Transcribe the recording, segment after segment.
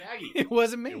me. It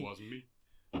wasn't me. It wasn't me.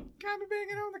 Got me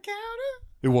banging on the counter.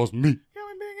 It wasn't me. Got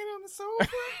me banging on the sofa.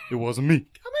 It wasn't me.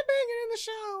 Got me banging in the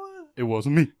shower. It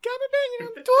wasn't me. Got me banging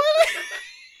on the toilet.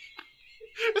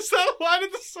 Is that a line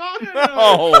of the song?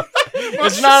 No,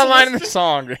 it's not a line in the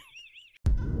song.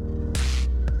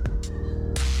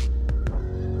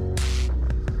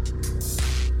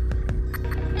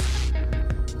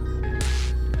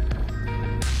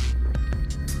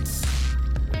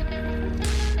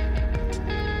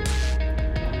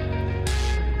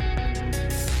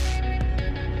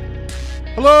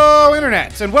 Hello,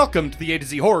 Internets, and welcome to the A to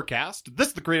Z Horrorcast. This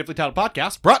is the creatively titled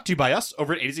podcast brought to you by us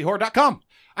over at atozhorror.com.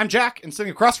 I'm Jack, and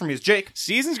sitting across from me is Jake.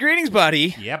 Season's greetings,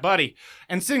 buddy. Yeah, buddy.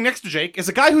 And sitting next to Jake is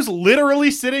a guy who's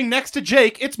literally sitting next to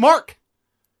Jake. It's Mark.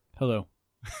 Hello.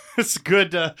 It's a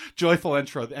good, joyful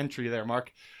entry there,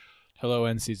 Mark. Hello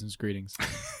and season's greetings.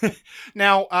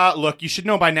 Now, look, you should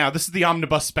know by now, this is the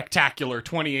Omnibus Spectacular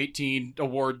 2018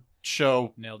 award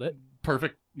show. Nailed it.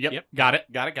 Perfect. Yep. Got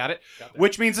Got it. there.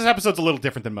 Which means this episode's a little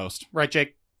different than most. Right,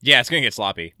 Jake? Yeah, it's gonna get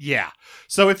sloppy. Yeah.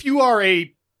 So if you are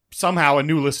somehow a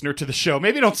new listener to the show,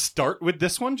 maybe don't start with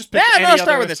this one. Just pick any No, other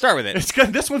start with it. Start with it. It's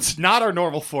good. This one's not our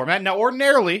normal format. Now,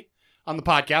 ordinarily on the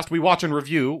podcast, we watch and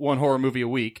review one horror movie a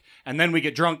week, and then we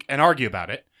get drunk and argue about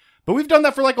it. But we've done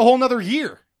that for like a whole nother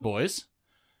year, boys.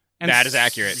 And That is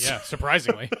accurate. Yeah,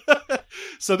 surprisingly.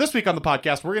 So this week on the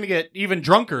podcast, we're going to get even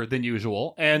drunker than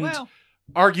usual and Well,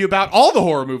 argue about all the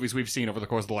horror movies we've seen over the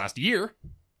course of the last year.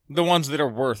 The ones that are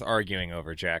worth arguing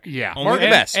over, Jack. Yeah. Only the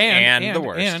best and the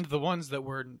worst. And the ones that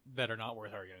are not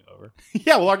worth arguing over.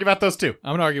 Yeah, we'll argue about those too.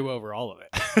 I'm gonna argue over all of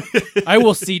it. I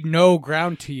will cede no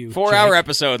ground to you. 4-hour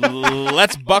episode.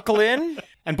 Let's buckle in.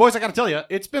 And boys, I got to tell you,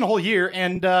 it's been a whole year,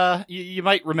 and you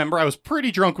might remember I was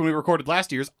pretty drunk when we recorded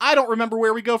last year's. I don't remember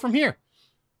where we go from here.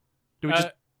 Do we just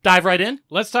dive right in?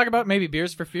 Let's talk about maybe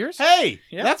beers for fears. Hey,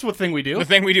 Yeah. that's what thing we do. The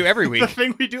thing we do every The week.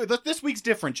 thing we do. This week's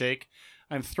different, Jake.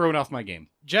 I'm thrown off my game.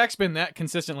 Jack's been that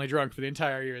consistently drunk for the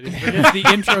entire year. It's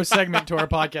the intro segment to our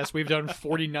podcast we've done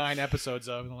 49 episodes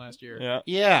of in the last year. Yeah.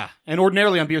 Yeah, and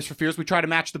ordinarily on Beers for Fears, we try to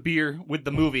match the beer with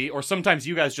the movie, or sometimes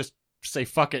you guys just say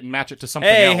fuck it and match it to something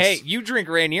else. Hey, you drink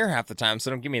Rainier half the time, so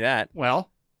don't give me that.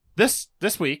 Well, this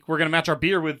week, we're going to match our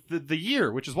beer with the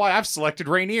year, which is why I've selected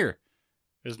Rainier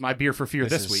as my beer for fear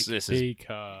this week. This is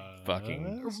Because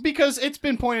fucking... Because it's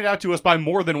been pointed out to us by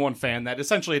more than one fan that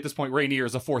essentially at this point Rainier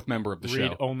is a fourth member of the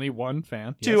read show. only one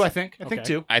fan. Two, Yes. I think. I think Okay.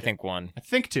 two. I think one. I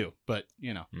think two, but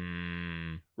you know.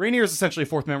 Rainier is essentially a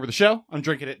fourth member of the show. I'm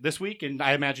drinking it this week, and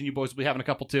I imagine you boys will be having a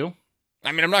couple too.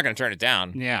 I mean, I'm not going to turn it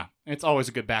down. Yeah, it's always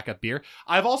a good backup beer.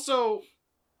 I've also,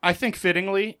 I think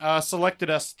fittingly,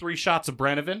 selected us 3 shots of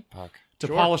Brennivin to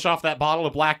Sure. polish off that bottle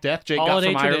of Black Death Jake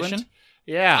Holiday got from tradition. Ireland.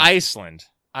 Yeah, Iceland.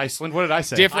 Iceland. What did I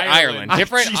say? Different Ireland.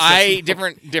 Different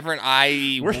Jesus. different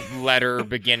I letter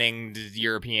beginning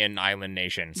European island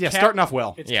nations. Yeah, starting off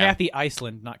well. It's Yeah. Kathy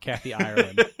Iceland, not Kathy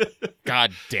Ireland.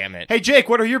 God damn it. Hey, Jake,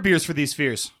 what are your beers for these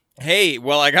fears? Hey,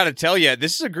 well, I got to tell you,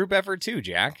 this is a group effort too,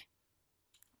 Jack.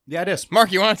 Yeah, it is.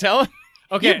 Mark, you want to tell it?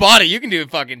 Okay. You bought it. You can do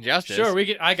it fucking justice. Sure,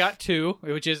 I got 2,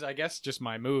 which is, I guess, just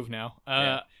my move now.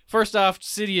 First off,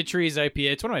 City of Trees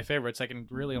IPA. It's one of my favorites. I can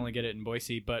really only get it in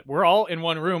Boise, but we're all in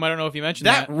one room. I don't know if you mentioned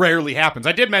That that. rarely happens.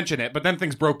 I did mention it, but then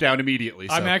things broke down immediately.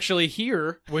 So. I'm actually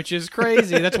here, which is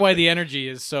crazy. That's why the energy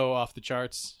is so off the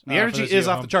charts. The energy is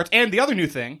off the charts. And the other new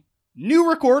thing, new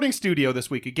recording studio this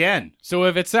week again. So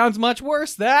if it sounds much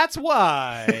worse, that's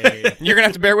why. You're going to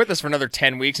have to bear with us for another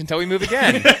 10 weeks until we move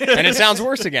again. And it sounds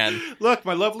worse again. Look,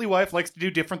 my lovely wife likes to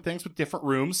do different things with different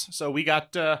rooms, so we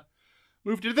got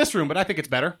moved into this room, but I think it's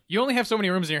better. You only have so many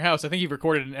rooms in your house. I think you've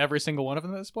recorded in every single one of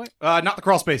them at this point. Not the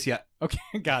crawl space yet. Okay,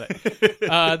 got it.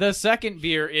 The second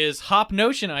beer is Hop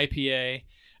Notion IPA.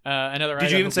 Another.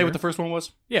 Did you even say what the first one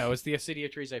was? Yeah, it was the City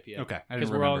of Trees IPA. Okay, I because didn't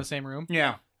we're all in remember. the same room.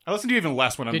 Yeah. I listen to you even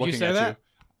less when I'm Did you looking say at that? you.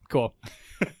 Cool.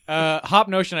 Hop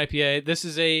Notion IPA. This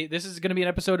is going to be an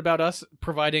episode about us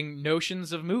providing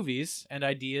notions of movies and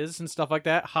ideas and stuff like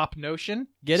that. Hop Notion,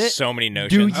 get it? So many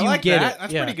notions. Do I you like get that. it?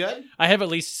 That's Yeah. pretty good. I have at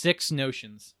least 6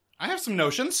 notions. I have some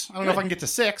notions. I don't know if I can get to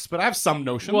 6, but I have some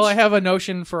notions. Well, I have a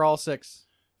notion for all 6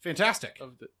 Fantastic.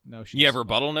 of the notions. You have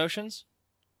rebuttal notions?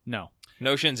 No.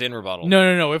 Notions in rebuttal.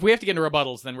 No. If we have to get into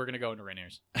rebuttals, then we're going to go into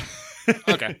Rainier's.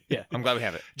 Okay. Yeah. I'm glad we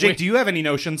have it. Jake, do you have any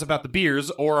notions about the beers,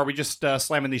 or are we just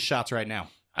slamming these shots right now?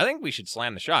 I think we should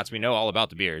slam the shots. We know all about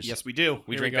the beers. Yes, we do.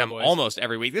 We Here drink we go, them boys. almost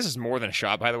every week. This is more than a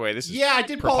shot, by the way. This is Yeah, I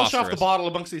did polish off the preposterous. bottle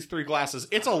amongst these 3 glasses.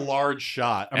 It's a large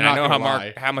shot. I'm and not I know gonna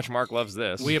lie. how much Mark loves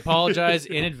this. We apologize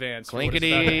in advance. for what is about to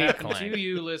Clinkety happen clank. to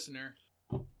you, listener.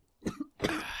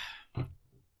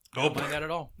 Oh, Don't mind that at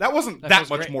all. that wasn't That that feels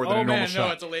much great. more than oh, a normal man, shot.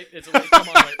 No, it's a late. Come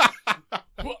on,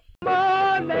 wait.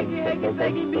 Alcohol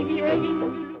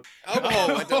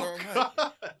went down the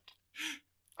wrong way.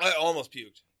 I almost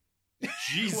puked.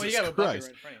 Jesus Well, you have a bucket Christ.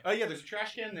 right in front of you. Oh yeah, there's a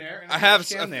trash can there. And I have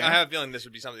a feeling this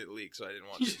would be something that leaks, so I didn't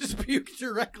want You to. just puked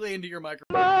directly into your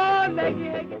microphone.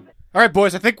 All right,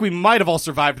 boys. I think we might have all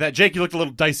survived that. Jake, you looked a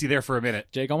little dicey there for a minute.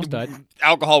 Jake almost died.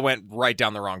 Alcohol went right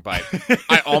down the wrong pipe.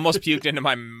 I almost puked into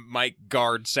my mic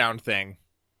guard sound thing.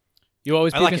 You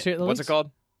always I puke like in it. shit that What's it leaks?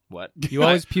 called? What? You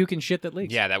always puke in shit that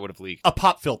leaks. Yeah, that would have leaked. A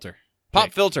pop filter. Pop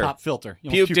Jake, filter. Pop filter. You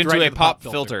Puked almost into right a the pop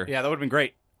filter. Yeah, that would have been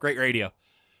great. Great radio.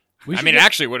 We I should mean, get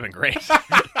actually, it would have been great.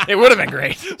 It would have been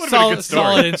great.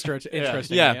 Solid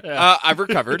interesting. Yeah. I've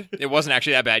recovered. It wasn't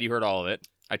actually that bad. You heard all of it.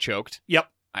 I choked. Yep.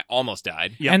 I almost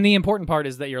died. Yep. And the important part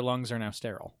is that your lungs are now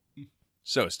sterile.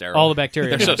 So sterile. All the bacteria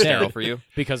They're are so now sterile dead for you.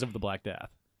 because of the Black Death.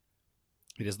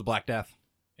 It is the Black Death.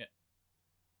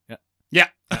 Yeah. Yeah.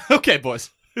 Okay, boys.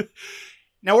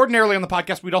 Now, ordinarily on the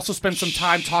podcast, we'd also spend some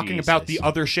time talking about the Jesus.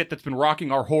 other shit that's been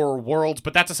rocking our horror worlds,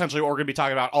 but that's essentially what we're going to be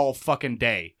talking about all fucking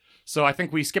day. So I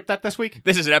think we skipped that this week.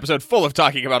 This is an episode full of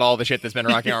talking about all the shit that's been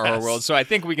rocking our Yes. horror world, so I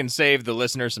think we can save the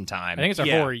listeners some time. I think it's our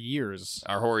Yeah. horror years.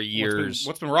 Our horror years.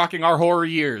 What's been rocking our horror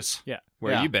years?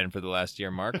 Where Yeah. have you been for the last year,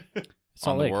 Mark?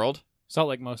 Salt On Lake. the world? Salt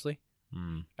Lake mostly.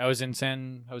 Hmm. I was in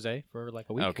San Jose for like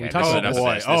a week. Okay, We this talked is about enough this. of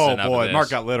boy. this. This is enough of this. Mark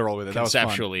got literal with it. That was fun.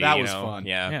 Conceptually, That you was know, fun.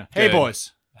 Yeah. Yeah. Hey, Good.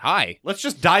 boys. Hi. Let's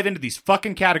just dive into these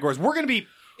fucking categories. We're going to be,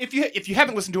 if you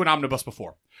haven't listened to an Omnibus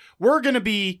before, we're going to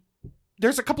be,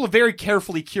 there's a couple of very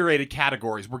carefully curated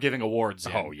categories we're giving awards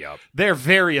in. Oh, yep. They're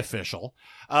very official.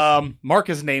 Mark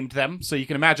has named them, so you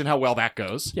can imagine how well that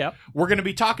goes. Yep. We're going to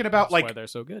be talking about, That's why like, they're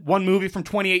so good. one movie from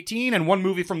 2018 and one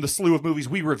movie from the slew of movies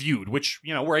we reviewed, which,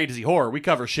 you know, we're A to Z Horror. We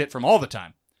cover shit from all the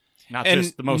time. Not And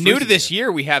just the most new to recent this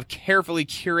year, we have carefully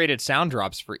curated sound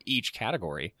drops for each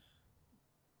category.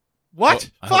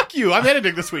 What? Oh, I Fuck you. I'm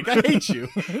editing this week. I hate you.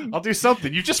 I'll do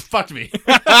something. You just fucked me.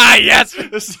 Yes.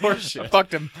 This is I horseshit.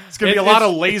 fucked him. It's going to be a lot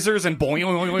of lasers and boing,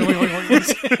 boing, boing, boing,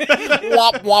 boing.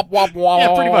 Wop, wop, wop, wop.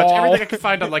 Yeah, pretty much. Everything I can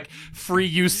find on, like, free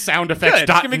use sound effects. Good.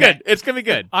 It's gonna be good. It's gonna be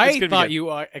good. It's I gonna be thought good.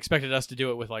 you expected us to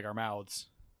do it with like our mouths.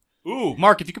 Ooh,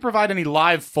 Mark, if you could provide any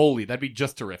live Foley, that'd be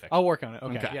just terrific. I'll work on it.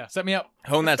 Okay. Okay. Yeah. Set me up.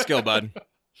 Hone that skill, bud.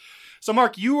 So,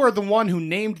 Mark, you are the one who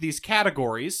named these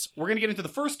categories. We're going to get into the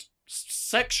first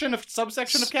subsection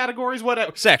of categories.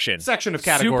 What? Section. Section of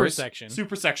categories. Supersection.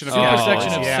 Supersection of Oh. categories.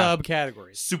 Supersection of Yeah.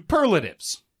 subcategories.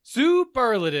 Superlatives.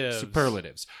 Superlatives.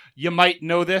 Superlatives. You might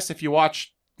know this if you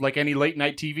watch like any late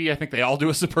night TV. I think they all do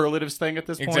a superlatives thing at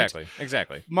this point.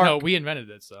 Exactly. Mark, No, we invented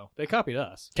it, so they copied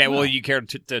us. Okay, well, No. you care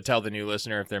to tell the new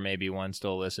listener, if there may be one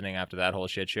still listening after that whole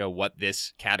shit show, what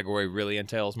this category really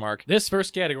entails, Mark? This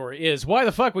first category is why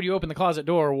the fuck would you open the closet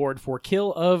door award for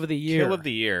Kill of the Year? Kill of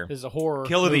the year. This is a horror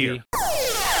Kill of the movie. Year.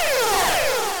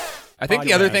 I think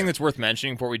the other Body thing bag. that's worth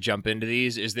mentioning before we jump into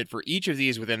these is that for each of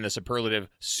these within the superlative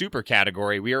super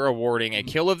category, we are awarding a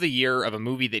kill of the year of a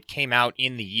movie that came out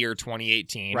in the year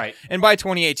 2018. Right. And by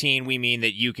 2018, we mean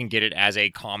that you can get it as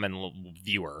a common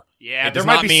viewer. Yeah, It there does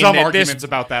might not be mean some that this- arguments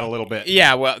about that a little bit.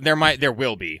 Yeah, well, there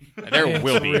will be. There It's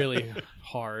will be. really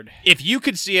hard. If you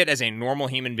could see it as a normal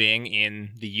human being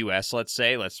in the U.S., let's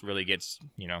say, let's really get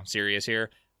serious here,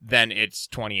 then it's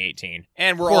 2018.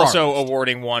 And we're For also honest.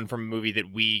 awarding one from a movie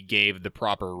that we gave the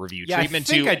proper review Yeah, I treatment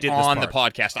think to I did this on the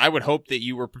part. podcast. I would hope that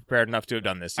you were prepared enough to have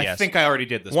done this. I Yes. think I already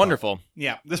did this. Wonderful. part.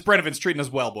 Yeah, this Brenovan's treating us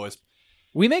well, boys.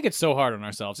 We make it so hard on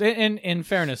ourselves. In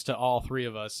fairness to all three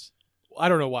of us, I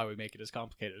don't know why we make it as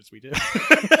complicated as we do.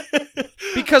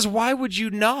 Because why would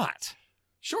you not?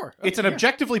 Sure. It's an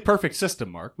objectively perfect system,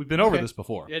 Mark. We've been over Okay. this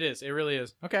before. It is. It really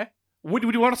is. Okay. Would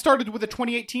we want to start with the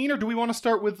 2018, or do we want to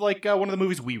start with like one of the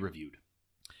movies we reviewed?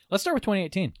 Let's start with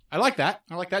 2018. I like that.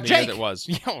 I like that. The Jake. year that was.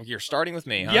 Yo, you're starting with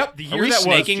me, huh? Yep, the Are year we that was,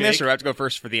 snaking this, Jake. or do I have to go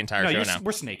first for the entire No, show now?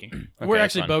 we're snaking. Okay, We're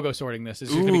that's actually fine. BOGO sorting this. This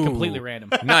is going to be Ooh. completely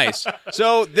random. Nice.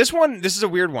 So this is a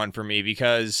weird one for me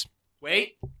because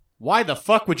Wait, why the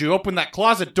fuck would you open that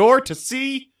closet door to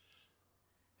see?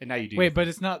 And now you do. Wait, but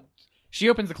it's not. She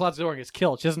opens the closet door and gets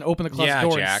killed. She doesn't open the closet Yeah,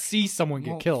 door Jack. and see someone get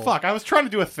Well, killed. Fuck, I was trying to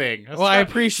do a thing. Well, I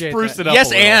appreciate spruce that. it up.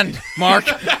 yes, a little. and Mark.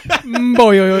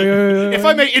 If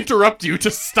I may interrupt you to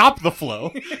stop the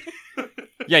flow,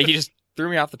 Yeah, you just threw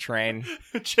me off the train.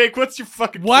 Jake, what's your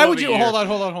fucking? Why kill would of the you year? hold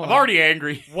on? I'm already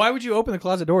angry. Why would you open the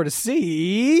closet door to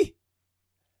see?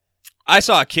 I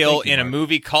saw a kill Thank you, in a Mark.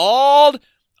 movie called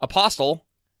Apostle.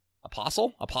 A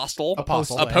Postlay. postlay.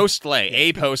 A postlay. A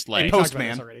We talked about Postman.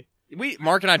 this already.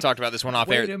 Mark and I talked about this one off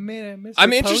Wait air. a minute, Mr.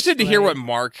 I'm interested to hear Postlay. what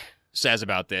Mark says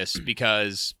about this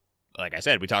because, like I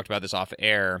said, we talked about this off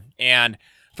air. And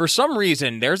For some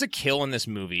reason, there's a kill in this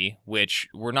movie, which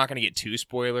we're not going to get too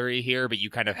spoilery here, but you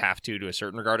kind of have to a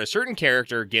certain regard. A certain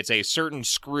character gets a certain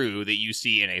screw that you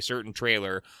see in a certain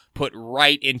trailer put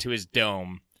right into his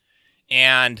dome.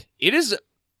 And it is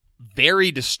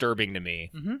very disturbing to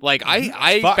me. Mm-hmm. Like,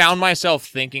 I found myself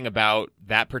thinking about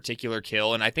that particular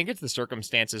kill, and I think it's the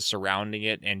circumstances surrounding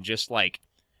it and just, like,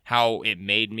 how it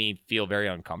made me feel very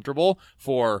uncomfortable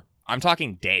for... I'm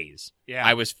talking days. Yeah.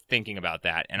 I was thinking about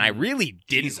that, and I really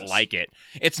didn't like it.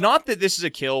 It's not that this is a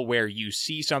kill where you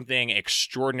see something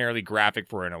extraordinarily graphic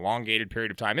for an elongated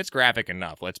period of time. It's graphic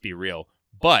enough, let's be real.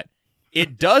 But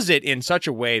it does it in such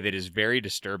a way that is very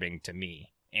disturbing to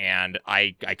me. And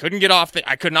I couldn't get off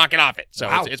I could not get off it. So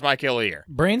it's my kill of the year.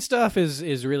 Brain stuff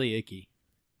is really icky.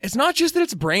 It's not just that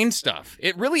it's brain stuff.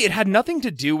 It had nothing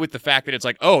to do with the fact that it's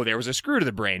like, oh, there was a screw to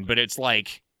the brain, but it's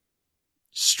like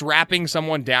strapping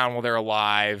someone down while they're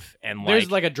alive, and there's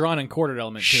like a drawn and quartered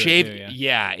element to shape. it too,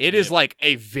 It is like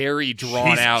a very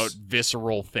drawn out,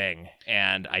 visceral thing,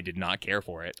 and I did not care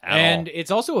for it at and all.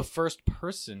 it's also a first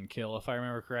person kill, if I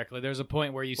remember correctly. There's a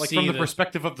point where you Like see from the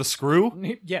perspective of the screw?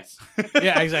 Yes.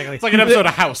 Yeah, exactly. It's like an episode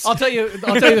of House. I'll tell you this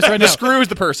right now. The screw is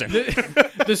the person.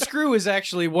 The screw is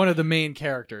actually one of the main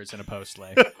characters in a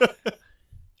post-lay.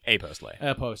 A post-lay.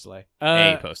 A post-lay.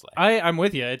 A post-lay. I'm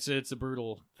with you. It's a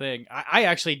brutal thing. I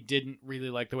actually didn't really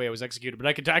like the way it was executed, but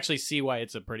I could actually see why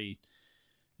it's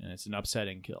it's an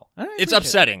upsetting kill. It's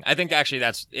upsetting. I think actually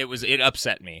it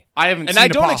upset me. I haven't and seen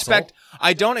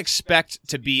I don't expect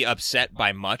to be upset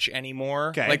by much anymore.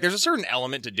 Okay. Like there's a certain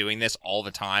element to doing this all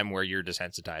the time where you're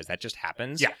desensitized. That just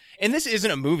happens. Yeah. And this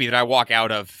isn't a movie that I walk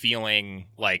out of feeling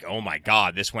like, oh my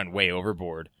God, this went way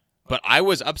overboard. But I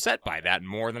was upset by that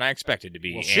more than I expected to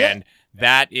be. Well, shit. And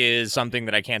that is something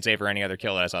that I can't say for any other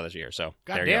kill that I saw this year. So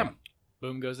there you go. Goddamn.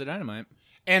 Boom goes the dynamite.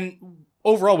 And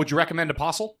overall, would you recommend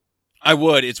Apostle? I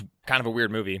would. It's kind of a weird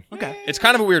movie. Okay. It's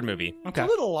kind of a weird movie. It's a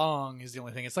little long is the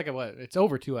only thing. It's like it's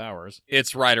over 2 hours.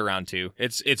 It's right around 2.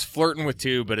 It's flirting with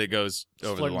 2, but it goes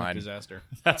over the Flirting with line. disaster.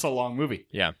 That's a long movie.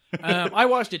 Yeah. I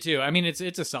watched it too. I mean, it's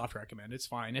a soft recommend. It's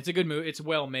fine. It's a good movie. It's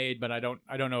well made, but I don't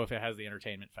know if it has the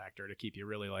entertainment factor to keep you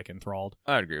really like enthralled.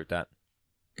 I'd agree with that.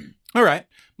 All right.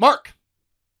 Mark,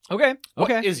 Okay.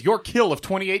 what is your kill of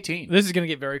 2018? This is gonna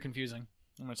get very confusing.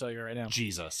 I'm gonna tell you right now.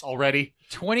 Jesus, already?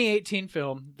 2018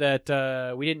 film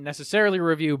that we didn't necessarily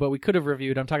review, but we could have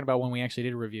reviewed. I'm talking about when we actually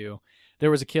did a review.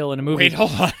 There was a kill in a movie. Wait, hold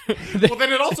on. Well,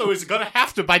 then it also is going to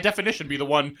have to, by definition, be the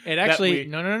one. It actually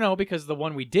no, because the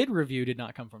one we did review did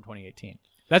not come from 2018.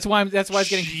 That's why it's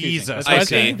getting confusing. Jesus. That's why I it's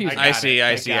getting see. confusing.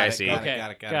 I see. Okay,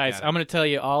 Got it. guys, I'm going to tell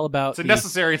you all about. It's a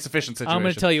necessary and sufficient situation. I'm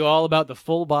going to tell you all about the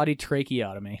full body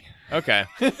tracheotomy. Okay.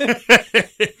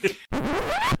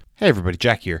 Hey everybody,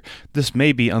 Jack here. This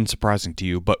may be unsurprising to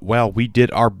you, but while we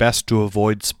did our best to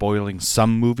avoid spoiling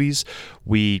some movies,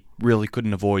 we really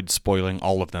couldn't avoid spoiling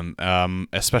all of them,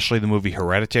 especially the movie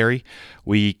Hereditary.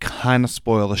 We kind of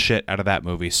spoil the shit out of that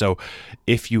movie, so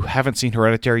if you haven't seen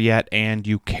Hereditary yet and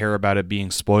you care about it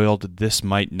being spoiled, this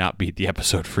might not be the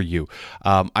episode for you.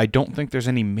 I don't think there's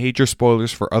any major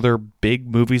spoilers for other big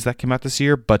movies that came out this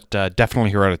year, but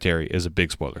definitely Hereditary is a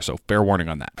big spoiler, so fair warning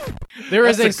on that. There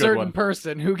is That's a a good certain one.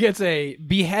 person who gets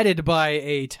beheaded by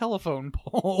a telephone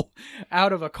pole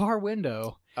out of a car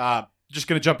window. Just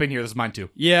going to jump in here. This is mine, too.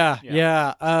 Yeah.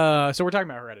 So we're talking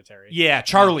about Hereditary. Yeah,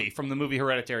 Charlie from the movie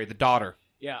Hereditary, the daughter.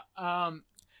 Yeah.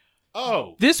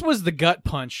 Oh. This was the gut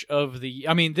punch of the.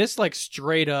 I mean, this like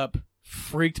straight up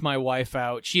freaked my wife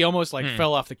out. She almost like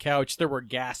fell off the couch. There were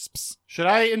gasps. Should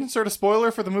I insert a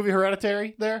spoiler for the movie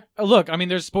Hereditary there? Look, I mean,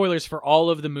 there's spoilers for all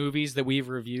of the movies that we've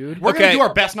reviewed. We're going Okay. to do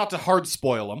our best not to hard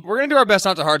spoil them. We're going to do our best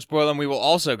not to hard spoil them. We will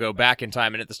also go back in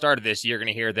time, and at the start of this, you're going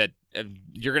to hear that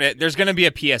there's going to be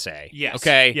a PSA. Yes.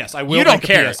 Okay? Yes, I will You don't make a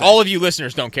care. PSA. All of you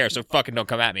listeners don't care, so fucking don't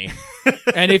come at me.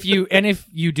 and if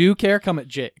you do care, come at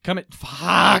Jake.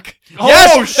 Fuck.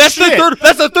 Yes! That's shit.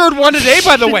 the third one today,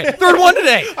 by the way. Third one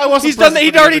today. I wasn't He's done that. present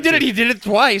He for the already other did it. two. He did it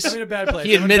twice. I'm in a bad place.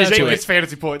 He admitted Jake to gets it.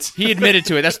 fantasy points. He admitted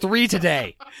to it. That's 3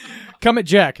 today. Come at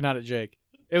Jack, not at Jake.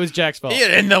 It was Jack's fault. Yeah,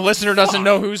 and the listener doesn't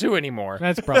know who's who anymore.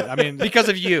 That's probably. I mean, Because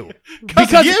of you.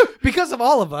 because of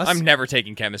all of us. I'm never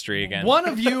taking chemistry again. One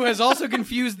of you has also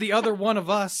confused the other one of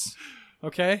us.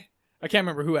 Okay? I can't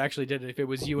remember who actually did it, if it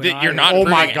was you and That I. you're not Oh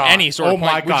my proving god. any sort oh of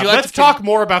point. my Would god. you like Let's to talk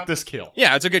more about this kill.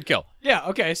 Yeah, it's a good kill. Yeah,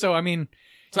 okay, so I mean...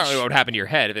 It's not really what would happen to your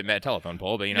head if it met a telephone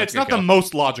pole, but you know, It's a not good the kill.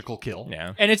 most logical kill.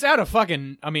 Yeah. And it's out of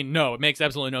fucking... I mean, no, it makes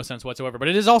absolutely no sense whatsoever, but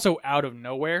it is also out of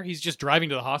nowhere. He's just driving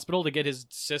to the hospital to get his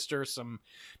sister some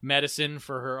medicine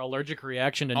for her allergic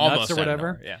reaction to Almost nuts or out of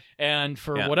whatever. nowhere, yeah. And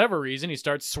for Yeah. whatever reason, he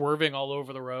starts swerving all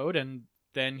over the road, and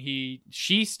then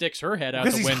she sticks her head out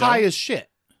Because the he's window. high as shit.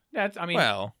 That's, I mean...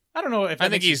 Well, I don't know if I I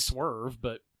think think he's- swerve,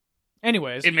 but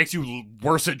anyways, It makes you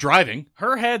worse at driving.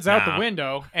 her head's out Nah. the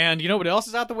window, and you know what else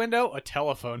is out the window? A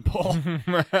telephone pole.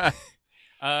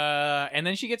 And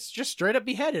then she gets just straight up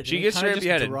beheaded. She and gets kinda straight up just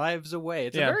beheaded. drives away.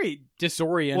 It's Yeah. a very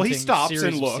disorienting. Well, he stops series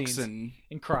and of looks scenes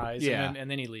and cries, Yeah. and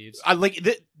then he leaves. I like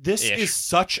this Ish. is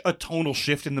such a tonal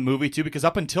shift in the movie too, because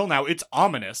up until now it's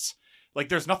ominous. Like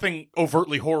there's nothing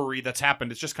overtly horror-y that's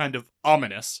happened. It's just kind of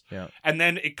ominous. Yeah. And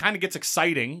then it kind of gets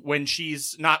exciting when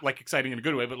she's not like exciting in a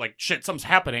good way, but like shit, something's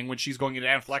happening when she's going into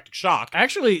anaphylactic shock.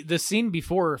 Actually, the scene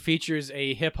before features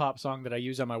a hip hop song that I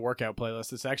use on my workout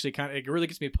playlist. It's actually it really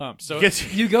gets me pumped. So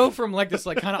Gets- you go from like this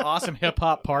like kind of awesome hip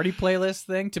hop party playlist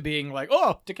thing to being like,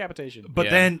 oh, decapitation. But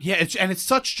Yeah. then it's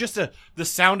such just the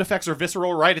sound effects are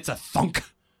visceral, right? It's a thunk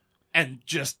and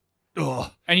just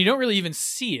ugh. And you don't really even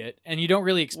see it, and you don't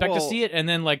really expect to Well- see it, and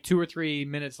then like 2 or 3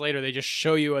 minutes later, they just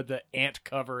show you the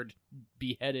ant-covered,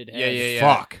 beheaded head. Yeah.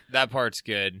 Fuck. That part's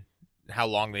good. How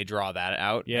long they draw that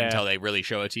out Yeah. until they really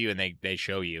show it to you, and they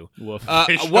show you. Woof.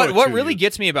 They show What it to really you.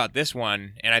 gets me about this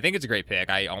one, and I think it's a great pick.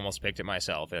 I almost picked it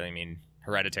myself. I mean,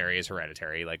 Hereditary is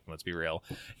Hereditary. Like, let's be real.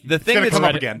 The thing gonna that's come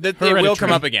up again. It will Hereditary.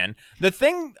 come up again. The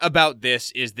thing about this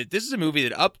is that this is a movie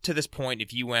that up to this point,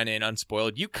 if you went in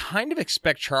unspoiled, you kind of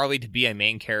expect Charlie to be a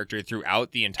main character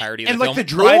throughout the entirety of And the like film. the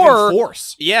driving Or-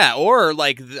 force. Yeah, or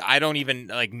like I don't even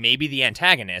like maybe the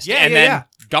antagonist, Yeah, and yeah, then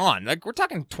yeah. gone. Like we're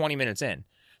talking 20 minutes in,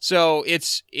 so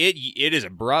it is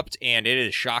abrupt and it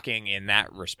is shocking in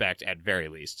that respect at very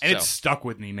least. And so. it's stuck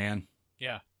with me, man.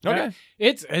 Yeah. Okay.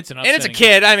 It's an And it's a upsetting-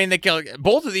 kid. I mean, they kill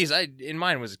both of these. In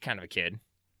mine was kind of a kid.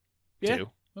 Yeah. Too.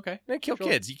 Okay. They kill Sure.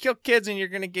 kids. You kill kids, and you're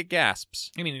gonna get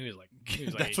gasps. I mean, he was like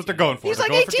That's what 18. they're going for. He's They're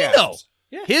like going for 18 gasps.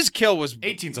 though. His kill was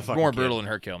 18's a fucking more kid. brutal than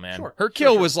her kill, man. Sure. Her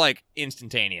kill Sure. was like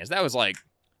instantaneous. That was like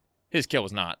his kill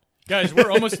was not. Guys,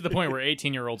 we're almost to the point where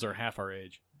 18-year-olds are half our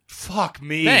age. Fuck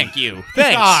me. Thank you.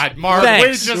 Thanks. God, Mark. Thanks. Way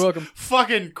to just You're welcome.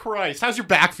 fucking Christ. How's your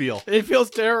back feel? It feels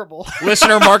terrible.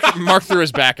 Listener, Mark threw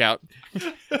his back out.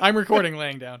 I'm recording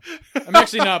laying down. I'm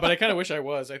actually not, but I kind of wish I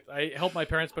was. I helped my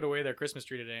parents put away their Christmas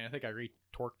tree today, and I think I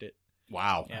retorqued it.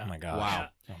 Wow. Yeah. Oh my god. Wow.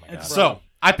 Oh my It's god. So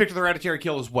I picked the Hereditary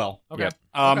kill as well. Okay. Yep.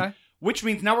 Okay. Which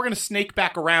means now we're going to snake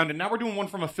back around, and now we're doing one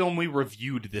from a film we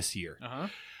reviewed this year. Uh-huh.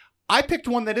 I picked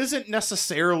one that isn't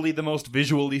necessarily the most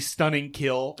visually stunning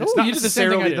kill. It's Ooh, not you did the same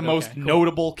thing I necessarily did. the most Okay, cool.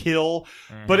 notable kill,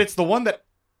 but it's the one that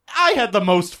I had the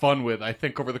most fun with, I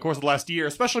think, over the course of the last year,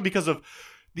 especially because of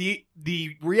the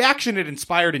reaction it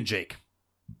inspired in Jake.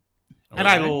 And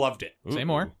I Okay. loved it. Say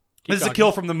more. This is a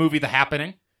kill from the movie The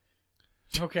Happening.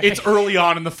 Okay. It's early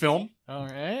on in the film. All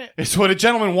right. It's when a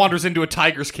gentleman wanders into a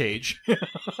tiger's cage.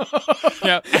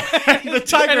 Yeah. And the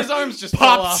tiger And his arms just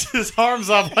fall pops off. his arms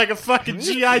off like a fucking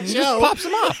G.I. He just Joe. pops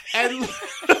him off. And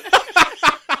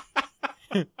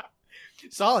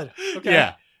Solid. Okay.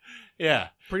 yeah. Yeah.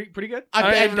 Pretty good. I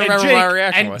don't even remember what my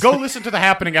reaction was. Go listen to the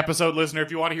Happening episode, listener,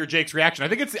 if you want to hear Jake's reaction. I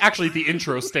think it's actually the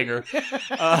intro stinger.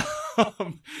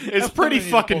 It's pretty need to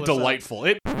fucking pull this up. delightful.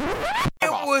 It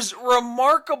was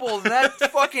remarkable. That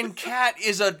fucking cat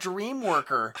is a dream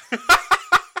worker.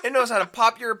 It knows how to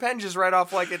pop your appendages right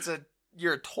off like it's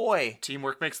your toy.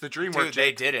 Teamwork makes the dream Dude,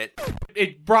 they did it.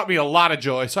 It brought me a lot of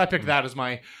joy, so I picked that as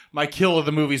my kill of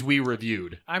the movies we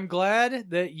reviewed. I'm glad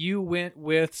that you went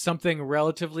with something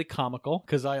relatively comical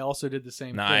because I also did the same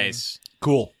thing. Nice.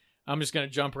 Cool. I'm just gonna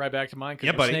jump right back to mine because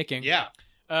Yeah, we're buddy. snaking.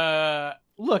 Yeah.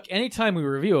 Look, anytime we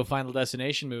review a Final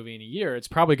Destination movie in a year, it's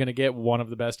probably going to get one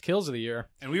of the best kills of the year.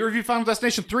 And we reviewed Final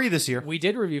Destination 3 this year. We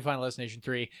did review Final Destination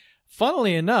 3.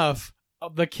 Funnily enough,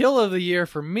 the kill of the year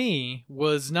for me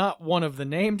was not one of the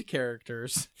named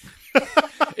characters.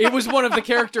 It was one of the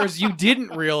characters you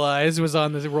didn't realize was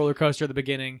on the roller coaster at the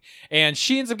beginning, and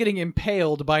she ends up getting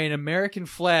impaled by an American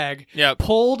flag Yep.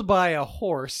 pulled by a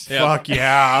horse. Yep. Fuck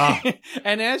yeah.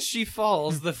 And as she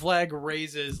falls, the flag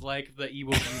raises like the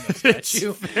Iwo Jima It's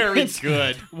statue. very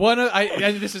good.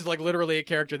 And this is like literally a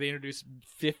character they introduced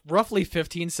roughly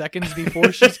 15 seconds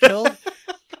before she's killed.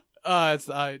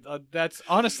 That's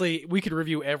honestly, we could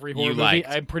review every horror You movie. liked.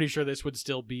 I'm pretty sure this would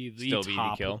still be the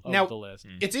top kill. of Now, the list.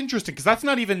 It's interesting because that's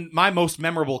not even my most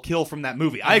memorable kill from that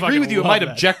movie. I agree fucking with you. It love might that.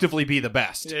 objectively be the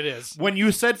best. It is. When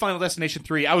you said Final Destination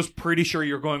 3, I was pretty sure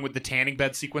you were going with the tanning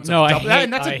bed sequence. No, of I double, hate,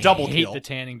 and that's a I double hate kill. the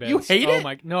tanning beds. You hate oh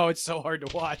it? No, it's so hard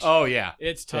to watch. Oh yeah,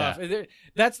 It's tough.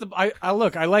 That's the I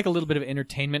look. I like a little bit of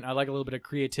entertainment. I like a little bit of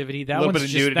creativity. That Little one's bit of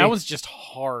just nudity. that one's just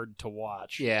hard to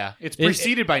watch. yeah. It's It-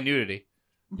 preceded by nudity.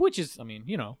 Which is, I mean,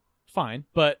 fine.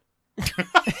 But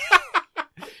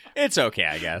It's okay,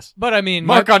 I guess. I mean,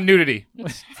 Mark on nudity.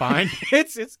 It's fine.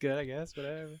 it's good, I guess.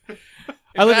 Whatever.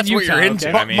 I live that's in what Utah. you're into,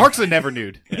 okay? I mean- Mark's a never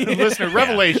nude. Listener,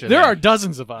 revelation. There are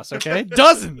dozens of us. Okay,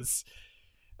 dozens.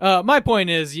 My point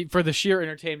is, for the sheer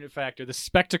entertainment factor, the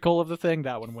spectacle of the thing,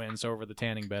 that one wins over the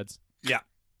tanning beds.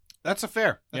 That's a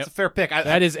fair pick.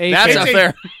 That is a That's fair. a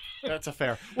fair. That's a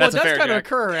fair. Well, That's it a does fair, kind of Jack.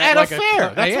 occur At like a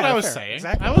fair. That's what I was fair. saying.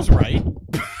 Exactly. I was right.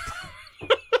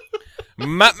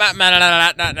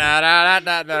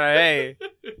 Hey.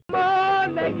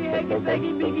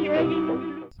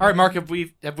 All right, Mark, have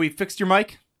we fixed your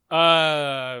mic?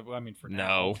 I mean, for now,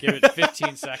 No. give it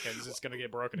 15 seconds. It's gonna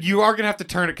get broken. You are gonna have to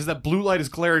turn it because that blue light is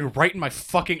glaring right in my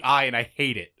fucking eye, and I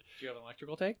hate it. Do you have an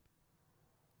electrical tape?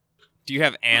 Do you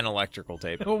have an electrical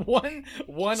tape? one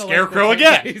Scarecrow electrical tape,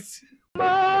 again. please.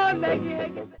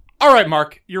 All right,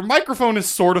 Mark, your microphone is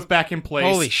sort of back in place.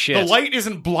 Holy shit. The light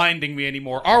isn't blinding me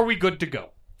anymore. Are we good to go?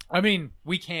 I mean,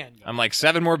 we can. I'm like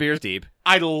 7 more beers deep.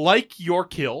 I like your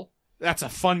kill. That's a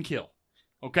fun kill.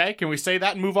 Okay, can we say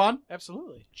that and move on?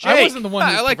 Absolutely. Jake. I wasn't the one.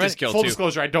 I who like this prevented- kill Full too.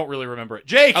 disclosure, I don't really remember it.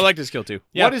 Jake, I like this kill too.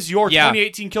 what is your Yeah.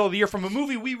 2018 kill of the year from a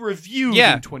movie we reviewed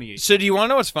Yeah. in 2018? So do you want to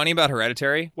know what's funny about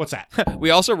Hereditary? What's that?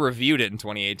 We also reviewed it in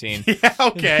 2018. Yeah,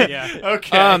 okay. Yeah.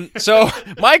 Okay. So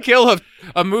my kill of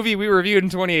a movie we reviewed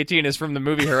in 2018 is from the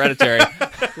movie Hereditary.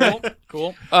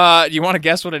 Cool. Do you want to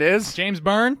guess what it is? James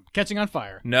Byrne, Catching on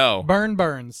Fire. No. Burn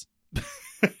Burns.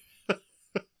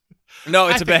 No,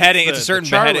 I it's a think beheading. it's It's a the certain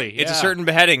Charlie, beheading. It's a yeah. certain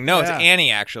beheading. No, it's Yeah. Annie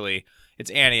actually.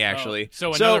 It's Annie actually.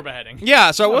 So another beheading.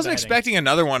 Yeah, so I Another wasn't beheading. expecting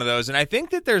another one of those, and I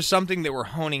think that there's something that we're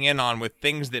honing in on with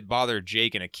things that bother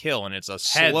Jake in a kill, and it's a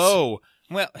slow.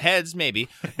 Well, heads maybe,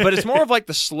 but it's more of like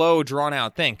the slow, drawn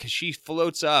out thing because she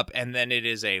floats up, and then it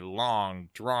is a long,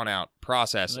 drawn out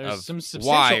process There's of some substantial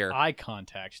wire. eye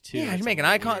contact too. Yeah, That's you're a making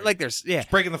little eye contact. weird. Like there's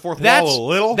Breaking the fourth that's wall a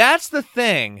little. That's the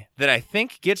thing that I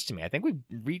think gets to me. I think we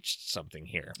reached something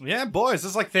here. Yeah, boys,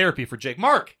 this is like therapy for Jake.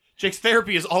 Mark, Jake's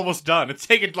therapy is almost done. It's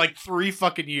taken like 3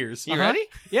 fucking years. You ready?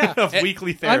 Yeah. of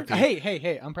weekly therapy.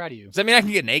 Hey, I'm proud of you. Does that mean I can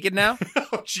get naked now?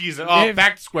 Oh, Jesus. Oh, If-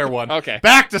 back to square one. Okay.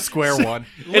 Back to square one.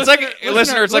 It's like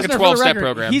listener. It's like a for the 12-step record,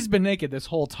 program. He's been naked this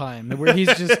whole time. Where he's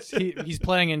just he's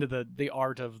playing into the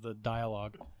art of the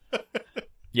dialogue.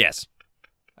 Yes.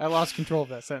 I lost control of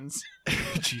that sentence.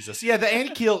 Jesus. Yeah, the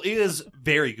Annie kill is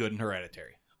very good in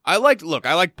Hereditary. I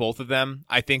like both of them.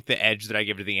 I think the edge that I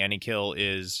give to the Annie kill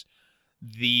is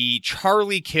the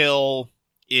Charlie kill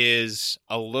is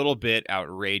a little bit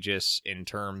outrageous in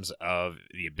terms of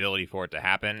the ability for it to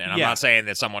happen. And I'm Yeah. not saying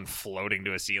that someone floating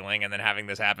to a ceiling and then having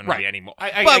this happen would Right. be any more.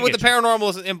 I But with get the you.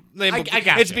 paranormal, I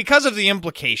gotcha. it's because of the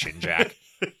implication, Jack.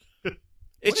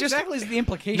 It's What just exactly is the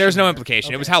implication? there's no there?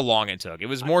 implication. It Okay. was how long it took. It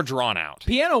was more drawn out.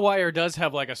 Piano Wire does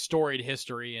have like a storied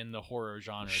history in the horror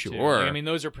genre. Too. Sure. Like, I mean,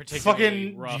 those are particularly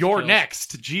Fucking rough You're kills.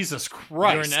 Next. Jesus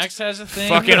Christ. Your Next has a thing.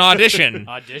 Fucking audition.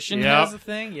 Audition Yep. has a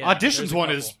thing. Yeah, Audition's there's a one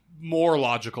couple. is more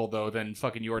logical, though, than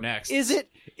fucking You're Next. Is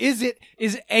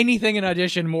anything in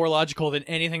Audition more logical than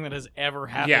anything that has ever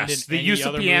happened? Yes, in the any use of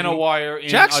other piano movie? wire in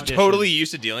Jack's Audition. totally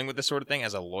used to dealing with this sort of thing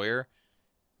as a lawyer.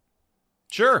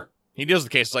 Sure. He deals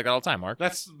with cases like that all the time, Mark.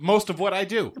 That's most of what I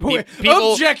do. Wait,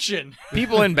 people- objection.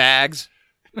 People in bags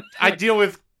I deal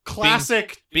with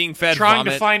classic being fed trying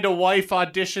vomit. to find a wife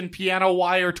audition piano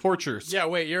wire tortures. Yeah,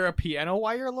 wait, you're a piano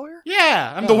wire lawyer?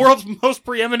 Yeah, I'm the world's most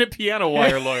preeminent piano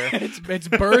wire lawyer. it's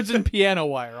birds and piano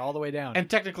wire all the way down. And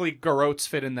technically, garrotes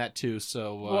fit in that too,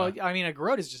 so... well, I mean, a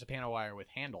garrote is just a piano wire with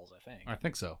handles, I think. I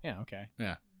think so. Yeah, okay.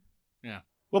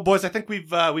 Well, boys, I think we've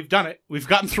done it. We've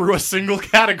gotten through a single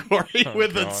category Oh,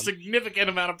 with a God. significant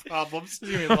amount of problems.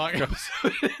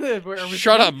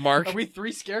 Shut up, Mark. Are we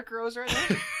 3 scarecrows right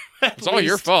now? It's all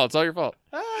your fault. It's all your fault.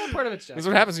 Part of it's That's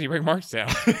what happens when you bring marks down.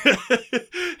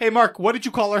 Hey, Mark, what did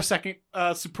you call our second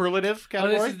superlative Oh,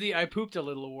 category? this is the I Pooped a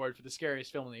Little award for the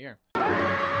scariest film of the year.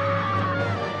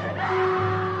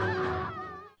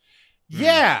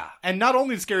 Yeah, and not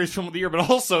only the scariest film of the year, but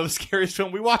also the scariest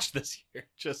film we watched this year.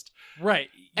 Just Right.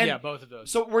 And yeah, both of those.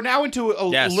 so we're now into a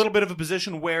Yes. little bit of a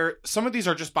position where some of these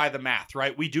are just by the math,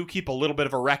 right? We do keep a little bit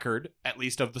of a record, at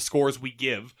least, of the scores we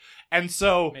give, and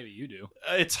so Maybe you do.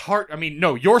 it's hard. I mean,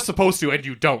 no, you're supposed to, and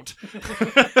you don't.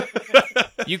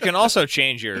 You can also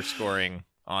change your scoring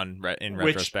in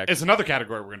Which retrospect. is another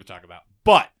category we're going to talk about.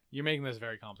 But You're making this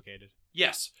very complicated.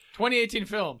 yes, 2018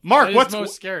 film. Mark, What is what's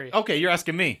most scary? Okay, you're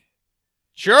asking me.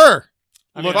 Sure.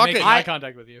 I'm look, making it. eye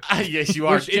contact with you. Yes, you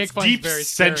are. Which Jake It's finds deep, very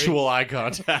scary. sensual eye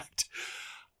contact.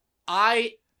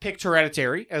 I picked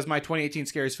Hereditary as my 2018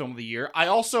 scariest film of the year. I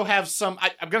also have some...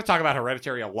 I'm going to talk about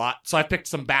Hereditary a lot, so I picked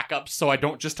some backups so I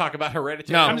don't just talk about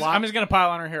Hereditary No. a I'm lot. just going to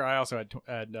pile on her here. I also had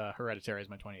Hereditary as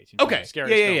my 2018 Okay. film.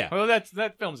 Scariest Yeah. film. Well,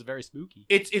 that film's very spooky.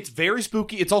 It's very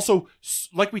spooky. It's also,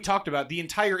 like we talked about, the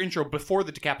entire intro before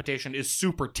the decapitation is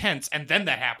super tense, and then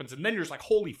that happens, and then you're just like,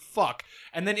 holy fuck.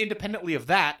 And then independently of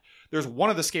that, there's one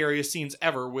of the scariest scenes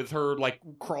ever with her like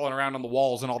crawling around on the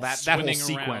walls and all that whole Swimming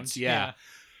sequence. around. Yeah.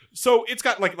 So it's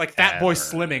got like Fat Boy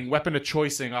Slimming, weapon of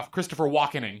choicing off Christopher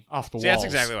Walkening off the walls. That's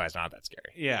exactly why it's not that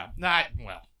scary. Yeah.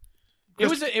 Well.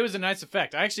 It was a nice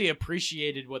effect. I actually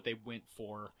appreciated what they went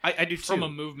for. I do too. From a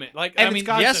movement. Like, And I it's mean,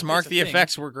 got- Yes, Mark, it's a the thing.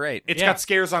 effects were great. It's got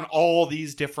scares on all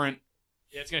these different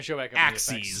Yeah, it's gonna show back up axes.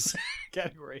 in the effects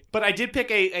category. But I did pick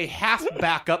a half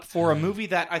backup for a movie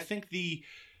that I think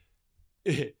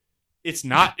it's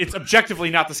objectively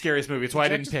not the scariest movie. It's why I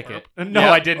didn't pick it. No,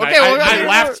 Yeah. I didn't. Okay, well, I you're-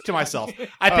 laughed to myself.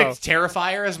 I picked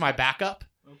Terrifier as my backup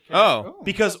Oh,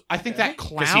 because I think that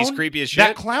clown, because he's creepy as shit.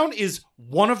 that clown is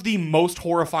one of the most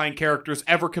horrifying characters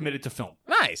ever committed to film.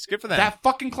 Nice, good for them. That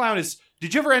fucking clown is.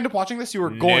 Did you ever end up watching this? You were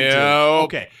going to. No.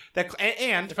 Okay.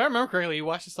 And If I remember correctly, you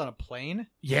watched this on a plane.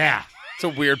 yeah. It's a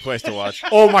weird place to watch.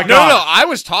 Oh my No, god. no, I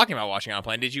was talking about watching it on a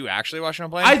plane. Did you actually watch it on a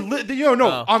plane? No,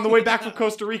 Oh. on the way back from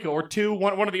Costa Rica or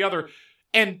one or the other,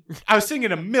 and I was sitting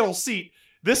in a middle seat.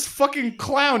 This fucking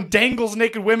clown dangles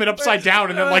naked women upside down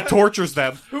and then like tortures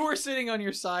them. Who were sitting on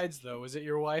your sides though? Was it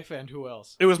your wife and who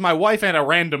else? It was my wife and a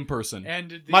random person. And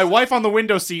did these- My wife on the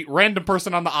window seat, random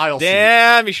person on the aisle seat.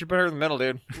 Damn, you should put her in the middle,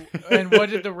 dude. And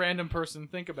what did the random person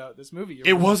think about this movie?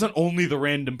 It wasn't only the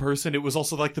random person, it was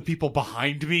also like the people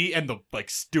behind me and the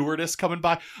like stewardess coming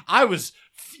by. I was,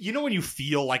 when you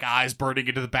feel like eyes burning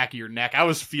into the back of your neck, I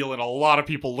was feeling a lot of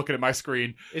people looking at my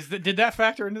screen. Did that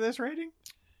factor into this rating?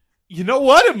 You know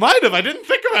what? It might have. I didn't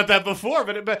think about that before,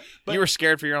 but You were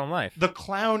scared for your own life. the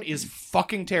clown is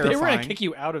fucking They terrifying. were gonna kick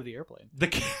you out of the airplane.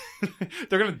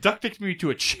 They're gonna duct tape me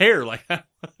to a chair like that.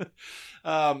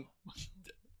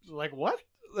 Like what?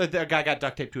 The guy got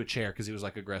duct taped to a chair because he was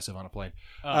like aggressive on a plane.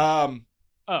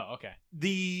 Oh,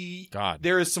 okay. God.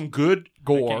 There is some good I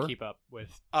gore. can't keep up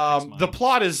with. The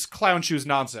plot is clown shoes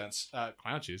nonsense.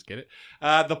 Clown shoes, get it?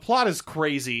 The plot is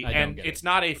crazy, I don't and get it. it's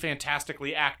not a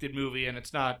fantastically acted movie, and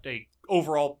it's not a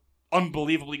overall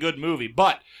unbelievably good movie.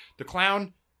 But the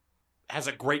clown has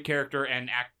a great character and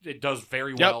it does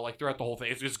very well like throughout the whole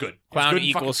thing. It's good. Clown it's good and fucking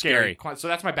equals scary. So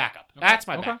that's my backup. That's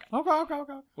my Okay. backup.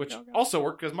 Okay. Which Okay. also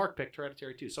worked because Mark picked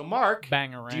Hereditary too. So Mark,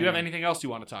 Bang around. do you have anything else you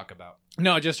want to talk about?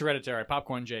 No, just Hereditary.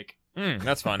 Popcorn Jake.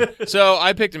 That's fun. So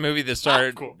I picked a movie that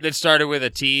started with a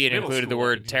T and Middle included the school,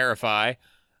 word yeah. terrify,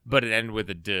 but it ended with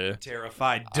a duh.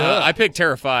 Terrified. I picked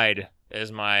Terrified as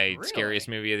my Really? scariest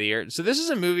movie of the year. So this is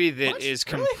a movie that What? is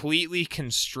Really? completely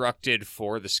constructed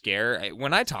for the scare.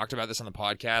 When I talked about this on the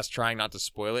podcast, trying not to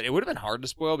spoil it, it would have been hard to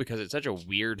spoil because it's such a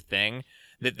weird thing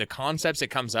that the concepts it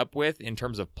comes up with in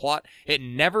terms of plot, it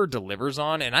never delivers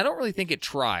on, and I don't really think it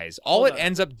tries. All it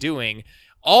ends up doing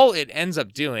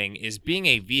is being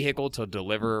a vehicle to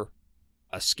deliver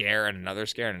a scare and another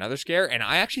scare and another scare, and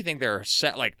I actually think there are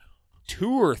set like 2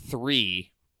 or 3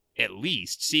 at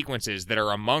least sequences that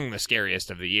are among the scariest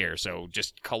of the year. So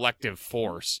just collective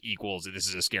force equals this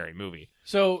is a scary movie.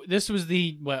 So this was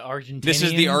the Argentinian. This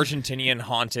is the Argentinian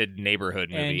haunted neighborhood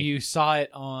movie. and you saw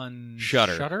it on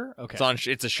Shudder. Shudder. Okay.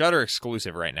 It's a Shudder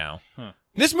exclusive right now. Huh.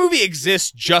 This movie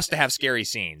exists just to have scary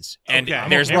scenes, and Okay, I'm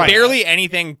there's okay with barely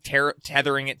anything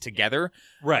tethering it together.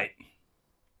 Right.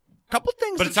 Couple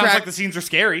things, But to it sounds track- like the scenes are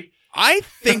scary. I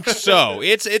think so.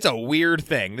 It's a weird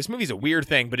thing. This movie's a weird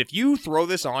thing, but if you throw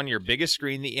this on your biggest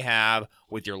screen that you have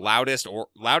with your loudest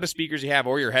speakers you have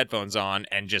or your headphones on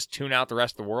and just tune out the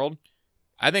rest of the world,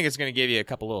 I think it's going to give you a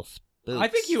couple little spooks. I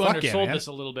think you Fuck yeah, undersold man. this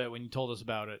a little bit when you told us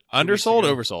about it. undersold,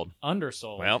 oversold.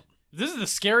 Undersold. Well, This is the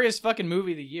scariest fucking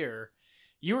movie of the year.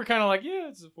 You were kind of like, yeah,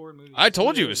 it's a foreign movie. I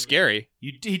told you it was scary. He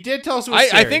did tell us it was I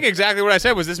scary. think exactly what I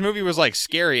said was this movie was like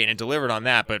scary and it delivered on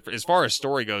that, but as far as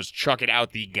story goes, chuck it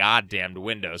out the goddamned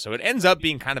window. So it ends up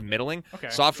being kind of middling.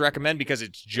 Okay. Soft recommend because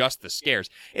it's just the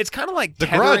scares. It's kind of like The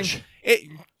tethering- Grudge.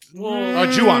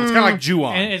 Well, Ju-on. It's kind of like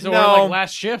Ju-on. and it's No. like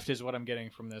Last Shift is what I'm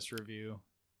getting from this review.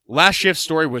 Last Shift's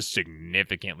story was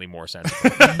significantly more sensible.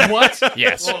 What?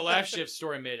 Yes. Well, Last Shift's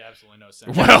story made absolutely no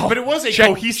sense. Well, but it was a check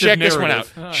cohesive this one out.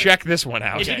 narrative. Alright. Check this one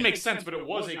out. It didn't make sense, but it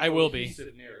was a I will be.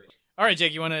 cohesive narrative. All right,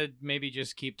 Jake, you want to maybe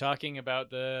just keep talking about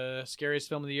the scariest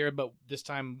film of the year, but this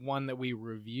time one that we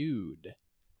reviewed.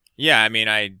 Yeah, I mean,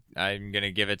 I'm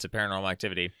gonna give it to Paranormal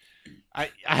Activity. I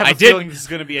have I a did- feeling this is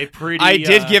going to be a pretty... I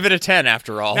did give it a 10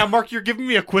 after all. Now, Mark, you're giving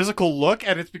me a quizzical look,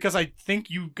 and it's because I think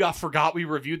you forgot we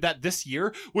reviewed that this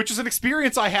year, which is an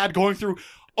experience I had going through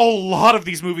a lot of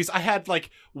these movies, I had like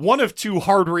one of two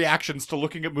hard reactions to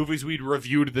looking at movies we'd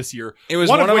reviewed this year. It was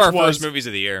one of which our was- first movies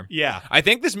of the year. Yeah. I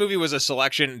think this movie was a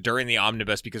selection during the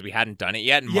Omnibus because we hadn't done it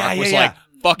yet, and Yeah, Mark yeah, was yeah. like,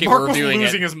 fuck it, Mark we're was reviewing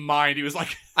losing it. his mind. He was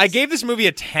like, I gave this movie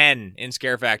a 10 in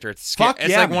Scare Factor. It's Fuck it's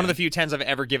yeah, like one man. of the few 10s I've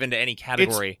ever given to any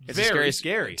category. It's a very scary,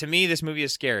 scary. To me, this movie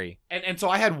is scary. and so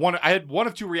I had one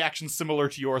of two reactions similar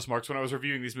to yours, Marks, when I was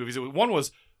reviewing these movies. One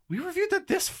was, we reviewed that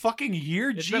this fucking year,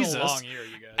 It's Jesus. been a long year,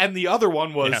 you guys. And the other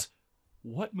one was, Yeah.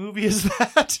 what movie is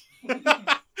that?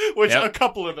 Which Yep. a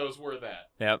couple of those were that.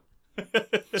 Yep.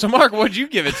 So, Mark, what'd you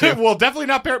give it to? Well, definitely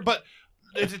not but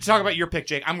to talk about your pick,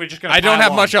 Jake, I'm just going to I don't pile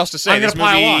have on. much else to say. I'm This gonna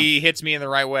pile movie hits me in the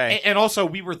right way. And also,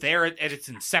 we were there at its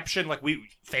inception. Like, we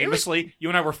famously, you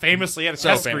and I were famously at a So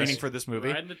test famous. screening for this movie.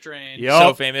 Riding the train. Yep.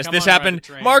 So famous. Come This on, ride happened. the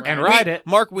train, Mark, and we- ride it.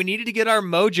 Mark, we needed to get our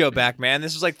mojo back, man.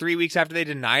 This was like 3 weeks after they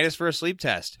denied us for a sleep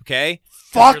test. Okay.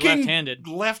 Fucking left-handed.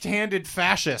 left-handed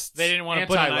fascists. They didn't want to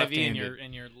put an IV in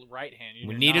Anti-left-handed. your right hand.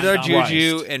 We Your needed our non-dominant.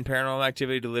 juju, and Paranormal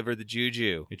Activity delivered the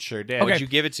juju. It sure did. What'd you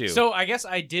give it to? So I guess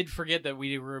I did forget that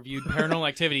we reviewed Paranormal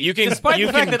Activity. You can- despite you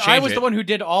the fact can that I change was it. the one who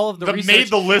did all of the That research made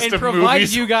the list and of provided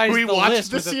movies you guys we the watched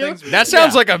list with this the year? things we that did.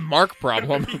 sounds Yeah. like a Mark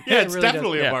problem. Yeah, it's really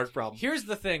definitely does. a Yeah. Mark problem. Here's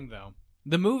the thing, though.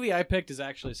 The movie I picked is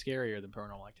actually scarier than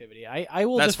Paranormal Activity. I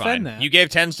will That's defend fine. that. You gave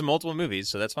 10s to multiple movies,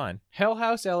 so that's fine. Hell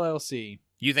House LLC.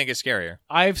 You think it's scarier?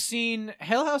 I've seen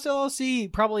Hell House LLC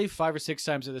probably 5 or 6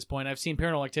 times at this point. I've seen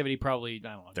Paranormal Activity probably, I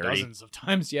don't know, 30. dozens of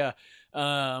times. Yeah.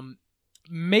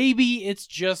 Maybe it's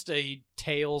just a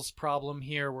Tales problem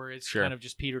here where it's Sure. kind of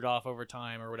just petered off over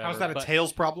time or whatever. How's that a but-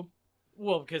 Tails problem?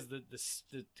 Well, because the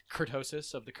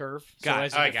kurtosis of the curve. Got so it.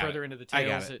 as you I get got further it. into the I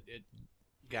got Tales, it. it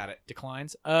Got it.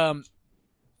 declines.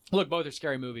 Look, both are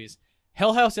scary movies.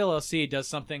 Hell House LLC does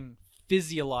something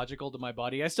physiological to my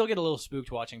body. I still get a little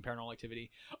spooked watching Paranormal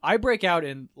Activity. I break out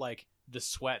in like the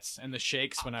sweats and the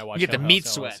shakes when I watch. You get the Hell meat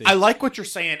House sweat. LLC. I like what you're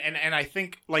saying, and I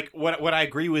think like what I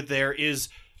agree with there is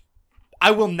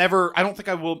I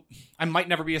might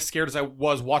never be as scared as I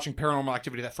was watching Paranormal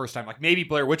Activity that first time. Like maybe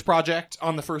Blair Witch Project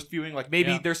on the first viewing, like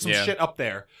maybe Yeah. there's some Yeah. shit up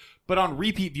there. But on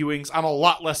repeat viewings, I'm a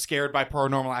lot less scared by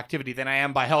Paranormal Activity than I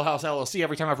am by Hell House LLC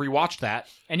every time I've rewatched that.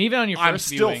 And even on your I'm first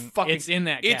still viewing, fucking- it's in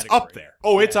that It's category. up there.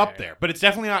 Oh, it's Yeah, up yeah, there. But it's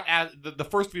definitely not as the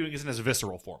first viewing isn't as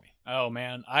visceral for me. Oh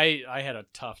man, I had a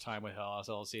tough time with Hell House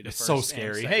LLC. The It's first so and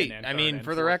scary. second Hey, and I third mean, and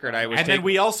for the fourth record, I time. was And then take-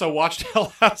 we also watched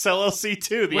Hell House LLC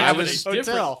too. The Which I is was- a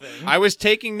different hotel. thing. I was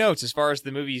taking notes as far as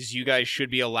the movies you guys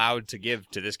should be allowed to give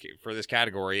to this for this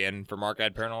category, and for Mark, I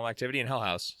had Paranormal Activity and Hell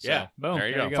House. So, Yeah. Boom. There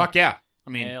you go. Fuck yeah. I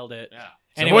mean, Nailed it. yeah.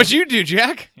 So Anyway, what'd you do,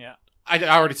 Jack? I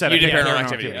already said You I did picked Paranormal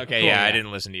Activity. Okay, Cool, yeah, I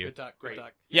didn't listen to you. Good talk. Great. Good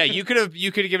talk. Yeah, you could have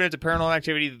given it to Paranormal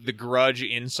Activity, The Grudge,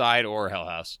 Inside, or Hell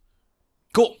House.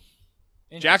 Cool.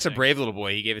 Jack's a Interesting. brave little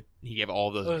boy. He gave all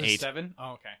those Oh, is it 8. 7?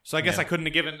 Oh, okay. So I guess Yeah. I couldn't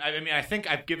have given. I mean, I think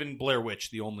I've given Blair Witch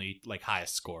the only like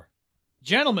highest score.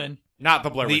 Gentlemen, Not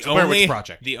the Blair The Witch. The Blair only Witch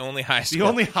Project. the only highest. The score.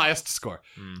 only highest score.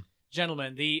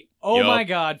 Gentlemen, Yup. my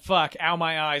god, fuck, ow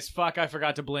my eyes, fuck, I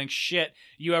forgot to blink, shit,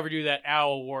 you ever do that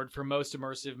ow award for most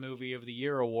immersive movie of the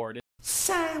year award.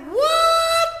 Say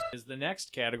what? Is the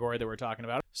next category that we're talking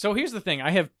about. So here's the thing,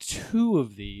 I have 2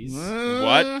 of these.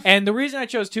 What? And the reason I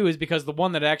chose 2 is because the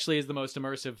one that actually is the most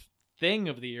immersive thing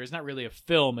of the year is not really a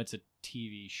film, it's a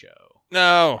TV show.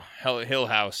 No, Hill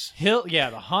House.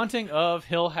 The Haunting of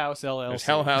Hill House LLC. There's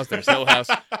Hell House. There's Hill House.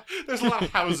 There's a lot of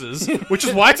houses, which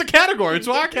is why it's a category. It's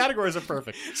why our categories are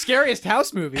perfect. Scariest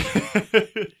house movie.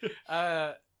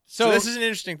 So this is an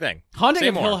interesting thing. Haunting Say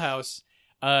of more. Hill House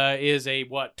is a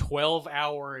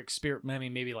 12-hour experience. I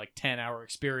mean, maybe like 10-hour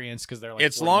experience because they're like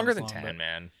It's 40 longer minutes than long, 10,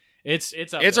 man. but It's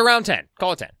up It's there. around 10.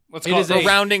 Call it 10. Let's It call is For a-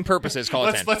 rounding purposes, call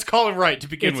it 10. let's call it right to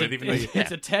begin It's with. a, Even though you,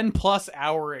 it's a 10+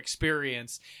 hour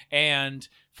experience, and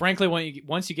frankly,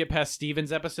 once you get past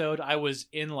Steven's episode, I was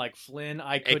in like Flynn.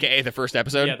 I could, AKA the first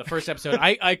episode. yeah, the first episode.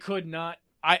 I could not.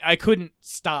 I couldn't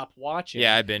stop watching.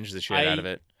 Yeah, I binged the shit out of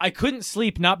it. I couldn't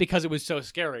sleep, not because it was so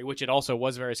scary, which it also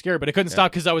was very scary, but I couldn't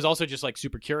stop because I was also just like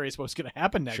super curious what was going to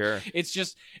happen next. Sure. It's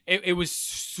just it was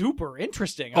super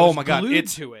interesting. I oh was my god, glued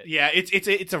it's to it. Yeah,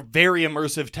 it's a very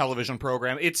immersive television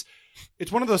program. It's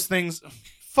one of those things.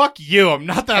 Fuck you, I'm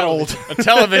not that old. A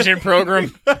television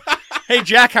program. Hey,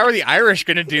 Jack, how are the Irish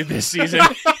going to do this season?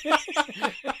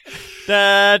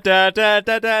 da, da, da,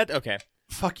 da, da. Okay.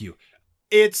 Fuck you.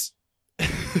 It's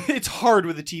hard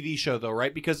with a TV show though,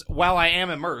 right? Because while I am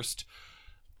immersed,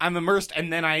 I'm immersed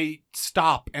and then I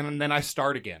stop and then I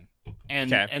start again.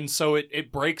 And so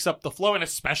it breaks up the flow, and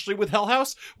especially with Hell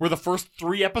House, where the first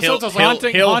 3 episodes I was like,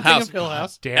 Haunting Hill of House. Hill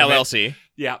House. damn it. LLC.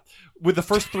 Yeah. with the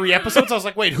first 3 episodes, I was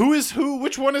like, wait, who is who?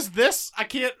 Which one is this?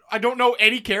 I don't know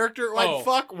any character. Like,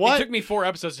 fuck, what? It took me 4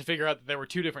 episodes to figure out that there were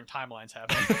 2 different timelines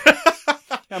happening.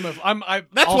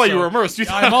 That's also, why you were immersed. You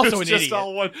thought I'm also it was an just idiot.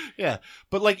 all one. Yeah,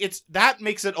 but like that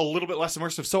makes it a little bit less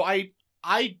immersive. So I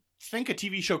think a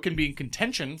TV show can be in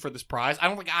contention for this prize. I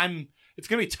don't think it's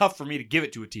going to be tough for me to give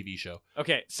it to a TV show.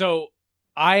 Okay, so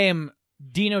I am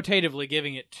denotatively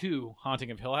giving it to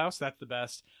Haunting of Hill House. That's the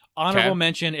best. Honorable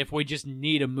mention, if we just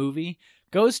need a movie,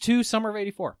 goes to Summer of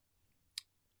 '84.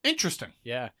 Interesting.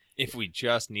 Yeah. If we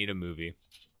just need a movie.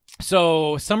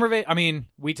 So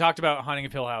we talked about Haunting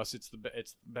of Hill House. It's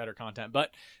better content,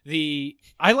 but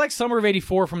I like Summer of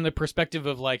 '84 from the perspective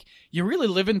of like you're really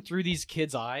living through these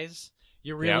kids' eyes.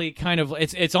 You're really kind of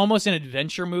it's almost an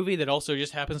adventure movie that also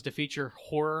just happens to feature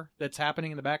horror that's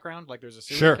happening in the background, like there's a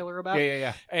serial killer about.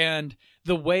 Yeah. And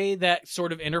the way that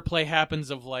sort of interplay happens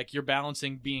of like you're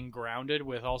balancing being grounded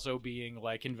with also being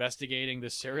like investigating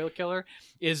this serial killer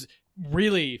is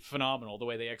really phenomenal. The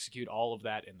way they execute all of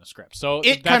that in the script. So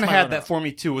it kind of had that for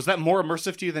me too. Was that more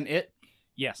immersive to you than It?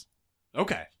 Yes.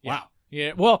 Okay. Yeah. Wow.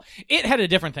 Yeah, well, it had a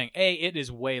different thing. A, it is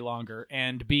way longer,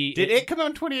 and B, did it come out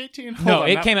in 2018? No,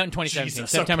 it came out in 2017, Jesus,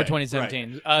 September okay.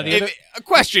 2017. Right. A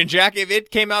question, Jack. If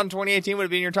it came out in 2018, would it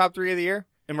be in your top 3 of the year?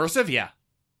 Immersive, yeah.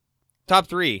 Top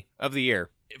 3 of the year.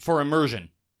 For immersion.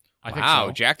 I think Wow,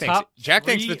 so. Jack thinks Top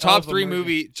the 3 top of 3 immersion.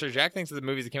 movie. So Jack thinks that the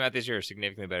movies that came out this year are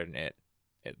significantly better than It.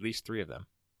 At least 3 of them.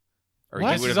 Or What?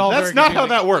 he This would've- is all That's very not how confusing.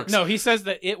 that works. No, he says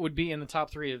that it would be in the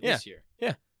top 3 of this year.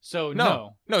 Yeah. So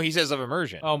No, he says of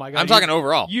immersion. Oh my God, I'm talking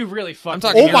overall. You really fucked. I'm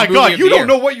talking- Oh Yeah, my movie god, of you the don't year.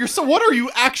 know what you're so. What are you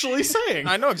actually saying?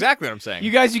 I know exactly what I'm saying. You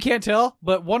guys, you can't tell,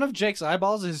 but one of Jake's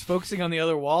eyeballs is focusing on the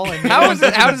other wall. And How does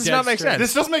this dead not make straight. sense?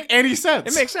 This doesn't make any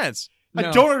sense. It makes sense. I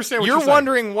No. don't understand what You're saying.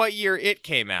 wondering what year It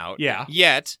came out. Yeah.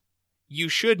 Yet you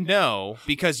should know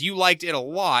because you liked it a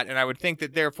lot, and I would think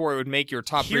that therefore it would make your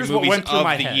top 3 Here's what movies went through of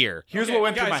my the head. year. Here's Okay, what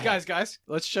went through my guys, head. guys,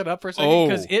 let's shut up for a second Oh.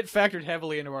 because it factored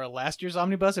heavily into our last year's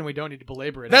Omnibus, and we don't need to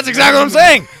belabor it. That's anymore. exactly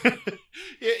what I'm saying.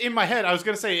 In my head, I was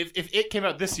gonna say if it came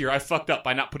out this year, I fucked up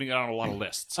by not putting it on a lot of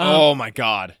lists. Oh my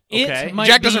god. Okay. It might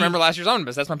Jack doesn't be- remember last year's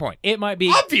Omnibus. That's my point. It might be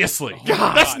Obviously,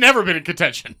 God. that's never been in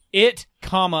contention. It,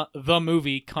 the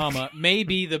movie, may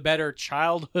be the better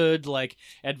childhood like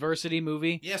adversity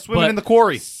movie. Yeah, swimming but in the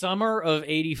quarry. Summer of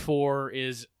 '84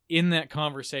 is in that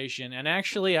conversation, and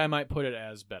actually, I might put it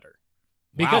as better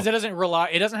because it doesn't rely.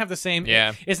 It doesn't have the same.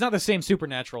 Yeah. It's not the same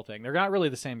supernatural thing. They're not really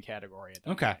the same category. At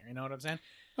that Okay. point, you know what I'm saying?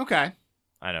 Okay.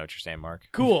 I know what you're saying, Mark.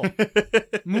 Cool.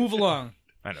 Move along,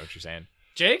 I know what you're saying.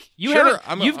 Jake. You Sure, haven't.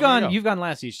 I'm gonna go. You've gone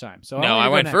last each time. So No, I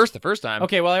went first the first time.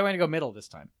 Okay, well, I want to go middle this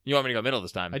time. You want me to go middle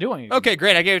this time? I do want you to. Okay,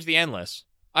 great. I gave it to The Endless.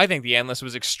 I think The Endless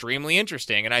was extremely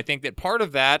interesting, and I think that part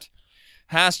of that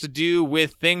has to do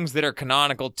with things that are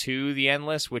canonical to The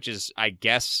Endless, which is, I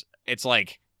guess, it's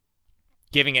like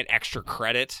giving it extra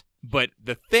credit. But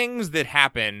the things that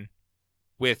happen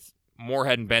with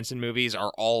Moorhead and Benson movies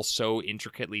are all so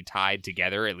intricately tied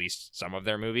together, at least some of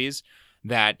their movies,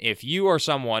 that if you are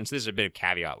someone, so this is a bit of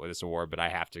caveat with this award, but I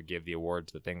have to give the award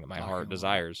to the thing that my heart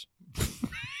desires.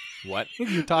 What?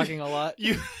 You're talking a lot.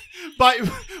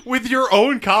 With your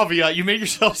own caveat, you made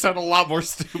yourself sound a lot more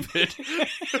stupid.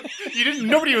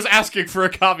 Nobody was asking for a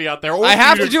caveat there. Or I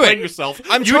have you to do explain it. Yourself.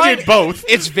 I'm you trying- did both.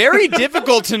 It's very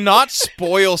difficult to not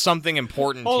spoil something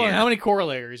important Hold here. on, how many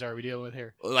corollaries are we dealing with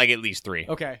here? Like at least 3.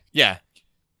 Okay, Yeah.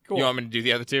 cool. You want me to do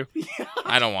the other 2?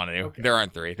 I don't want to. Okay. There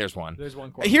aren't 3. There's 1. There's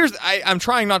one corollary. I'm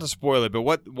trying not to spoil it, but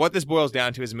what this boils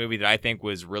down to is a movie that I think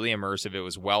was really immersive. It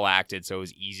was well acted, so it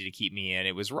was easy to keep me in.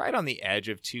 It was right on the edge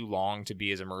of too long to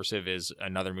be as immersive as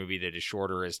another movie that is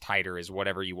shorter, as tighter, as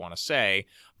whatever you want to say.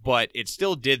 But it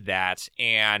still did that,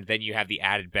 and then you have the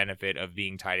added benefit of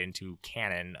being tied into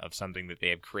canon of something that they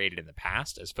have created in the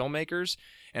past as filmmakers.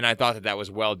 And I thought that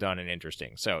was well done and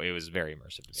interesting. So it was very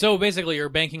immersive. To me. So basically, you're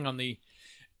banking on the.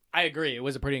 I agree. It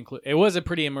was a pretty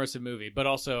immersive movie, but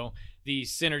also the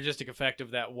synergistic effect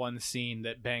of that one scene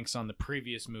that banks on the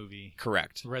previous movie.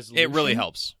 Correct. Resolution. It really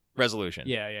helps. Resolution.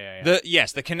 Yeah.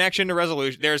 The connection to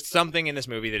Resolution. There's something in this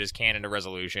movie that is canon to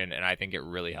Resolution, and I think it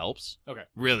really helps. Okay.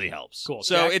 Really helps. Cool.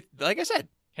 So Jack? like I said,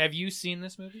 Have you seen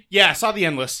this movie? Yeah, I saw The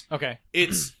Endless. Okay.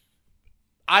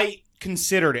 I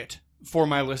considered it for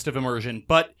my list of immersion,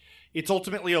 but it's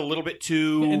ultimately a little bit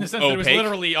too In the sense that it was opaque.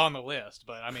 literally on the list,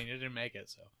 but I mean, it didn't make it.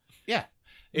 So Yeah.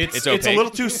 It's opaque. a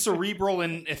little too cerebral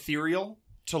and ethereal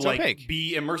to It's like opaque.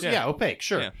 be immersive. Yeah. Yeah, opaque,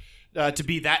 sure. Yeah. To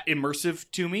be that immersive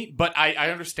to me, but I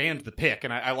understand the pick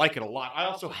and I like it a lot. I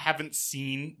also haven't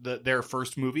seen their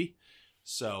first movie,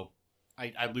 so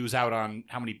I lose out on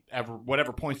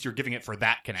whatever points you're giving it for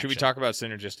that connection. should we talk about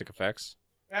synergistic effects?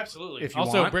 Absolutely. If you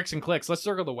also, want. bricks and clicks. Let's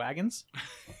circle the wagons.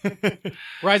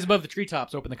 Rise above the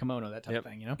treetops, open the kimono, that type of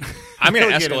thing, you know? I'm going to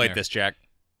Really get in escalate there. this, Jack.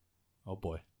 Oh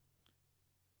boy.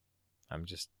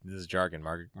 This is jargon.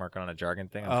 Marking on a jargon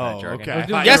thing. I'm Oh, trying to jargon. okay. I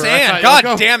thought Yes, you were- I and thought you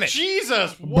God were- damn it.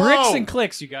 Jesus. Whoa. Bricks and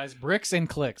clicks, you guys. Bricks and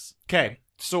clicks. Okay,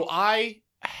 so I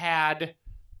had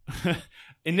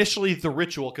initially The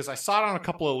Ritual because I saw it on a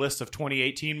couple of lists of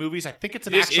 2018 movies. I think it's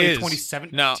actually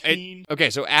 2017. No, okay,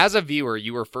 so as a viewer,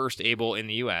 you were first able in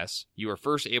the U.S., you were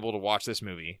first able to watch this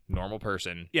movie, normal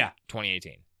person, Yeah.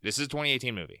 2018. This is a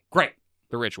 2018 movie. Great.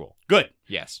 The Ritual. Good.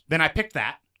 Yes. Then I picked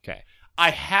that. Okay.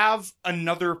 I have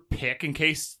another pick in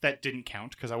case that didn't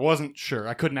count because I wasn't sure.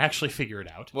 I couldn't actually figure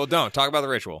it out. Well, don't. Talk about The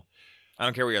Ritual. I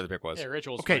don't care what your other pick was. Yeah,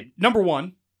 rituals. Okay, number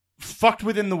one, Fucked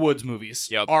Within the Woods movies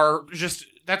Yep. are just,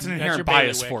 that's an That's inherent your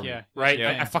bias bailiwick, for me, yeah. right?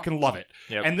 Yep. I fucking love it.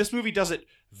 Yep. And this movie does it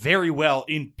very well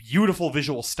in beautiful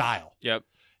visual style. Yep.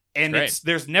 And Great.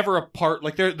 there's never a part,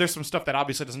 like there's some stuff that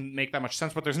obviously doesn't make that much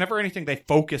sense, but there's never anything they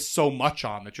focus so much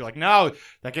on that you're like, no,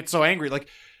 that gets so angry. Like,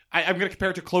 I'm going to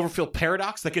compare it to Cloverfield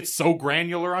Paradox that gets so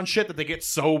granular on shit that they get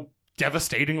so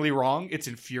devastatingly wrong. It's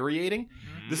infuriating.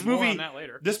 This More movie, on that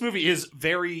later. this movie is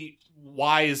very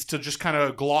wise to just kind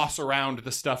of gloss around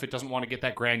the stuff it doesn't want to get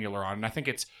that granular on. And I think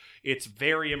it's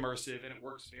very immersive and it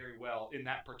works very well in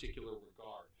that particular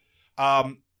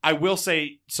regard. I will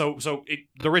say,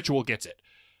 The Ritual gets it.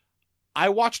 I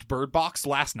watched Bird Box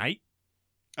last night.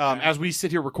 As we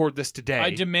sit here record this today. I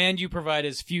demand you provide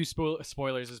as few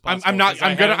spoilers as possible. I'm not. 'cause I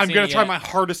I'm gonna. haven't I'm seen gonna it try yet, my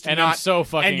hardest to and I'm not. so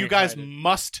fucking And you guys excited.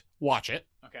 must watch it.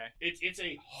 Okay. It's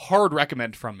a hard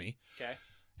recommend from me. Okay.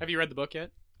 Have you read the book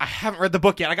yet? I haven't read the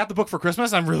book yet. I got the book for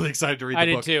Christmas. I'm really excited to read the I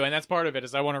book. did too, and that's part of it.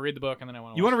 Is I want to read the book and then I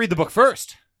want to. You want to read the book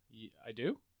first? I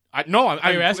do. No.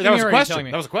 Are you asking that me was or a are you question. telling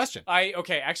me? That was a question.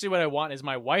 Actually, what I want is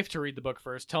my wife to read the book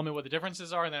first, tell me what the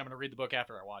differences are, and then I'm going to read the book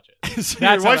after I watch it. So That's your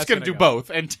how wife's that's gonna gonna do go. both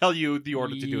and tell you the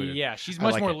order to do it. in. Yeah, she's I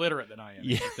much like more it. literate than I am.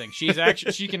 Yeah. Yeah. Thing.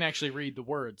 She can actually read the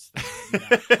words.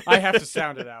 I have to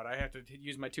sound it out. I have to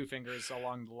use my two fingers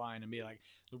along the line and be like.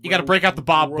 You got to break out the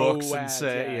Bob books and Roads,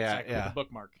 say, exactly, yeah. with a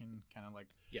bookmark and kind of like,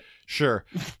 yeah. Sure.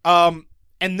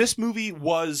 And this movie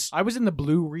was. I was in the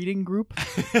blue reading group.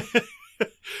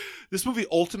 This movie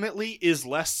ultimately is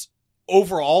less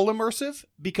overall immersive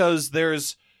because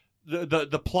there's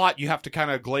the plot you have to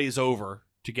kind of glaze over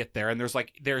to get there, and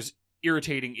there's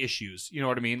irritating issues. You know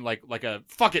what I mean? Like a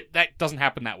fuck it, that doesn't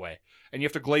happen that way, and you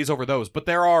have to glaze over those. But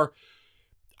there are,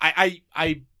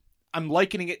 I'm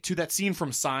likening it to that scene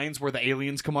from Signs where the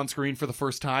aliens come on screen for the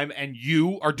first time, and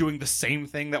you are doing the same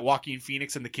thing that Joaquin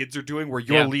Phoenix and the kids are doing, where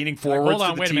you're Yeah. leaning Like, forwards hold on,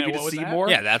 to the wait a TV minute, to what was see that? more.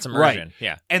 Yeah, that's immersion. Right.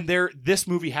 Yeah. And this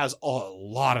movie has a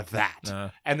lot of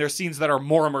that. And there's scenes that are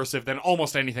more immersive than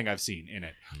almost anything I've seen in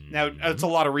it. Now, it's a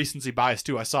lot of recency bias,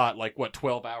 too. I saw it,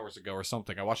 12 hours ago or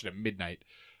something. I watched it at midnight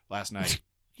last night.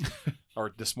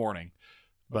 Or this morning.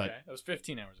 But Okay, that was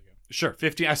 15 hours ago. sure,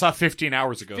 15. I saw it 15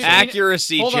 hours ago. So,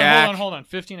 Accuracy, Hold Jack. on, hold on.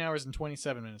 15 hours and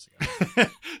 27 minutes ago.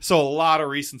 so a lot of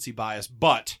recency bias.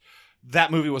 But that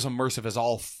movie was immersive as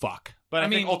all fuck. But I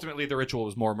think mean, ultimately The Ritual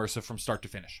was more immersive from start to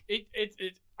finish.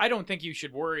 I don't think you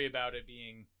should worry about it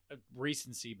being a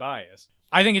recency bias.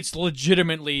 I think it's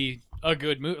legitimately a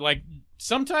good movie. Like,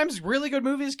 sometimes really good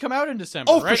movies come out in December.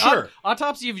 Oh, for right? sure.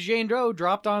 Autopsy of Jane Doe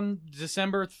dropped on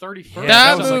December 31st. Yeah,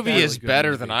 that was like movie a really is good better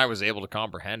movie. than I was able to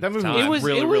comprehend. That at the movie time. was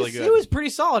really, really good. It was pretty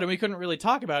solid, and we couldn't really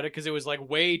talk about it because it was like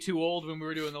way too old when we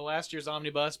were doing the last year's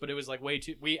Omnibus, but it was like way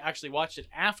too. We actually watched it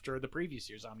after the previous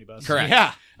year's Omnibus. Correct.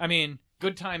 Yeah. I mean,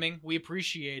 good timing. We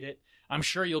appreciate it. I'm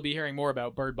sure you'll be hearing more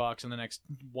about Bird Box in the next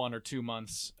 1 or 2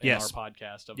 months in Yes. our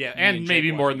podcast. Of Yeah, me and Jake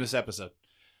maybe more in watching this episode.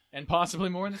 and possibly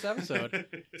more in this episode.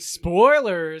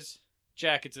 Spoilers,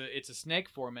 Jack. It's a snake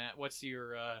format. What's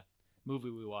your movie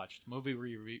we watched? Movie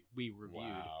we reviewed.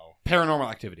 Wow. Paranormal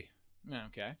Activity.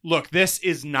 Okay. Look, this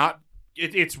is not.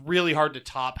 It's really hard to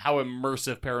top how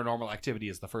immersive Paranormal Activity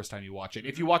is the first time you watch it.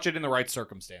 If you watch it in the right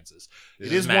circumstances,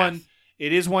 This it is math. one.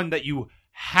 It is one that you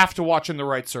have to watch in the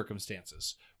right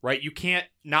circumstances. Right? You can't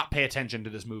not pay attention to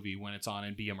this movie when it's on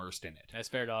and be immersed in it. That's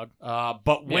fair, dog.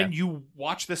 But when you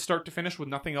watch this start to finish with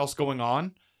nothing else going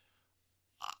on,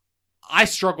 I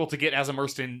struggle to get as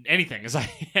immersed in anything as I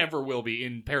ever will be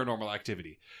in Paranormal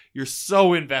Activity. You're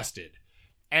so invested.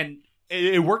 And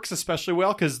it works especially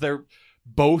well because they're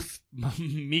both,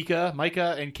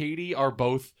 Micah and Katie are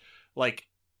both, like,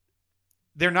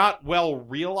 they're not well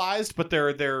realized, but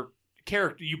they're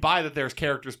character. You buy that there's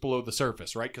characters below the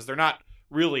surface, right? Because they're not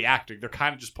really acting. They're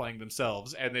kind of just playing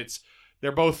themselves. And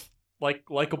they're both,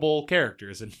 likable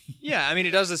characters. And Yeah, I mean,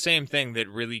 it does the same thing that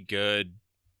really good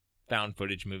found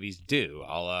footage movies do,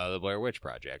 a la the Blair Witch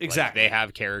Project. Exactly. Like, they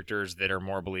have characters that are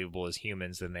more believable as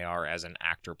humans than they are as an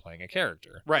actor playing a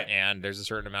character. Right. And there's a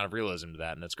certain amount of realism to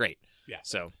that, and that's great. Yeah.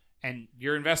 So, And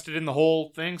you're invested in the whole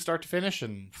thing, start to finish,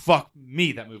 and fuck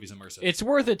me, that movie's immersive. It's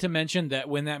worth it to mention that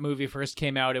when that movie first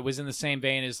came out, it was in the same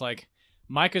vein as like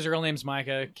Micah's real name's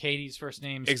Micah, Katie's first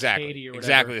name's Katie or whatever.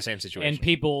 Exactly the same situation. And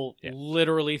people Yeah.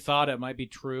 literally thought it might be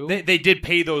true. They did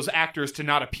pay those actors to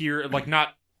not appear, like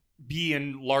not be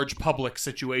in large public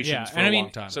situations Yeah, for and a I mean,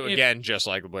 long time. So if- again, just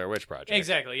like the Blair Witch Project.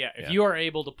 Exactly, yeah. If Yeah. you are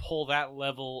able to pull that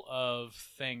level of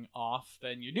thing off,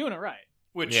 then you're doing it right.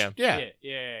 Which, Yeah.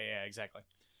 Yeah, exactly.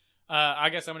 I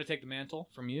guess I'm going to take the mantle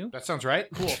from you. that sounds right.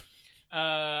 Cool.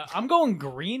 I'm going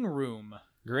Green Room.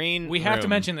 Green We have to Room.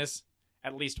 mention this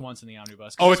at least once in the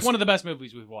Omnibus. Oh, It's one of the best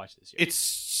movies we've watched this year. It's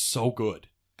so good.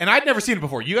 And I'd never seen it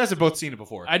before. You guys have both seen it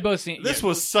before. I'd both seen This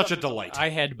was such a delight. I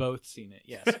had both seen it,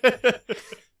 yes.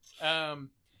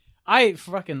 I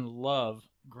fucking love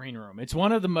Green Room. It's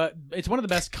one of the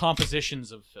best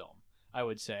compositions of film, I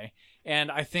would say.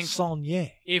 And I think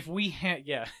if we had,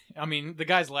 I mean, the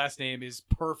guy's last name is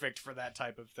perfect for that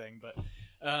type of thing. But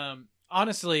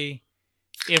honestly,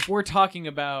 if we're talking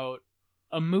about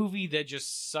a movie that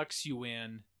just sucks you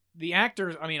in, the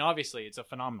actors, I mean, obviously it's a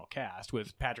phenomenal cast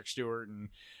with Patrick Stewart and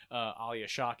Alia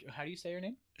Shawkat. How do you say her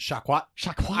name? Shakwat.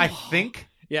 Shawkat. I think.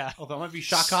 Yeah. Oh, that might be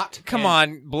Shakwat. Come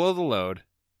on, blow the load.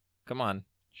 Come on.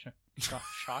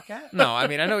 Shawkat? No, I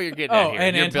mean, I know what you're getting at Oh, here.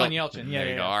 and You're Anton built- Yelchin. Yeah, There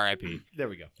you yeah, go. yeah. R.I.P. There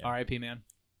we go. Yeah. R.I.P.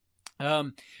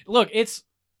 man. Look, it's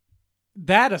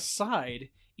that aside,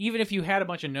 even if you had a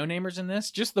bunch of no-namers in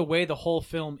this, just the way the whole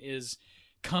film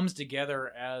comes together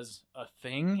as a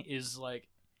thing is like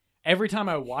every time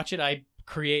I watch it, I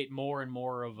create more and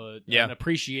more of an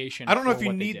appreciation. I don't know for if you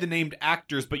what they need did. the named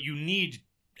actors, but you need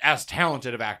as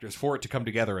talented of actors for it to come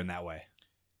together in that way.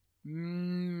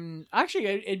 Actually,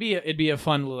 it'd be a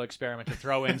fun little experiment to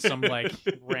throw in some like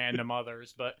random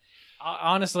others, but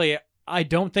honestly, I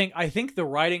think the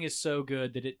writing is so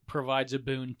good that it provides a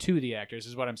boon to the actors.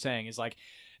 Is what I'm saying. Is like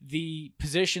the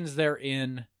positions they're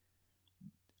in.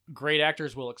 Great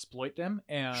actors will exploit them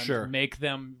and Sure. make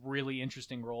them really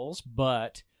interesting roles,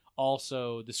 but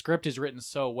also the script is written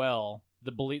so well,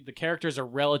 the characters are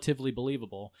relatively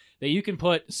believable that you can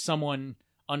put someone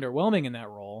underwhelming in that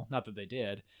role. Not that they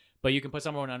did, but you can put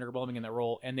someone underwhelming in that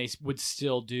role, and they would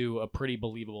still do a pretty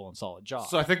believable and solid job.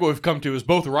 So I think what we've come to is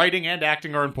both writing and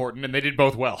acting are important, and they did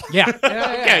both well. Yeah.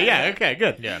 Okay,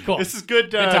 good. Yeah. Cool. This is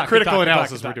good, talk, critical good talk,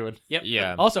 analysis good talk. we're doing. Yep.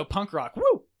 Yeah. Also, punk rock.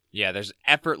 Woo. Yeah, there's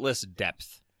effortless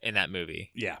depth in that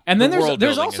movie. Yeah. And then The there's world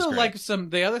building also is like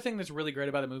great. the other thing that's really great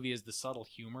about the movie is the subtle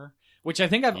humor, which I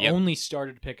think I've Yep. only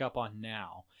started to pick up on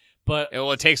now. But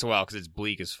Well, it takes a while because it's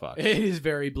bleak as fuck. it is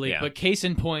very bleak. Yeah. But case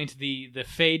in point, the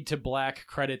fade to black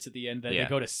credits at the end that Yeah. they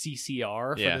go to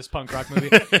CCR for Yeah. this punk rock movie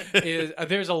is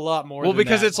there's a lot more. Well, than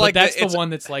because that. it's But like that's it's- the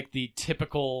one that's like the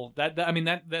typical I mean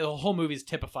that the whole movie is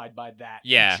typified by that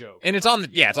Yeah, joke. and it's on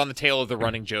the tail of the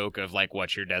running joke of like,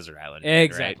 what's your desert island? Right?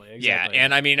 Exactly. Yeah,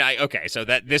 and I mean, so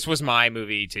this was my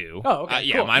movie too. Oh, okay,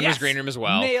 yeah, cool. mine was Yes. Green Room as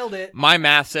well. Nailed it. My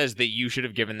math says that you should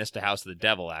have given this to House of the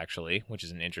Devil, actually, which is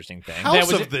an interesting thing.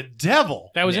 House was of the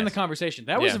Devil. That was in Yes. the conversation.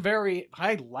 That was Yeah.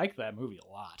 I like that movie a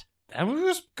lot. That movie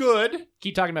was good.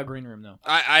 Keep talking about Green Room though.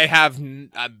 I have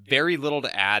very little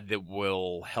to add that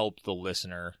will help the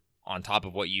listener on top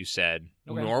of what you said,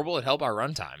 Okay. nor will it help our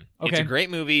runtime. It's Okay. a great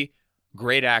movie,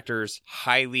 great actors,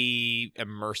 highly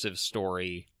immersive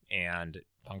story, and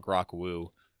punk rock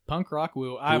woo. Punk rock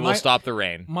woo. Who will stop the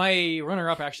rain? My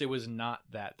runner-up actually was not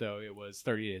that though. It was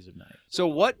 30 Days of Night. So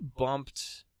what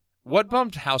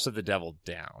bumped House of the Devil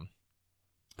down?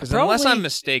 Because Probably- unless I'm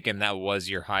mistaken, that was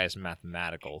your highest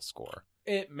mathematical score.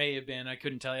 It may have been. I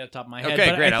couldn't tell you off the top of my head. Okay,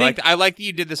 but great. I think, I like that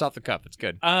you did this off the cuff. It's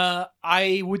good.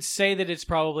 I would say that it's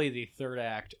probably the third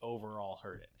act overall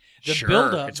hurt it. The sure,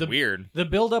 build-up, it's weird. The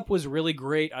build-up was really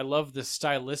great. I love the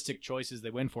stylistic choices they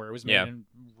went for. It was made Yeah.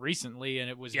 recently, and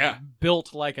it was Yeah.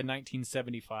 built like a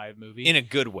 1975 movie. In a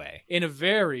good way. In a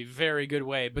very, very good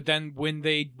way. But then when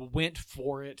they went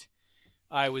for it,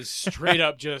 I was straight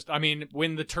up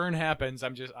when the turn happens,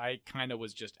 I kind of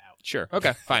was just out. Sure.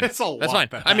 Okay. Fine. It's a lot That's fine.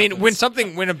 that I mean,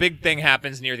 happens. when a big thing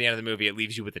happens near the end of the movie, it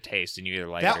leaves you with a taste, and you either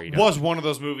like it or you That don't. was one of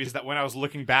those movies that when I was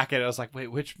looking back at it, I was like, wait,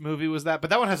 which movie was that? But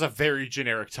that one has a very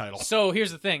generic title. So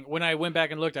here's the thing. When I went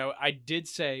back and looked, I did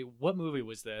say, what movie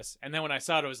was this? And then when I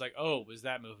saw it, I was like, oh, it was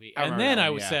that movie. I And remember then that I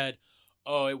one, was yeah. said,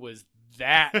 oh, it was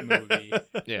that movie.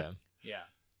 Yeah. Yeah.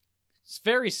 It's a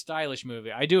very stylish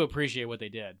movie. I do appreciate what they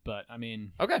did, but I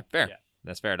mean, Okay. Fair. Yeah.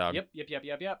 That's fair, dog. yep. Yep.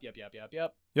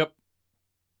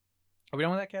 Are we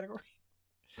done with that category?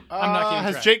 I'm not keeping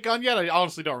Has track. Jake gone yet? I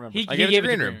honestly don't remember. I gave it to gave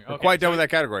Green Room. We're Okay, quite done so- with that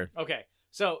category. Okay,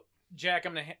 so Jack,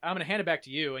 I'm gonna hand it back to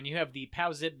you, and you have the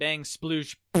Pow Zip Bang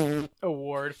Sploosh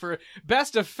Award for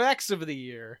Best Effects of the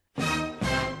Year.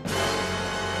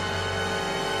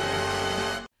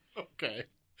 Okay.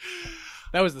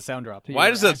 That was the sound drop. Why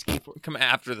does it come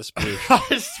after the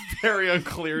sploosh? It's very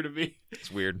unclear to me. It's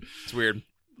weird. It's weird.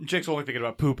 Jake's only thinking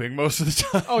about pooping most of the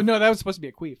time. Oh no, that was supposed to be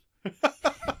a queef.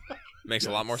 Makes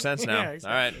a lot more sense now. Yeah, exactly.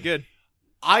 All right, good.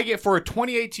 I get for a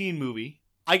 2018 movie,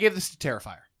 I gave this to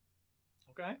Terrifier.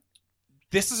 Okay.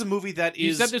 This is a movie that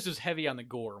You is said this was heavy on the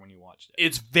gore when you watched it.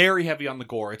 it's very heavy on the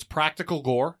gore. It's practical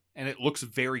gore and it looks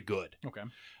very good. Okay.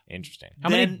 Interesting. How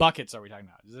many Then- buckets are we talking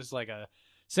about? Is this like a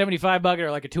 75 bucket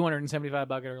or like a 275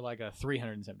 bucket or like a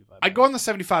 375? I'd go on the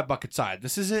 75 bucket side.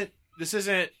 This isn't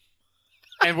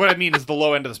and what I mean is the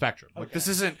low end of the spectrum. Like Okay. this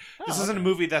isn't okay. a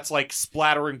movie that's like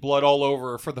splattering blood all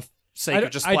over for the sake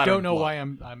of just splattering I don't know blood. why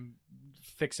I'm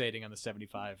fixating on the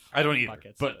 75. I don't either,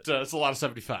 buckets, but it's a lot of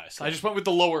 75s. I just went with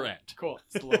the lower end. cool.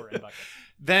 It's the lower end bucket.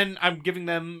 Then I'm giving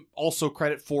them also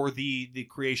credit for the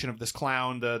creation of this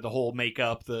clown, the whole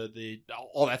makeup, the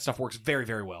all that stuff works very,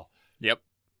 very well. Yep.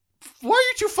 Why are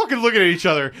you two fucking looking at each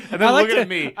other and then looking at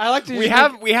me? I like to.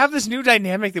 We have this new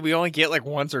dynamic that we only get like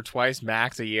once or twice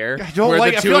max a year. I don't where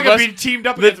like. the I two feel like of I'm us- being teamed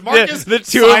up the- against Marcus. the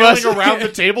two of us- around the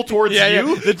table towards Yeah, you.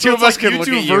 yeah. The two So of it's us like can you look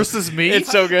two at you. versus me.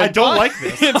 It's so good. I don't like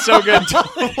this. It's so good. I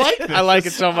don't like this. I like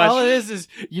it so All much. it is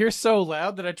you're so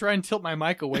loud that I try and tilt my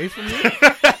mic away from you.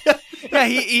 Yeah,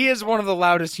 he is one of the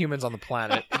loudest humans on the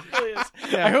planet. It really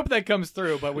is. I hope that comes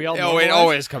through, but we all Oh, it normalize.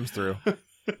 always comes through.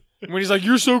 When he's like,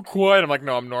 "You're so quiet," I'm like,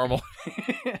 "No, I'm normal."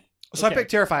 So Okay. I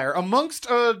picked Terrifier amongst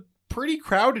a pretty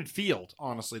crowded field.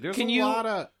 Honestly, there's Can a you- lot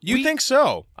of. You think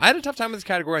so? I had a tough time with this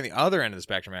category on the other end of the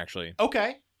spectrum, actually.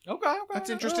 Okay, Okay. that's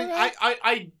interesting.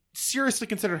 I seriously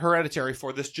considered Hereditary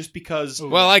for this just because.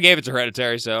 Well, I gave it to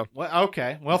Hereditary, so. Well,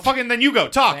 okay. Well, fucking then you go.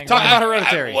 Talk Dang about right.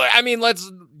 Hereditary. I mean,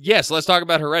 let's talk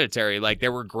about Hereditary. Like,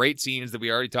 there were great scenes that we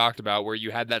already talked about where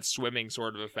you had that swimming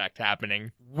sort of effect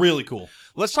happening. Really cool.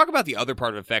 Let's talk about the other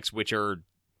part of effects, which are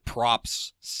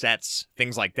props, sets,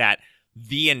 things like that.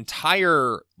 The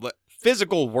entire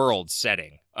physical world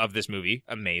setting of this movie,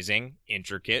 amazing,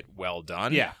 intricate, well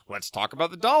done. Yeah. Let's talk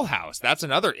about the dollhouse. That's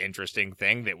another interesting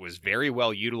thing that was very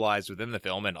well utilized within the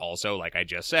film, and also, like I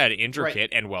just said, intricate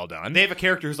and well done. And they have a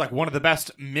character who's like one of the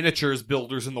best miniatures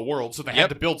builders in the world, so they had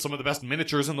to build some of the best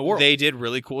miniatures in the world. They did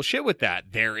really cool shit with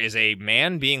that. There is a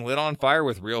man being lit on fire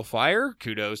with real fire.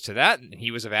 Kudos to that.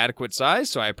 He was of adequate size,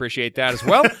 so I appreciate that as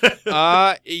well.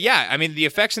 Yeah, I mean the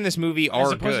effects in this movie As are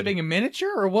opposed to good. being a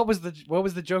miniature, or what was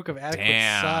the joke of adequate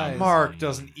Damn. size? Mark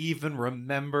doesn't even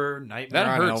remember Nightmare That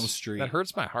on hurts. Elm Street. That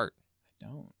hurts my heart.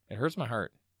 Don't. It hurts my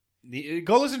heart.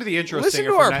 Go listen to the intro. Listen stinger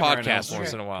to for our Nightmare on Elm podcast Street.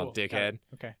 once in a while, Cool. dickhead.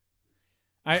 Okay.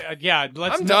 Yeah.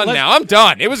 I'm done now. I'm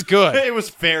done. It was good. It was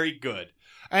very good.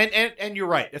 And you're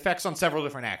right. Effects on several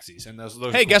different axes, and those.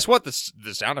 Hey, guess what? The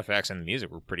sound effects and the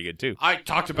music were pretty good too. I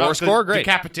talked about the score, great.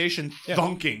 decapitation Yeah.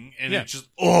 thunking, and Yeah. it's just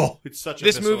it's such a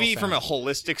This visceral movie, from a sound.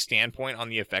 holistic standpoint on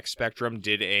the effects spectrum,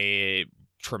 did a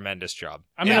tremendous job.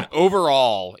 I'm gonna-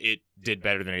 Overall, it did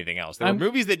better than anything else. There I'm- were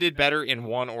movies that did better in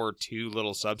one or two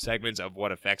little subsegments of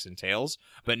what effects entails,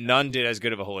 but none did as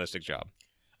good of a holistic job.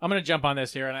 I'm going to jump on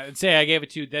this here, and I'd say I gave it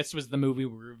to. This was the movie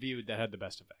we reviewed that had the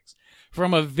best effects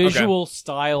from a visual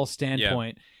style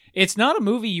standpoint. It's not a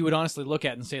movie you would honestly look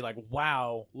at and say like,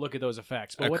 "Wow, look at those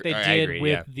effects." But what they I did agree,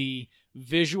 with yeah. the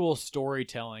visual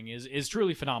storytelling is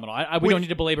truly phenomenal. We don't need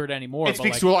to belabor it anymore. It but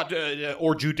speaks like, to a lot,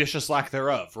 or judicious lack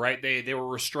thereof, right? They were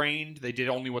restrained. They did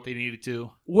only what they needed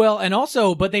to. well, and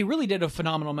also, but they really did a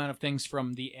phenomenal amount of things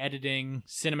from the editing,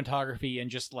 cinematography, and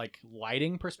just like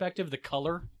lighting perspective, the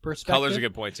color perspective. Color's a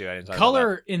good point too. I didn't talk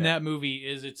Color about in that movie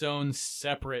is its own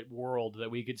separate world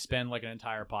that we could spend like an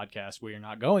entire podcast. We are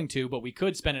not going to, but we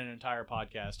could spend an entire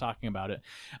podcast talking about it.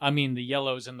 I mean, the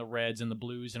yellows and the reds and the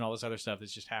blues and all this other stuff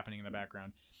that's just happening in the background.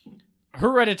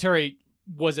 Hereditary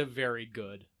was a very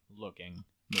good looking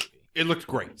movie. It looked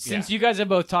great. Since you guys have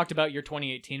both talked about your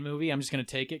 2018 movie, I'm just going to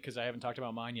take it because I haven't talked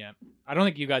about mine yet. I don't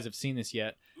think you guys have seen this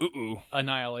yet. that. Ooh.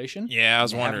 Annihilation. Yeah, I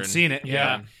was I wondering. haven't seen it.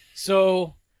 Yeah.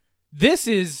 So this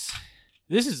is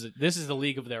the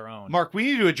League of Their Own. Mark, we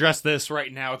need to address this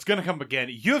right now. It's going to come again.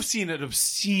 You have seen an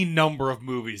obscene number of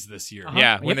movies this year. Uh-huh.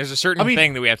 Yeah, when Yep. there's a certain I mean,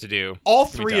 thing that we have to do. All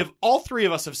It's gonna three be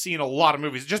of us have seen a lot of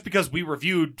movies. Just because we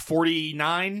reviewed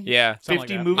 49, Yeah. Something like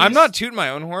 50 that. movies. I'm not tooting my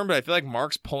own horn, but I feel like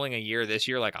Mark's pulling a year this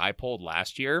year like I pulled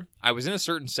last year. I was in a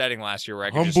certain setting last year where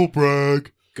I could just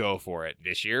brag. go for it.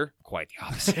 This year, quite the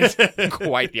opposite.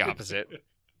 Quite the opposite.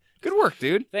 Good work,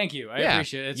 dude. Thank you. I Yeah,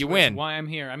 appreciate it. It's, you it's win. why I'm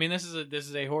here. I mean, this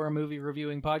is a horror movie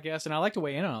reviewing podcast, and I like to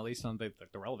weigh in on at least on the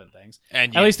relevant things.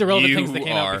 And At least the relevant you things that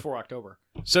came out are. before October.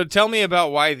 So tell me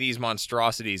about why these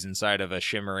monstrosities inside of a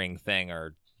shimmering thing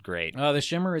are great. The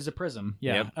shimmer is a prism.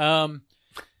 Yeah.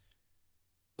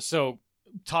 So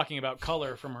talking about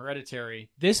color from Hereditary,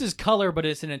 this is color, but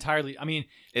it's an entirely. I mean,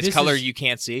 It's this color is- you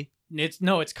can't see.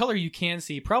 It's color you can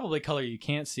see. Probably color you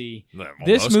can't see. Well,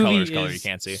 This most movie color is is color you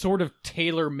can't see. sort of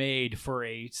tailor-made for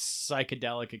a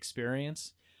psychedelic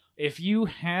experience. If you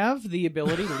have the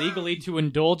ability legally to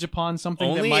indulge upon something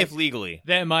Only if legally.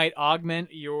 that might augment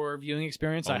your viewing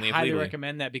experience, Only I if highly legally.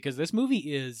 recommend that because this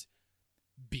movie is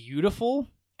beautiful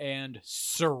and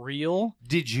surreal.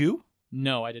 Did you?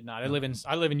 No, I did not. I live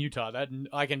in Utah. That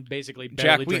I can basically Jack,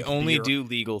 barely we drink only beer. do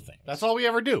legal things. That's all we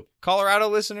ever do. Colorado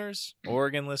listeners,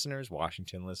 Oregon listeners,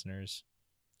 Washington listeners,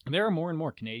 There are more and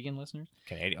more Canadian listeners.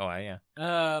 Canadian. Oh,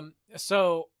 yeah.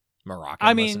 So Moroccan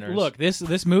I mean, listeners. look,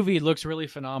 this movie looks really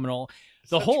phenomenal.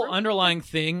 The that whole true? underlying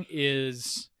thing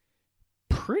is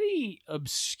pretty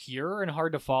obscure and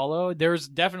hard to follow. There's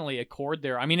definitely a chord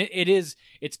there. I mean,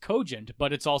 it's cogent,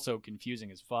 but it's also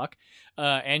confusing as fuck.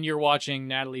 And you're watching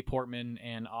Natalie Portman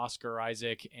and Oscar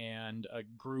Isaac and a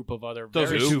group of other Those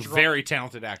very are two strong- very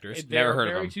talented actors. They're Never heard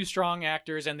of very them. two strong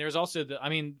actors, and there's also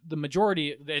the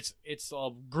majority. It's a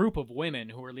group of women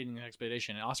who are leading the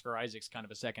expedition, and Oscar Isaac's kind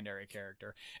of a secondary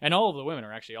character, and all of the women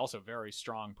are actually also very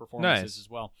strong performances Nice. as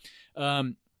well.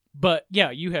 But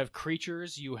yeah, you have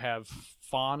creatures, you have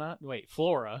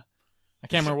flora. I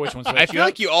can't remember which one's which. I feel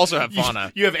like you also have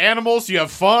fauna. You have animals, you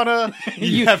have fauna,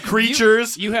 you have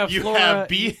creatures, you have you flora, have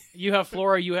bee. you have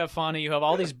flora, you have fauna, you have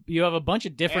all these. You have a bunch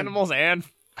of different Animals and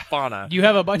fauna. You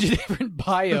have a bunch of different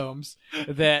biomes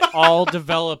that all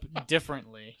develop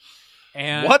differently.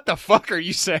 And What the fuck are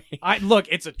you saying? Look,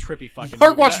 it's a trippy fucking Mark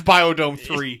movie. watched Biodome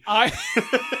 3.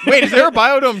 Wait, is there a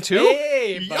Biodome 2?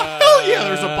 Hey, Hell yeah,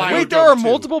 there's a Biodome Wait, there are 2.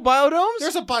 multiple Biodomes?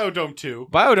 There's a Biodome 2.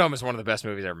 Biodome is one of the best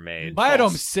movies ever made. Biodome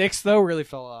False. 6 though really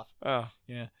fell off. Oh,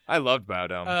 Yeah. I loved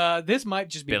Biodome. This might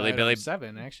just be Billy, Biodome Billy-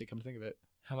 7 actually, come to think of it.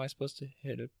 How am I supposed to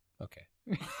hit it?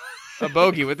 Okay. A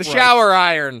bogey with the Right. shower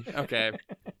iron. Okay.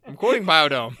 I'm quoting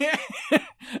Biodome.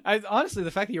 Honestly, the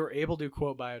fact that you were able to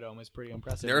quote Biodome is pretty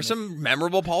impressive. There are some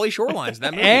memorable Pauly Shore lines in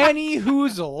that movie. Annie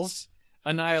Hoozles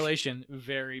Annihilation,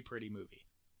 very pretty movie.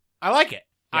 I like it.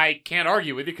 I can't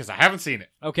argue with you because I haven't seen it.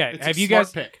 Okay, It's have a you smart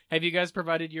guys pick. have you guys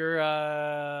provided your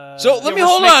So let me we're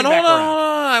hold snaking on. back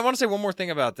around. I want to say one more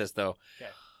thing about this, though. Okay.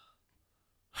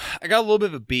 I got a little bit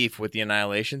of a beef with the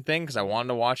Annihilation thing because I wanted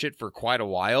to watch it for quite a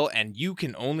while, and you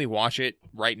can only watch it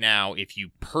right now if you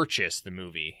purchase the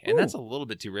movie, and that's a little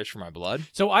bit too rich for my blood.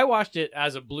 So I watched it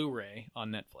as a Blu-ray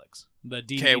on Netflix. The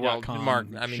DVD.com. Okay, well, Mark,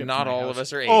 I mean, shipped not to my all house. of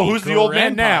us are 80. Oh, who's the old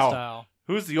man Grandpa now? style.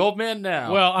 Who's the old man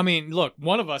now? Well, I mean, look,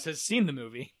 one of us has seen the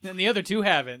movie, and the other two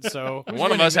haven't. So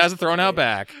One of us has a thrown out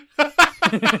back.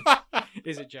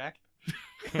 Is it Jack?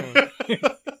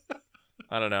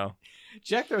 I don't know.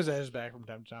 Jack throws his back from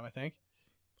time to time, I think.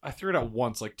 I threw it out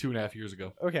once, like 2.5 years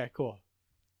ago. Okay, cool.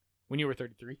 When you were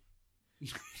 33.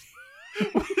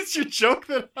 Is your joke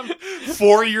that I'm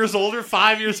 4 years older,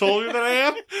 5 years older than I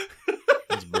am?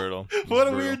 It's brutal. It's What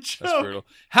a brutal. weird That's joke. brutal.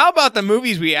 How about the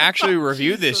movies we actually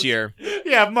reviewed this Jesus. year?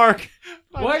 Yeah, Mark.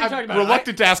 What are you I'm talking about?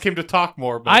 reluctant to ask him to talk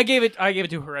more, but I gave it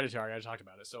to Hereditary. I talked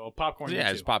about it. So popcorn. Yeah,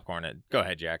 too. just popcorn it. Go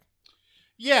ahead, Jack.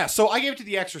 yeah. So I gave it to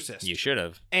The Exorcist. You should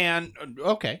have. And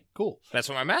okay, cool. That's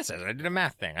what my math says. I did a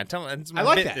math thing. I tell it's my I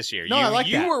like bit that. this year. No, you, I like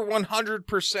you that. were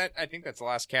 100%. I think that's the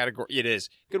last category. It is.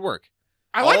 Good work.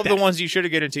 I All like of that. the ones you should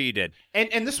have get until you did.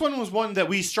 And this one was one that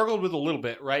we struggled with a little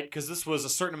bit, right? Because this was a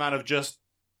certain amount of just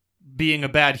being a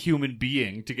bad human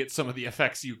being to get some of the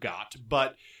effects you got,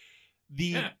 but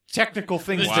the technical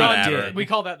things The they John- Whatever. did, we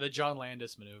call that the John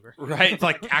Landis maneuver. right?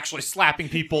 Like actually slapping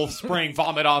people, spraying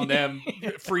vomit on them,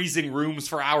 freezing rooms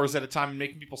for hours at a time, and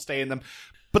making people stay in them.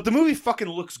 But the movie fucking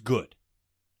looks good,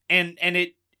 and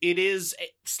it is a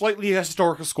slightly a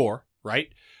historical score, right?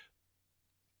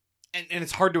 And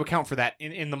it's hard to account for that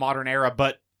in the modern era,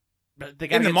 but they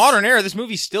gotta In the get- modern era, this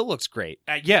movie still looks great.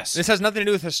 yes, This has nothing to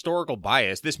do with historical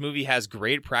bias. This movie has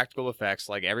great practical effects.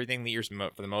 Like everything that you're,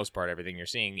 for the most part, everything you're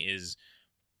seeing is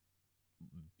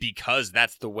because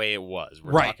that's the way it was.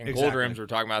 We're Right, talking cold exactly. rooms. We're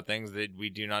talking about things that we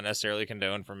do not necessarily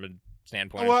condone from a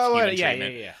standpoint well, of human yeah,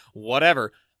 treatment. yeah.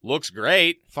 Whatever. Looks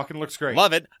great. Fucking looks great.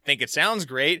 Love it. Think it sounds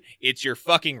great. It's your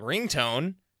fucking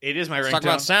ringtone. It is my ringtone. Let's talk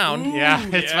about sound. Ooh, Yeah,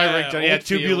 it's my yeah, ringtone. Yeah, Oldfield.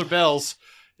 tubular bells.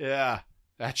 Yeah,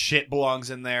 that shit belongs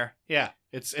in there. Yeah,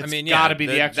 it's I mean, gotta be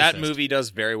The Exorcist. That movie does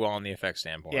very well on the effects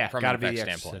standpoint. Yeah, from gotta an be effects The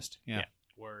standpoint. Exorcist. Yeah.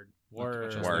 Word.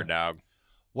 Word. Word dog.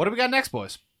 What do we got next,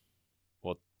 boys?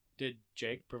 Did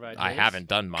Jake provide? I yours? haven't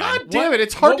done mine. God damn it!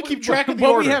 It's hard to keep track of the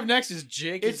What order. we have next is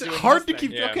Jake. It's is doing hard to his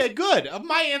keep. thing. Yeah. Okay, good.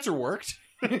 My answer worked.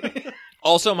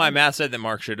 Also, my math said that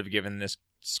Mark should have given this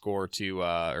score to,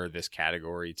 or this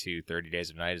category to 30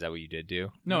 Days of Night. Is that what you did do?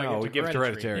 No, I we give it to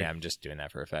Hereditary. Yeah, I'm just doing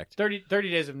that for effect. 30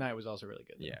 Days of Night was also really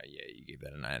good. Yeah, you gave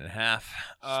that a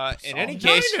 9.5. In any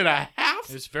Solid. case, 9.5.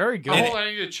 It's very good. Oh,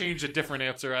 I need to change a different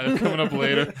answer. Coming up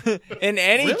later. in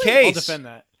any Really? I'll case, defend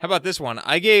that. how about this one?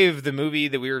 I gave the movie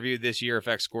that we reviewed this year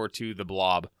effect score to The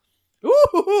Blob.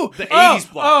 Ooh, The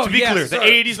 80s blob. To be yes, clear, sir, the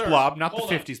 80s sir. blob, not Hold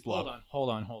the on, 50s blob. Hold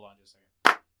on just a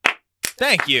second.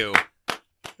 Thank you.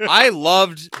 I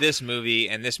loved this movie,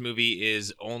 and this movie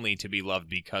is only to be loved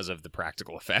because of the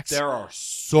practical effects. There are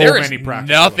so There is many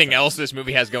practical nothing effects. else this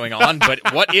movie has going on, but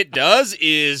what it does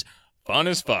is fun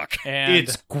as fuck. And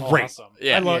It's great. Awesome.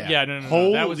 Yeah. I love, Yeah. no.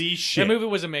 Holy that was, shit. That movie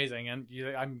was amazing, and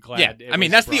I'm glad. Yeah, it I mean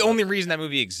was that's the brought only up. reason that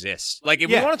movie exists. Like,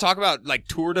 if Yeah. we want to talk about like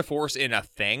tour de force in a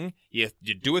thing, you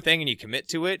do a thing and you commit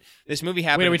to it. This movie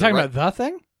happened. Wait, are we at the talking right- about the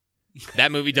thing?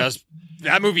 that movie? Does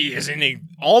that movie is in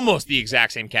almost the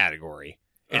exact same category?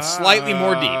 It's slightly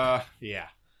more deep, Yeah,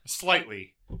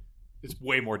 slightly. It's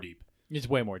way more deep. It's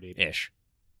way more deep. ish.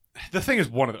 The thing is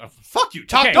one of the. Fuck you.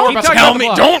 Talk. Okay, Don't keep about talking tell about me-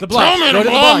 the blob. don't The blob. tell me Go the to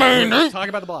blob, blob. man. Talk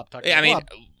about the blob. Talk Yeah, I about mean, the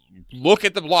blob. look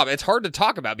at the blob. It's hard to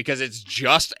talk about because it's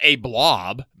just a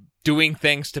blob doing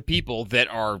things to people that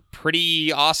are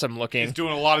pretty awesome He's looking.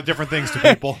 doing a lot of different things to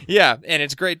people. Yeah, and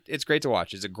it's great. It's great to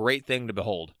watch. It's a great thing to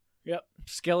behold. Yep.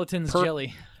 Skeletons Per-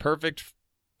 jelly. Perfect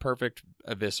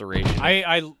evisceration.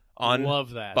 I On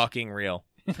love that. fucking real.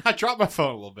 I dropped my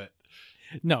phone a little bit.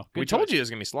 No, We told you it was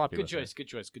gonna be sloppy. Good listener. choice. Good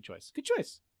choice. Good choice. Good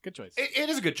choice. Good choice. It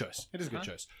is a good choice. It is a good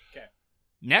choice. Okay.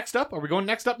 Next up, are we going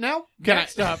next up now?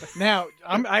 Next up. Now,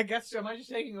 I guess, am I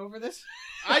just taking over this?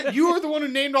 You are the one who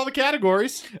named all the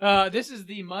categories. This is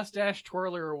the Mustache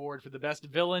Twirler Award for the best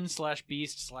villain /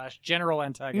 beast / general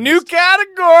antagonist. New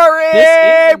category. This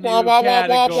is a new Wah, wah, wah,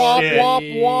 wah, wah,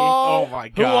 category. wah, wah. Oh my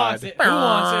Who god. wants it? Who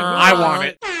wants it? Who I wants want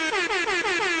it.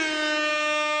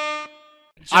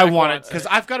 Jack I want it wants because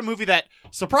I've got a movie that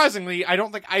surprisingly I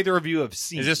don't think either of you have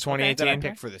seen. Is this that I 2018?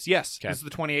 picked for this? Yes, Okay. this is the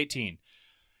 2018,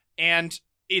 and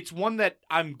it's one that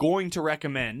I'm going to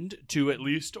recommend to at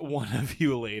least one of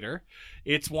you later.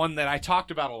 It's one that I talked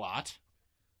about a lot.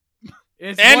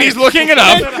 It's And one- he's looking it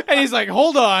up. and he's like,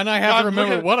 hold on, I have to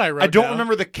remember what I wrote I don't down.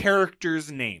 remember the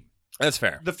character's name. That's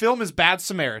fair. The film is Bad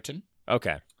Samaritan.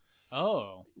 Okay.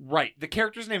 Oh. Right. The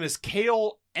character's name is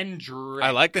Cale Endrike.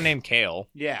 I like the name Kale.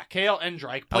 Yeah, Cale Endrike.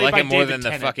 I Played like by it more David than the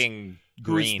Tennant, fucking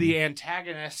who is green. the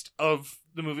antagonist of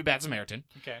the movie Bad Samaritan.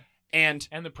 Okay. And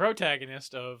And the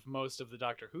protagonist of most of the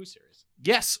Doctor Who series.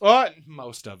 yes,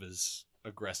 most of is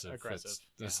aggressive. Aggressive.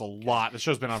 That's a lot. The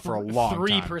show's been on for a long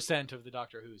time. 3% of the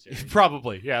Doctor Who series.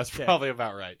 Probably. Yeah, that's Okay. probably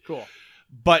about right. Cool.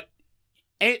 But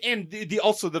and the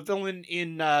also the villain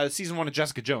in season 1 of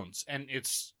Jessica Jones, and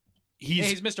he's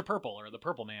He's Mr. Purple, or the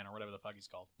Purple Man, or whatever the fuck he's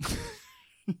called.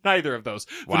 neither of those.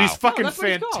 Wow. But he's fucking No, that's what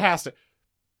he's called. fantastic.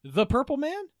 The Purple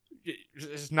Man?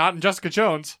 It's not in Jessica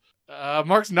Jones.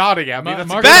 Mark's nodding at me. That's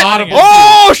Mark's a good nodding audible.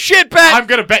 at Oh shit! Bet. I'm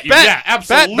gonna bet you. Bet. Yeah,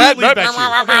 absolutely Bet. bet, Bet. you.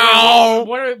 Oh.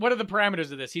 What are the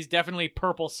parameters of this? He's definitely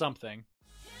purple something.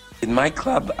 In my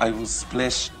club, I will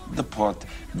splash the pot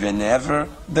whenever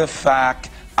the fuck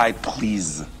I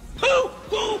please.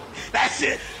 That's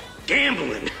it.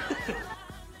 Gambling.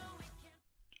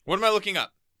 What am I looking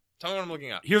up? Tell me what I'm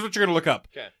looking up. Here's what you're gonna look up.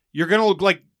 Okay. You're gonna look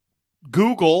like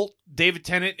Google David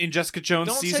Tennant in Jessica Jones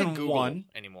Don't season say Google 1.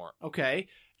 anymore. Okay.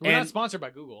 We're not And sponsored by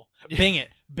Google. Bing it.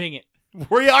 Bing it.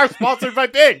 we are sponsored by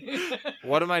Bing.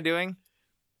 What am I doing?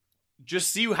 Just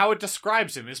see how it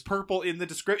describes him. Is purple in the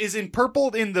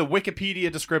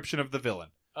Wikipedia description of the villain?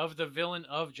 Of the villain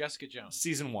of Jessica Jones.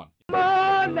 Season 1.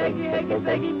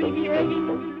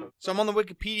 So I'm on the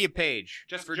Wikipedia page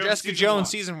Jessica for Jones Jessica season Jones 1.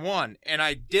 season 1, and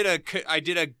I did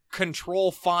a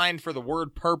control find for the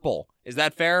word purple. Is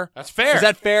that fair? That's fair. Is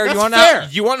that fair? That's you want fair.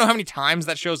 You want to know how many times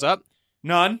that shows up?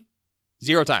 None.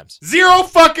 0 times. 0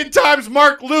 fucking times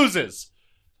Mark loses.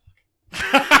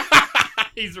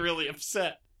 He's really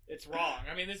upset. It's wrong.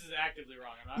 I mean, this is actively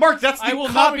wrong. Mark, that's the I will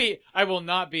comic.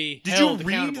 not be. Did you held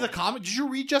read accountable. the comic? Did you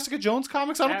read Jessica Jones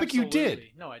comics? I don't think you did.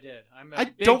 Absolutely. No, I did. I'm a I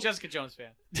big don't- Jessica Jones fan.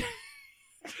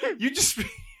 You just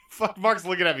fuck. Mark's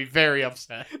looking at me very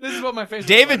upset. This is what my face.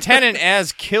 David looks like. Tennant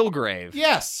as Kilgrave.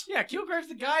 Yes. Yeah, Kilgrave's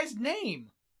the guy's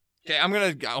name. Okay, I'm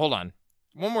gonna hold on.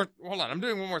 Hold on. I'm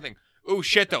doing one more thing. Oh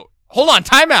shit though. Hold on.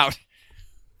 Time out.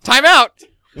 Time out.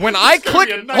 When I gonna click,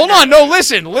 be a nightmare. hold on. No,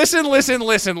 listen. Are you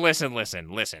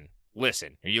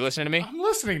listening to me? I'm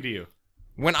listening to you.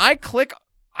 When I click,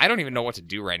 I don't even know what to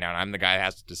do right now, and I'm the guy that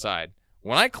has to decide.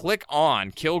 When I click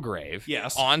on Kilgrave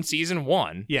Yes. on season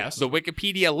 1, Yes. the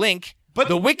Wikipedia link, But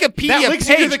the Wikipedia that links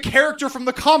you to page, the character from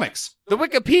the comics. the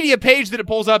Wikipedia page that it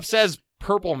pulls up says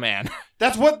Purple Man.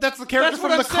 That's the character That's from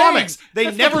what the I'm saying. comics. They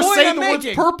That's the never point say I'm the words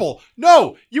making. purple.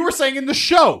 No, you were saying in the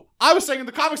show. I was saying in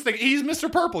the comics thing. He's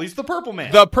Mr. Purple. He's the Purple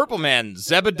Man. The Purple Man,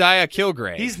 Zebediah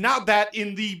Kilgrave. He's not that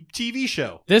in the TV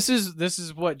show. This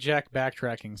is what Jack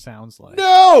backtracking sounds like.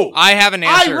 No, I have an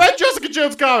answer. I read Jessica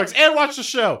Jones comics and watched the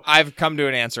show. I've come to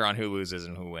an answer on who loses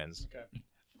and who wins. Okay.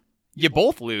 You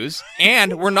both lose,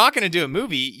 and we're not going to do a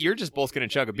movie. You're just both going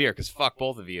to chug a beer, because fuck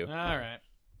both of you. All right.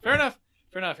 Fair enough.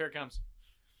 Here it comes.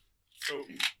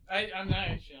 I'm not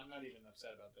even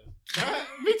upset about this.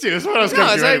 Me too. That's what I was No, going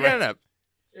to it's do not anyway. good enough.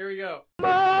 Here we go.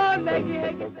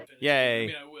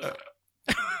 Yay. I will.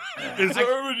 It's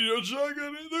when you don't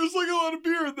shotgun it. There's like a lot of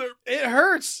beer in there. It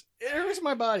hurts. It hurts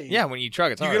my body. Yeah, when you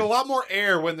chug, it's You hard. get a lot more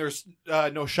air when there's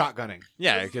no shotgunning.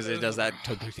 Yeah, because it does that.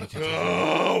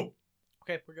 Oh,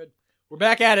 Okay, we're good. We're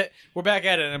back at it.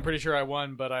 And I'm pretty sure I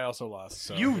won, but I also lost.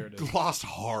 So here you it is. lost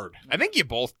hard. I think you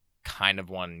both kind of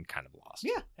won, kind of lost.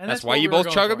 Yeah, and That's why what you we were both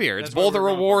going chug a for. beer. It's That's what both we a were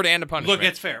going reward and a punishment. Look,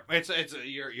 it's fair.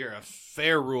 You're a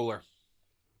fair ruler.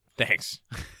 Thanks.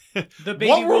 for. The baby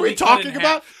What were will we be cut talking in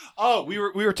about? half. Oh, we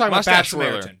were talking about Bad Mustache Thriller.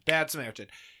 Samaritan. Bad Samaritan.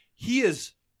 He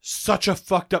is such a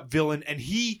fucked up villain, and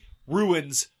he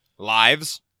ruins.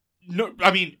 Lives. No,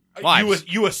 I mean, Lives.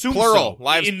 you assume Plural. so.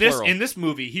 Lives in this plural. in this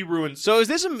movie, he ruins. So is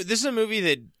this a movie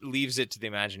that leaves it to the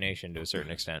imagination to a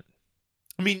certain extent?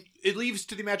 I mean, it leaves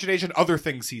to the imagination other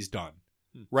things he's done.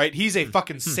 Right? He's a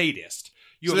fucking sadist.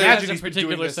 You So imagine has a he's been doing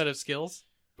particular this. set of skills.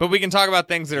 But we can talk about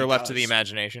things that He are left to the does.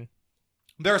 imagination.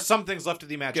 There are some things left to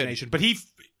the imagination, but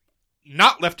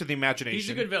not left to the imagination. He's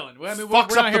a good villain. I mean, Fucks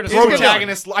we're not up here the to spoil it.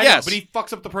 protagonist. I know, Yes. but he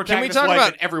fucks up the Can we protagonist's talk life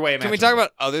about in every way Can imaginable. we talk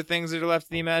about other things that are left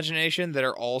to the imagination that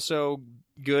are also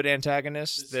good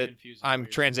antagonists This is that confusing I'm for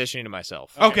you. transitioning to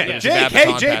myself? Okay, Yeah. Jake. Bad Hey,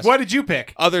 baton Jake. pass. What did you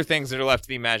pick? Other things that are left to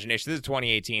the imagination. This is a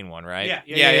 2018 one, right?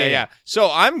 Yeah. So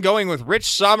I'm going with Rich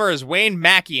Summers, Wayne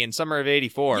Mackey in Summer of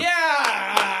 '84. Yeah,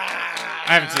 I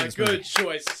haven't seen this Good movie.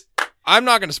 choice. I'm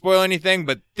not going to spoil anything,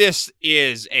 but this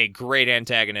is a great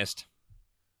antagonist.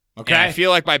 Okay. And I feel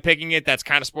like by picking it, that's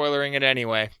kind of spoilering it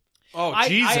anyway. Oh, I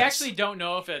Jesus. actually don't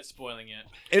know if that's spoiling it.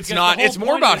 It's Because not. the whole It's more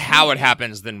point of about this how movie- it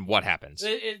happens than what happens.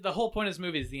 The whole point of this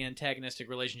movie is the antagonistic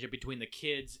relationship between the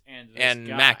kids and this And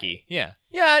guy. Mackie. Yeah,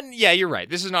 you're right.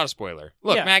 This is not a spoiler.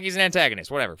 Look, Yeah. Mackie's an antagonist.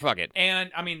 Whatever. Fuck it.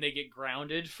 And I mean, they get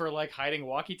grounded for like hiding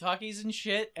walkie-talkies and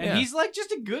shit. And Yeah. he's like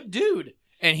just a good dude.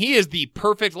 And he is the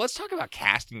perfect. Let's talk about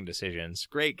casting decisions.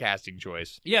 Great casting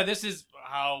choice. Yeah, this is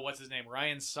what's his name?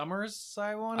 Ryan Summers,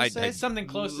 I want to say. Something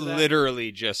close to that.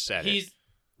 Literally just said He's it.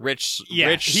 Rich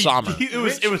he- Sommer.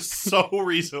 It was so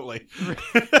recently.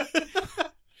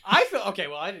 I feel okay.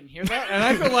 Well, I didn't hear that, and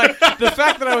I feel like the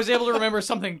fact that I was able to remember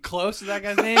something close to that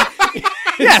guy's name.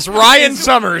 Yes, Ryan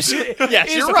Summers. Yes,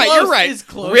 is you're right. close- You're right. is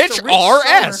close Rich to Rich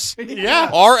R.S. Sommer. Yeah.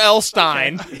 R.L.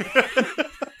 Stein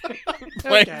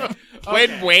played, Okay. played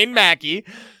Okay. Wayne Mackey.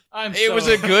 It Was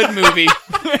a good movie.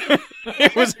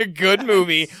 It was a good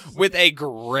movie with a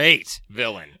great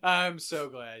villain. I'm so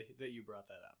glad that you brought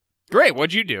that up. Great.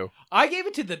 What'd you do? I gave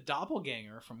it to the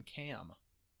doppelganger from Cam.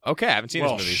 Okay, I haven't seen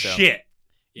Well, this movie. So. shit.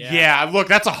 Yeah, look,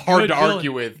 that's a hard Good to villain.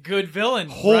 argue with. Good villain.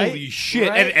 Holy right? shit.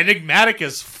 Right? And enigmatic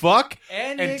as fuck.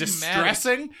 Enigmatic. And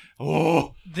distressing.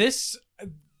 Oh.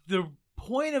 The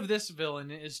point of this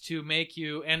villain is to make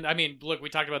you, and I mean, look, we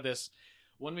talked about this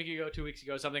 1 week ago, 2 weeks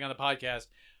ago, something on the podcast.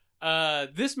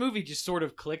 This movie just sort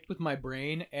of clicked with my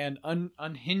brain and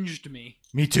unhinged me.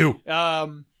 Me too.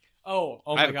 Oh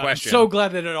I my have a god! question. I'm so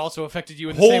glad that it also affected you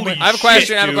in the same Holy way. I have a question.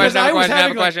 Shit, I have a dude. question. I have a Because question. I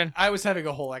have a question. I was having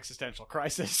a whole existential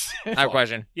crisis. I have a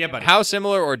question. Yeah, buddy. How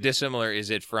similar or dissimilar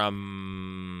is it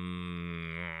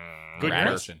from Good Ratter?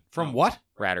 question. From what?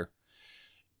 Ratter.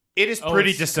 It is Oh,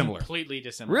 pretty it's dissimilar. Completely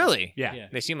dissimilar. Really? Yeah.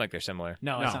 They seem like they're similar.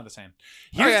 No, No. it's not the same.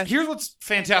 Here's what's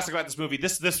fantastic about this movie.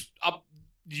 This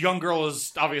young girl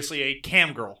is obviously a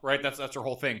cam girl, right? That's her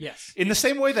whole thing. Yes. In the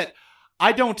same way that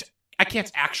I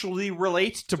can't actually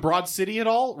relate to Broad City at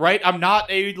all, right? I'm not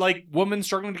a woman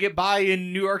struggling to get by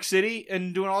in New York City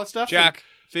and doing all that stuff. Jack,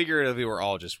 figuratively, we're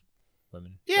all just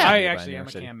women. Yeah. I By actually New am York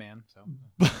a City. cam man, so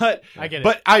But I get it.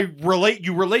 But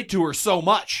you relate to her so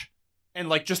much. And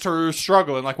just her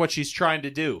struggle and what she's trying to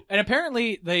do. And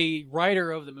apparently, the writer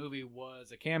of the movie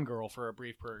was a cam girl for a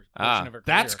brief portion of her career.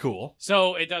 That's cool.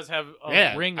 So it does have a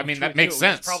Yeah, ring. I Of mean, truth that makes to it,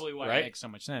 which is sense, probably why right? it makes so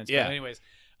much sense. Yeah. But anyways,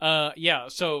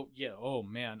 So oh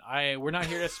man, we're not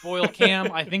here to spoil Cam.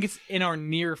 I think it's in our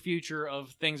near future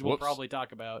of things we'll Whoops. probably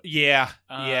talk about. Yeah.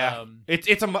 I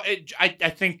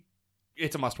think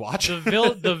it's a must watch.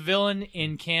 The villain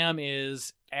in Cam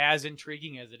is as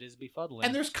intriguing as it is befuddling.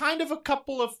 And there's kind of a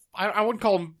couple of, I wouldn't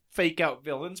call them fake out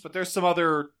villains, but there's some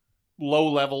other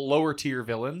lower tier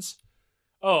villains.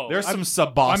 Oh, There's some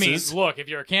sub bosses. I mean, look, if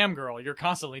you're a cam girl, you're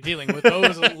constantly dealing with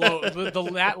those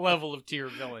that level of tier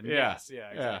villain. Yeah. Yes, yeah,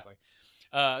 exactly.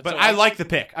 But so I like the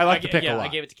pick. I like the pick a yeah, lot. I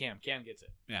gave it to Cam. Cam gets it.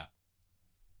 Yeah.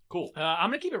 Cool. I'm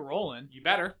gonna keep it rolling. You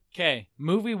better. Okay,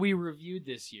 movie we reviewed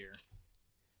this year.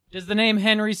 Does the name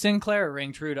Henry Sinclair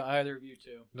ring true to either of you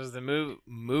two? Does the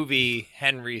movie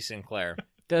Henry Sinclair?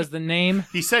 Does the name?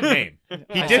 He said name.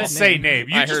 He I did said say name. name.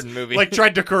 You I just, heard movie. like,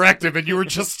 tried to correct him, and you were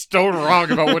just stone wrong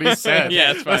about what he said.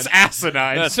 Yeah, it's fine. That's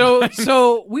asinine.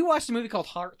 So we watched a movie called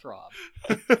Heartthrob,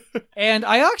 and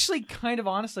I actually kind of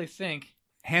honestly think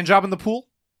Hand job in the pool?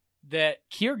 that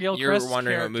Keir Gilchrist's You're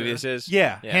wondering character, what movie this is?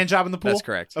 Yeah. Yeah. Hand job in the pool? That's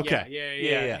correct. Okay.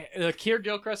 Yeah. The Keir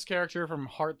Gilchrist character from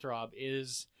Heartthrob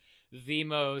is the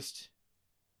most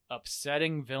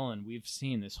upsetting villain we've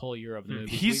seen this whole year of the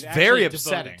movie. He's We've very actually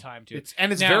devoted upsetting. time to it.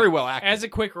 It's Now, very well acted. As a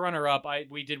quick runner-up,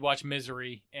 we did watch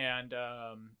Misery, and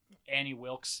Annie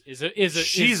Wilkes is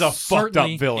She's a fucked up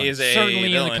certainly- villain. Is a certainly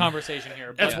in villain. the conversation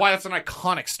here. That's But, why that's an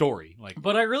iconic story. Like,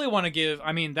 but I really want to give.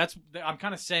 I mean, I'm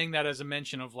kind of saying that as a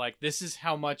mention of like this is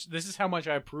how much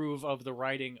I approve of the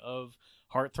writing of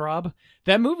Heartthrob.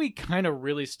 That movie kind of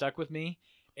really stuck with me,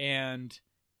 and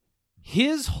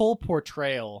his whole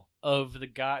portrayal of the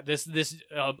guy, this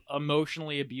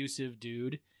emotionally abusive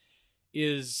dude,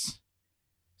 is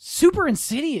super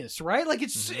insidious, right? Like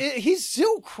he's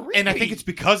so creepy, and I think it's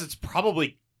because it's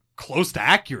probably close to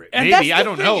accurate. And Maybe. that's the I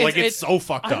don't know. thing. Like, it's so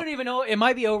fucked I up. don't even know. It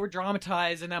might be over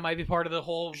dramatized, and that might be part of the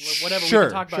whole whatever. Sure, We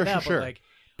can talk about sure, that, sure. but like,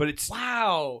 But it's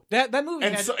wow, that movie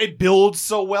and had, so it builds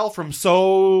so well from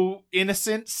so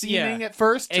innocent seeming Yeah. at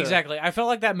first. exactly. I felt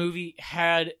like that movie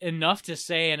had enough to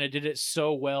say, and it did it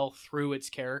so well through its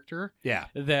character Yeah.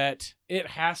 that it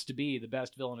has to be the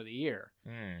best villain of the year.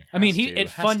 Mm, I mean, has it to,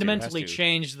 has fundamentally to.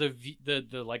 changed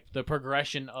the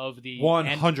progression of the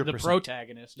 100%. the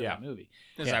protagonist of Yeah. the movie.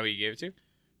 Is that what you gave it to?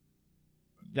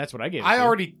 That's what I gave. It I to.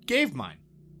 already gave mine.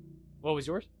 What was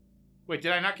yours? Wait,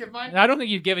 did I not give mine? I don't think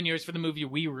you've given yours for the movie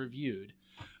we reviewed.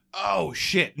 Oh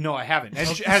shit! No, I haven't.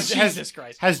 Jesus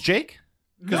Christ. Has Jake?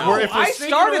 No, if we're I sneaking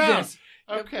started around- this.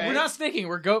 Okay. We're not sneaking.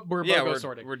 We're BOGO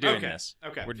sorting. We're doing Okay. this.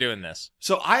 Okay. We're doing this.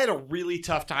 So I had a really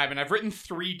tough time, and I've written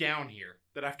 3 down here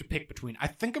that I have to pick between. I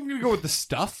think I'm gonna go with the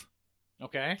stuff.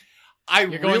 Okay. I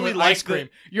You're going really with like ice cream.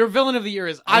 Your villain of the year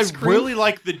is I ice cream. really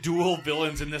like the dual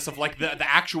villains in this of like the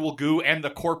actual goo and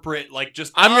the corporate like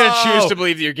just. I'm going to oh! choose to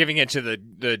believe that you're giving it to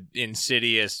the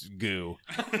insidious goo.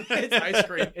 It's ice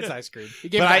cream. It's ice cream. You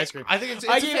gave But it to ice cream. I think it's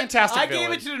I a gave fantastic I villain.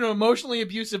 gave it to an emotionally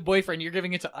abusive boyfriend. You're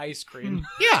giving it to ice cream.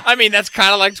 Yeah, I mean, that's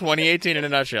kind of like 2018 in a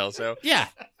nutshell. So yeah.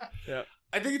 Yeah.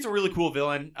 I think it's a really cool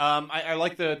villain. I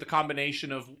like the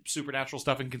combination of supernatural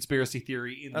stuff and conspiracy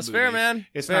theory in that's the movie. fair, man.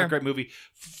 It's fair. not a great movie.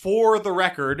 For the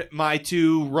record, my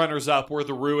 2 runners-up were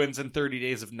The Ruins and 30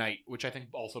 Days of Night, which I think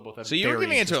also both have So you were very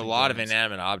giving it to a interesting lot of villains.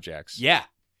 inanimate objects. Yeah.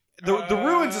 The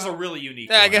Ruins is a really unique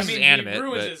Yeah, I one. guess it's animate,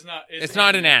 Ruins but is not. It's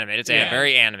not inanimate. It's Yeah.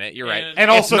 very animate. You're right. And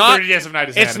also It's not- 30 Days of Night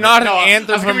is it's animate. not an no, I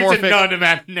was giving it to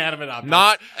anthropomorphic- non-inanimate objects.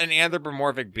 Not an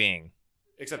anthropomorphic being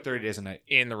Except 30 Days of Night.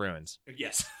 in the ruins.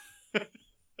 Yes.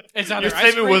 It's either Your ice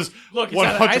statement cream. was Look, it's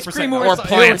either ice 100% cream not. or Or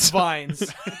plants.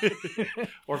 vines.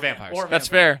 Or vampires. Or That's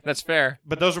fair. That's fair.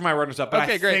 But those are my runners-up. But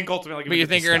Okay, I great. think ultimately... But you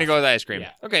think you're going to go with ice cream?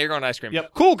 Yeah. Okay, you're going ice cream.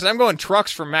 Yep. Cool, because I'm going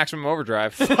trucks from Maximum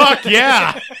Overdrive. Fuck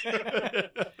yeah!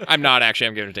 I'm not actually.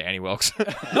 I'm giving it to Annie Wilkes.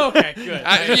 Okay,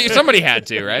 good. Somebody had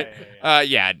to, right?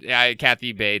 Yeah.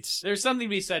 Kathy Bates. There's something to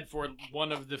be said for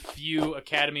one of the few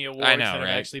Academy Awards I know, that have right?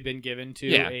 actually been given to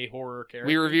Yeah. a horror character.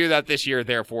 We reviewed that this year,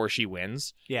 therefore she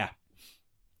wins. Yeah.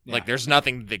 Like, there's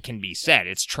nothing that can be said.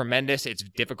 It's tremendous. It's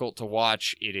difficult to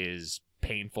watch. It is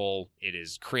painful. It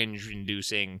is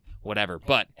cringe-inducing, whatever.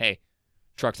 But, hey,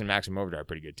 trucks and Maximum Overdrive are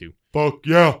pretty good, too. Fuck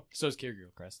yeah! So is Keir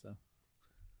Gilchrist, though.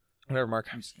 Whatever, Mark.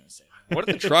 I'm just gonna say that. What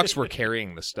if the trucks were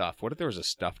carrying the stuff? What if there was a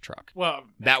stuff truck? Well,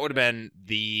 That would have been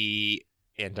the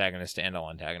antagonist and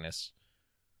all antagonists.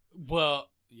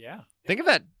 yeah. Think of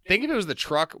that. Think if it was the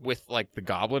truck with, like, the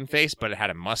goblin face, but it had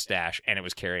a mustache and it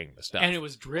was carrying the stuff. And it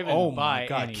was driven Oh by my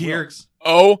God, Annie Keir. Wilkes.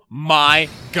 Oh, my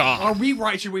God. Are we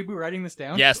right? Should we be writing this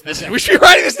down? Yes, we should be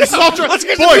writing this down. Let's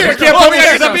get some Boys, beer. we can't Come on, publish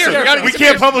get this some beer. We gotta episode. get We some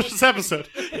can't beer. publish this episode.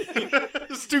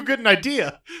 This is too good an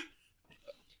idea.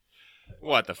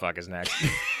 What the fuck is next?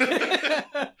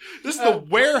 This is the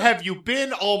Where Have You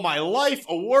Been All My Life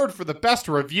award for the best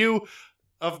review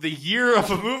of the year of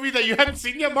a movie that you hadn't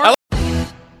seen yet, Mark.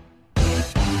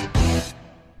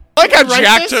 I like how write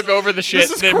Jack this? took over the shit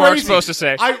This is that Mark's crazy. supposed to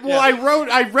say.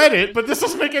 I read it, but this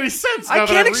doesn't make any sense. I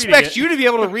can't expect you to be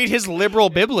able to read his liberal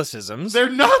biblicisms. They're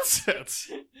nonsense.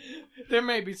 There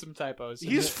may be some typos.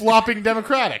 He's flopping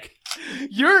Democratic.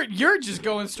 You're just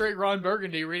going straight Ron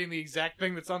Burgundy, reading the exact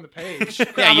thing that's on the page.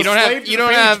 Yeah, I'm you a don't slave have to you the don't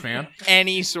page, have man.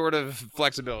 any sort of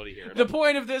flexibility here. The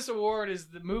point of this award is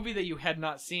the movie that you had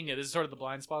not seen yet. This is sort of the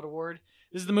blind spot award.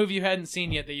 This is the movie you hadn't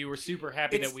seen yet that you were super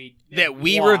happy It's- that we that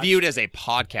we watched. reviewed as a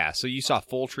podcast, so you saw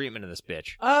full treatment of this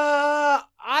bitch.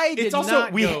 I did It's also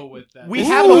not we go with that. we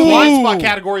have a blind spot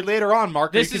category later on.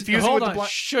 Mark, This are you is confusing hold with on. the blind?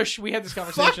 Shush. We had this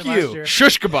conversation Fuck last you. year.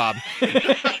 Shush kebab.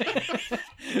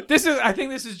 I think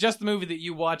this is just the movie that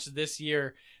you watched this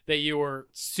year that you were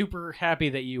super happy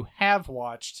that you have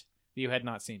watched that you had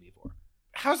not seen before.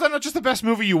 How's that not just the best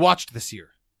movie you watched this year?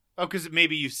 Oh, because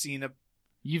maybe you've seen a.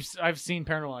 I've seen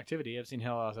Paranormal Activity. I've seen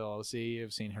Hell House LLC.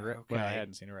 I've seen Hereditary. Well, I Okay.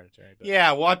 hadn't seen Hereditary. But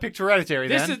Yeah, well, I picked Hereditary.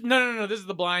 This then. is no. This is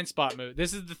the blind spot movie.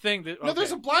 This is the thing that. No,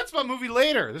 there's a blind spot movie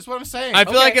later. This is what I'm saying. I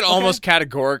feel like it okay. almost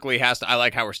categorically has to. I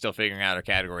like how we're still figuring out our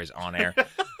categories on air.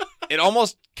 It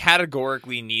almost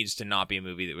categorically needs to not be a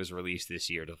movie that was released this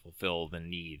year to fulfill the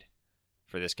need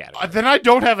for this category. Then I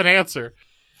don't have an answer.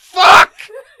 Fuck!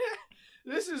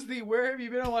 This is the Where Have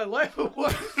You Been All My Life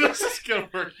award. This is gonna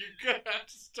work. You're gonna have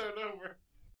to start over.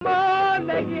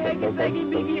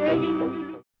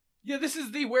 Yeah, this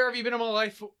is the Where Have You Been All My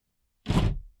Life.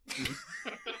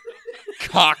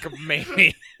 Cock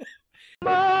maybe.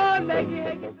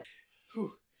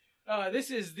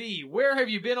 This is the Where Have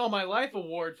You Been All My Life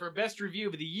award for best review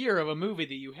of the year of a movie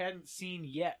that you hadn't seen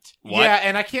yet. What? Yeah,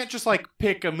 and I can't just like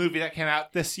pick a movie that came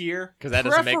out this year. Because that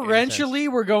doesn't make any sense. Preferentially,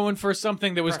 we're going for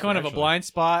something that was kind of a Preferentially. blind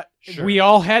spot. Sure. We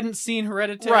all hadn't seen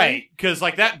Hereditary. Right, because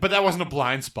like that, but that wasn't a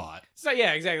blind spot. So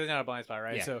yeah, exactly. It's not a blind spot,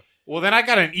 right? Yeah. So Well, then I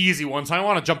got an easy one, so I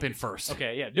want to jump in first.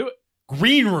 okay, yeah, do it.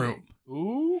 Green Room.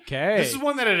 Okay. This is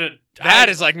one that That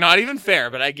is like not even fair,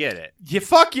 but I get it. Yeah,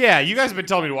 fuck yeah. You guys have been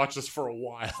telling me to watch this for a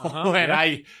while, and yeah.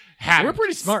 I have We're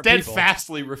pretty smart people.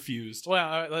 steadfastly refused.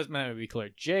 Well, let me be clear.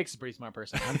 Jake's a pretty smart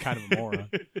person. I'm kind of a moron.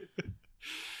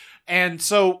 And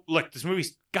so, look, this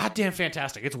movie's goddamn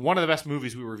fantastic. It's one of the best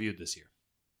movies we reviewed this year.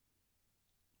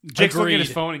 Jake's looking at his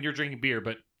Agreed. phone, and you're drinking beer,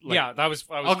 but like, Yeah, I was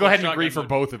I'll go ahead and agree shotgun for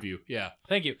both of you. Yeah.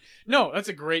 Thank you. No, that's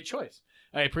a great choice.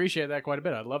 I appreciate that quite a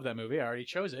bit. I love that movie. I already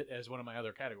chose it as one of my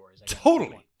other categories. I guess.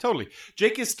 Totally.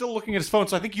 Jake is still looking at his phone,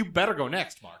 so I think you better go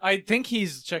next, Mark. I think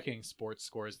he's checking sports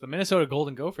scores. The Minnesota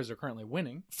Golden Gophers are currently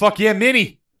winning. Fuck yeah,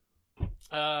 Minnie.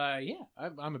 Yeah,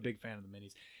 I'm a big fan of the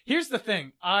minis. Here's the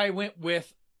thing. I went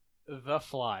with The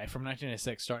Fly from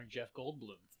 1996, starring Jeff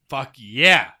Goldblum. Fuck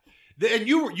yeah. And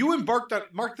you embarked on,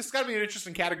 Mark, this has got to be an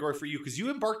interesting category for you, because you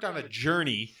embarked on a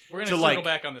journey We're going to to like... circle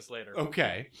back on this later.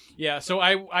 Okay. Yeah, so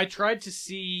I tried to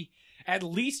see at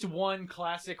least one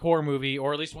classic horror movie,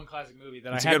 or at least one classic movie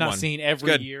that It's a I have good not one. seen It's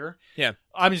every good. year. Yeah.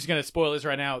 I'm just going to spoil this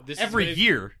right now. This Every is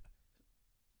year.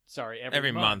 Sorry,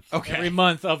 Every month. Okay. Every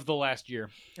month of the last year.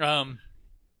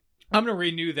 I'm going to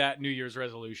renew that New Year's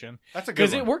resolution That's a good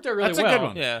because one. it worked out really That's a well. good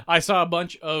one. Yeah. I saw a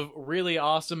bunch of really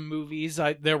awesome movies.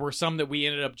 There were some that we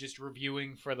ended up just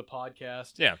reviewing for the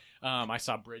podcast. Yeah. I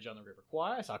saw Bridge on the River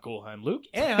Kwai. I saw Cool Hand Luke.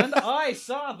 And I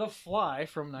saw The Fly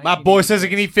from My boy says he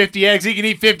can eat 50 eggs. He can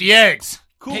eat 50 eggs.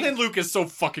 Cool Hey. Hand Luke is so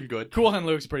fucking good. Cool Hand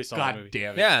Luke's a pretty solid God movie.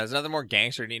 damn it. Yeah, there's nothing more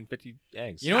gangster than eating 50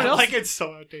 eggs. You know what I else? like it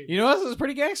so outdated. You know what else is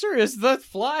pretty gangster? Is The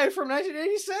Fly from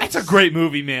 1986. It's a great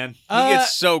movie, man. He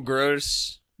gets so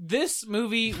gross. This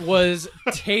movie was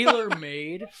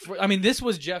tailor-made. This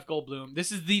was Jeff Goldblum.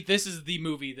 This is the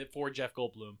movie that for Jeff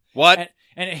Goldblum. What?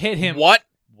 And it hit him. What?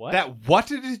 What?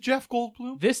 What is Jeff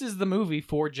Goldblum? This is the movie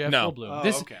for Jeff No. Goldblum.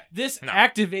 Oh, okay. This No.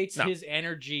 activates No. his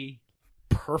energy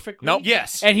perfectly. Nope.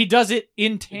 Yes. And he does it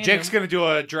in tandem. Jake's going to do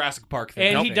a Jurassic Park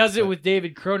thing. and he does it with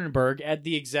David Cronenberg at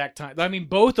the exact time. I mean,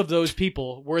 both of those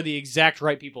people were the exact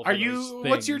right people. For Are those you... things.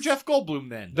 What's your Jeff Goldblum,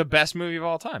 then? The best movie of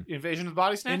all time. Invasion of the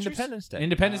Body Snatchers? Independence Day.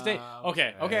 Independence Day?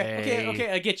 Okay.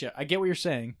 Okay. I get you. I get what you're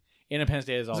saying. Independence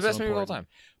Day is It's also the best movie of all important.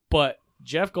 time. But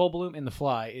Jeff Goldblum in The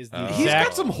Fly is the He's exact...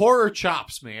 got some horror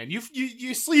chops, man.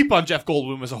 You sleep on Jeff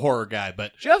Goldblum as a horror guy,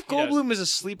 but... Jeff He does. Goldblum is a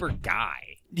sleeper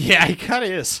guy. Yeah, he kind of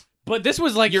is. But this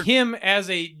was like him as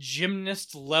a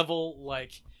gymnast level,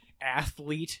 like,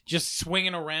 athlete, just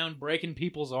swinging around, breaking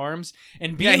people's arms,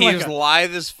 and Yeah, being he like was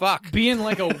lithe as fuck. being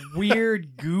like a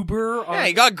weird goober. Yeah,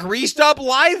 he got greased up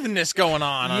litheness going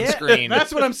on screen.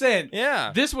 That's what I'm saying.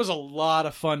 Yeah. This was a lot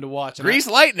of fun to watch. and Grease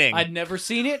lightning. I'd never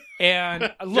seen it, and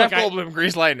Jeff look, Goldblum,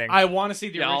 Grease lightning. I want to see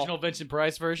the No. original Vincent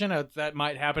Price version. That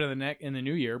might happen in the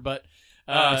new year, but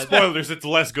Spoilers, it's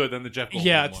less good than the Jeff Goldblum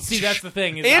yeah. one. See, that's the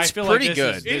thing. Is It's I feel pretty like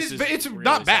good. this It is, is but it's really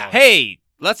not bad. solid. Hey,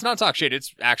 let's not talk shit.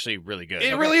 It's actually really good.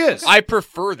 It really is. I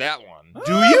prefer that one.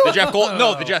 Do you? The Jeff Gold?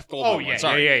 No, the Jeff Goldblum Oh, one. yeah,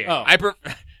 Sorry. yeah. Oh.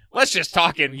 Let's just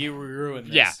talk in. You ruined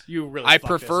this. Yeah. You really I fucked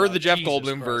prefer this the up. Jeff Jesus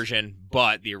Goldblum Christ. version,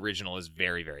 but the original is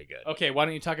very, very good. Okay, why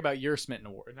don't you talk about your Smitten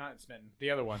Award? Not Smitten,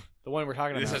 the other one. The one we're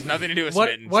talking This about. has nothing to do with What-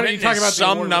 Smitten. why don't you Smitten talk is about the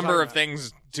some award we're number talking of about?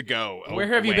 things to go. Where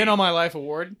have you away. been on my life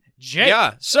award? Jake.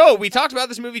 Yeah, so we talked about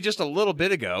this movie just a little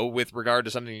bit ago with regard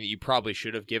to something that you probably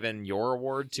should have given your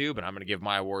award to, but I'm going to give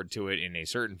my award to it in a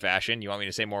certain fashion. You want me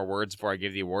to say more words before I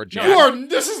give the award, Jack?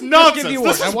 This is nonsense. the award.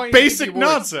 This I is want you to give basic the award.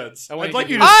 nonsense. I want I'd you like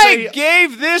to you give to I say...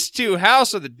 gave this to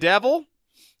House of the Devil,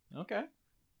 Okay.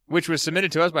 which was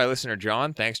submitted to us by listener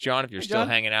John. Thanks, John, if you're Hey, still John.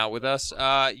 hanging out with us.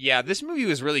 Yeah, this movie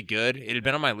was really good. It had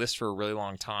been on my list for a really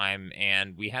long time,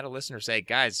 and we had a listener say,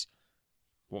 guys,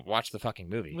 watch the fucking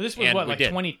movie. Well, this was And what, we like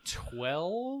did.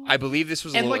 2012? I believe this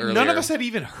was a And little like earlier. none of us had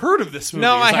even heard of this movie.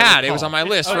 No, as I had. It recall. was on my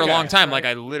list for a Okay. long time. Right. Like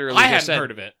I literally I just hadn't said,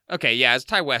 heard of it. okay, yeah, it's a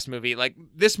Ty West movie. Like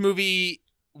this movie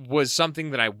was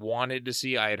something that I wanted to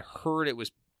see. I had heard it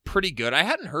was pretty good. I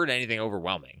hadn't heard anything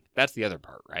overwhelming. That's the other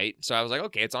part, right? So I was like,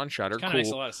 okay, it's on Shudder. Kind of Cool.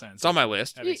 makes a lot of sense. It's on my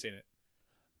list. Having seen it.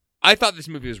 I thought this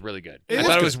movie was really good. It I is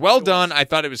thought it good. was well done. I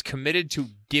thought it was committed to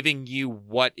giving you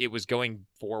what it was going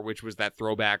for, which was that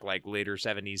throwback, like later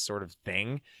 70s sort of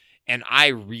thing. And I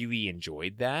really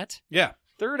enjoyed that. Yeah.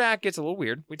 Third act gets a little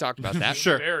weird. We talked about that.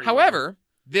 Sure. Very However,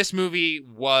 this movie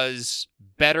was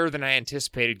better than I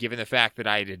anticipated, given the fact that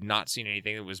I had not seen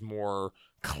anything that was more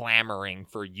clamoring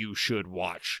for you should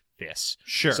watch this.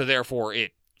 Sure. So therefore,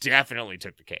 it definitely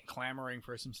took the cake. Clamoring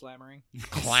for some slammering.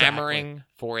 Clamoring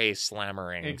for a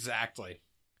slammering. Exactly.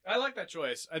 I like that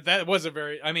choice. That was a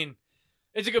very. I mean,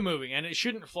 it's a good movie, and it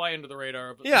shouldn't fly under the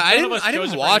radar. But Yeah, I none of us didn't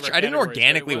chose it for any watch. of our I didn't categories, but it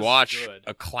organically was watch good.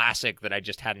 a classic that I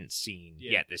just hadn't seen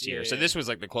Yeah, yet this year. yeah, So yeah. this was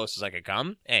like the closest I could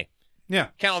come. Hey, Yeah.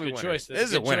 can't all be Good winners. choice. This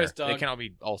is a Good winner. choice, dog. They can't all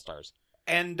be all stars.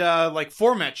 And like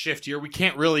format shift here, we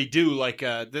can't really do like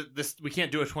this. We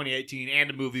can't do a 2018 and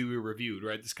a movie we reviewed,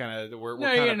 right? This kind of we're No,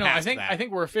 kind yeah, of no. past I think that.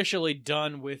 we're officially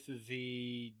done with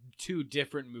the two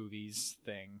different movies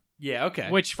thing, Yeah. Okay.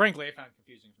 which frankly I found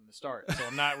confusing from the start. So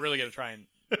I'm not really going to try and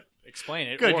explain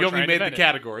it. Good. or You try only and made the defend it.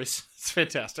 categories. It's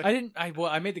fantastic. I didn't.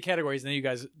 I made the categories, and then you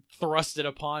guys thrusted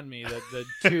upon me the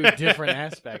two different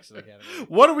aspects of the category.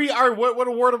 What are we? What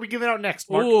award are we giving out next,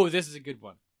 Mark? Ooh, this is a good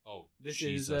one. Oh, This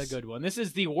Jesus. is a good one. This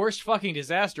is the worst fucking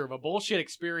disaster of a bullshit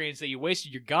experience that you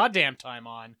wasted your goddamn time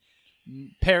on.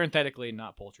 Parenthetically,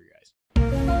 not Poltergeist.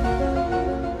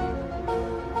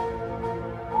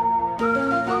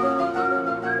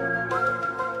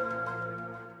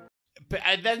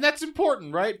 And that's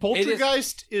important, right?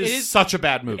 Poltergeist it is is- such a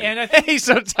bad movie. And I think, Hey,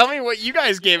 so tell me what you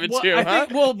guys gave it well, to, I huh?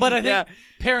 think, well, but I think Yeah.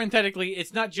 parenthetically,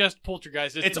 it's not just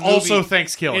Poltergeist. it's the movie. also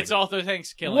Thanksgiving. It's also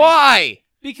Thanksgiving. Why?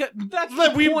 Because that's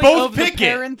Let- the we point both of the pick it.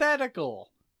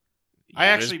 parenthetical. I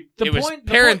actually- The it was point-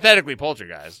 the parenthetically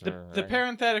Poltergeist. The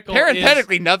parenthetical.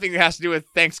 Parenthetically, nothing that has to do with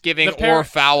Thanksgiving The par- or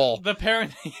foul. The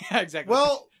parent. Yeah, exactly.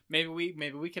 well, maybe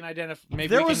we can identify. Maybe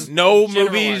There we was can No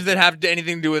generalize movies that it. have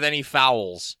anything to do with any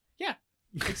fouls.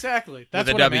 Exactly. That's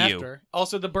a what I'm W. after.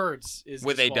 Also, the birds is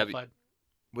With a W. disqualified.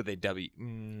 With a W.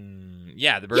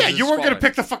 Yeah, the birds. yeah, is you weren't going to disqualified.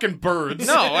 pick the fucking birds.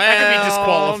 No, that could be well,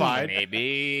 disqualified.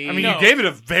 Maybe. I mean, No. you gave it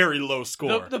a very low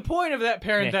score. The point of that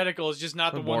parenthetical is just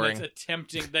not the one Boring. that's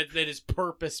attempting that is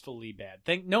purposefully bad.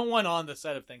 No one on the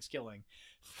set of Thanksgiving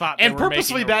thought they and were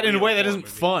purposely making bad in a real way that horror isn't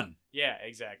movie. fun. Yeah,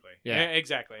 exactly. Yeah.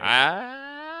 Exactly. All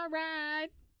right.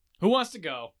 Who wants to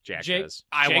go? Jack Jake? does.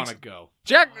 I Jake's- want to go.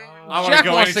 Jack. I want Jack to go.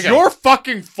 And wants to it's go. your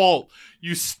fucking fault,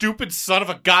 you stupid son of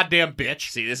a goddamn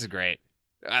bitch. See, this is great.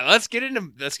 Let's get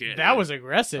into. That was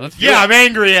aggressive. Let's do Yeah, it. I'm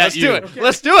angry at Let's you. do it. Okay.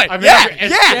 Let's do it. I'm yeah. angry.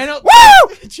 And Yeah. Channel-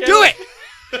 Woo! Do Channel-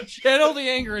 it. Channel the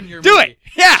anger in your Do movie. it.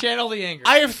 Yeah. Channel the anger.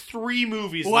 I have 3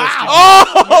 movies. Wow.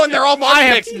 listed. Oh, and they're all Mark I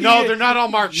have picks. no. They're not all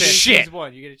Mark You get to picks. Shit. choose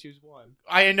one. You get to choose one.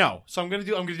 I know. So I'm gonna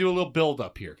do a little build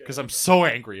up here because I'm so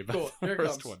angry about Cool. the Here it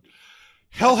first comes. one.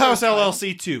 Hell House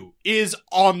LLC 2 is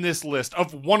on this list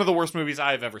of one of the worst movies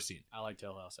I've ever seen. I like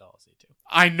Hell House LLC too.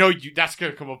 I know you. That's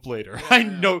gonna come up later. I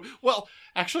know. Well,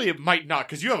 actually, it might not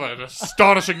because you have an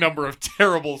astonishing number of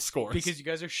terrible scores. Because you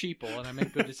guys are sheeple and I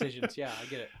make good decisions. Yeah, I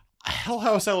get it. Hell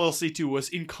House LLC 2 was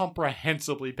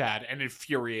incomprehensibly bad and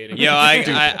infuriating. Yo,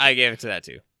 I gave it to that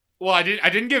too. Well, I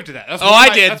didn't give it to that. That's Oh, one of I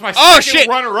my- did. That's my Oh, second shit.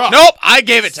 runner-up. Nope, I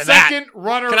gave it to that. Second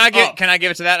runner. Can I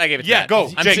give it to that? I gave it to Yeah, that.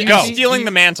 go. I'm, Jake, I'm go. stealing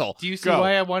the mantle. Do you see Go.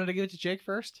 why I wanted to give it to Jake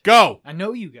first? Go. I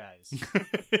know you guys.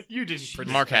 You didn't.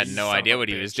 produce Mark had that, no son of idea a what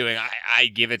he was bitch. doing. I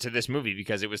give it to this movie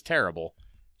because it was terrible.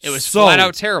 It was So flat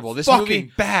out terrible. This Fucking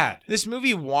movie, bad. this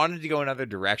movie wanted to go another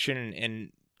direction,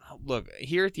 and look,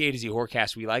 here at the A to Z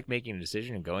Horrorcast, we like making a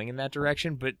decision and going in that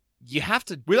direction, but you have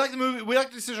to. We like the movie. We like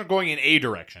the decision of going in a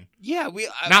direction. Yeah, we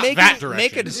Not that direction.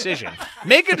 Make a decision.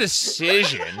 Make a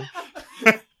decision.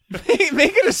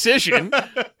 make a decision,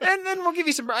 and then we'll give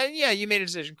you some. Yeah, you made a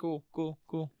decision. Cool.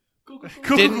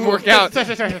 Didn't work out.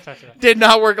 Did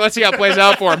not work. Let's see how it plays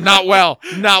out for him. Not well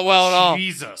at all.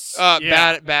 Jesus.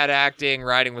 Bad acting.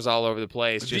 Writing was all over the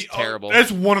place. Just terrible.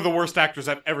 That's one of the worst actors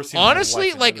I've ever seen.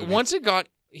 Honestly, like once it got.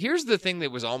 Here's the thing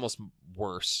that was almost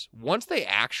worse. Once they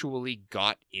actually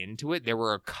got into it, there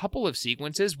were a couple of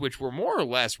sequences which were more or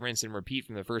less rinse and repeat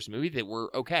from the first movie that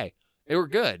were okay. They were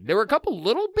good. There were a couple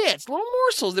little bits, little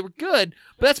morsels that were good,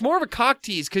 but that's more of a cock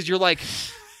tease because you're like,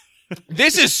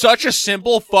 this is such a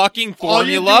simple fucking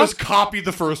formula. All you do is copy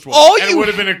the first one, and it would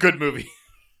have been a good movie.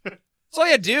 That's all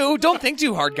you do. Don't think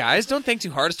too hard, guys. Don't think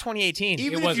too hard. It's 2018.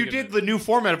 Even if you did the new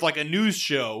format of like a news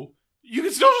show, you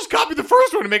can still just copy the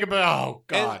first one and make it. Oh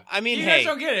God! And, I mean, you guys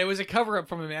don't get it. It was a cover-up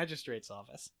from a magistrate's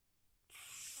office.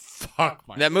 Fuck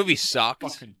my. That movie sucked.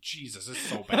 Fucking Jesus, it's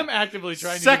so bad. I'm actively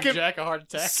trying to give Jack a heart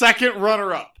attack. Second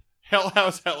runner-up, Hell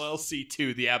House LLC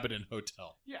 2, The Abaddon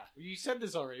Hotel. Yeah, you said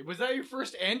this already. Was that your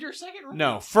first and your second runner?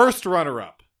 No, first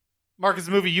runner-up. Mark, is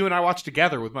a movie you and I watched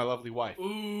together with my lovely wife.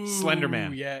 Ooh,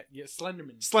 Slenderman. Yeah,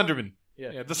 Slenderman. Slenderman.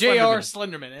 Yeah, the J.R.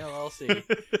 Slenderman, LLC.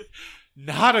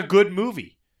 Not a good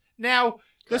movie. Now,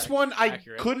 this Correct. one I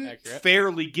Accurate. couldn't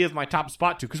fairly give my top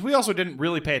spot to because we also didn't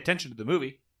really pay attention to the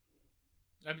movie.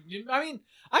 I mean,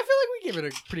 I feel like we gave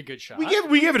it a pretty good shot. We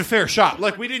gave it a fair shot.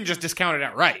 Like, we didn't just discount it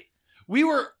outright. We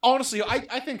were, honestly,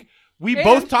 I think we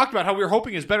both talked about how we were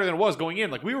hoping it's better than it was going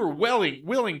in. Like, we were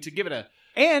willing to give it a...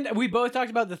 And we both talked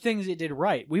about the things it did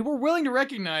right. We were willing to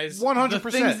recognize 100%.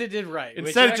 the things it did right.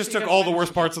 Instead, it just took all the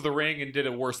worst parts of the ring and did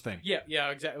a worse thing. Yeah,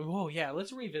 exactly. Oh, yeah,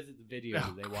 let's revisit the video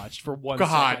that they watched for 1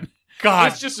 God. second.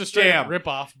 God, it's just a straight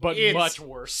ripoff, but it's much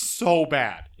worse. So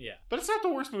bad. Yeah. But it's not the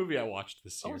worst movie I watched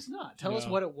this year. Oh, it's not. Tell us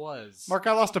what it was. Mark,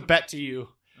 I lost a bet to you.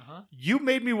 Uh-huh. You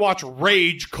made me watch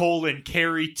Rage: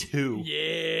 Carrie 2.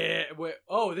 Yeah.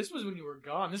 Oh, this was when you were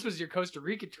gone. This was your Costa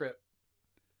Rica trip.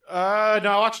 No,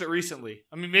 I watched it recently.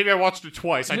 I mean, maybe I watched it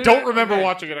twice. I don't remember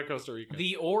watching it in Costa Rica.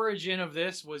 The origin of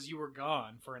this was you were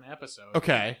gone for an episode.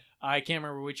 Okay. I can't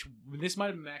remember which. This might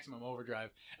have been Maximum Overdrive.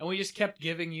 And we just kept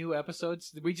giving you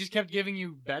episodes. We just kept giving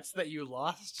you bets that you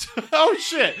lost. Oh,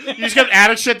 shit. You just kept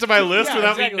adding shit to my list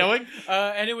without me knowing?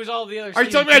 And it was all the other... Are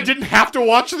you telling me I didn't have to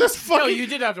watch this fucking... No, you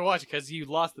did have to watch it because you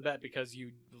lost the bet because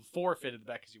you forfeited the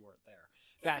bet because you weren't there.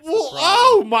 That's the well, problem.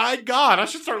 oh my God. I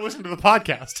should start listening to the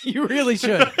podcast. You really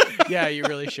should. Yeah, you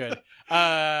really should.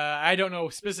 I don't know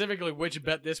specifically which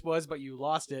bet this was, but you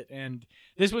lost it, and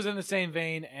this was in the same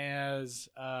vein as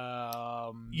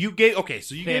you gave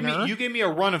Thinner. you gave me a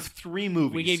run of 3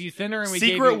 movies. We gave you Thinner, and we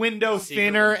Secret gave you Window, Secret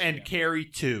Thinner, Window, and yeah. Carrie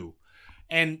 2.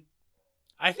 And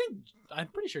I'm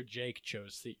pretty sure Jake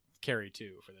chose Carrie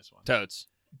 2 for this one. Totes.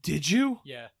 did you?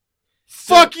 Yeah.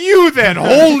 Fuck you then.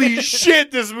 Holy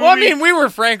shit, this movie Well, I mean, we were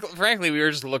frankly, we were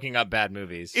just looking up bad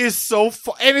movies. is so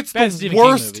and it's Bad the Stephen King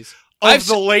worst movies. of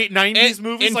the late 90s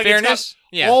movies. In like, fairness,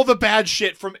 it's got all the bad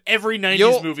shit from every 90s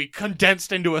You'll- movie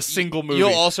condensed into a single movie.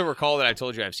 You'll also recall that I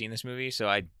told you I've seen this movie, so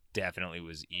I definitely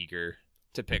was eager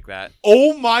to pick that.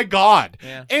 Oh my God.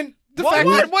 Yeah. And the fact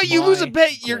that What? You lose a My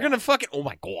bet, you're God. gonna fucking... Oh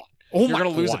my God. Oh You're my gonna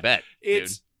lose a God. bet, dude.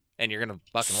 It's And you're gonna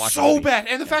fucking watch the so movie. bad.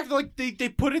 And the fact that like they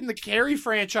put in the Carrie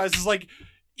franchise is like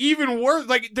even worse.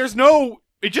 Like there's no,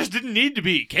 it just didn't need to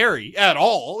be Carrie at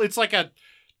all. It's like a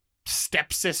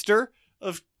stepsister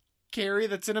of Carrie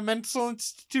that's in a mental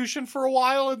institution for a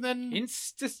while and then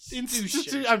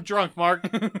Institution. I'm drunk, Mark.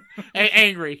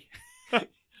 Angry.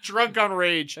 Drunk on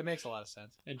rage That makes a lot of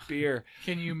sense. and beer.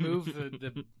 Can you move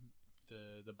the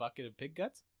bucket of pig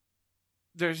guts?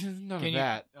 There's none of Can you?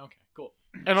 that. Okay, cool.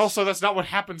 And also that's not what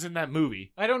happens in that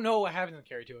movie. I don't know what happens in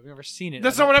Carrie 2. I've never seen it.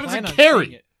 That's I not what don't happens in plan on Carrie.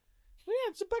 seeing it. Well, yeah,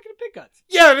 it's a bucket of pig guts.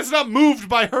 Yeah, and it's not moved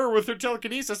by her with her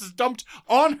telekinesis. It's dumped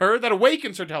on her that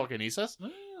awakens her telekinesis.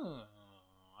 Oh,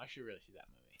 I should really see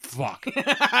that Fuck.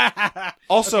 movie.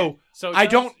 Also, Okay, so I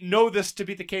tell us- don't know this to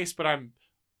be the case, but I'm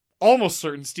almost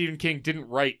certain Stephen King didn't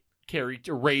write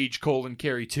Rage: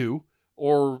 Carrie 2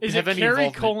 or Is have it any Carrie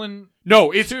involvement.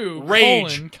 No, it's 2,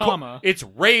 Rage, colon, comma? It's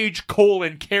Rage: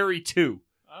 Carrie 2.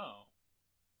 Oh.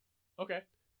 Okay.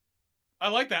 I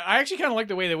like that. I actually kind of like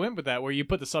the way they went with that, where you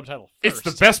put the subtitle It's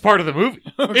first. the best part of the movie.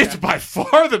 Okay. It's by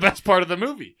far the best part of the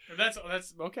movie. That's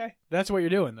okay. That's what you're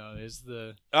doing though. Is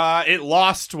the It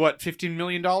lost what, $15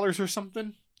 million or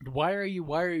something? why are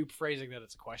you phrasing that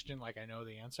it's a question like I know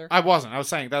the answer? I wasn't. I was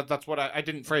saying that's what I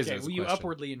didn't phrase Okay, it as a well, you question.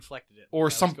 upwardly inflected it Or I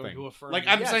was something. going to affirm Like you.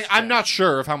 I'm Yes, saying, I'm Jack. not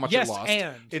sure of how much Yes, it lost.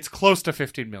 and It's close to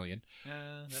 15 million.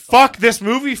 that's Fuck, all. this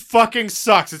movie fucking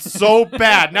sucks. It's so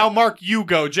bad. Now, Mark, you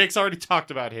go. Jake's already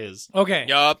talked about his. Okay.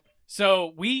 Yup.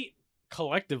 So we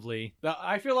collectively,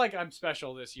 I feel like I'm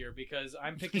special this year because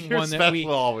I'm picking You're one that special we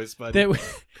always, buddy.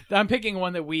 I'm picking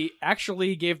one that we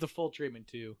actually gave the full treatment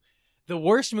to. The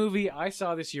worst movie I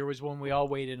saw this year was one we all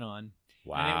weighed in on.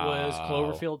 Wow. And it was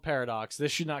Cloverfield Paradox.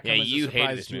 This should not come as a you hated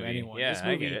surprise this to movie. anyone. Yeah, this I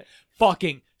movie get it.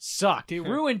 fucking sucked. It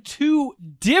ruined 2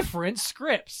 different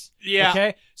scripts. Yeah.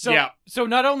 Okay. So Yeah. so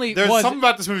not only There's was something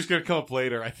about this movie's going to come up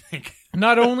later, I think.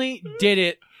 not only did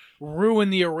it ruin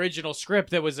the original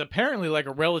script that was apparently like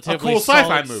a relatively cool sci-fi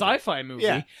solid movie. sci-fi movie,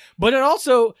 Yeah. but it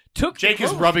also took Jake the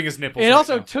is rubbing his nipples. It right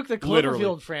also now. took the Cloverfield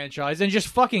Literally. franchise and just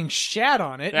fucking shat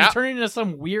on it Yeah. and turned it into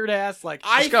some weird ass like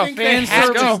I go. think they fan had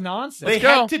service go. nonsense. They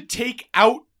go. had to take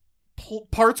out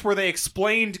parts where they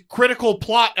explained critical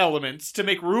plot elements to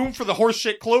make room for the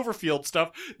horseshit Cloverfield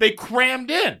stuff they crammed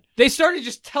in. They started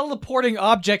just teleporting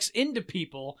objects into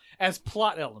people as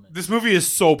plot elements. This movie is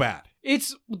so bad.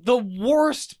 It's the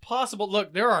worst possible.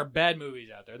 Look, there are bad movies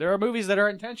out there. There are movies that are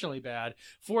intentionally bad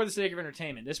for the sake of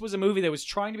entertainment. This was a movie that was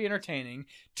trying to be entertaining,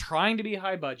 trying to be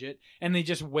high budget, and they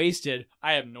just wasted,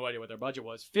 I have no idea what their budget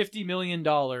was, $50 million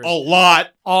A lot.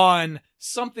 on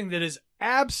something that is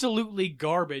absolutely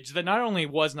garbage that not only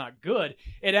was not good,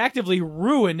 it actively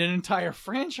ruined an entire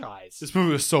franchise. This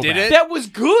movie was so Did bad. it? That was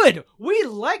good. We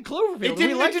like Cloverfield. It didn't,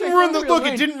 we liked ruin the Cloverfield look.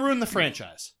 Lane. It didn't ruin the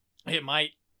franchise. It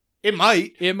might. It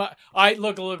might. It might. I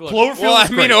look. Cloverfield. Well, I was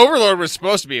mean, great. Overlord was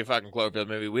supposed to be a fucking Cloverfield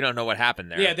movie. We don't know what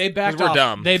happened there. Yeah, they backed 'Cause we're off.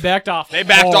 dumb. They backed off. They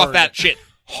backed off hard. that shit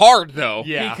hard, though.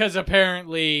 Yeah. because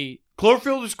apparently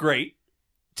Cloverfield is great.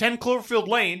 10 Cloverfield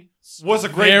Lane was a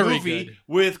great Very movie good.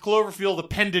 with Cloverfield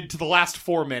appended to the last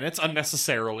 4 minutes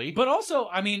unnecessarily. But also,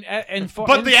 I mean,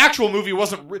 But the actual movie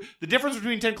wasn't. The difference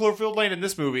between 10 Cloverfield Lane and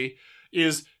this movie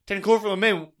is 10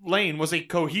 Cloverfield Lane was a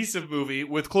cohesive movie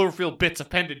with Cloverfield bits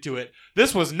appended to it.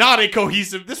 This was not a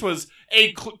cohesive. This was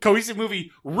a cohesive movie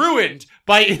ruined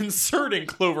by inserting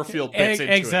Cloverfield bits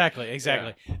into it. Exactly.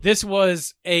 This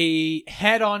was a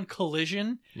head-on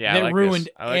collision Yeah, I that like ruined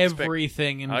this. I like this pick.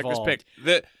 everything I like involved. this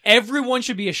pick. Everyone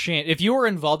should be ashamed. If you were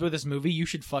involved with this movie, you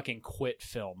should fucking quit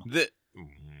film.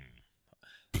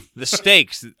 The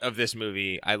stakes of this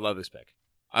movie, I love this pick.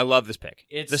 I love this pick.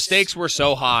 The stakes were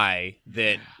so high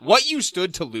that what you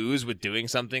stood to lose with doing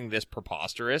something this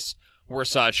preposterous were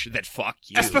such that fuck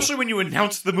you. Especially when you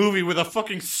announced the movie with a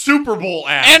fucking Super Bowl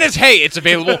ad. And it's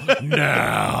available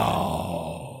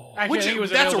now. Actually, Which I think it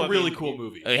was that's a available really at cool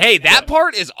movie. Hey, that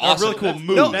part is awesome. really cool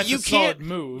move. No, That's you a solid can't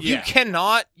move. You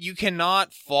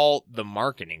cannot fault the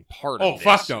marketing part Oh, of this.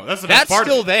 fuck no. That's the best That's part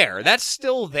of still it. there. That's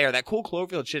still there. That cool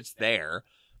Cloverfield shit's there.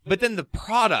 But then the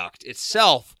product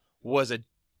itself was a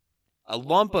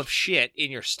lump of shit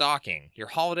in your stocking, your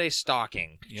holiday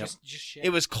stocking. Just shit. It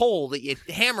was coal that you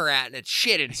hammer at and it's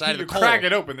shit inside of You the coal. crack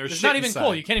it open. There's It's shit not even inside.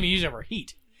 coal. You can't even use it for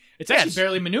heat. It's Yes. actually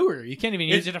barely manure. You can't even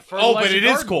use it to fertilize. Oh, but it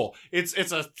your is garden. coal.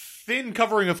 It's a thin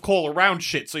covering of coal around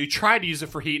shit. So you try to use it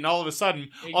for heat, and all of a sudden,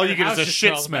 all you Your get house is a just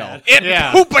shit smells smell. bad. And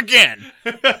Yeah. poop again.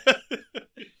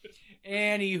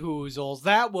 Annie Hoozles.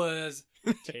 That was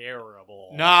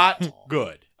terrible. Not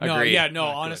good. No, Agreed. yeah, no.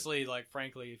 Not good. Honestly, like,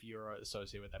 frankly, if you're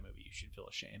associated with that movie, you should feel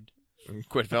ashamed.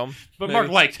 Quit film. But Mark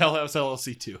liked Hell House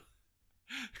LLC too.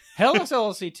 Hell House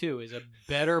LLC 2 is a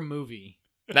better movie.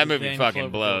 That movie than fucking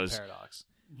Cloverfield blows. Paradox.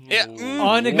 Yeah,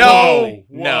 Unequivocally.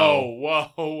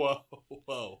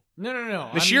 Whoa. No.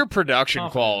 The sheer production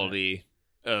quality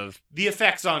of The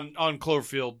effects on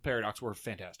Cloverfield Paradox were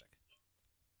fantastic.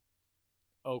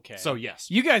 Okay. So yes.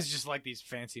 you guys just like these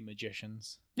fancy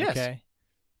magicians. Yes. Okay.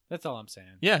 That's all I'm saying.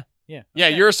 yeah. Yeah.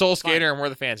 You're a soul skater and we're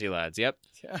the fancy lads. Yep.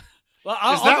 Well,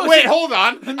 Is that wait? Hold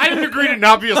on. I didn't agree to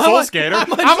not be a soul skater.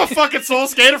 I'm a fucking soul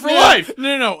skater for life.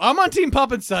 No. I'm on Team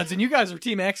Pup and Suds, and you guys are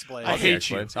Team X-Blades. I I'll be hate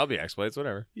X-Blades. I'll be X-Blades.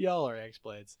 Whatever. Y'all are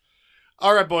X-Blades.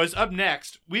 All right, boys. Up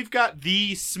next, we've got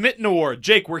the Smitten Award.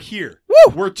 Jake, we're here.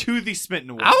 Woo! We're to the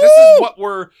Smitten Award. Ow! This is what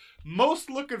we're most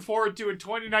looking forward to in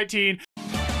 2019.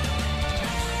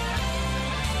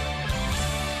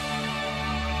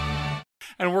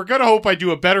 And we're gonna hope I do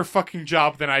a better fucking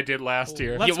job than I did last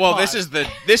year. Let's well, pause.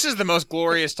 this is the most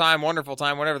glorious time, wonderful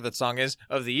time, whatever that song is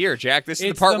of the year, Jack. This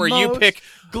is It's the part the where you most pick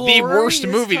the worst glorious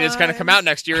movie that's going to come out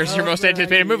next year as your of most the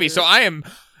anticipated movie. year. So I am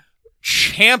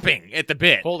champing at the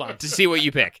bit. Hold on. to see what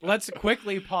you pick. Let's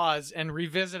quickly pause and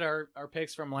revisit our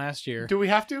picks from last year. Do we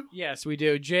have to? Yes, we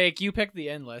do. Jake, you picked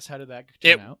the Endless. How did that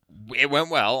turn out? It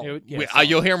went well. Yeah,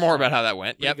 You'll hear more solid. about how that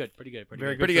went. Yep. Pretty good.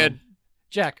 Very Pretty good.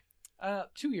 Jack,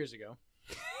 2 years ago.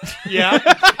 Yeah.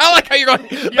 I like how you're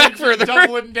going back further.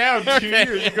 Doubling down 2 Okay.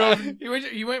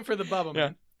 years. You went for the Bubba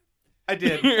Man. I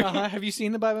did. Have you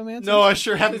seen the Bubba Man? No, I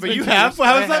sure haven't. It's But been you 2 have. years.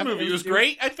 How I was that have. movie? It was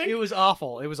great. I think It was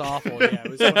awful. Yeah, it was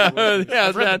one of the worst. Yeah,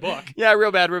 I've read bad. the book. Yeah,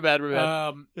 real bad.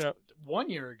 Yeah. 1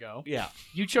 year ago. Yeah.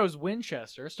 You chose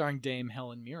Winchester, starring Dame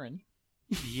Helen Mirren.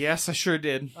 Yes, I sure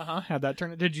did. How'd that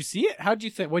turn? Did you see it?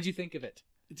 What'd you think of it?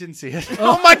 Didn't see it.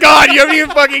 Oh my god, you haven't even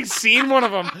fucking seen one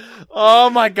of them. Oh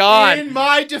my god. In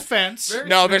my defense,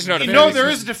 No, there's no defense. no, there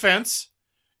is a defense.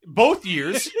 Both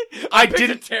years, I picked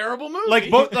didn't. a terrible movie.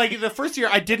 Like the first year,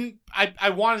 I didn't.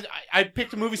 I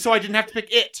picked a movie so I didn't have to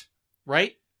pick it.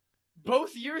 Right.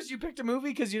 Both years you picked a movie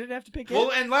because you didn't have to pick it.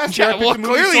 Well, and last year, I picked well, a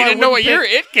movie clearly so you I didn't know what wouldn't year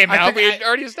pick- it came I out. think We I- had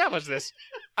already established this.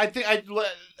 I think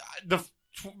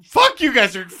fuck you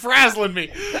guys are frazzling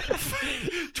me.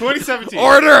 2017.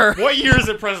 Order! What year is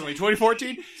it presently?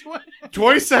 2014?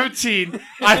 2017.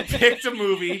 I picked a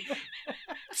movie.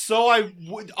 So I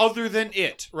would, other than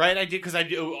it, right? I did because I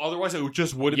do. Otherwise, it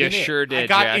just would have You been it. sure did, I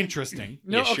got Jack. interesting.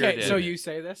 No, You sure okay. did. So you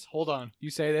say this. Hold on. You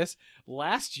say this.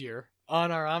 Last year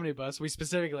on our omnibus, we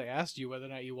specifically asked you whether or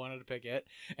not you wanted to pick it,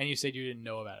 and you said you didn't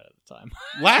know about it at the time.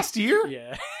 Last year?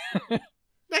 Yeah.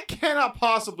 That cannot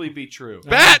possibly be true.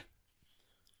 Bet!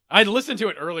 I listened to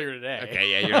it earlier today.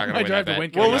 Okay, yeah, you're not going to I win drive that to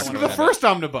bet. Winco. Well, I listen to wanna the win first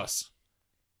omnibus,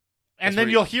 and That's then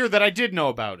where you'll hear that I did know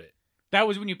about it. That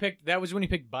was when you picked. That was when you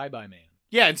picked Bye Bye Man.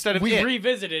 Yeah, instead of We it.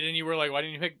 revisited, and you were like, "Why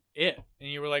didn't you pick it?" And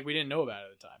you were like, "We didn't know about it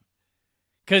at the time."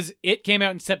 Because it came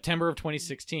out in September of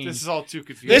 2016. This is all too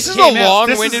confusing. This is a came out-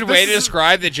 long-winded this way is- to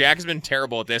describe that Jack has been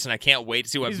terrible at this, and I can't wait to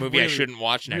see what He's movie I really- shouldn't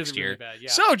watch really, next really year. bad, yeah.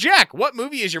 So, Jack, what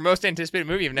movie is your most anticipated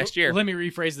movie of next year? Let me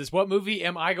rephrase this. What movie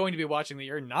am I going to be watching that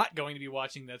you're not going to be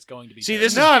watching that's going to be See, terrible?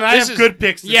 this is None. I this have is- good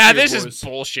picks. This Yeah, year, this boys. is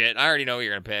bullshit. I already know what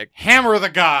you're going to pick. Hammer of the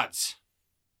Gods.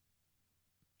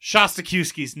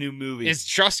 Shostakovsky's new movie. Is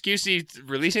Shostakovsky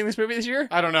releasing this movie this year?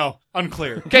 I don't know.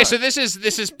 Unclear. Okay, so this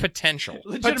is potential.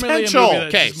 Legitimately potential. a movie that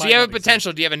Okay, just so might you have not a exist.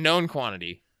 potential. Do you have a known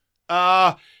quantity?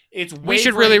 It's We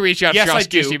should wavering- really reach out to yes, I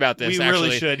Shostakovsky do. about this, We actually.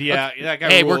 really should. Yeah, that guy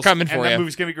Hey, we're rules, coming for and that ya.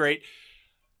 movie's gonna be great.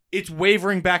 It's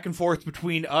wavering back and forth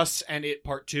between Us and It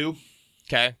Part 2.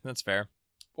 Okay, that's fair.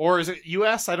 Or is it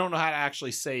US? I don't know how to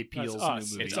actually say That's Peele's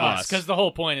us. new movie. It's us. us. Because the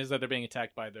whole point is that they're being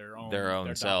attacked by their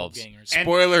own selves. doppelgangers. And-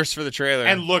 Spoilers for the trailer.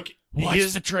 And look, Watch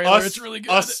his the trailer, Us, it's really good.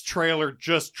 Us trailer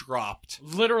just dropped.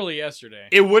 Literally yesterday.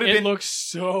 It would have It been. looks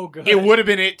so good. It would have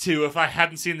been It too if I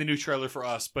hadn't seen the new trailer for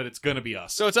Us. But it's gonna be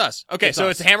Us. so it's us. Okay, It's so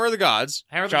us. it's Hammer of the Gods.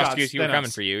 Hammer of the Gods, Shostakovsky, we're then coming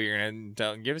us. for you. You're going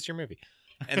to give us your movie.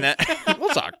 And then we'll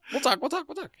talk.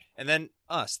 And then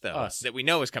Us, though. Us. That we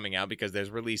know is coming out because there's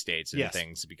release dates and Yes.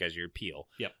 things because you're Peel.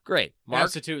 Yep. Great. Mark?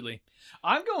 Absolutely.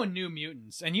 I'm going New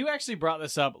Mutants, and you actually brought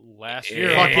this up last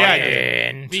year. Fuck yeah, I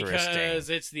did. Interesting. Because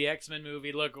it's the X-Men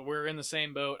movie. Look, we're in the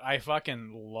same boat. I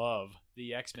fucking love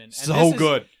the X-Men. And So this is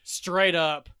good. Straight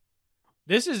up.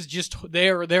 This is just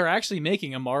they're actually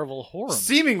making a Marvel horror movie.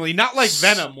 Seemingly not like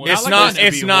Venom. was. It's like not. Venom.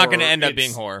 It's not going to horror. end up It's-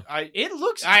 being horror. It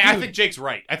looks I good. think Jake's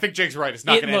right. It's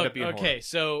not going to end up being horror. okay,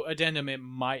 so addendum, it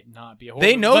might not be a horror They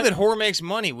movie, know but that horror makes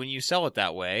money when you sell it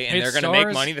that way, and It they're going to make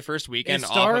stars- money the first weekend it off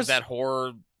of stars- that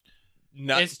horror.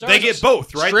 it stars They get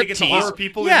both, right? They get the striptease. horror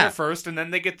people in Yeah. there first, and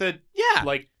then they get the Yeah,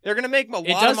 like. they're going to make a lot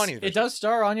it does, of money. It does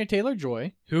star Anya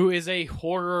Taylor-Joy, who is a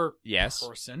horror Yes.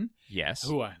 person, Yes.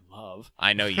 who I love.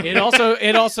 I know you. It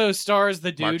also stars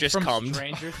the Mark dude just from cummed.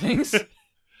 Stranger Things.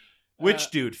 Which Uh,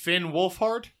 dude? Finn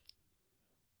Wolfhard?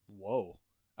 Whoa.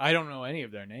 I don't know any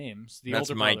of their names. The That's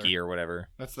older Mikey brother. or whatever.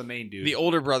 That's the main dude. The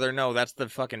older brother, no, that's the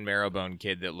fucking Marrowbone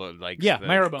kid that looked like Yeah, the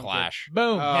Marrowbone. Clash. Kid.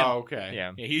 Boom. Oh, him. okay.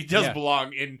 Yeah. He does Yeah.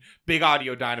 belong in Big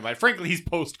Audio Dynamite. Frankly, he's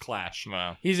post Clash.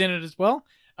 Wow. He's in it as well.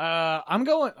 I'm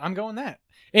going that.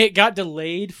 It got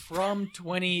delayed from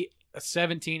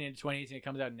 2017 into 2018. It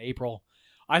comes out in April.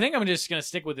 I think I'm just gonna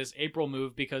stick with this April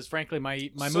move because frankly my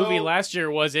So- movie last year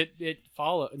was it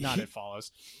follows.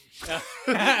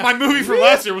 My movie from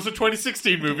last year was a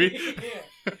 2016 movie.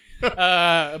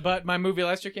 But my movie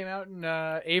last year came out in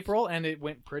April and it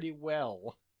went pretty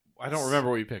well. I don't remember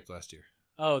what you picked last year.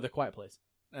 Oh, The Quiet Place.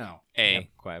 No.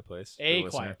 Quiet Place. A For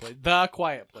the Quiet listener. Place. The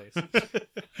Quiet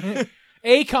Place.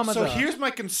 A comma So the. here's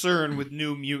my concern with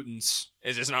New Mutants.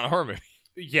 Is this not a horror movie?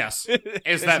 Yes, is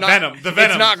It's that not- Venom? The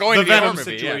Venom. It's not going the to be a Venom horror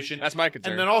movie. situation. Yeah, that's my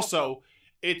concern. And then also,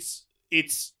 it's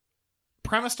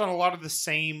premised on a lot of the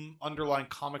same underlying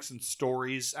comics and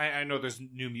stories. I know there's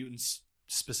New Mutants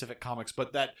specific comics,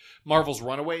 but that Marvel's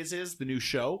Runaways is the new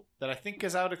show that I think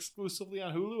is out exclusively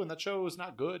on Hulu, and that show is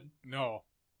not good. No,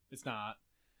 it's not.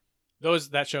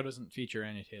 That show doesn't feature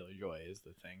Anya Taylor-Joy is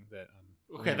the thing that.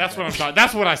 Okay, that's what I'm talking.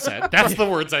 That's what I said. That's the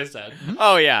words I said.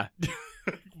 oh yeah.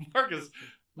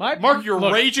 Mark, your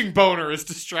look, raging boner is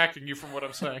distracting you from what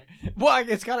I'm saying. Well,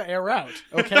 it's got to air out.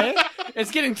 Okay,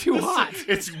 it's getting too hot.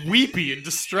 It's weepy and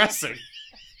distressing.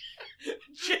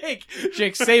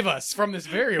 Jake, save us from this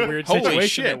very weird Holy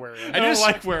situation shit. that we're in. I don't just-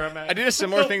 like where I'm at. I did a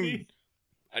similar Help thing. me.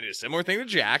 I did a similar thing to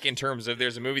Jack in terms of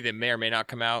there's a movie that may or may not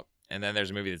come out, and then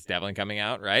there's a movie that's definitely coming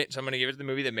out, right? So I'm going to give it to the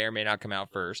movie that may or may not come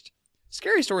out first.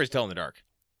 Scary Stories Tell in the Dark.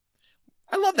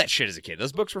 I love that shit as a kid.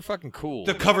 Those books were fucking cool.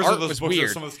 The covers art of those was books are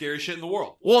weird. some of the scariest shit in the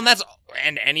world. Well,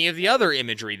 and any of the other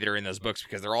imagery that are in those books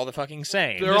because they're all the fucking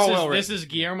same. They're all well This written. is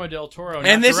Guillermo del Toro, not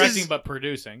And this directing is- but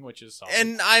producing, which is solid.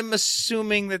 And I'm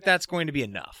assuming that that's going to be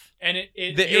enough. And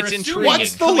it's you're assuming intriguing. What's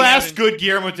it's the coming out last in- good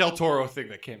Guillermo del Toro thing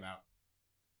that came out?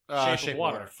 Shape of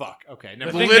Water. Fuck. Okay.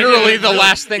 Never The mind. thing Literally that- the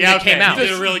last thing that came out. He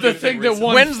did a really The good thing thing that recently.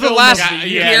 won When's the film last of the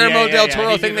year. Guillermo del yeah.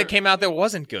 Toro He thing did that came out that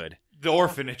wasn't good? The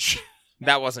Orphanage.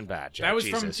 That wasn't bad, Jack. That was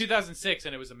from Jesus. 2006,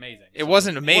 and it was amazing. It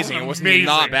wasn't amazing. It wasn't amazing.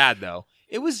 not bad, though.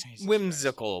 It was Jesus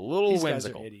whimsical, a little These guys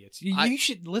whimsical. are idiots. You, I- you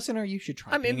should, listener, you should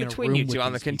try. I'm in being between a you room two with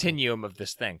on the these people. continuum of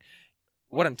this thing.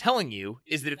 What I'm telling you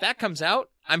is that if that comes out,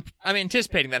 I'm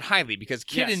anticipating that highly because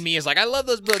kid Yes. in me is like, I love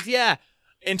those books. Yeah.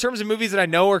 In terms of movies that I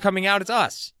know are coming out, it's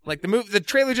Us. Like the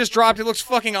trailer just dropped. It looks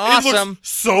fucking It awesome. looks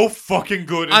so fucking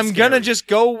good. And I'm gonna scary. just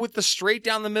go with the straight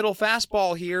down the middle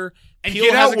fastball here. And Peele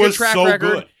Get has Out a good was track so record.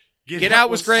 good. Get Out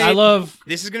was great. I love.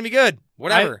 This is gonna be good.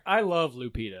 Whatever. I love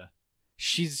Lupita.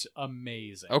 She's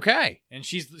amazing. Okay. And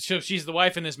she's the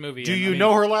wife in this movie. Do and, you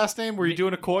know her last name? Were you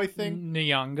doing a coy thing?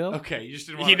 Nyong'o. Okay, you just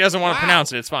didn't want He doesn't want to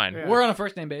pronounce it. It's fine. Yeah. We're on a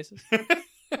first name basis.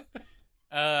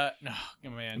 No,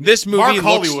 man. This movie Mark looks,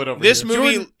 Hollywood over this here.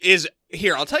 movie Jordan- is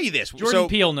here. I'll tell you this. Jordan so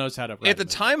Peele knows how to write at the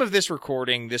movies. time of this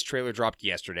recording, this trailer dropped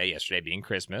yesterday. Yesterday being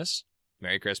Christmas.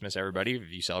 Merry Christmas, everybody!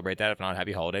 If you celebrate that, if not,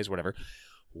 Happy Holidays, whatever.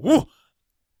 Woo!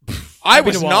 I Happy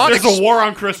was to not. There's a war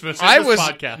on Christmas in I this was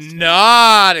podcast.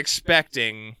 not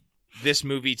expecting this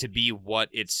movie to be what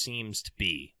it seems to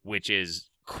be, which is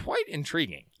quite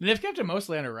intriguing. They've kept it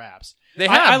mostly under wraps. They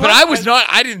I- have, I but love-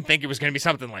 I didn't think it was going to be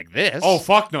something like this. Oh,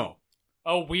 fuck no.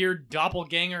 A weird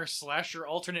doppelganger slasher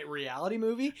alternate reality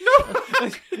movie. No.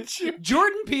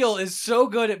 Jordan Peele is so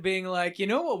good at being like, you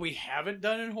know what we haven't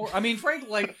done in horror? I mean, frankly,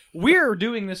 like, we're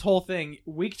doing this whole thing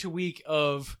week to week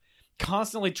of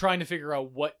constantly trying to figure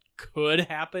out what could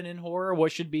happen in horror,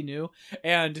 what should be new.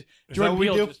 And Is that Jordan what we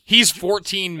Peele do? just, He's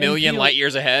 14 million Peele- light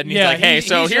years ahead, and he's like, hey, he's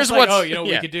so just here's like, what's... oh, you know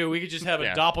what yeah. we could do? We could just have a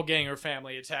Yeah. doppelganger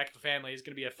family attack the family. It's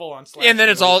going to be a full-on slasher And then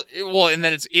it's movie. and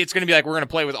then it's going to be like, we're going to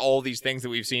play with all these things that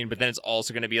we've seen, but then it's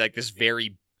also going to be like this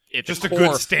very... At the Just a core,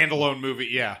 good standalone movie,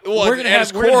 yeah. Well, We're gonna at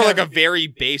its have- we're gonna core, have- like a very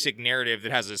basic narrative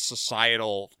that has a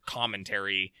societal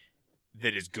commentary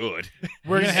that is good.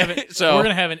 We're gonna have it. So- we're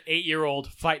gonna have an 8-year-old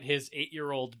fight his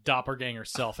 8-year-old doppelganger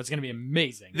self. It's gonna be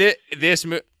amazing.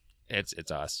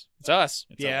 It's us. It's us.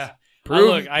 It's Yeah. awesome.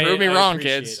 Prove I me wrong,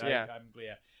 appreciate kids. it. Yeah.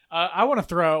 I want to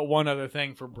throw out one other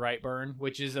thing for Brightburn,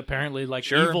 which is apparently like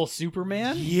Sure. evil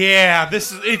Superman. Yeah,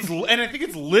 and I think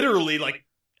it's literally like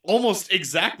almost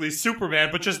exactly Superman,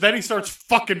 but just then he starts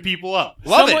fucking people up.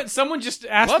 Someone just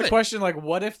asked Love the it. question like,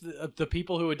 what if the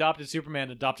people who adopted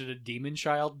Superman adopted a demon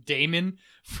child, Damon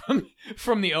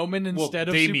from the Omen instead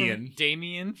of Damien.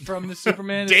 Damien from the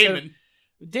Superman. instead of- Damon.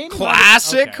 Damon.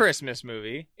 Classic Okay. Christmas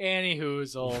movie.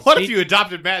 Anywhoozles. What if you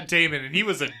adopted Matt Damon and he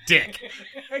was a dick?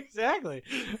 Exactly.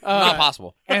 Not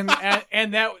possible. and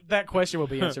that question will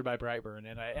be answered by Brightburn,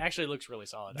 and it actually looks really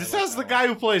solid. This I like has that the a guy lot.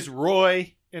 who plays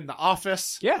Roy in The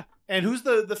Office. Yeah. And who's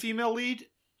the female lead?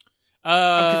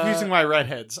 I'm confusing my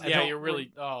redheads. Yeah, you're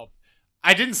really. Oh,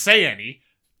 I didn't say any,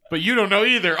 but you don't know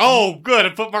either. Oh, good. I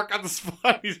put Mark on the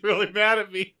spot. He's really mad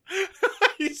at me.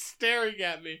 He's staring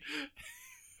at me.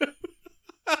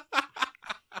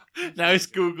 Now he's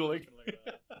Googling.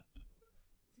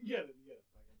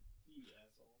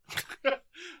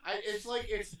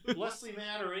 It's Leslie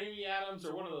Mann or Amy Adams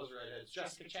or one of those redheads.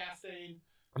 Jessica Chastain.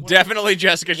 Definitely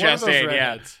Jessica One of those Chastain, yeah.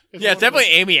 redheads. It's Yeah, one of definitely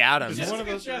those- Amy Adams. It's one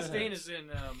Jessica of those Chastain redheads. is in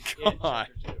God.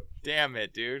 Chapter 2. Damn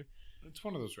it, dude. It's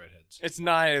one of those redheads. It's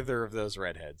neither of those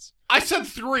redheads. I said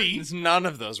 3. It's none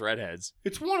of those redheads.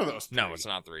 It's one of those. No, 3. it's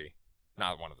not 3.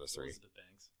 Not one of those 3. Elizabeth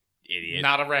Banks. Idiot.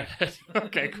 Not a redhead.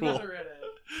 Okay, cool. Not a redhead.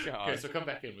 God. Okay, so come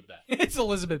back in with that. It's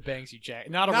Elizabeth Banks, you jack.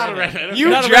 Not a Not a redhead. redhead. You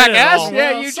Not a redhead at jackass? all.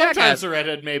 Yeah, Well, you sometimes jackass. a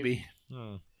redhead, maybe.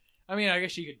 Hmm. I mean, I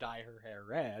guess she could dye her hair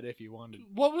red if you wanted.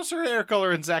 What was her hair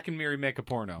color in Zack and Miri Make a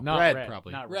Porno? Not red,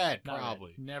 probably. Not red, Not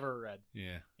probably. Never red.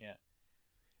 Yeah. Yeah.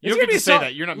 You It's don't gonna get be to say so-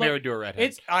 that. You're not look, married to a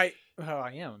redhead. I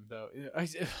am though.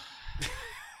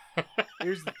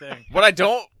 Here's the thing. What I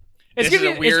don't... It's This is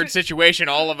gonna a be- weird it's, situation.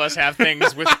 All of us have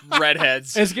things with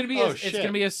redheads. It's gonna be. Oh, It's shit.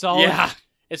 gonna be a solid. Yeah.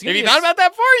 It's gonna Have you be thought about that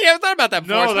before? You haven't thought about that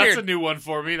before. no, It's that's weird. a new one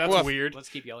for me. That's Woof. weird. Let's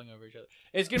keep yelling over each other.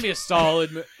 It's gonna be a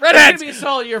solid. It's Redheads! gonna be a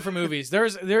solid year for movies.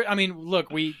 I mean, look,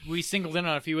 we singled in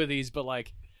on a few of these, but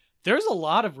like, there's a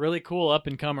lot of really cool up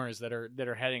and comers that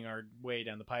are heading our way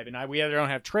down the pipe, and we either don't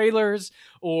have trailers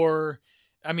or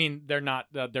I mean, they're not.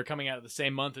 They're coming out of the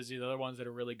same month as the other ones that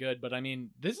are really good. But I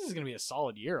mean, this is going to be a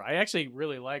solid year. I actually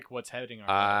really like what's heading our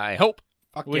way. I hope.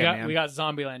 Fuck We yeah, got man. we got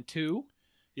Zombieland 2.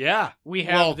 Yeah. We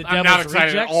have Well, the I'm Devil's not excited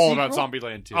at Rejects all about sequel.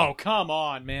 Zombieland 2. Oh, come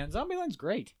on, man. Zombieland's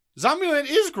great. Zombieland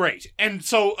is great. And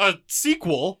so a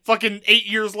sequel, fucking 8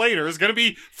 years later, is going to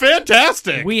be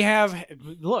fantastic. We have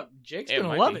look, Jake's It gonna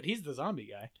might love be. it. He's the zombie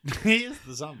guy. He is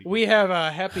the zombie. We have a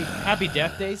Happy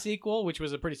Death Day sequel, which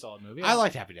was a pretty solid movie. I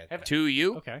liked Happy Death. To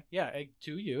you. Okay, yeah,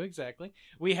 to you exactly.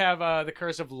 We have the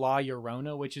Curse of La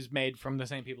Llorona, which is made from the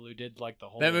same people who did like the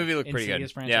whole That movie looked pretty good.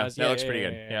 Insidious Yeah, franchise. that looks pretty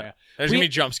good. Yeah. There's going to be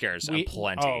jump scares.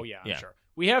 Plenty. Oh yeah, I'm sure.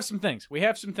 We have some things.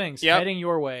 Yep. Heading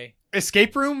your way.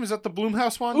 Escape Room? Is that the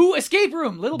Bloomhouse one? Ooh, Escape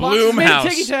Room. Little boxes made Bloomhouse. of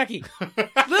ticky tacky.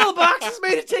 Little boxes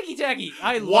made of ticky tacky.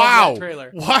 I love Wow. that trailer.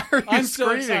 Why are you I'm so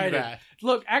screaming excited. that?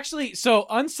 Look, actually, so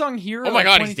Unsung Hero. Oh my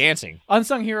God, of he's dancing.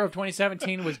 Unsung Hero of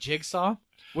 2017 was Jigsaw,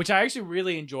 which I actually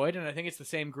really enjoyed, and I think it's the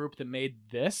same group that made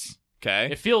this. Okay.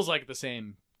 It feels like the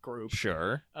same group.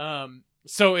 Sure.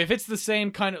 So if it's the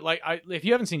same kind of if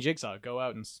you haven't seen Jigsaw, go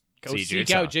out and go See seek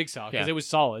Jigsaw. out Jigsaw because Yeah. it was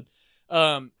solid.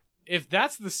 If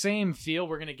that's the same feel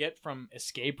we're gonna get from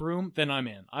Escape Room, then I'm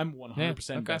in. I'm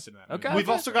 100% invested in that. Okay. movie. We've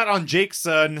also got on Jake's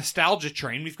nostalgia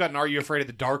train, we've got an Are You Afraid of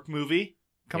the Dark movie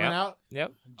coming Yep. out.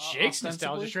 Yep. Jake's ostensibly.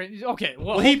 nostalgia train. Okay,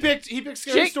 well, Well, he picked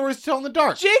scary Jake- stories to tell in the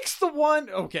dark. Jake's the one.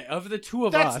 Okay, of the two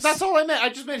of us, That's all I meant. I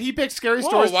just meant he picked scary Whoa,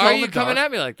 stories to why tell are in you the coming dark.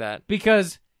 at me like that?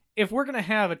 because if we're gonna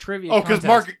have a trivia, Oh, because contest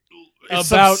Mark about-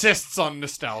 subsists on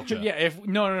nostalgia. Yeah, if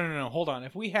no, hold on.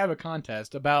 If we have a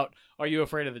contest about Are You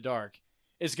Afraid of the Dark,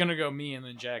 it's gonna go me and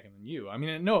then Jack and then you. I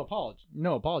mean, no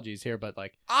apologies here, but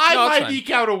like, I No, it's might fine. eke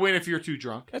out a win if you're too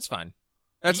drunk. That's fine.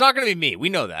 That's not going to be me. We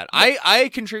know that. I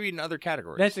contribute in other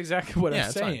categories. that's exactly what Yeah, I'm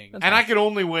that's fine. saying. That's And I can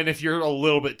only win if you're a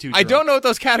little bit too drunk. I don't know what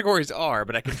those categories are,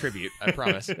 but I contribute. I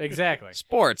promise. Exactly.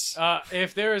 Sports.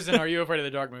 If there is an Are You Afraid of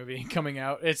the Dark movie coming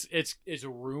out, it's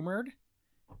rumored,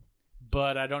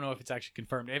 but I don't know if it's actually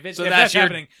confirmed. If So that's that's your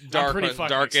happening, I'm pretty fucking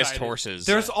darkest excited. horses.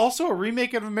 There's also a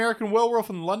remake of American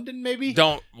Werewolf in London, maybe?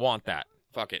 Don't want that.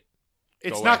 Fuck it.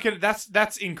 It's Go not away. gonna.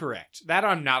 That's incorrect. That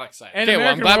I'm not excited. And Okay, well,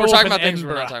 I'm American glad we're Werewolf talking in about things we're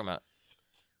not Edinburgh. talking about.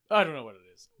 I don't know what it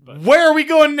is, but Where are we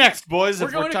going next, boys? we're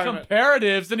if going to talking about-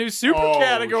 comparatives, the new super Oh,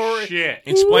 category. Shit.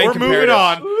 Explain We're moving comparative.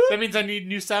 on. That means I need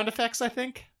new sound effects, I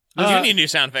think. You need new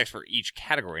sound effects for each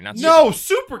category, not No,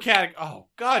 super category. Oh,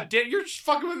 god damn. You're just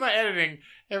fucking with my editing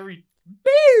every.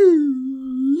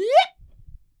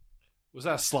 Was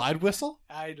that a slide whistle?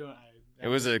 I don't. It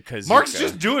was a kazooka. Mark's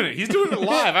just doing it. He's doing it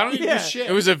live. I don't need Yeah. this shit.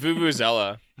 It was a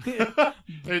vuvuzela.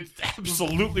 It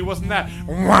absolutely wasn't that.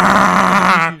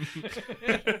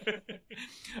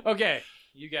 Okay,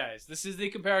 you guys. This is the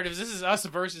comparatives. This is us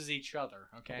versus each other.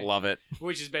 Okay, Love it.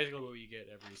 which is basically what you get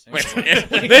every Wait,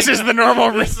 single. this is the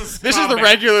normal. This This is is the combat.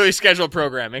 regularly scheduled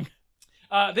programming.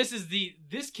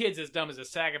 This Kid's as Dumb as a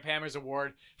Sack of Hammers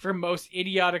award for most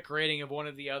idiotic rating of one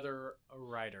of the other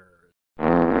writers.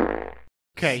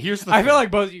 Okay, here's the I thing. feel like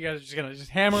both of you guys are just gonna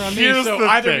hammer on me, Here's so the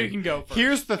either of thing. you can go first.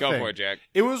 Here's the Go thing. for it, Jack.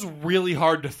 It was really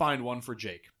hard to find one for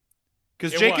Jake.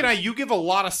 Because It Jake and was. I, you give a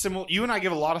lot of similar. You and I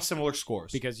give a lot of similar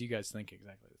scores. because you guys think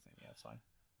exactly the same. Yeah, that's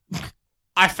fine.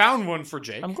 I found one for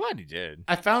Jake. I'm glad you did.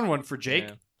 I found one for Jake.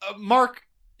 Yeah. Mark,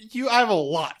 I have a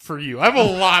lot for you. I have a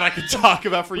lot I could talk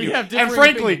about for We you. have And differing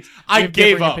frankly, opinions. I We have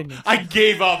gave differing up. opinions. I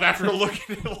gave up after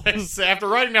looking at after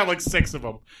writing down like 6 of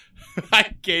them.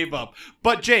 I gave up.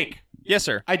 But Jake, Yes,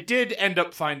 sir. I did end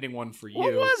up finding one for you.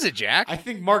 What was it, Jack? I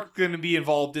think Mark's going to be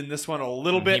involved in this one a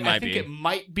little bit. He might I think be. it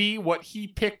might be what he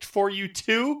picked for you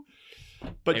too. But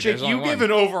Maybe Jake, there's you only give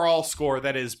one. an overall score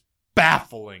that is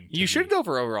baffling. to You should me. go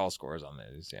for overall scores on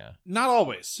those. Yeah, Not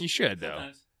always. you should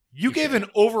though. You gave should. an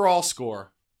overall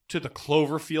score to the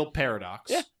Cloverfield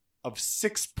Paradox Yeah. of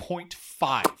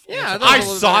 6.5. Yeah, I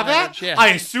that's a saw little bit that. average, yeah. I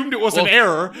assumed it was an Well,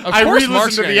 error. of I course re-listened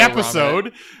Mark's to gonna the go wrong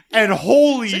episode, and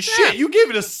holy 6.5. shit, you gave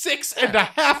it a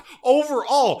 6.5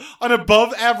 overall. An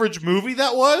above average movie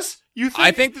that was? You think?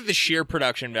 I think that the sheer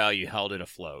production value held it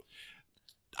afloat.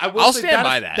 I'll stand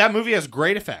by that. That movie has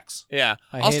great effects. Yeah,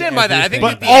 I I'll hate stand by that. I think everything.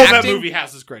 But that the all acting, that movie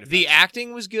has is great effects. the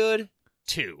acting was good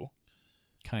too.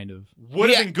 Kind of. would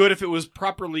have Yeah. been good if it was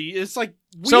properly. It's like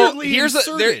So weirdly here's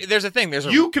inserted. there's a thing. There's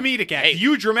a You comedic act, Hey.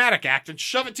 you dramatic act, and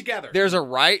shove it together. there's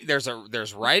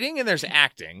writing and there's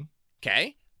acting.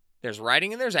 Okay, there's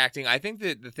writing and there's acting. I think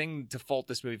that the thing to fault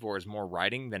this movie for is more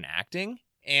writing than acting,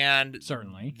 and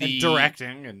Certainly. the and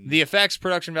directing and the effects,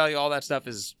 production value, all that stuff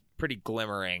is pretty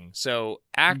glimmering. So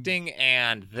acting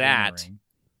and that, Glimmering.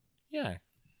 yeah,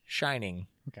 shining.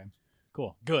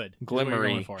 Cool. Good. Is what you're glimmery,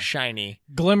 going for. shiny.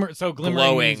 Glimmer. So glimmering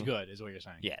glowing. means good, is what you're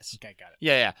saying. Yes. Okay, got it.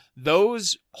 Yeah.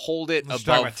 Those hold it Let's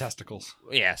talk above. about testicles.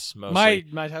 Yes, mostly.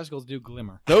 My testicles do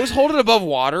glimmer. Those hold it above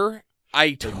water.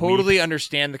 I totally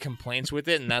understand the complaints with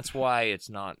it, and that's why it's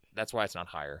not. That's why it's not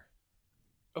higher.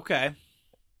 Okay.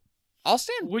 I'll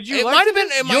stand. Would you It like might have to- been.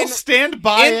 It You'll might, stand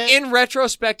by it in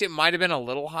retrospect, it might have been a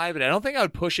little high, but I don't think I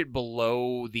would push it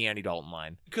below the Andy Dalton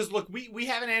line. because look, we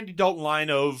have an Andy Dalton line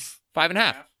of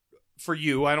 5.5. for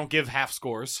you. I don't give half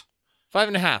scores.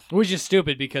 5.5. Which is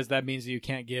stupid because that means that you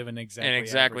can't give an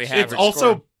exactly Average It's also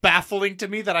score. baffling to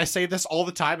me that I say this all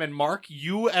the time. And Mark,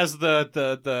 you as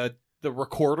the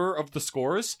recorder of the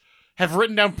scores have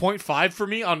written down 0.5 for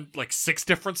me on like 6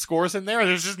 different scores in there.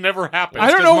 There's just never happened. I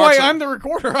don't 'Cause know why Mark's I'm the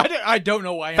recorder. I don't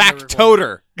know why I'm the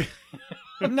recorder. Factoter.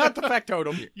 I'm not the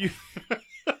factotum.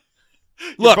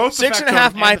 Look, both the 6.5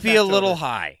 factotum might and the be a little factotum.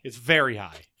 high. It's very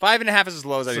high. 5.5 is as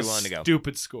low as I'd It's be a willing to go.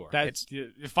 stupid score. That's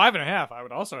 5.5. I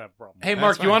would also have a problem. Hey, That's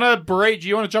Mark, fine. you want to berate? Do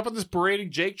you want to jump on this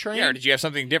berating Jake train? Yeah, or did you have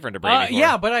something different to bring me for?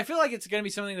 Yeah, but I feel like it's going to be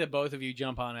something that both of you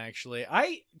jump on. Actually,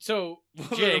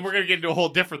 Jake, We're gonna get into a whole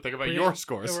different thing about we're your gonna-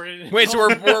 scores. we're gonna- Wait, so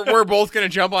we're both gonna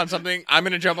jump on something. I'm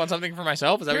gonna jump on something for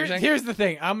myself. Is that what you're saying? Here's the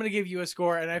thing. I'm going to give you a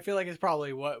score, and I feel like it's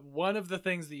probably one of the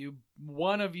things that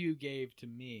one of you gave to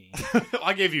me.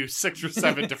 I gave you 6 or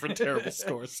 7 different terrible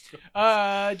scores.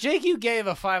 Jake, you gave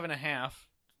a 5.5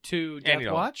 to Death Andy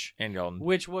Dalton. Watch, Andy Dalton.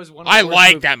 which was one. Of the I worst like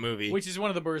movies- that movie. which is one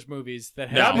of the worst movies that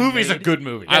has That been movie's a made. good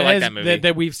movie. I like has- that movie.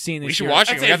 that we've seen this We should year. watch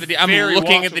it. That's We got a I'm very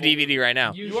looking at the watchable DVD right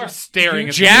now. You are staring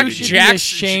at Jack- You should be Jack's-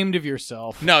 ashamed of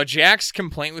yourself. No, Jack's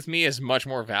complaint with me is much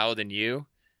more valid than you.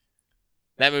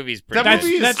 That movie's pretty. That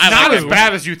movie is that's I like not that as movie.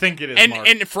 bad as you think it is, Mark.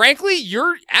 And frankly,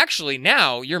 you're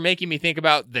making me think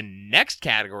about the next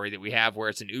category that we have, where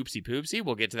it's an oopsie poopsie.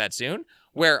 We'll get to that soon.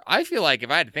 Where I feel like if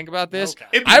I had to think about this, Okay.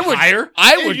 It'd be I would higher.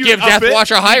 I If would you give up Death it,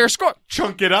 Watch a higher score.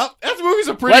 chunk it up. That movie's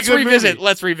a pretty Let's good revisit. movie.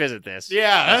 Let's revisit this. Yeah,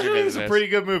 Let's that movie's revisit a this. pretty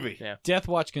good movie. Yeah. Death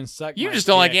Watch can suck. You my just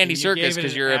don't like dick, Andy and you gave Serkis it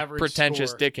because an you're a average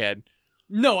pretentious score. dickhead.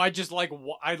 No, I just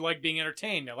I like being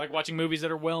entertained. I like watching movies that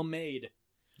are well made.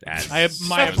 That's- I have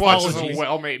my Death Watch is a apologies.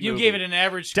 well-made You movie. gave it an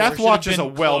average score. Death It should Watch have is a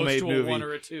been well-made close to movie. A 1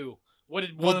 or a 2. What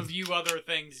did Well, one of you other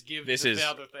things give this to is- the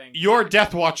other thing? Your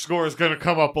Death Watch score is going to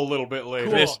come up a little bit later.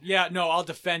 Cool. this- Yeah, no, I'll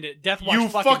defend it. Death Watch You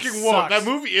fucking won't. sucks. That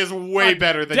movie is way Fuck,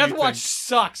 better than Death you Watch think.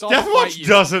 sucks. I'll Death fight Watch you.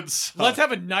 doesn't suck. Let's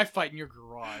have a knife fight in your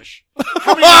garage.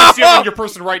 How many knives do you have on your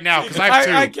person right now? Because I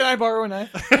have Can I borrow a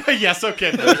knife? 2. Yes, okay.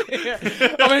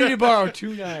 I'm gonna need to borrow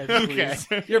 2 knives, please.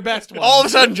 Okay. Your best one. All of a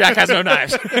sudden, Jack has no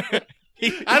knives.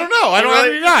 I don't know. I don't have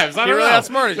really- any knives. I he don't really know.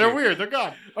 outsmarted They're you. weird. They're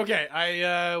gone.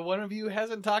 Okay, one of you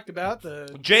hasn't talked about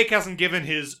the. Jake hasn't given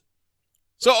his.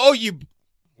 So, you.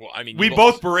 Well, I mean, We you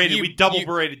both berated. you- We double you-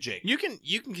 berated Jake. You can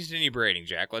continue berating,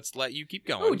 Jack. Let's let you keep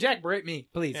going. Oh, Jack, berate me,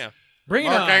 please. Yeah. Bring it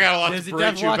Mark, on. I got a lot Is to it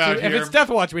berate Death you Watch? about If here. it's Death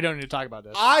Watch, we don't need to talk about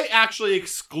this. I actually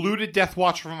excluded Death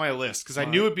Watch from my list because I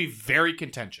knew it'd be very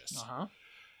contentious. Uh-huh.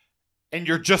 And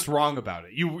you're just wrong about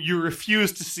it. You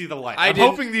refuse to see the light. I I'm didn't-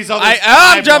 hoping these other. I'm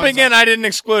 5 jumping ones in. I didn't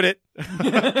exclude it.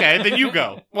 Okay, then you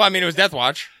go. Well, I mean, it was Death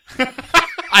Watch.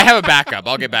 I have a backup.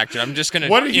 I'll get back to it. I'm just gonna.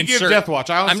 What did you insert... give Death Watch?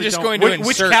 I honestly I'm just don't- going to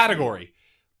Which insert- category?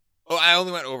 Oh, I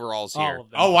only went overalls here. All of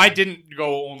them. Oh, I didn't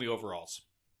go only overalls.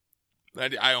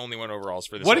 I only went overalls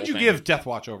for this. What whole did you thing. give Death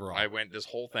Watch overall? I went this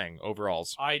whole thing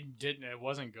overalls. I didn't. It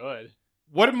wasn't good.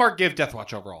 What did Mark give Death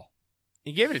Watch overall?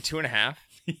 He gave it a 2.5.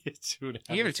 2.5.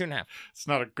 He gave it a 2.5. It's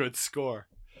not a good score.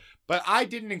 But I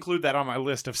didn't include that on my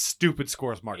list of stupid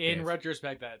scores Mark In gave.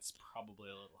 retrospect, that's probably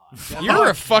a little high. You're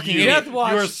a fucking you. idiot. Death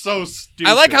Watch- You're so stupid.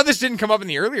 I like how this didn't come up in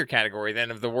the earlier category then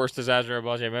of the worst disaster of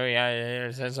budget movie. I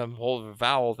said some whole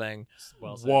foul thing.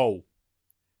 Well said. Whoa.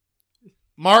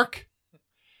 Mark,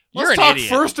 You're let's an talk idiot.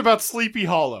 first about Sleepy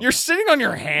Hollow. You're sitting on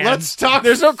your hands. Let's talk.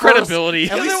 There's no first. credibility.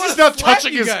 At least wanna he's not slap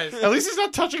touching you his. guys. At least he's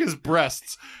not touching his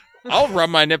breasts. I'll rub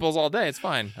my nipples all day. It's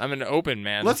fine. I'm an open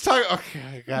man. Let's talk.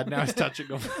 Okay, God, now he's touching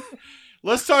them.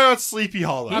 Let's talk about Sleepy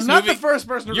Hollow. I'm not the moving- first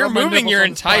person to You're rub my moving nipples your on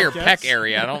this entire podcast. pec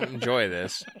area. I don't enjoy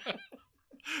this.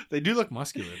 They do look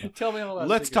muscular. Though. Tell me all about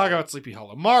Let's Sleepy talk Hollow. about Sleepy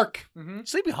Hollow. Mark,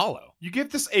 Sleepy Hollow. you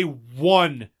give this a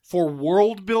 1 for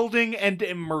world building and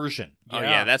immersion. Oh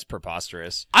yeah, that's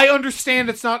preposterous. I understand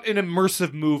it's not an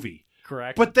immersive movie,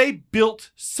 Correct. but they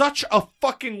built such a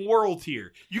fucking world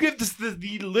here. You give this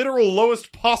the literal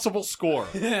lowest possible score.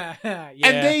 yeah.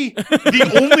 And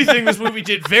the only thing this movie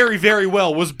did very, very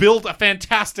well was build a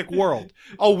fantastic world.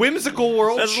 A whimsical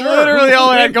world, That's sure. literally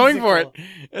all it had going for it.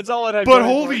 That's all it had. But going for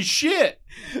holy it. shit.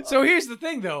 So here's the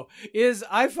thing, though, is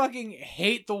I fucking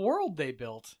hate the world they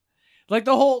built. Like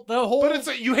the whole. But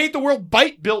it's you hate the world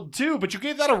bite build too, but you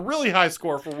gave that a really high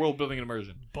score for world building and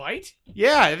immersion. bite.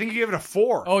 Yeah, I think you gave it a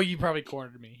 4. Oh, you probably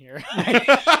cornered me here.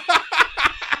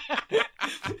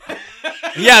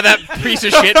 Yeah, that piece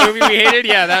of shit movie we hated.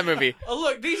 Yeah, that movie. Oh,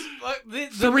 look,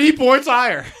 these 3 points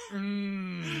higher.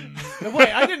 Wait,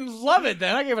 I didn't love it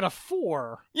then. I gave it a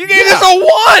 4. You gave this a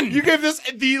 1. You gave this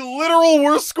the literal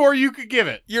worst score you could give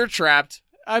it. You're trapped.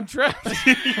 I'm trapped.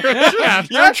 You're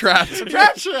trapped. You're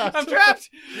trapped. I'm trapped.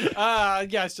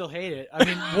 Yeah, I still hate it. I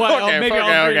mean, what? Okay, maybe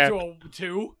I'll bring okay. it to a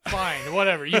 2. Fine,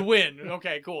 whatever. You win.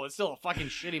 Okay, cool. It's still a fucking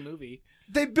shitty movie.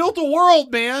 They built a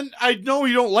world, man. I know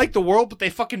you don't like the world, but they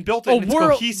fucking built it and it's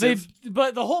cohesive.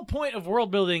 But the whole point of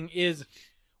world building is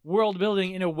world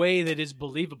building in a way that is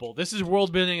believable. This is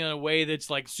world building in a way that's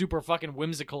like super fucking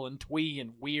whimsical and twee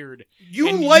and weird. You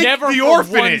and like never the for 1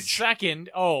 orphanage. second.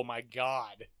 Oh my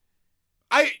god.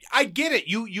 I get it.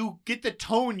 You get the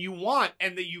tone you want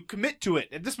and that you commit to it.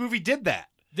 And this movie did that.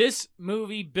 This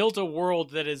movie built a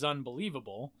world that is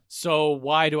unbelievable. So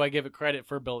why do I give it credit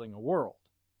for building a world?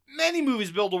 Many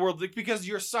movies build a world because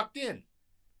you're sucked in.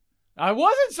 I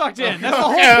wasn't sucked in. That's the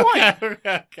whole point.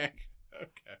 Okay.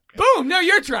 Boom! No,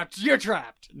 you're trapped. You're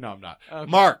trapped. No, I'm not. Okay.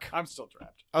 Mark. I'm still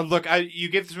trapped. Look, you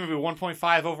gave this movie a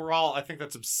 1.5 overall. I think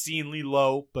that's obscenely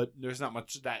low, but there's not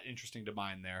much that interesting to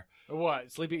mine there.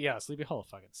 What? Sleepy Hollow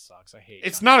fucking sucks. I hate it.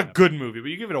 It's not a good movie, but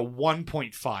you give it a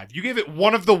 1.5. You gave it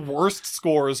one of the worst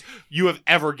scores you have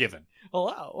ever given.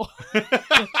 Hello.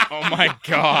 Oh my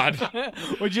god.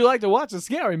 Would you like to watch a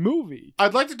scary movie?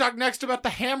 I'd like to talk next about The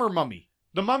Hammer Mummy.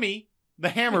 The Mummy, the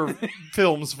Hammer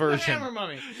Films version. The Hammer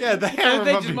Mummy. Yeah, The Hammer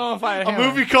They Mummy. just mummify a A hammer.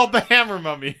 movie called The Hammer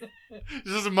Mummy.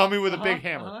 This is a mummy with a big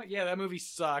hammer. Yeah, that movie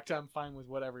sucked. I'm fine with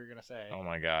whatever you're gonna say. Oh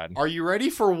my god. Are you ready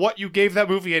for what you gave that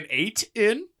movie an 8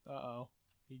 in? Uh-oh.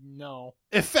 No.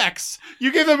 Effects.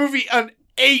 You gave that movie an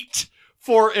 8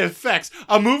 for effects.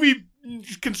 A movie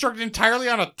constructed entirely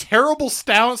on a terrible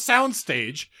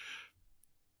soundstage.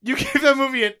 You gave that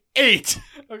movie an 8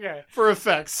 Okay. for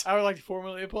effects. I would like to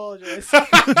formally apologize.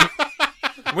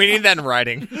 We need that in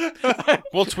writing.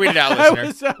 We'll tweet it out,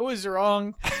 listener. I was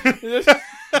wrong.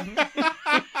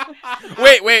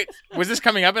 Wait. Was this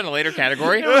coming up in a later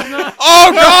category? not.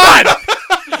 Oh god!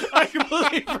 I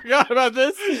completely forgot about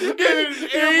this. You gave it an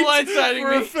You're 8 blindsiding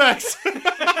for me. effects.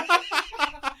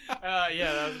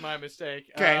 Yeah, that was my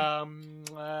mistake. Okay.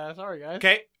 Sorry, guys.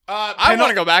 Okay. I want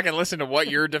to go back and listen to what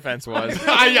your defense was.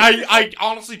 I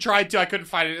honestly tried to. I couldn't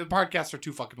find it. The podcasts are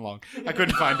too fucking long. I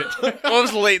couldn't find it. Well, it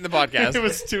was late in the podcast. It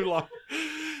was too long.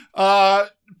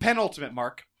 Penultimate,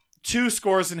 Mark. 2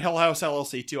 scores in Hill House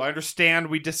LLC 2. I understand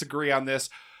we disagree on this.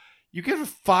 You give a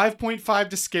 5.5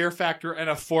 to scare factor and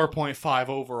a 4.5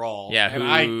 overall. Yeah, and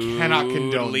I cannot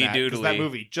condone that because hoodly-doodly. that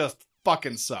movie just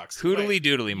fucking sucks. Hoodly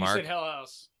doodly, You Mark. said Hell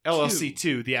House. LLC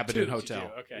 2, the Abaddon Two,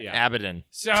 Hotel. okay. Yeah. Abaddon.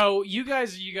 So you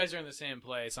guys are in the same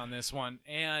place on this one,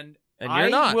 and And I you're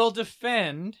not. will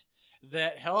defend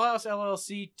that Hell House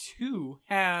LLC 2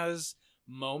 has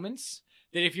moments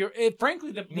that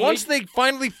frankly Once they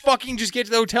finally fucking just get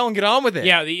to the hotel and get on with it.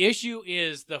 yeah, the issue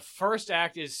is the first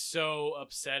act is so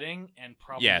upsetting and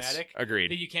Yes. problematic Agreed.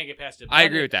 that you can't get past it. I But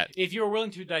agree with that. If you're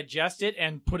willing to digest it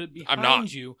and put it I'm not.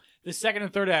 behind you, the second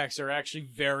and third acts are actually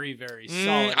very, very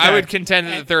solid. I would contend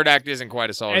that And- the third act isn't quite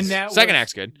as solid. and that Second was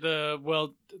act's good.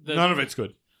 None of it's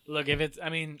good. Look, if it's, I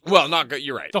mean, Well, not good.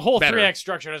 You're right. the whole Better. 3-act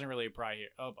structure doesn't really apply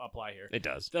here. It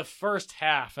does. The first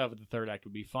half of the third act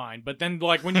would be fine, but then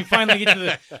like when you finally get to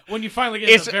the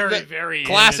It's the very the very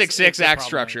classic end, it's a 6-act problem.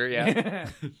 structure, yeah.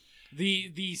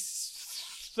 the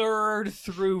third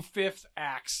through fifth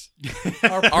acts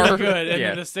are pretty Are- good, and yeah.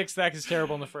 then the sixth act is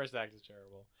terrible, and the first act is terrible.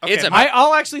 It's a-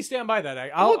 I'll actually stand by that.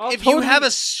 I'll If totally, you have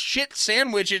a shit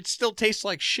sandwich, it still tastes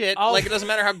like shit. I'll- Like, it doesn't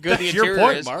matter how good the That's interior your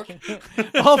point, is. Mark.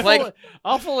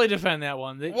 I'll fully defend that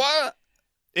one. What?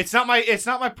 It's not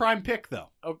my prime pick though.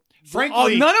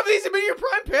 Frankly, none of these have been your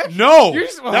prime pick. No, You're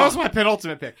just- that was my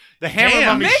penultimate pick. The Hammer Damn.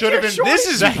 Mummy Make should have your been. choice. This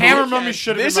is the Hammer brutal. Mummy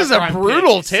should have This been. is my a prime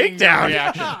brutal pick. Seeing your takedown.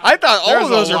 reaction. I thought all There's of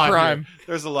those a lot are prime. here.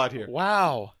 There's a lot here.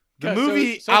 Wow. The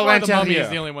movie so far, the Mummy Al is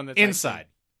the only one that's Inside.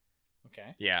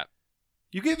 Okay. Yeah.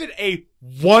 You give it a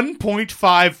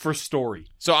 1.5 for story.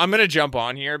 So I'm going to jump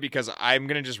on here because I'm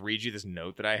going to just read you this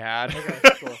note that I had. Okay,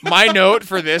 cool. My note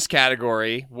for this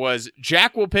category was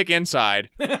Jack will pick Inside.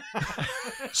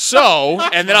 So,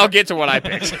 and then I'll get to what I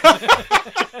picked. You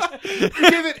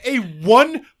give it a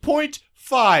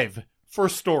 1.5 for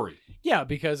story. Yeah,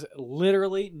 because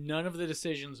literally none of the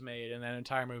decisions made in that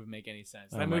entire movie make any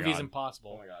sense. That my movie is God.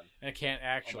 impossible. Oh my God. And it can't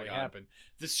actually God. happen.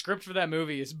 The script for that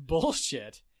movie is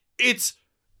bullshit.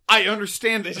 I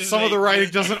understand that This is some of the a- writing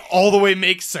doesn't all the way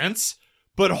make sense,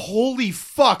 but holy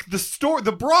fuck,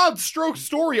 the broad stroke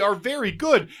story are very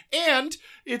good, and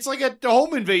it's like a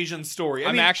home invasion story.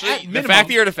 I'm mean, actually, at the minimum, fact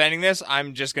that you're defending this,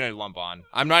 I'm just going to lump on.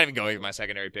 I'm not even going with my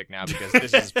secondary pick now because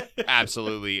this is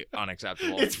absolutely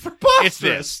unacceptable. it's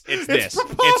preposterous. It's this. It's this.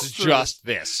 preposterous. It's just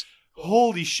this.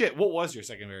 Holy shit! What was your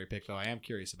secondary pick, though? I am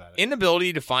curious about it.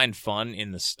 Inability to find fun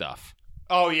in the stuff.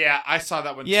 Oh yeah, I saw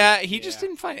that one. Yeah, too. he just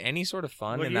didn't find any sort of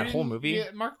fun Look, in you that whole didn't- movie.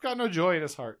 Yeah, Mark got no joy in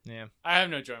his heart. Yeah, I have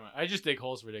no enjoyment. I just dig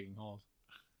holes for digging holes.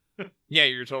 yeah,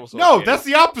 you're a total. No, associated. that's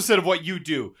the opposite of what you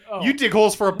do. Oh. You dig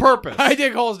holes for a purpose. I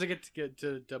dig holes to get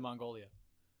to Mongolia.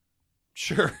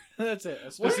 Sure. That's it. What are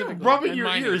you Specifically. rubbing And your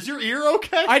mining. ear? Is your ear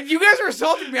okay? You guys are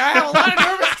assaulting me. I have a lot of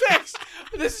nervous tics.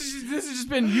 This has just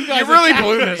been you guys. You really attacking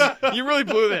blew me. this. You really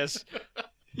blew this.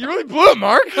 You really blew it,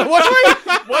 Mark. What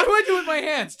do I do with my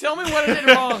hands? Tell me what I did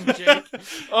wrong,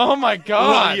 Jake. Oh my Well,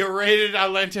 god. you rated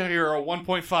Atlanta Hero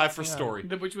 1.5 for story.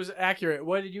 Which was accurate.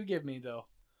 What did you give me though?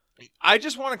 I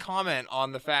just want to comment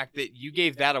on the fact that you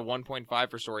gave that a 1.5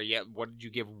 for story. Yet, what did you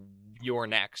give your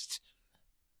next?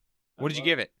 What did you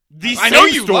give it? The I know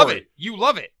same you story. love it. You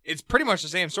love it. It's pretty much the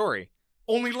same story.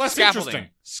 Only less Scaffolding. interesting.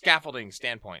 Scaffolding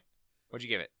standpoint. What'd you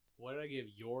give it What did I give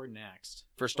your next?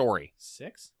 for story?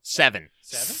 6? 7.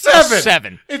 7?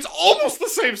 7. It's almost the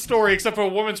same story, except for a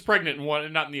woman's pregnant in one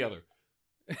and not in the other.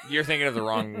 You're thinking of the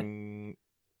wrong.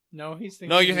 No, he's thinking.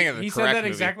 No, you're thinking of the He correct said that movie.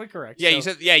 exactly correct. Yeah, so- you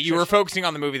said. Yeah, you were focusing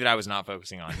on the movie that I was not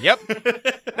focusing on. Yep.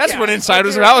 That's Yeah. what Inside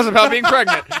was about. Was about being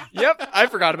pregnant. Yep. I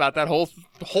forgot about that whole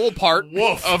part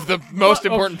Woof. of the most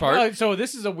important part. So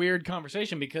this is a weird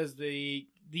conversation because the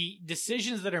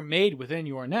decisions that are made within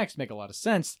Your Next make a lot of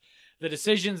sense. The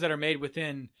decisions that are made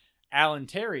within Alan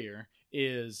Terrier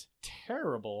is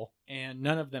terrible, and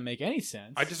none of them make any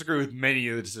sense. I disagree with many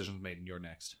of the decisions made in Your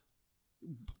Next.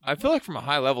 I feel like from a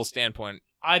high level standpoint,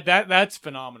 That's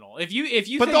phenomenal. If you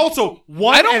But think, also,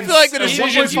 1 I don't and feel like the and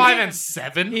decisions- 1.5 and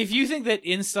 7? if you think that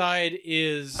Inside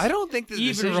is I don't think the even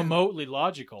decision- remotely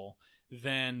logical,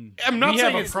 then I'm not we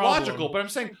have saying a it's problem. logical, but I'm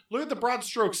saying look at the broad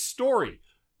stroke story.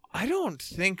 I don't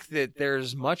think that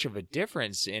there's much of a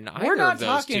difference in either We're not of those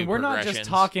talking. two We're not just progressions.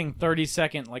 talking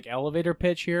 30-second like elevator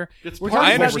pitch here. It's We're part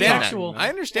talking of I what about we're the understand talking that. actual about. I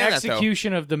understand that, though.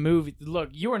 execution of the movie. Look,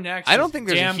 Your Next. I don't is think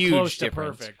there's damn a huge close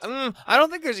difference. to perfect. I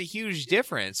don't think there's a huge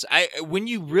difference. When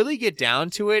you really get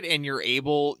down to it and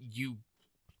you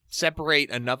separate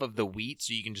enough of the wheat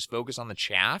so you can just focus on the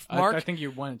chaff, Mark. I think you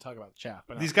want to talk about the chaff.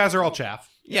 But These guys are all chaff.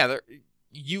 Yeah,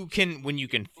 when you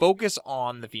can focus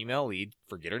on the female lead,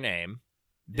 forget her name,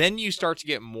 then you start to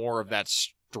get more of that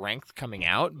strength coming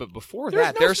out. But before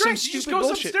that, there's some She just stupid goes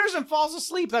bullshit. upstairs and falls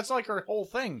asleep. That's like her whole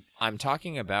thing. I'm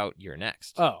talking about Your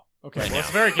Next. Oh, okay. Right Well, now.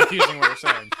 it's very confusing what you're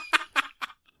saying.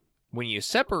 When you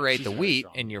separate She's the very wheat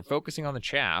strong. and you're focusing on the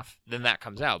chaff, then that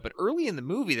comes out. But early in the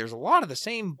movie, there's a lot of the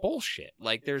same bullshit.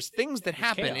 Like, there's things that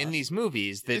happen in chaos. these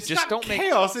movies that It's just not don't make...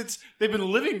 chaos. It's they've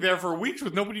been living there for weeks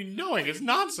with nobody knowing. It's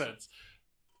nonsense.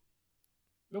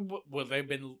 Well, they've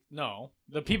been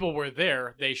the people were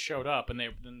there. They showed up, and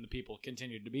then the people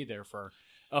continued to be there for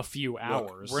a few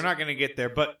hours. We're not going to get there,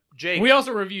 but Jake, We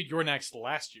also reviewed Your Next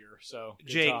last year, so good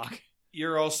Jake, talk.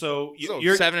 you're also So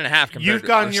you're 7.5 compared you've to,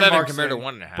 gotten or your 7 marks compared to in.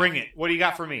 1.5. Bring it. What do you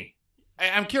got for me?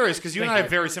 I'm curious because you and I Thank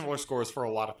have you. very similar scores for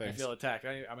a lot of I things. feel attacked.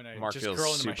 I mean, Mark just feels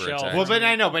curl into my super shell. attacked. Well, but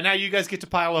I know. But now you guys get to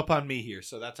pile up on me here,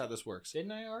 so that's how this works.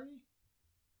 Didn't I already?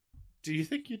 Do you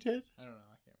think you did? I don't know.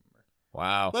 I can't remember.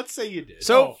 Wow. Let's say you did.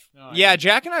 So, Oh, no, I yeah, didn't.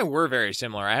 Jack and I were very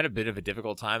similar. I had a bit of a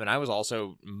difficult time, and I was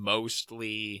also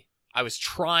I was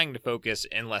trying to focus,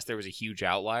 unless there was a huge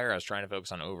outlier, I was trying to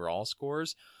focus on overall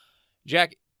scores.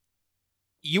 Jack,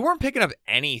 you weren't picking up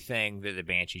anything that the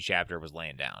Banshee chapter was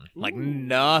laying down. Like,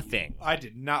 nothing. I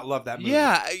did not love that movie.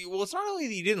 Yeah, well, it's not only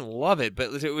that you didn't love it,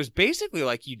 but it was basically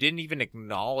like you didn't even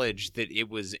acknowledge that it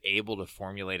was able to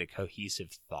formulate a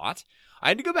cohesive thought. I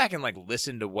had to go back and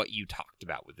listen to what you talked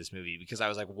about with this movie because I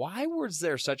was like, why was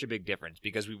there such a big difference?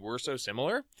 Because we were so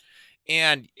similar,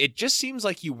 and it just seems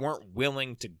like you weren't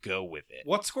willing to go with it.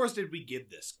 What scores did we give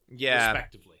this? Yeah.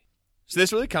 Respectively. So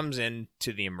this really comes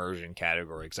into the immersion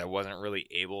category because I wasn't really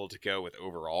able to go with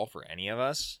overall for any of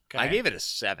us. Okay. I gave it a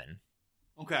 7.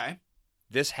 Okay.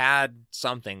 This had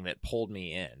something that pulled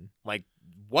me in. Like,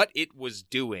 what it was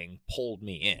doing pulled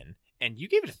me in. And you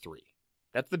gave it a 3.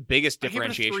 That's the biggest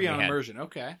differentiation I gave it a 3 we on had. immersion.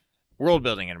 Okay. World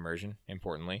building and immersion,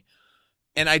 importantly.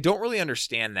 And I don't really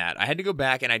understand that. I had to go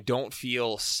back and I don't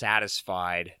feel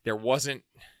satisfied. There wasn't...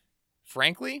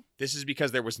 Frankly, this is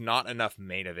because there was not enough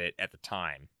made of it at the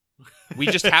time. We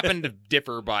just happened to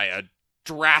differ by a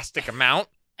drastic amount.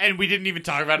 And we didn't even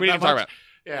talk about it. We that didn't talk much. about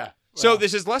it. Yeah. So Well.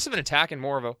 this is less of an attack and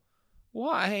more of a,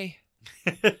 why?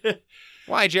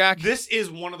 Why, Jack? This is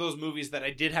one of those movies that I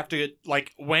did have to,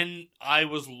 like, when I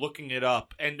was looking it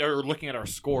up or looking at our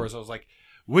scores, I was like,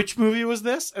 which movie was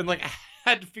this? And, like, I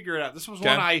had to figure it out. This was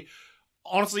one I,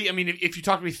 honestly, I mean, if you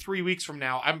talk to me 3 weeks from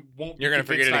now, I won't be You're going to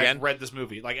forget it again? I've read this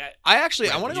movie. Like, I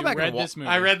want to go back and watch this movie.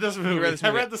 I read this movie. I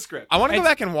read the script. I want to go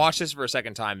back and watch this for a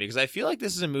second time because I feel like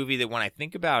this is a movie that when I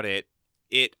think about it,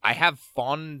 I have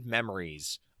fond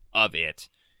memories of it.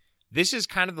 This is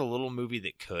kind of the little movie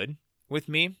that could with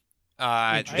me.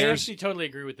 I actually totally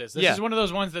agree with this. This is one of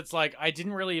those ones that's like, I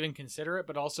didn't really even consider it,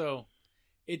 but also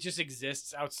it just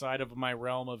exists outside of my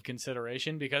realm of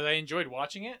consideration because I enjoyed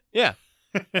watching it. Yeah.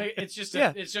 It's just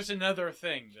it's just another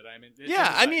thing that I'm in.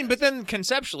 I mean, but then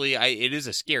conceptually, it is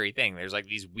a scary thing. There's like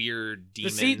these weird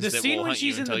demons that will hunt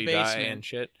you until you die and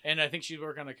shit. And I think she's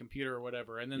working on a computer or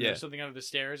whatever, and then there's something under the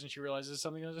stairs, and she realizes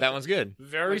something. That one's good.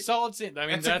 Very solid scene. I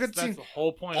mean, that's the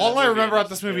whole point. All I remember about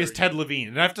this movie is Ted Levine,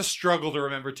 and I have to struggle to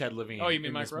remember Ted Levine. Oh, you mean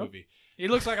in Mike this Rowe? movie? He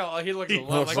looks like he looks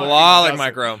a lot like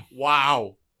Mike Rowe.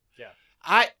 Wow. Yeah.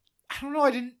 I don't know.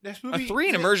 I didn't. This movie A 3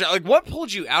 in immersion. Like, what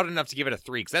pulled you out enough to give it a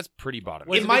 3? Because that's pretty bottom.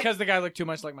 Was it because the guy looked too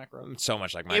much like Mike Rowe? So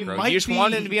much like Mike Rowe. You just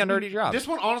wanted him to be on Dirty Jobs. This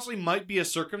one honestly might be a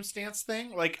circumstance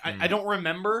thing. Like, I don't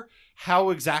remember how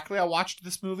exactly I watched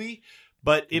this movie,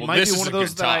 but it might be one of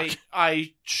those that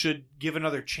I should give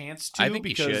another chance to. I think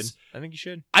you should. I think you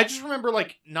should. I just remember,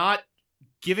 like, not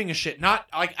giving a shit. Not,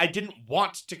 like, I didn't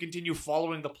want to continue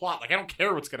following the plot. Like, I don't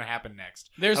care what's going to happen next.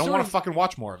 I don't want to fucking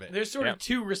watch more of it. There's sort of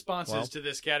two responses to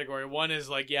this category. One is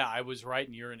like, yeah, I was right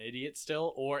and you're an idiot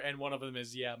still. And one of them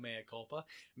is, yeah, mea culpa.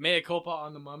 Mea culpa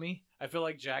on The Mummy. I feel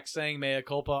like Jack's saying mea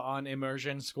culpa on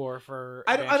Immersion score for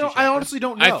I honestly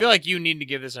don't know. I feel like you need to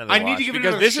give this another watch. I need to give it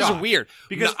because another this shot. is weird.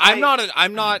 Because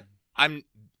I'm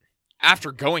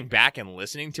after going back and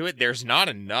listening to it, there's not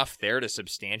enough there to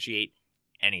substantiate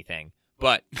anything.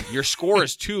 But your score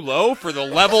is too low for the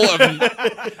level of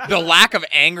the lack of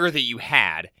anger that you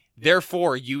had.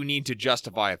 Therefore, you need to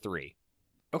justify a 3.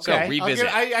 Okay. So revisit.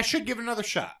 I should give it another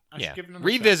shot.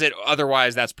 Revisit.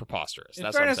 Otherwise, that's prepreposterous.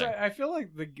 That's fairness, what I'm saying. I feel like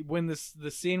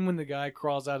the scene when the guy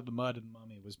crawls out of the mud in The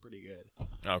Mummy was pretty good.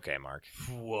 Okay, Mark.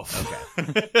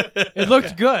 Okay. It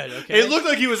looked good. Okay. It looked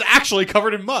like he was actually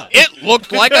covered in mud. It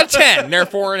looked like a 10.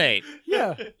 Therefore, an 8.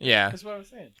 Yeah. Yeah. That's what I was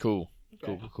saying. Cool.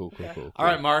 Okay. Cool. All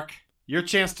right, Mark. Your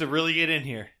chance to really get in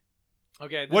here.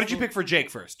 Okay. What did you pick for Jake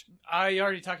first? I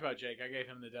already talked about Jake. I gave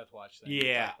him the Death Watch thing.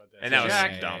 Yeah. And that was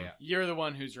Jack, dumb. You're the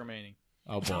one who's remaining.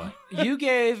 Oh, boy. You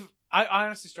gave... I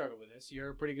honestly struggle with this.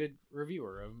 You're a pretty good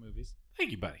reviewer of movies.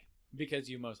 Thank you, buddy. Because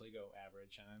you mostly go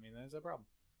average. I mean, that's a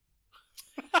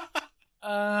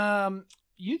problem.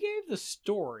 You gave the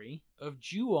story of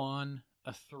Ju-on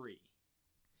a 3.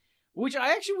 Which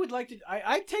I actually would like to...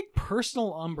 I take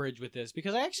personal umbrage with this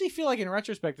because I actually feel like in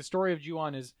retrospect the story of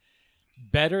Ju-on is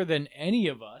better than any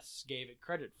of us gave it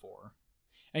credit for.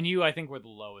 And you, I think, were the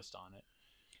lowest on it.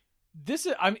 This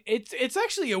is... it's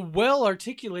actually a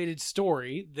well-articulated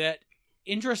story that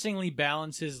interestingly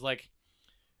balances like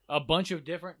a bunch of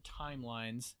different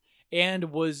timelines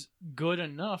and was good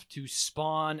enough to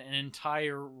spawn an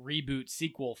entire reboot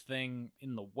sequel thing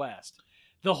in the West.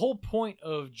 The whole point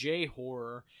of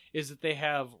J-horror is that they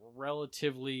have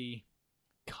relatively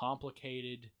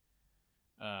complicated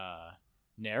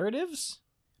narratives.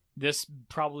 This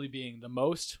probably being the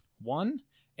most one.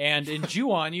 And in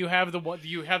Ju-on, you have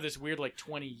this weird like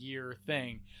 20-year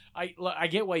thing. I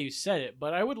get why you said it,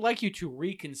 but I would like you to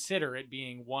reconsider it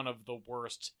being one of the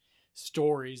worst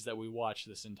stories that we watched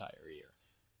this entire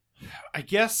year. I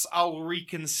guess I'll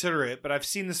reconsider it, but I've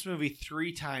seen this movie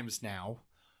 3 times now.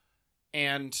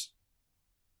 And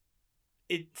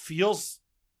it feels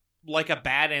like a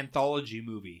bad anthology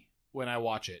movie when I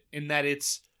watch it. In that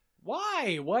it's...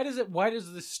 Why? Why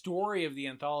does the story of the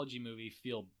anthology movie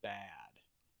feel bad?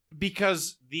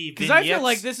 Because the vignettes... Because I feel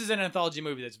like this is an anthology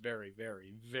movie that's very,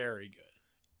 very, very good.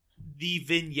 The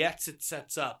vignettes it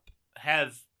sets up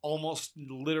have almost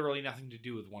literally nothing to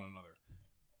do with one another.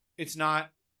 It's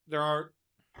not... There aren't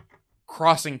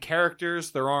crossing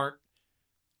characters. There aren't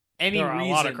there are a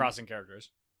lot of crossing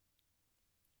characters.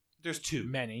 There's 2.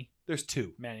 Many. There's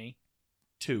 2. Many.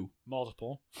 2.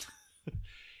 Multiple.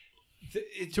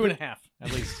 2.5,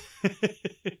 at least.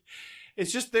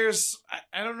 It's just there's...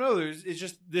 I don't know. It's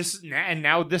just this... And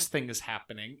now this thing is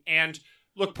happening. And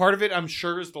look, part of it, I'm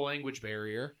sure, is the language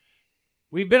barrier.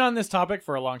 We've been on this topic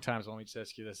for a long time, so let me just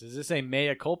ask you this. Is this a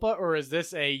mea culpa, or is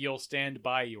this a you'll stand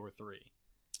by your 3?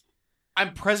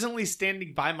 I'm presently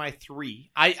standing by my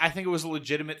 3. I think it was a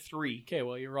legitimate 3. Okay,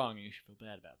 well, you're wrong, and you should feel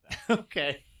bad about that.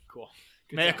 Okay. Cool.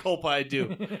 Mea culpa, I do.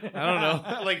 I don't know.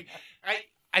 Like,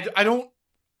 I don't...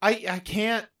 I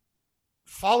can't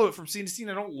follow it from scene to scene.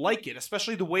 I don't like it,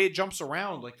 especially the way it jumps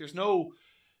around. Like there's no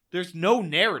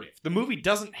narrative. The movie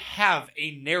doesn't have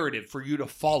a narrative for you to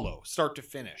follow, start to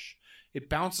finish. It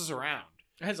bounces around.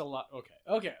 It has a lot.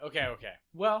 Okay.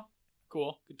 Well,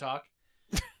 cool. Good talk.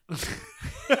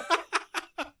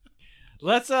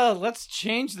 Let's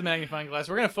change the magnifying glass.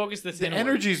 We're gonna focus this The inward.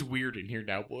 energy's weird in here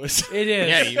now, boys. It is.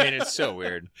 Yeah, you made it so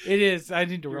weird. It is. I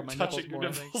need to You're rub my nipples touching your more.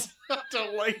 I think. nipples. I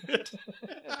don't like it.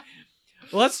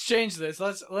 Let's change this.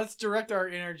 Let's direct our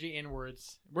energy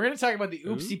inwards. We're gonna talk about the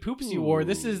Oopsie Poopsie Award.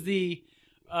 This is the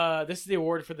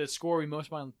award for the score we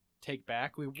most want to take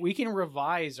back. We can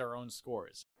revise our own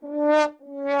scores.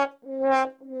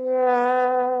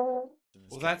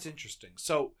 Well, that's interesting.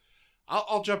 So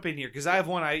I'll jump in here because I have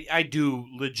one I do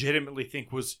legitimately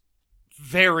think was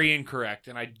very incorrect,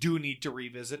 and I do need to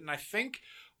revisit. And I think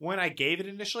when I gave it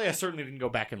initially, I certainly didn't go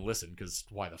back and listen because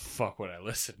why the fuck would I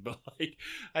listen? But like,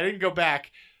 I didn't go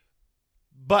back.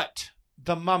 But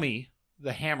The Mummy,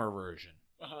 the Hammer version,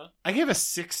 I gave a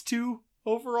 6.2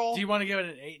 overall. Do you want to give it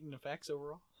an 8 in effects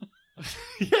overall?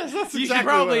 Yes, that's You exactly should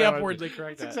probably what I would upwardly do.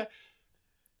 correct That's that.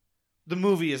 The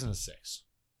movie isn't a 6.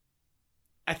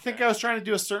 I think I was trying to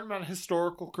do a certain amount of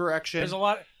historical correction. There's a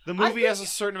lot. The movie has a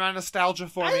certain amount of nostalgia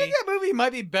for I me. think that movie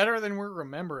might be better than we're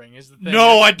remembering. Is the thing?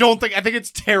 No, I don't think. I think it's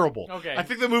terrible. Okay, I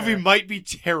think the movie fair. might be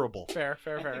terrible. Fair.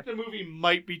 I think the movie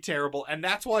might be terrible, and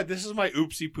that's why this is my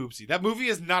oopsie poopsie. That movie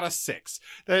is not a 6.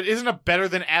 That isn't a better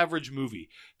than average movie.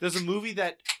 There's a movie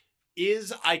that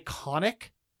is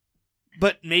iconic,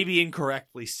 but maybe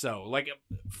incorrectly so. Like,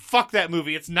 fuck that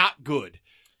movie. It's not good.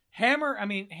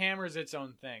 Hammer's its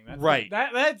own thing. That's Right.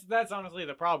 That's honestly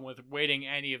the problem with weighting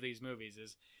any of these movies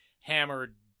is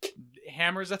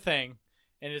Hammer's a thing,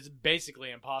 and it's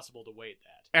basically impossible to weight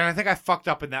that. And I think I fucked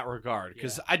up in that regard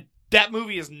because that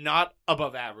movie is not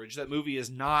above average. That movie is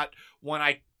not one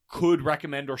I could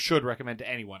recommend or should recommend to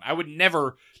anyone. I would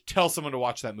never tell someone to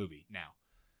watch that movie now.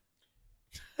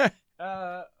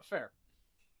 Fair.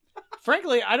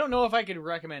 Frankly, I don't know if I could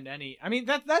recommend any. I mean,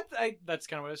 that's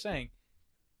kind of what I was saying.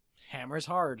 Hammer's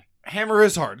hard. Hammer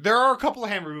is hard. There are a couple of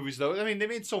Hammer movies, though. I mean, they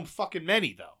made so fucking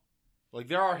many, though. Like,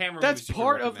 there are Hammer That's movies. That's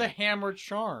part of the recommend. Hammer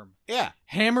charm. Yeah.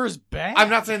 Hammer's bad. I'm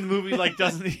not saying the movie, like,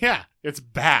 doesn't... Yeah, it's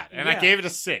bad. And I Yeah. gave it a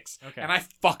 6. Okay. And I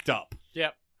fucked up.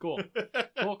 Yep. Cool.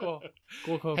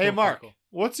 Cool. Hey, Mark, cool.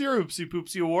 what's your Oopsie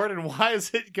Poopsie Award, and why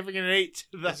is it giving it an 8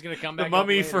 to This is gonna come the back.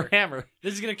 Mummy up for later. Hammer?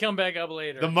 This is gonna come back up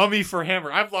later. The Mummy for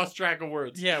Hammer. I've lost track of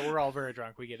words. Yeah, we're all very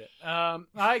drunk. We get it.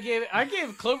 I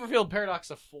gave Cloverfield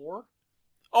Paradox a 4.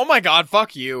 Oh my god,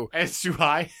 fuck you. It's too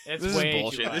high. It's This is way too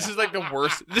bullshit. high. This is like the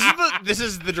worst. This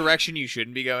is the direction you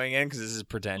shouldn't be going in because this is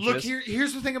pretentious. Look,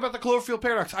 here's the thing about the Cloverfield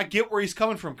Paradox. I get where he's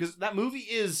coming from because that movie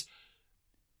is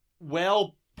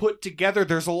well put together.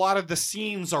 There's a lot of the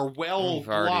scenes are well We've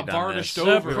already done varnished this.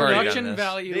 The over. We've already done production this.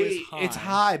 value is high. It's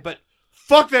high, but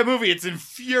fuck that movie. It's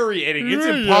infuriating. It's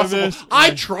Yeah, impossible. this-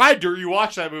 I tried to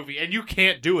rewatch that movie, and you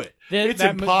can't do it. It's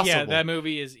impossible. Yeah, that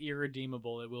movie is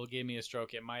irredeemable. It will give me a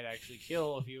stroke. It might actually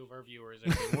kill a few of our viewers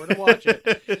if they were to watch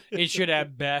it. It should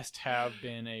at best have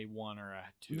been a 1 or a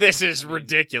 2. This is I mean,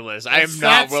 ridiculous. I am not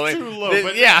That's willing. too low, This-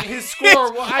 but yeah, his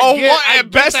score. Well,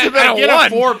 at best have been I a get 1. a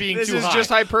 4 being This too is high. just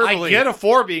hyperbole. I get a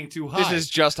 4 being too high. This is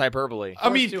just hyperbole. I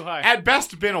mean, too high. at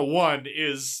best, been a 1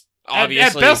 is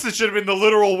Obviously. At best, it should have been the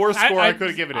literal worst score I could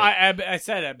have given it. I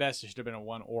said at best it should have been a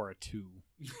 1 or a 2.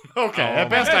 Okay, Oh at my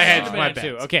best God. I It hedged should've my been a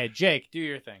 2. bets. Okay, Jake, do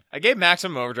your thing. I gave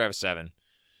Maximum Overdrive a 7.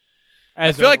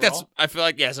 As I feel like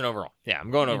overall? as an overall. Yeah,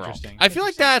 I'm going overall. Interesting. I feel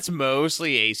like that's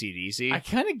mostly AC/DC. I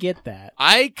kind of get that.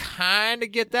 I kind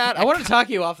of get that. I want to talk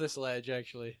you off this ledge,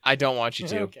 actually. I don't want you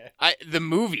to. Okay. The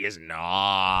movie is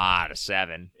not a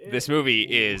 7. This movie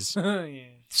is Yeah.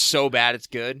 so bad it's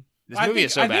good. This movie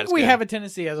is so I bad think it's we good. have a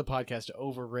tendency as a podcast to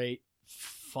overrate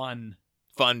fun.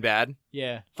 Fun bad.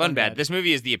 Yeah. Fun bad. This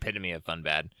movie is the epitome of fun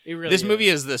bad. It really This movie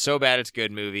is the so bad it's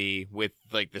good movie with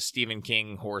like the Stephen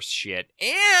King horse shit,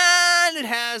 and it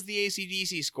has the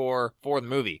AC/DC score for the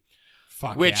movie,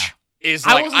 Fuck which is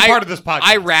I like wasn't part of this podcast.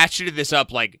 I ratcheted this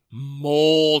up like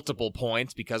multiple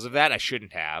points because of that. I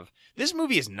shouldn't have. This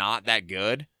movie is not that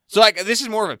good. So like this is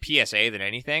more of a PSA than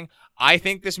anything. I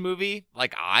think this movie,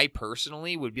 like I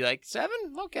personally would be like 7.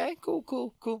 Okay, cool.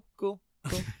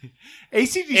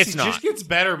 AC/DC It's not. just gets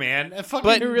better, man. Fucking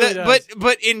But It really does.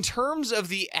 but in terms of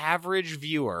the average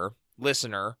viewer,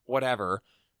 listener, whatever,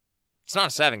 it's not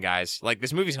a 7, guys. Like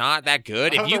this movie's not that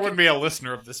good. I If thought you there wouldn't be a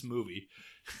listener of this movie.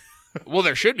 well,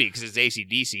 there should be because it's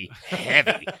AC/DC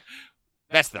heavy.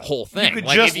 That's the whole thing. You could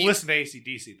Like, just if you- listen to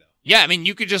AC/DC, though. Yeah, I mean,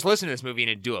 you could just listen to this movie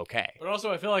and it'd do okay. But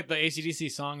also, I feel like the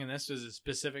AC/DC song in this was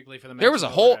specifically for the There was a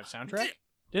Maximum whole- Overdrive soundtrack.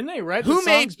 Didn't they write Who the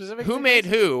song made specifically? Who for Made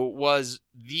this? Who was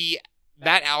the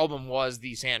that album was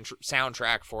the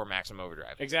soundtrack for Maximum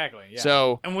Overdrive. Exactly. Yeah.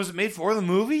 So, And was it made for the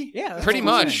movie? yeah, that's pretty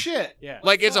what I'm much. saying. Shit. Yeah.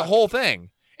 like, it's a whole thing.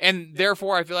 And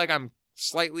therefore, I feel like I'm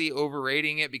slightly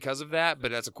overrating it because of that,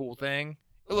 but that's a cool thing.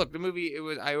 Look, the movie,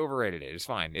 I overrated it. It's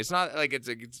fine. It's not like it's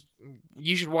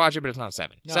you should watch it, but it's not a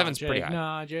 7. No, 7's Jake, pretty high.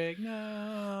 No, Jake.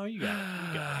 No, you got it.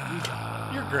 You got it. You got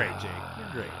it. You're great, Jake.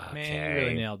 You're great. Man, you Okay.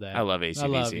 really nailed that. I love AC/DC. I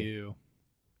love you.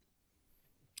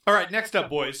 All right, next up,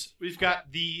 boys. We've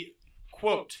got the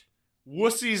quote,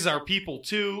 "Wussies are people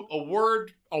too."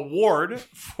 Award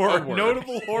for A word.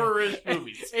 notable horror-ish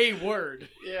movies. A word.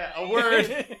 Yeah, a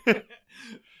word.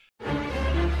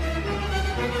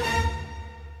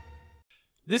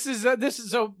 This is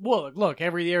so. Well, look.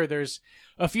 Every year there's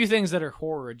a few things that are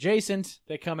horror adjacent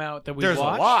that come out that we There's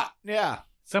watch. a lot. Yeah.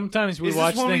 Sometimes we Is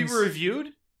watch this one things. we reviewed?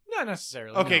 Not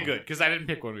necessarily. Okay, no. good, because I didn't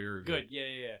pick one we reviewed. Good.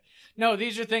 Yeah. No,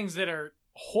 these are things that are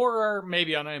horror,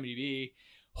 maybe on IMDb,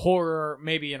 horror,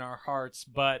 maybe in our hearts,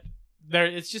 but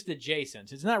it's just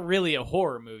adjacent. It's not really a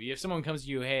horror movie. If someone comes to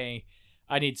you, hey,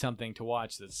 I need something to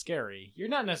watch that's scary, you're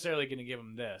not necessarily going to give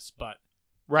them this, but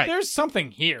Right. there's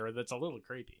something here that's a little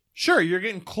creepy. Sure, you're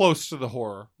getting close to the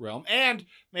horror realm, and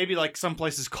maybe like some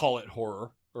places call it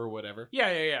horror or whatever.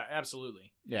 Yeah,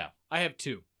 absolutely. Yeah. I have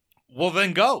 2. Well,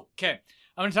 then go. Okay,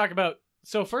 I'm going to talk about,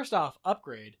 so first off,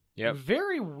 Upgrade. Yep.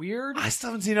 Very weird. I still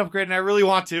haven't seen Upgrade, and I really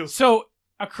want to. So,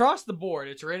 across the board,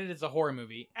 it's rated as a horror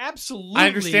movie. Absolutely. I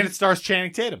understand it stars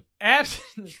Channing Tatum.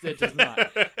 It does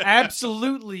not.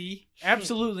 Absolutely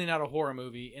not a horror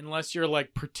movie unless you're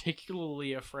like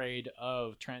particularly afraid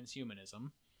of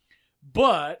transhumanism.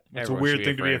 But It's a Everyone weird should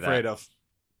thing to be afraid of.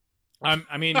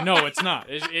 I mean, no, it's not.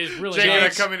 It's really Jake and I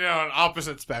not. coming in on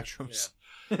opposite spectrums.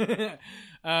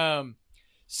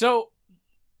 So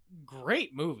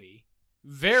great movie.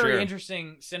 Very Sure.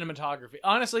 interesting cinematography.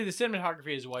 Honestly, the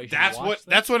cinematography is why you should That's watch what this.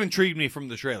 that's what intrigued me from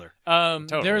the trailer.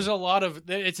 Totally. There's a lot of.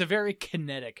 It's a very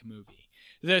kinetic movie.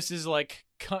 This is like.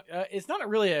 It's not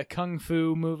really a kung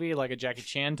fu movie like a Jackie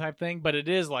Chan type thing, but it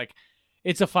is like.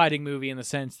 It's a fighting movie in the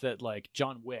sense that like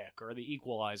John Wick or The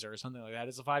Equalizer or something like that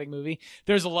is a fighting movie.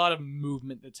 There's a lot of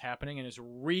movement that's happening, and it's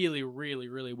really, really,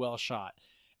 really well shot.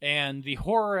 And the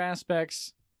horror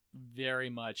aspects very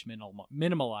much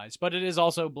minimalized, but it is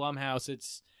also Blumhouse.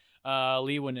 It's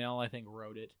Lee Winnell, I think,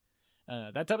 wrote it.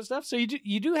 That type of stuff. So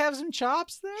you do have some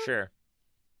chops there. Sure.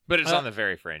 But it's on the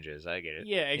very fringes. I get it.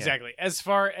 Yeah, exactly. As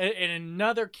far in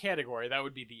another category, that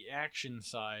would be the action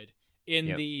side.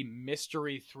 In the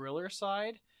mystery thriller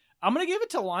side, I'm going to give it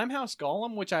to Limehouse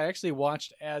Golem, which I actually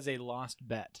watched as a lost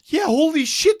bet. Yeah, holy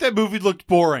shit, that movie looked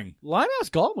boring. Limehouse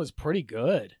Golem was pretty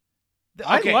good.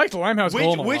 I Okay, liked Limehouse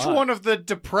Golem a Which lot. one of the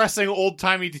depressing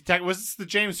old-timey detective... Was this the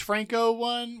James Franco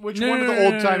one? Which No, one of no, the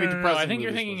no, old-timey no, no, no. depressing I think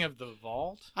you're movies thinking was? of The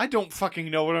Vault. I don't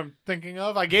fucking know what I'm thinking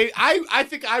of. I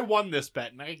think I won this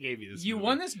bet, and I gave you this You movie.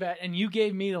 won this bet, and you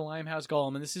gave me the Limehouse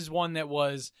Golem, and this is one that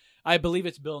was, I believe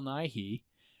it's Bill Nighy.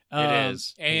 It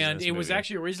is. He's in And this it was movie.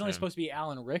 actually originally Yeah. supposed to be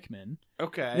Alan Rickman.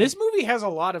 Okay. This movie has a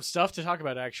lot of stuff to talk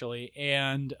about, actually,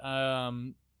 and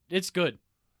it's good.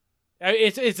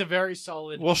 It's a very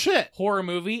solid Well, shit. horror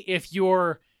movie. If you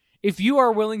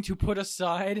are willing to put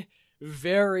aside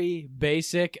very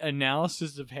basic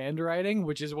analysis of handwriting,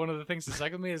 which is one of the things that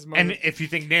stuck with me, is And if you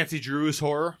think Nancy Drew is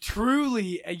horror...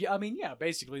 truly, I mean, yeah,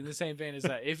 basically in the same vein as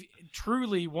that. If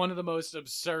truly one of the most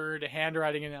absurd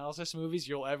handwriting analysis movies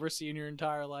you'll ever see in your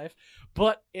entire life,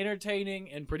 but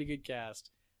entertaining and pretty good cast.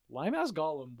 Limehouse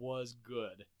Golem was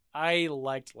good. I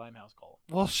liked Limehouse Golem.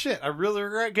 Well, shit. I really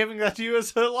regret giving that to you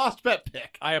as a lost bet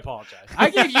pick. I apologize. I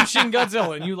gave you Shin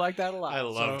Godzilla, and you liked that a lot. I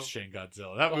loved so Shin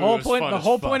Godzilla. That the movie whole was point. fun The as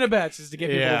whole fuck. point of bets is to get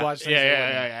people to watch things.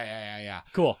 Yeah.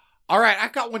 Cool. All right,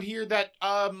 I've got one here that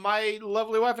my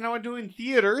lovely wife and I went to in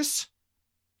theaters,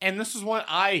 and this is one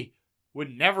I would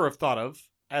never have thought of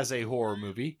as a horror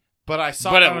movie, but I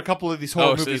saw it on a couple of these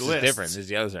horror movie this lists. is different. This is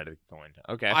the other side of the coin.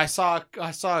 Okay. I saw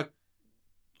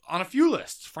on a few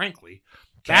lists, frankly.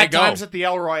 Okay, Bad go. Times at the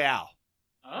El Royale.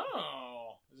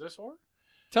 Oh, is this horror?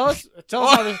 Tell us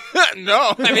how this.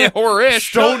 No, I mean horror-ish.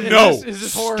 Stone, Is no. this- is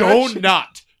this horror-ish? Stone,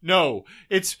 not. No.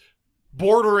 It's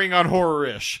bordering on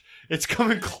horror-ish. It's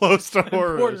coming close to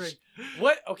horror-ish. Bordering.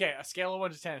 What? Okay, a scale of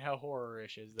 1 to 10. How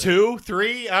horror-ish is this? 2,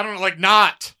 3, I don't know, like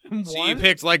not. So you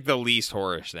picked like the least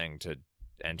horror-ish thing to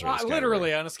enter this category.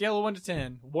 Literally on a scale of 1 to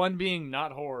 10. 1 being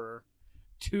not horror,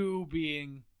 2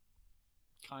 being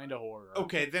kind of horror.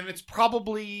 Okay, then it's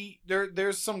probably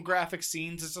there's some graphic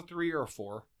scenes. It's a 3 or a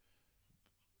 4.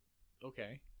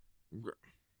 Okay.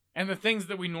 And the things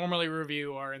that we normally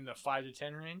review are in the 5 to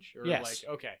 10 range? Or Yes.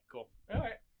 like, okay, cool. All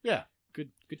right. Yeah. Good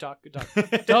talk.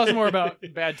 Tell us more about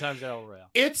Bad Times at El Royale.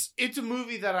 It's a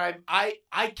movie that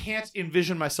I can't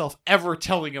envision myself ever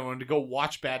telling anyone to go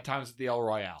watch Bad Times at the El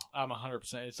Royale. I'm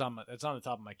 100%. It's on the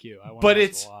top of my queue. I want But to watch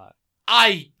it's- it a lot.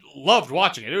 I loved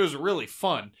watching it. It was really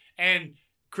fun. And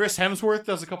Chris Hemsworth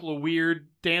does a couple of weird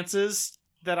dances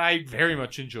that I very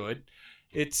much enjoyed.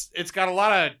 It's got a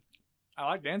lot of I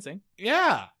like dancing.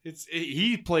 yeah.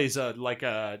 He plays a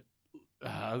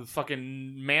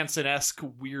fucking Manson-esque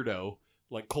weirdo,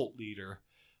 like cult leader.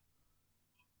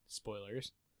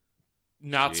 Spoilers.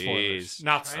 Not Jeez. spoilers.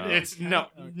 Not Kinda. it's no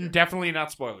Okay. definitely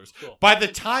not spoilers. Cool. By the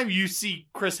time you see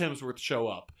Chris Hemsworth show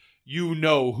up, you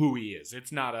know who he is.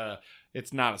 It's not a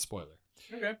spoiler.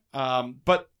 Okay.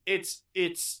 But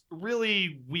it's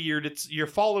really weird. You're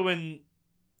following.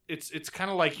 It's kind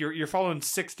of like you're following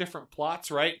 6 different plots,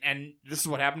 right? And this is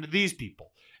what happened to these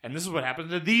people, and this is what happened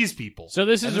to these people. So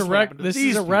this And is what happened to this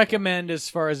these is a people. recommend as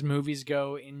far as movies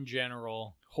go in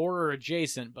general, horror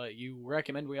adjacent. But you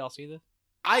recommend we all see this?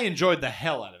 I enjoyed the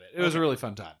hell out of it. It was a really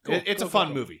fun time. Cool, It's cool, a fun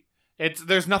cool. movie.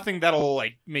 There's nothing that'll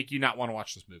like make you not want to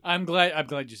watch this movie. I'm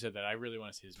glad you said that. I really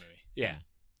want to see this movie. Yeah.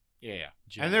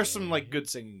 And there's some like good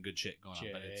singing, good shit going on,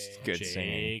 but it's Good Jake.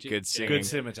 singing. Jake. Good singing. good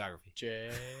cinematography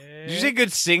Jake. Did you say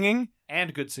good singing?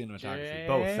 and good cinematography. Jake.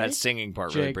 Both. That singing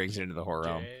part really Jake. brings it into the horror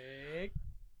realm. Jake.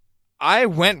 I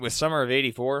went with Summer of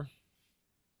 '84.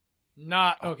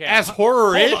 Not okay. As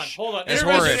horror-ish. Hold on. As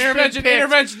Intervention.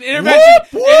 horror-ish.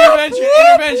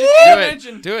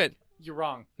 Intervention. Do it. You're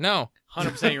wrong. No.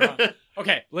 100% you're wrong.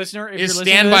 Okay, listener, if Is you're listening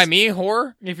Stand to By this, Me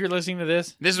horror? if you're listening to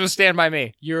this, This was Stand By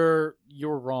Me. you're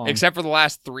wrong. Except for the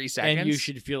last 3 seconds. and you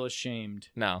should feel ashamed.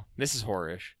 No, this is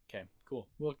horror-ish. Okay, cool.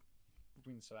 We'll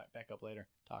bring this back up later.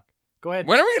 Talk. Go ahead.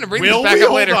 When are we going to bring Will this back we? up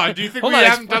Hold later? on. Do you think Hold we on,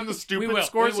 haven't it's- done the stupid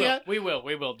scores yet? We will.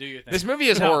 Do your thing. This movie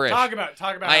is No, horror-ish. Talk about.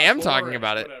 I am horror-ish, talking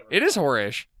about it. whatever. It is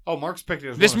horror-ish. Oh, Mark's picked it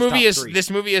as This one of movie his is top 3. this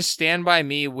movie is Stand By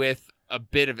Me with a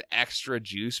bit of extra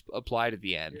juice applied at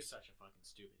the end. You're such a fucking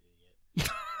stupid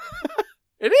idiot.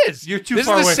 It is. You're too This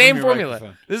far is away the same from your formula.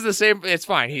 microphone. This is the same. It's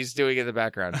fine. He's doing it in the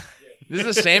background. This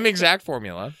is the same exact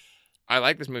formula. I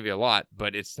like this movie a lot,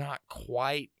 but it's not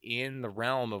quite in the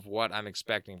realm of what I'm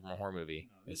expecting from a horror movie.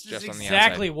 It's This just is on the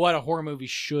exactly outside. what a horror movie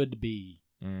should be.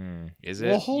 Is it?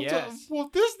 Well, hold Yes. on. Well,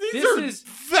 these This are is-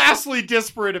 vastly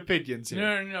disparate opinions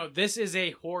here. No. This is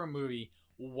a horror movie.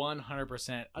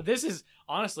 100%. This is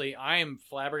honestly, I am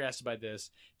flabbergasted by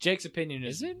this. Jake's opinion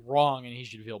is Is it? wrong, and he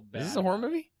should feel bad. Is this a horror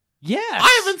movie? Yes.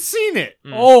 I haven't seen it.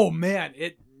 Oh man,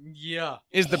 yeah,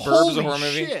 Is The Burbs Holy a horror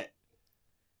movie? shit.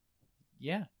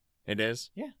 yeah. It is?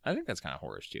 Yeah. I think that's kind of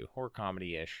horror too. Horror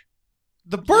comedy-ish.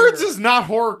 The Birds is not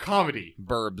horror comedy.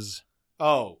 Burbs.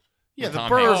 Oh. Yeah, With The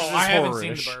Tom Burbs Hanks. is I haven't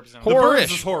horror-ish. seen The Burbs. The Horror-ish.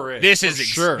 Burbs is horror-ish. This is for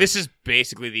sure. This is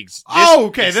basically the. Oh,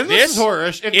 okay. Then this is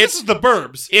horror-ish. If it's- this is The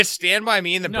Burbs, It's Stand By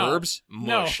Me and The No. Burbs.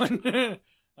 No. Mushed.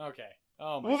 Okay.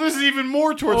 Oh my. well, this is even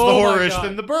more towards Oh the my horror-ish God.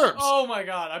 than The Burbs. Oh my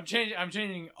god, I'm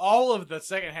changing all of the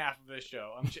second half of this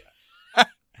show.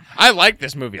 I like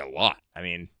this movie a lot. I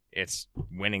mean, it's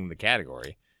winning the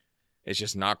category. It's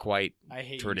just not quite I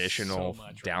hate traditional you so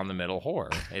much down the middle horror.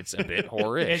 It's a bit It's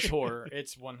horror-ish. horror.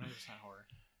 It's 100% horror.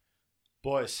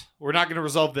 Boys, we're not going to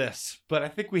resolve this, but I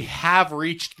think we have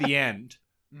reached the end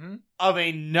Mm-hmm. of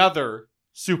another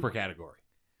super category.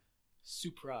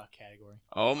 Supra category.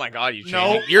 Oh my god,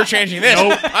 Nope. you're changing this.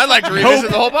 Nope. I'd like to revisit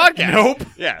Nope. the whole podcast. Nope.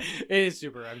 Yeah. It is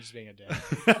super. I'm just being a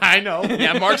dick. I know.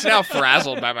 Yeah, Mark's now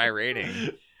frazzled by my rating.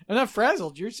 I'm not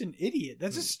frazzled. You're just an idiot.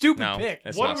 That's a stupid No, pick.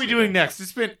 it's What not are we stupid. doing next?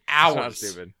 It's been It's hours. not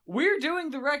stupid. We're doing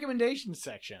the recommendations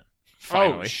section.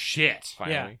 Finally. Oh, shit.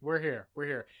 Finally. Yeah, we're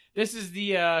here. This is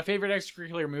the favorite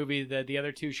extracurricular movie that the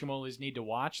other two Shimolis need to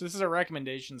watch. This is a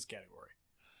recommendations category.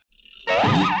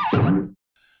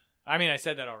 I mean, I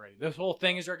said that already. This whole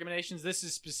thing is recommendations. This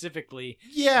is specifically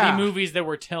Yeah. the movies that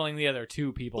we're telling the other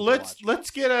two people Let's to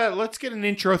watch. let's get an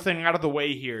intro thing out of the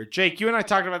way here. Jake, you and I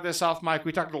talked about this off mic.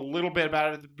 We talked a little bit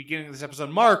about it at the beginning of this episode.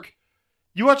 Mark,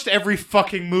 you watched every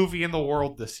fucking movie in the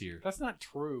world this year. That's not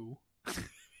true.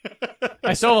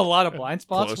 I still have a lot of blind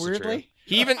spots. Close to Weirdly, true.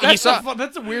 He that's saw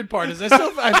that's the weird part. Is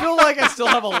I feel like I still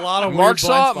have a lot of Mark weird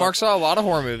blind Mark spots. saw a lot of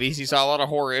horror movies. He saw a lot of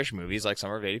horror-ish movies like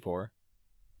Summer of '84.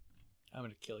 I'm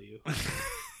gonna kill you.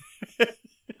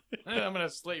 I'm gonna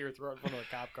slit your throat in front of a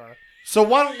cop car. So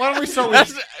why don't we start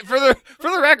That's, with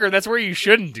for the record, that's where you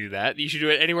shouldn't do that. You should do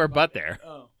it anywhere but there.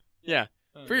 Oh, Yeah.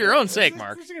 oh, For your own sake, that's-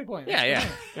 Mark. That's a good point. Yeah, That's yeah,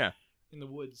 good. yeah. In the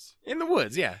woods. In the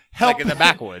woods, yeah. Help- Like in the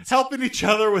backwoods. helping each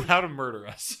other with how to murder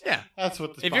us? Yeah. That's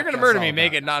what this If you're going gonna murder me,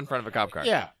 make it not in front of a cop car.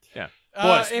 Yeah.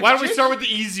 Uh, Boys, if why don't we Jake- start with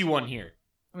the easy one here?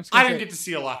 I'm just gonna I didn't say, get to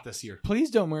see a lot this year. Please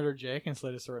don't murder Jake and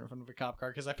slit his throat in front of a cop car,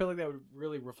 because I feel like that would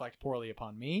really reflect poorly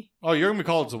upon me. Oh, you're gonna be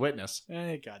called as a witness.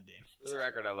 Goddamn. For the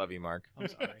record, I love you, Mark. I'm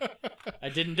sorry. I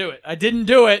didn't do it. I didn't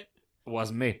do it. It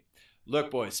wasn't me. Look,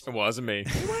 boys. It wasn't me.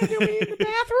 You want to do me in the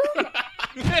bathroom?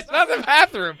 It's not the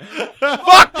bathroom.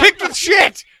 Fuck, pick the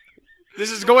shit.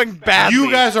 This is going badly. You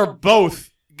guys are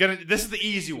both gonna. This is the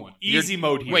easy one. Easy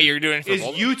mode here. Wait, you're doing it for is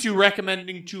both? you two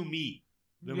recommending to me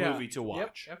the movie to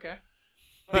watch? Yep. Okay.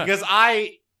 Because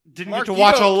I didn't Mark, get to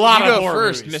watch a lot you of go horror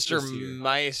first, movies Mr. this year.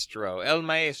 Maestro, El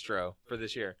Maestro, for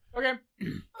this year. Okay.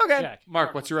 Okay. Jack,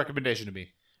 Mark, what's your recommendation to me?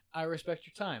 I respect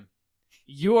your time.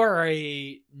 You are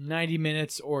a 90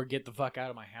 minutes or get the fuck out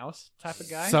of my house type of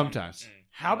guy. Sometimes.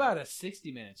 How about a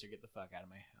 60 minutes or get the fuck out of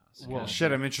my house? Well, Kinda shit,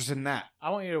 thing. I'm interested in that.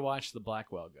 I want you to watch The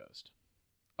Blackwell Ghost.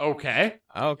 Okay.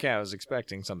 Okay, I was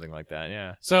expecting something like that.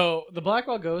 Yeah. So The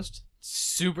Blackwell Ghost,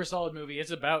 super solid movie.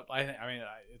 It's about,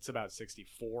 it's about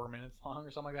 64 minutes long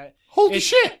or something like that. Holy It's-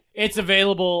 shit. It's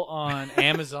available on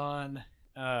Amazon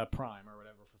Prime or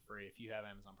whatever for free if you have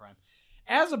Amazon Prime.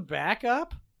 As a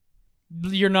backup,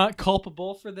 you're not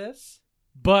culpable for this,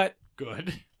 but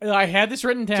Good. I had this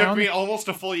written down. Took me almost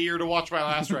a full year to watch my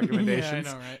last recommendations.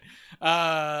 Yeah,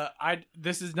 I know, right?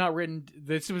 This is not written.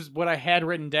 This was what I had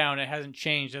written down. It hasn't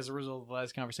changed as a result of the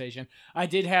last conversation. I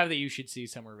did have that you should see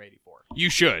Summer of '84. You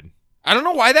should. I don't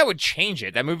know why that would change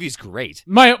it. That movie's great.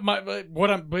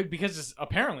 Because it's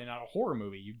apparently not a horror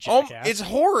movie. You jackass. It's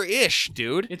horror-ish,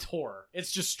 dude. It's horror.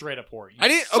 It's just straight up horror. You I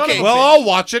didn't. son of Okay, a Well, bitch. I'll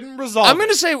watch it and resolve I'm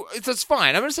gonna it. say that's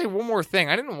fine. I'm gonna say one more thing.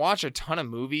 I didn't watch a ton of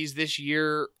movies this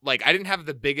year. Like I didn't have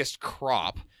the biggest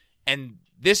crop, and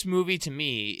this movie to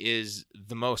me is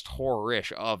the most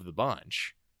horror-ish of the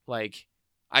bunch. Like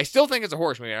I still think it's a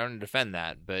horror movie. I don't defend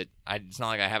that, but it's not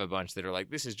like I have a bunch that are like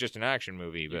this is just an action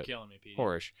movie, You're but killing me, Pete.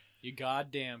 horror-ish. You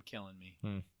goddamn killing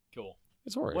me. Cool.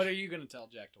 It's horror-ish. What are you gonna tell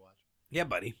Jack to watch? Yeah,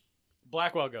 buddy.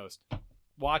 Blackwell Ghost.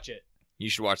 Watch it. You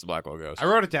should watch The Blackwell Ghost. I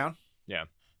wrote it down. Yeah.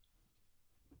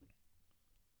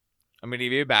 I'm going to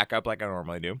give you a backup like I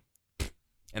normally do.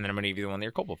 And then I'm going to give you the one that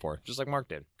you're culpable for, just like Mark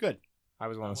did. Good. I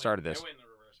was the one that started this. I went in the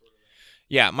reverse order.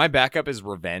 Yeah, my backup is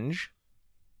Revenge.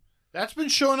 That's been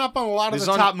showing up on a lot of This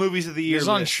the is on- top movies of the year. This is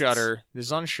on lists. Shudder. This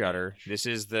is on Shudder. This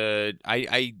is the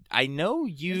I know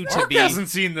you to Mark be hasn't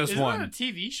seen this Isn't one. that a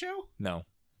TV show? No.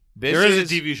 This There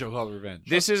is a TV show called Revenge.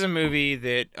 This is a movie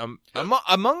that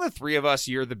among the three of us,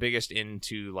 you're the biggest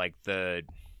into like the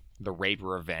rape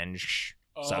revenge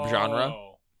subgenre. Oh.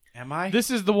 Am I? This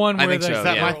is the one I where think so, is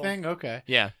that yeah. my thing? Okay.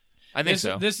 Yeah, I think this,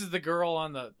 so. This is the girl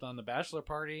on the bachelor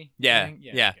party. Yeah, thing?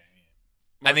 yeah. Okay.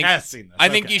 I think has seen this. I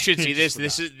think Okay. you should see this.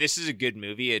 Just forgot. This is a good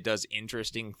movie. It does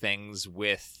interesting things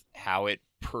with how it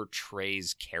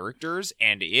portrays characters,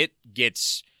 and it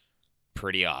gets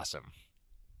pretty awesome.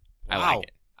 I Wow. like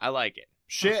it. I like it.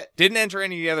 Shit. Didn't enter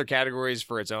any of the other categories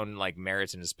for its own like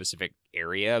merits in a specific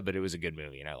area, but it was a good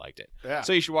movie and I liked it. Yeah.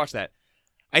 So you should watch that.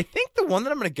 I think the one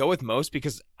that I'm going to go with most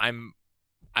because I'm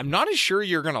not as sure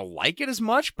you're going to like it as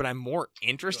much, but I'm more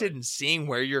interested in seeing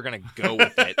where you're going to go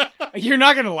with it. You're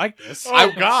not gonna like this.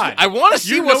 Oh, God. I want to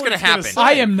see You know what's what going to it's gonna happen. say.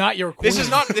 I am not your queen. This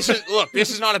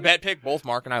is not a bet pick. Both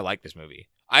Mark and I like this movie.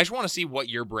 I just want to see what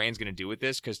your brain's going to do with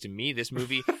this because to me, this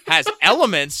movie has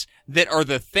elements that are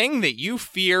the thing that you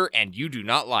fear and you do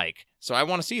not like. So I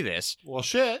want to see this. Well,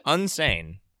 shit.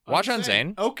 Unsane. Watch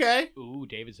Unsane. Okay. Ooh,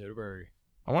 David Soderbergh.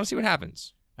 I want to see what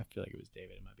happens. I feel like it was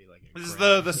David. It might be like a This is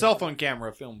grand- the cell phone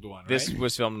camera filmed one, right? This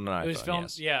was filmed on an iPhone. It was filmed.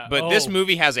 yes. Yeah, But this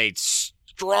movie has a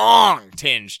strong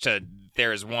tinge to.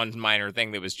 There's one minor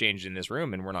thing that was changed in this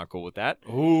room, and we're not cool with that.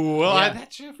 Ooh, well, Yeah.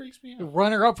 that shit freaks me out.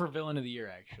 runner up for villain of the year.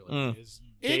 Actually, is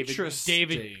Interesting.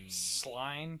 David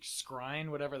Skrine,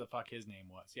 whatever the fuck his name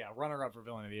was. Yeah, runner up for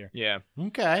villain of the year. Yeah.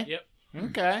 Okay. Yep.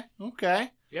 Okay.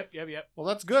 Yep. Well,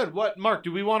 that's good. What, Mark,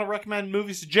 do we want to recommend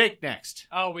movies to Jake next?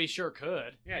 Oh, we sure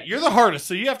could. Yeah, you're the hardest,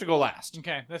 so you have to go last.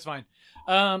 Okay, that's fine.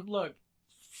 Look,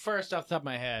 first off the top of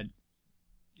my head,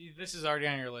 this is already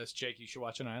on your list, Jake. You should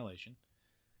watch Annihilation.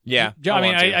 Yeah. I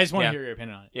mean, want to. I just want to Yeah. hear your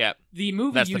opinion on it. Yeah. The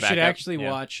movie That's you the should backup. actually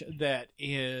Yeah. watch that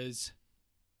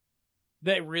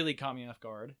really caught me off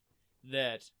guard,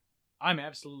 that I'm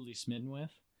absolutely smitten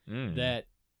with, Mm. that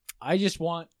I just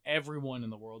want everyone in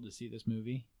the world to see this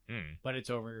movie, Mm. but it's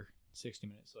over 60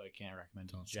 minutes, so I can't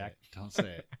recommend it. Jack. Don't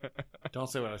say it. Don't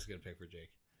say what I was going to pick for Jake.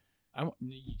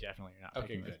 You definitely are not. Okay,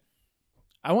 picking good. this.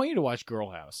 I want you to watch Girl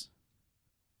House,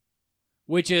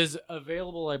 which is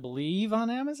available, I believe, on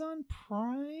Amazon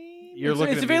Prime. You're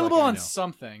looking It's at me available like I on know.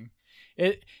 something.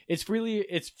 It's free.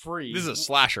 This is a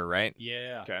slasher, right?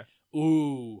 Yeah. Okay.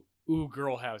 Ooh,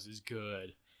 Girl House is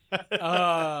good.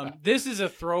 This is a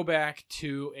throwback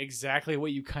to exactly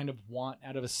what you kind of want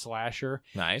out of a slasher.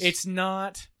 Nice. It's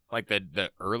not like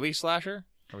the early slasher.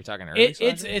 Are we talking early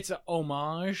slasher? It's an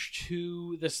homage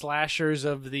to the slashers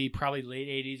of the probably late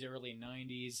 80s, early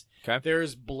 90s. Okay.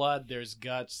 There's blood, there's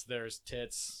guts, there's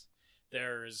tits,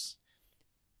 there's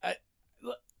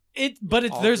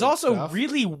there's also stuff.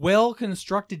 really well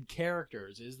constructed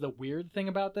characters is the weird thing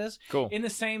about this. Cool. In the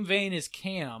same vein as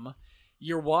Cam,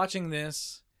 you're watching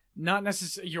this not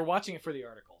necessarily you're watching it for the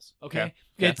articles, okay?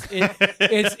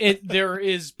 There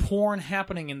is porn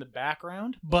happening in the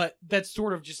background, but that's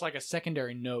sort of just like a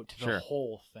secondary note to the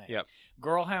whole thing. Yep.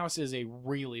 Girl House is a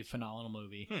really phenomenal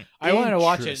movie. I want to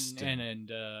watch it and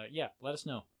let us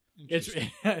know. It's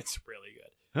really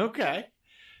good. Okay.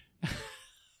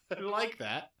 I like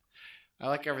that. I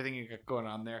like everything you got going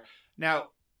on there. Now,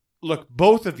 look,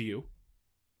 both of you,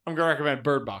 I'm going to recommend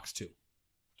Bird Box 2.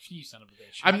 You son of a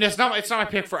bitch. It's not my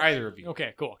pick for either of you.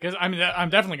 Okay, cool. Because I'm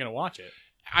definitely going to watch it.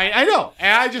 I know.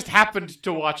 And I just happened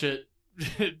to watch it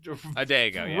a day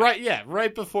ago. Yeah.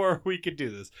 Right before we could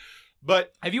do this.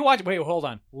 But have you watched? Wait, hold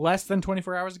on. Less than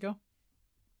 24 hours ago?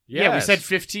 Yeah, we said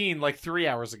 15 like 3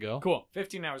 hours ago. Cool.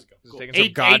 15 hours ago. Cool. It's taking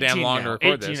so goddamn long to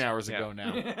record 18 this. hours ago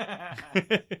now.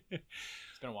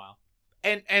 It's been a while.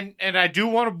 And I do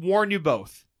want to warn you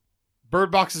both.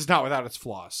 Bird Box is not without its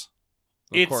flaws.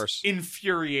 Of course. It's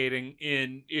infuriating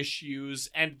in issues,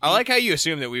 and I like how you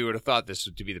assume that we would have thought this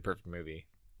to be the perfect movie.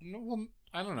 Well,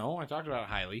 I don't know. I talked about it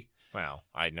highly. Well,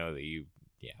 I know that you.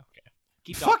 Yeah. Okay.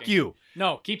 Keep talking. Fuck you.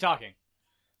 No, keep talking.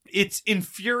 It's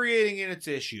infuriating in its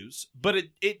issues, but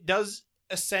it does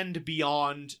ascend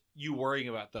beyond you worrying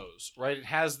about those, right? It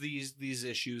has these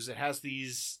issues. It has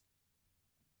these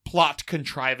plot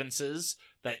contrivances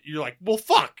that you're like, well,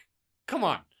 fuck, come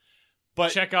on.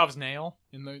 But Chekhov's nail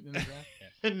in the draft?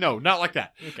 Yeah. No, not like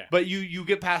that. Okay. But you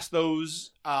get past those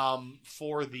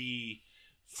for the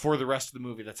rest of the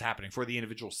movie that's happening, for the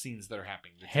individual scenes that are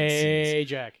happening. Hey,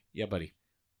 Jack. Yeah, buddy.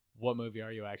 What movie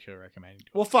are you actually recommending?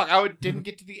 Well, fuck, didn't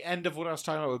get to the end of what I was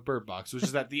talking about with Bird Box, which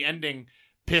is that the ending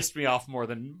pissed me off more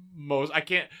than most. I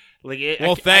can't like it.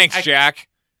 Well, thanks, Jack.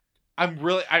 I'm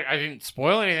really. I didn't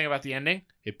spoil anything about the ending.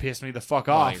 It pissed me the fuck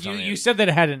off. You said that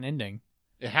it had an ending.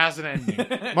 It has an ending.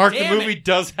 Mark, the movie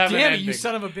does have an ending. Damn it, you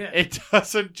son of a bitch. It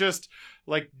doesn't just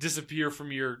like disappear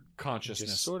from your consciousness.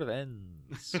 Just sort of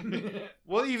ends.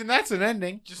 Well, even that's an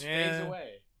ending. Just fades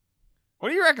away.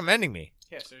 What are you recommending me?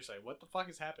 Yeah, seriously, what the fuck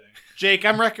is happening? Jake,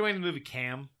 I'm recommending the movie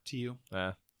Cam to you.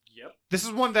 Yep. This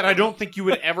is one that I don't think you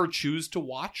would ever choose to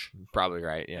watch. Probably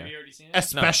right, yeah. Have you already seen it?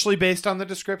 Especially based on the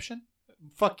description.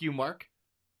 Fuck you, Mark.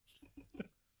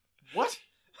 What?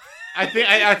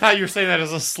 I thought you were saying that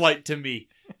as a slight to me.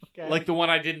 Okay. Like the one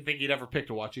I didn't think you'd ever pick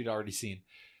to watch, you'd already seen.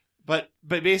 But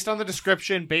based on the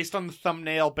description, based on the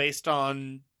thumbnail, based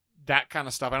on that kind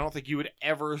of stuff, I don't think you would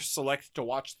ever select to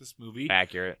watch this movie.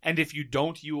 Accurate. And if you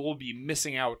don't, you will be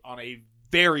missing out on a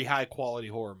very high quality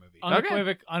horror movie.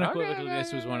 Unequivocally,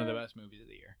 this was one of the best movies of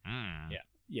the year. Mm. Yeah.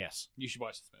 Yes. You should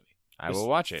watch this movie. I will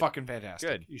watch it. Fucking fantastic.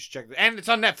 Good. You should check it. And it's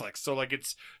on Netflix, so like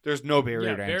there's no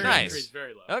barrier to entry. Nice. Is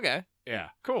very low. Okay. Yeah.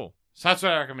 Cool. So that's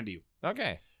what I recommend to you.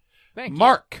 Okay. Thank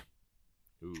Mark,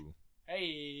 you. Ooh.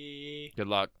 Hey. Good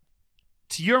luck.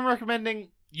 to you I'm recommending,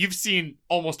 you've seen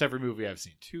almost every movie I've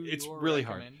seen. It's really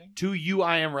hard. To you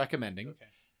I am recommending. Okay.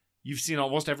 You've seen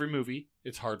almost every movie.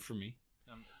 It's hard for me.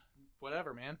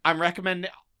 Whatever, man. I'm recommending,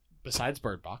 besides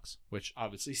Bird Box, which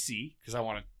obviously see, because I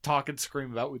want to talk and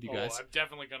scream about with you guys. I'm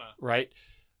definitely gonna. Right?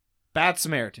 Bad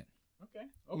Samaritan. Okay.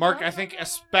 Mark, I think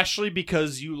especially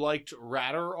because you liked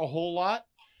Ratter a whole lot,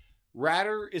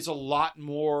 Ratter is a lot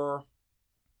more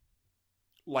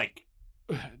like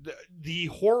the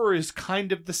horror is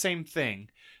kind of the same thing,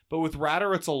 but with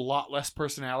Ratter it's a lot less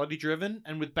personality driven,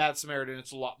 and with Bad Samaritan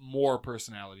it's a lot more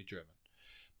personality driven.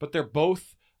 But they're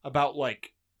both about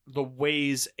like the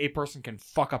ways a person can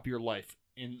fuck up your life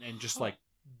and just like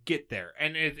get there.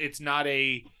 And it's not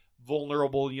a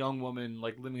vulnerable young woman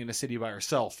like living in a city by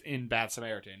herself in Bad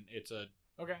Samaritan. It's a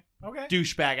Okay.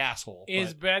 douchebag asshole.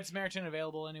 Is Bad Samaritan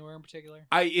available anywhere in particular?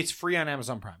 It's free on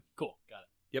Amazon Prime. Cool. Got it.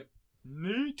 Yep.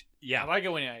 Neat. Yeah. I like it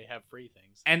when I have free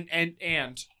things. And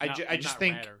I just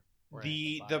think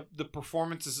Ratter, the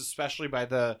performances, especially by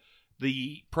the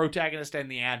protagonist and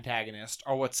the antagonist,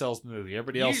 are what sells the movie.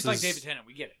 Everybody you else just is like David Tennant.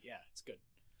 We get it. Yeah, it's good.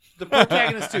 The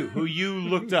protagonist too, who you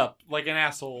looked up like an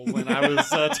asshole when I was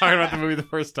talking about the movie the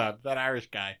first time. That Irish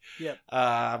guy. Yep.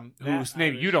 Whose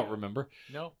name you don't remember.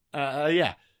 No.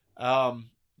 Yeah.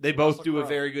 They both Russell do a Crowe.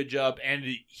 very good job, and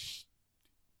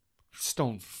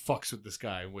Stone fucks with this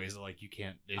guy in ways that like you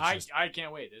can't. I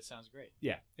can't wait. It sounds great.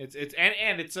 Yeah,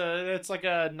 it's like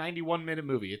a 91-minute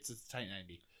movie. It's a tight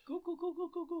 90.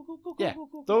 Cool. Yeah,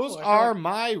 Cool. those I feel are like-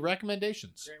 my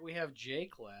recommendations. Great, we have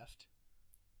Jake left.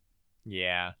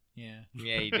 Yeah. Yeah.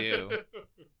 Yeah, you do.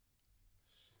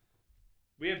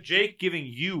 We have Jake giving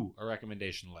you a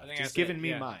recommendation left. I think He's that's giving it, me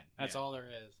yeah. mine. That's Yeah. all there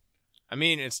is. I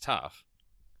mean, it's tough.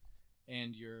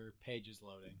 And your page is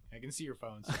loading. I can see your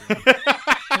phone.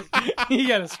 You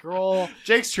gotta scroll.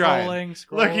 Jake's trying.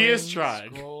 Scrolling. Look, he is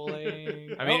trying.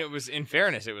 Scrolling. I mean, it was, in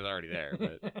fairness, it was already there.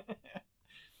 But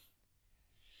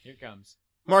Here it comes.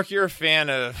 Mark, you're a fan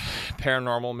of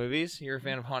paranormal movies. You're a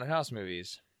fan of haunted house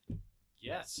movies.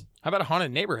 Yes. How about a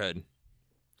haunted neighborhood?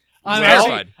 I'm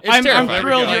terrified. actually- It's I'm terrifying.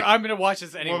 thrilled. Like- I'm gonna watch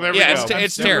this anyway. there we Yeah, go.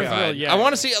 it's super terrifying. thrilled. Yeah, I want yeah.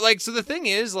 to see, like, so the thing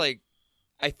is, like,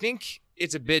 I think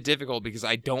it's a bit difficult because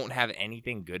I don't have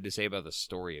anything good to say about the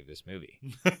story of this movie.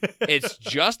 It's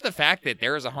just the fact that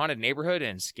there is a haunted neighborhood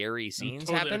and scary scenes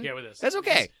totally happen. okay with this. That's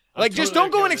okay. I'm Like, just totally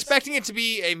don't go okay in with this. expecting it to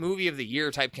be a movie of the year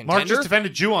type contender. Mark just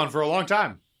defended Ju-on for a long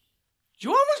time.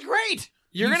 Juan was great.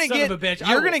 You're You gonna son get. of a bitch. You're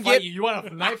I will gonna fight get. You want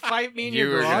to knife fight me in You're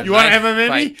your gonna garage? You want to knife MMA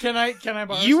me? fight. Can I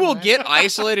borrow You some will knife? get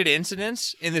isolated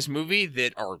incidents in this movie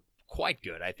that are quite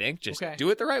good. I think. Just Okay. do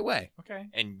it the right way. Okay.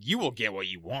 And you will get what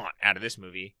you want out of this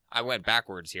movie. I went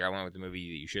backwards here. I went with the movie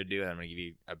that you should do, and I'm going to give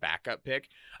you a backup pick.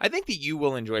 I think that you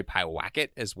will enjoy Pyewacket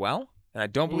as well, and I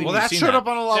don't believe Well, you've that seen showed that. up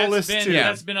on a lot of lists too. Yeah.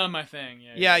 That's been on my thing.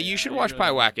 Yeah, you should watch really-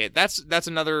 Pyewacket. That's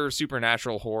another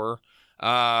supernatural horror.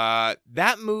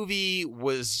 That movie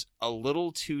was a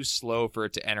little too slow for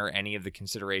it to enter any of the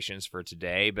considerations for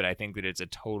today, but I think that it's a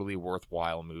totally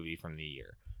worthwhile movie from the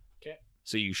year. Okay.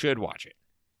 So you should watch it.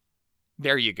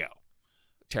 There you go.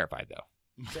 Terrified,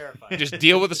 though. Terrifying. Just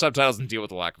deal with the subtitles and deal with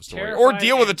the lack of story. Terrified Or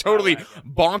deal with a and totally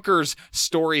Pyewacket. bonkers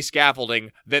story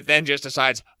scaffolding that then just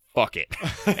decides, fuck it,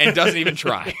 and doesn't even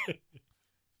try.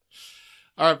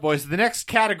 All right, boys. The next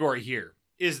category here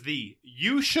is the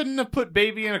You Shouldn't Have Put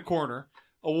Baby in a Corner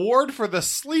award for the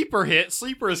sleeper hit.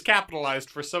 Sleeper is capitalized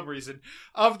for some reason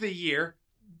of the year.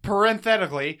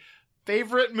 Parenthetically,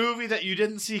 favorite movie that you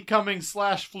didn't see coming /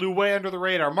 flew way under the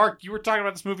radar. Mark, you were talking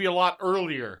about this movie a lot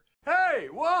earlier. Hey,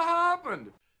 what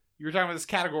happened? You were talking about this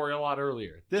category a lot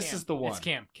earlier. This Cam. is the one. It's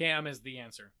Cam. Cam is the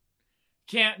answer.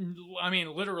 I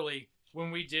mean, literally, when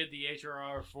we did the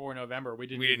HRR for November, we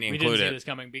didn't include see it. this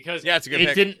coming because Yeah, it's a good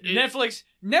It pick. didn't.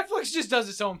 Netflix just does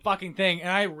its own fucking thing, and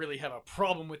I really have a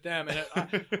problem with them.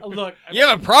 And look, You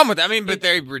have a problem with that. I mean, but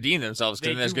they redeem themselves they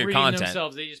because there's do good redeem content.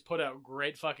 themselves. They just put out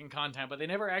great fucking content, but they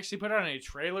never actually put out any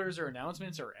trailers or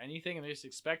announcements or anything, and they just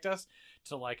expect us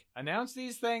to like announce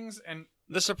these things, and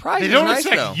The surprise They is don't nice,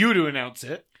 expect though. you to announce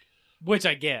it. which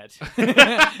I get.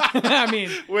 I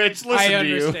mean, Which, listen I to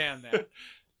you. understand that.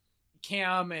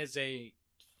 Cam is a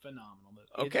phenomenal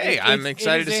movie. Okay, I'm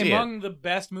excited to see it. Among the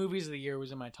best movies of the year,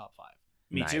 was in my top 5.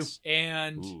 Me too. Nice.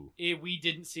 And Ooh. we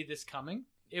didn't see this coming.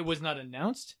 It was not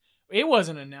announced. It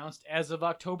wasn't announced as of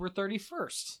October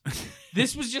 31st.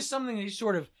 This was just something that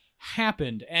sort of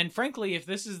happened. And frankly, if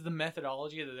this is the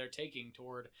methodology that they're taking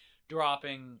toward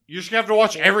dropping... You just have to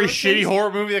watch every Horror shitty things?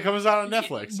 horror movie that comes out on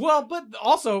Netflix. Well, but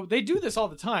also, they do this all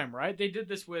the time, right? They did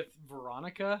this with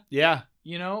Veronica. Yeah.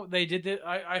 You know, they did that.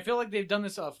 I feel like they've done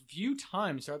this a few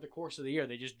times throughout the course of the year.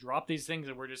 They just drop these things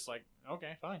and we're just like,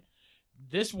 okay, fine.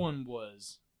 This one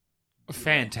was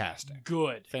Fantastic.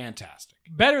 good. Fantastic.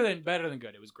 Better than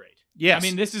good. It was great. Yes. I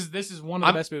mean, this is one of the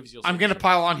I'm- best movies you'll see. I'm going to this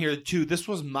year. pile on here, too. This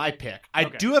was my pick. I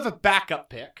Okay. do have a backup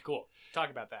pick. Cool. Talk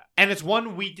about that. And it's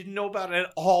one we didn't know about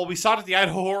at all. We saw it at the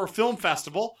Idaho Horror Film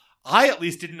Festival. I at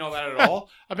least didn't know about it at all.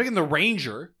 I'm picking The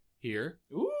Ranger here.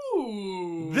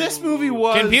 Ooh. This movie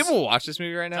was... Can people watch this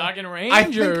movie right now? Talking Ranger. I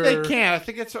think they can. I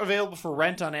think it's available for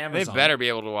rent on They Amazon. better be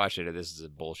able to watch it if this is a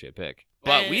bullshit pick.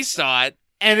 But we saw it.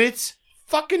 And it's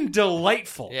fucking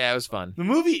delightful. Yeah, it was fun. The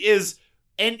movie is...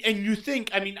 And you think...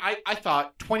 I mean, I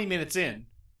thought 20 minutes in,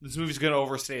 this movie's going to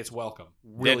overstay its welcome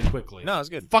really Didn't. quickly. No, it was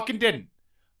good. Fucking didn't.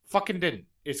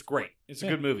 It's great. It's a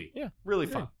Yeah. good movie. Yeah. Really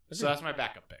fun. Yeah. So that's my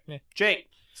backup pick. Yeah. Jake.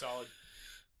 Solid.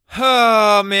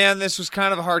 Oh, man, this was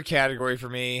kind of a hard category for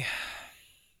me.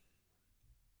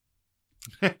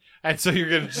 And so you're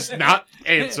going to just not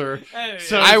answer.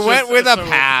 So I it's went just- with a so-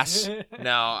 pass.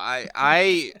 No,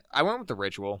 I went with The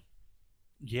Ritual.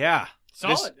 Yeah.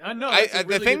 Solid. No, that's a the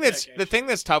really thing good that's pick, the thing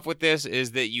that's tough with this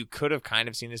is that you could have kind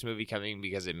of seen this movie coming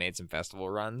because it made some festival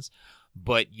runs,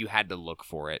 but you had to look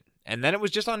for it, and then it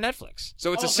was just on Netflix.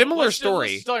 So it's a Also, similar let's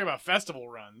story. Let's talk about festival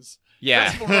runs. Yeah,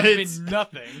 Festival runs It's- mean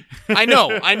nothing. I know.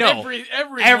 Every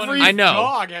I know.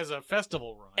 dog has a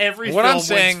festival run. Every What film I'm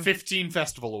saying- wins 15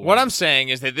 festival awards. What I'm saying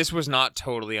is that this was not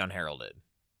totally unheralded.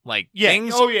 Like Yeah.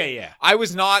 things. Oh yeah. I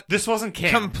was not This wasn't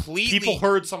canon. completely People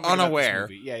heard something unaware. About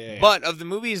this movie. Yeah. But of the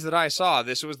movies that I saw,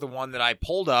 this was the one that I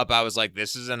pulled up. I was like,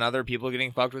 this is another people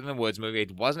getting fucked with in the woods movie. I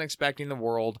wasn't expecting the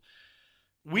world.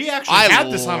 We actually I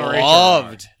had this on our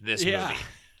loved HRR. this Yeah.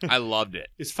 movie. I loved it.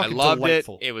 It's I fucking loved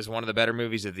delightful. it. It was one of the better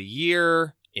movies of the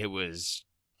year. It was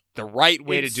the right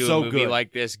way It's to do so a movie good.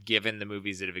 like this, given the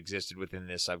movies that have existed within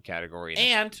this subcategory.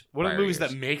 And one of the prior movies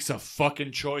years. that makes a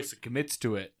fucking choice and commits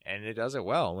to it. And it does it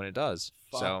well when it does.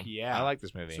 Fuck so yeah. I like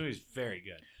this movie. This movie's very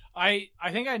good. I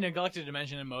think I neglected to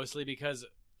mention it mostly because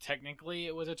technically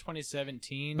it was a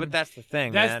 2017. But that's the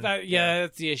thing, that's man.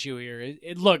 that's the issue here.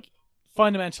 It look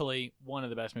fundamentally one of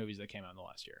the best movies that came out in the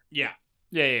last year. Yeah.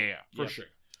 For Yep. sure.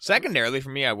 Secondarily, for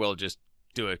me, I will just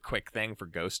do a quick thing for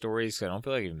Ghost Stories, because I don't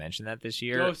feel like you mentioned that this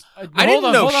year. Ghost, I hold didn't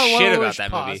on, know hold on, shit hold on, about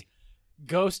that pause. movie.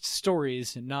 Ghost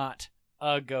Stories, not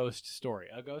a ghost story.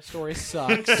 A ghost story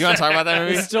sucks. Do you want to talk about that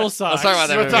movie? It still sucks. Let's talk about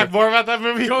that You want movie. to talk more about that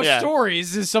movie? Ghost Yeah.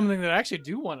 Stories is something that I actually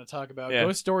do want to talk about. Yeah.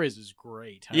 Ghost Stories is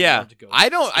great. Yeah, loved Ghost I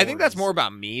don't. I think that's Stories. more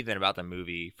about me than about the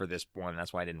movie for this one.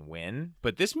 That's why I didn't win.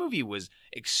 But this movie was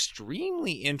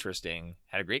extremely interesting.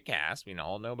 Had a great cast. We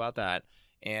all know about that.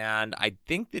 And I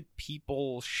think that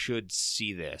people should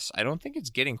see this. I don't think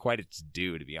it's getting quite its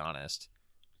due, to be honest.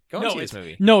 Go and see this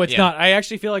movie. No, it's Yeah. not. I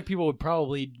actually feel like people would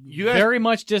probably You guys- very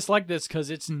much dislike this because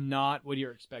it's not what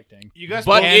you're expecting. You guys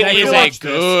But both- it I is feel a like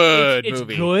good it's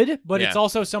movie. good, but Yeah. it's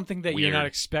also something that you're Weird. not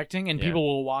expecting, and Yeah. people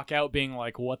will walk out being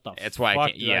like, "What the? That's why I fuck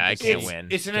can't. did Yeah, I just can't see?" win.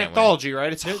 It's an Can't anthology,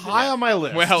 right? It's high on my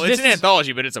list. Well, it's This an is-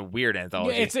 anthology, but it's a weird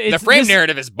anthology. it's the frame this-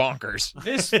 narrative is bonkers.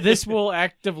 This will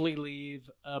actively leave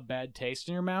a bad taste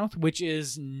in your mouth, which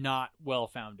is not well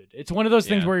founded. It's one of those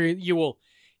things Yeah. where you will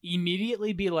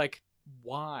immediately be like,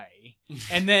 "Why?"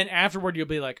 and then afterward you'll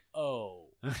be like, "Oh,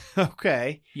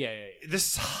 Okay. yeah." This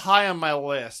is high on my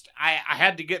list. I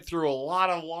had to get through a lot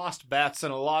of lost bets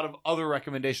and a lot of other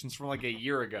recommendations from like a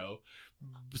year ago.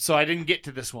 So I didn't get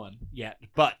to this one yet,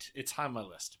 but it's high on my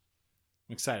list.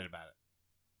 I'm excited about it.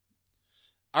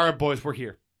 All right, boys, we're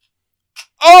here.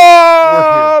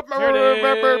 Oh,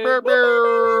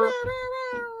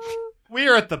 We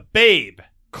are at the Babe,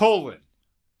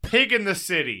 Pig in the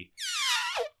City.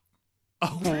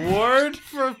 Award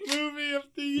for movie of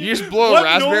the year. You just blow a what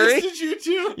raspberry? noise did you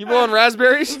do? You blowing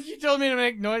raspberries? You told me to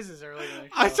make noises earlier.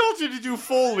 I told you to do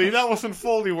Foley. That wasn't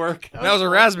Foley work. That was a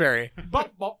raspberry.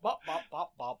 Bop, bop, bop, bop,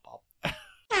 bop, bop, bop.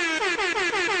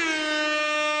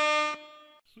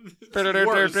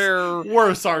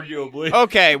 Worse, arguably.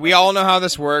 Okay, we all know how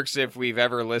this works if we've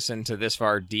ever listened to this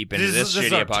far deep into this is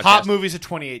shitty our podcast. top movies of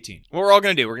 2018. What we're all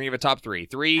going to do, we're going to give a top three.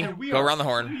 And we Go are around the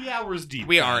horn. 3 hours deep.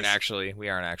 We guys. aren't actually.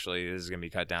 This is going to be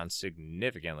cut down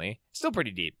significantly. Still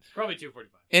pretty deep. Probably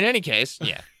 245. In any case,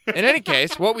 yeah. In any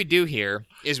case, what we do here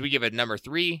is we give a number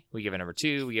 3, we give a number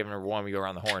 2, we give a number 1, we go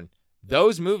around the horn.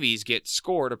 Those movies get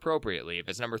scored appropriately. If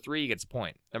it's number 3, it gets a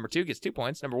point. Number 2 gets 2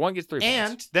 points. Number 1 gets 3 points.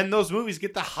 And then those movies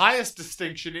get the highest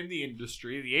distinction in the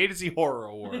industry, the A to Z Horror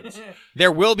Awards.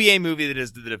 There will be a movie that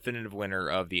is the definitive winner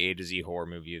of the A to Z Horror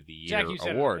Movie of the Year Jack, you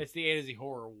said award. it's the A to Z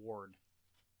Horror Award.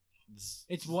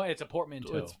 It's what? It's a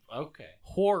portmanteau. Okay.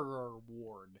 Horror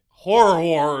Award. Horror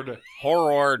Award.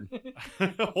 Horror.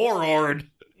 Horror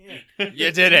Award.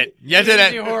 You did it. You did A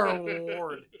to Z it. Horror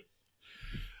Award.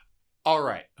 All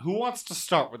right. Who wants to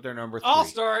start with their number 3? I'll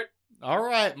start. All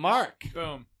right, Mark.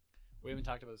 Boom. We haven't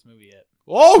talked about this movie yet.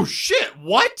 Oh, shit.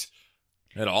 What?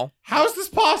 At all? How is this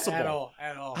possible?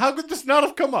 At all. How could this not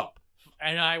have come up?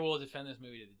 And I will defend this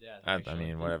movie to the death. I actually.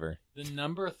 mean, whatever. The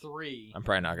number 3 I'm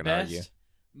probably not going to best argue.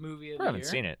 movie of I the haven't year.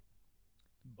 seen it.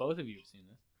 Both of you have seen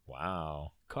this.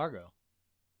 Wow. Cargo.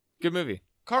 Good movie.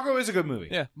 Cargo is a good movie.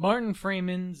 Yeah. Martin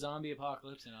Freeman, zombie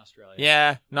apocalypse in Australia.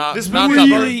 Yeah. Not, This not movie-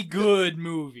 top Really good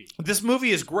movie. This movie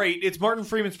is great. It's Martin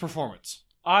Freeman's performance.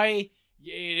 It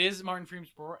is Martin Freeman's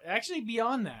performance. Actually,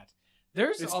 beyond that,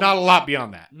 there's It's not a lot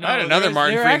beyond that. No, I had another there's-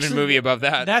 Martin there Freeman actually- movie above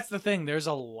that. That's the thing. There's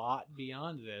a lot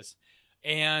beyond this,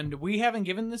 and we haven't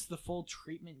given this the full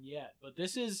treatment yet. But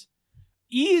this is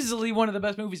easily one of the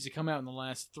best movies to come out in the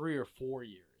last 3 or 4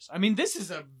 years. I mean, this is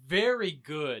a very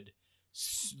good,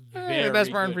 very the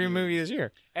best Martin good Freeman movie this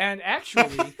year. And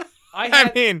actually, I I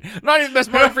had mean, not even the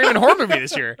best Martin Freeman horror movie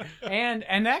this year. and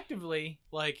actively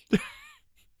like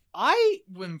I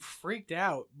am freaked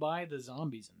out by the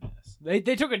zombies in this.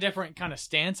 They took a different kind of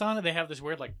stance on it. They have this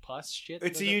weird like pus shit.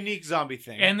 It's a that they- unique zombie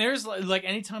thing. And there's like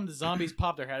anytime the zombies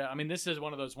pop their head out. I mean, this is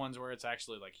one of those ones where it's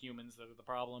actually like humans that are the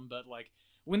problem. But like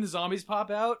when the zombies pop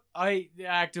out, I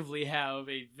actively have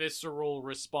a visceral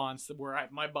response where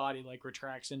my body like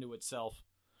retracts into itself.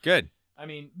 Good. I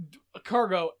mean,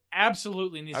 Cargo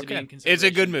absolutely needs to be in Okay. consideration. It's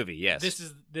a good movie, yes. This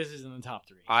is in the top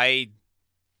 3. I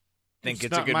think It's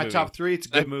it's a not good my movie. top 3. It's a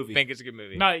good movie. I think it's a good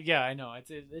movie. No, yeah, I know.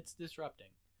 It's disrupting.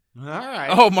 All right.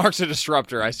 Oh, Mark's a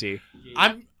disruptor. I see.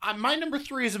 I'm my number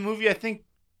 3 is a movie I think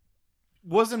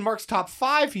was in Mark's top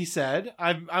 5. He said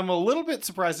I'm a little bit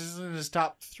surprised this isn't in his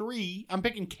top 3. I'm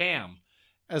picking Cam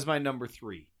as my number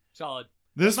 3. Solid.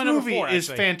 This my number movie 4, is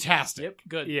actually. fantastic. Yep,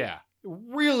 good. Yeah,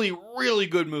 really, really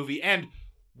good movie and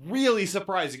really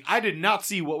surprising. I did not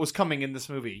see what was coming in this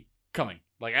movie coming.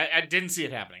 Like I didn't see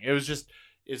it happening. It was just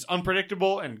it's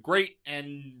unpredictable and great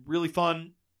and really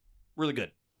fun, really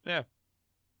good. Yeah.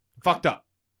 Fucked up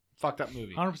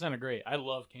movie. 100% agree. I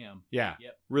love Cam. Yeah,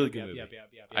 Yep. really good movie. Yep.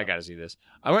 I gotta see this.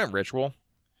 I went Ritual.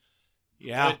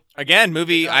 Yeah, Again,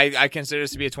 movie, I consider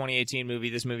this to be a 2018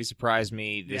 movie. This movie surprised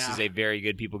me. This Yeah. is a very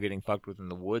good people getting fucked with in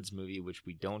the woods movie, which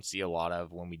we don't see a lot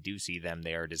of. When we do see them,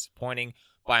 they are disappointing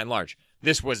by and large.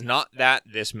 This was not that.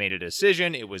 This made a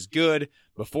decision. It was good.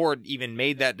 Before it even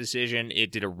made that decision,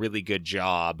 it did a really good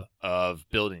job of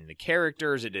building the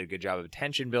characters. It did a good job of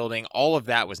tension building. All of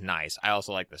that was nice. I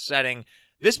also like the setting.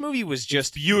 This movie was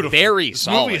just beautiful. very This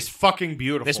solid. movie is fucking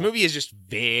beautiful. This movie is just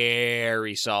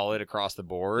very solid across the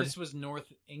board. This was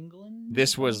North England?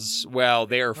 This was, well,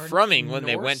 they are Or from England.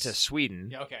 They went to Norse? Sweden.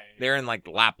 Yeah, okay. They're in like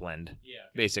Lapland, Yeah.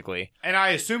 basically. and I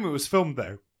assume it was filmed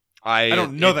there. I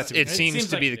don't know that to be It the case. seems Seems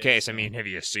to be like the it case. is. I mean, have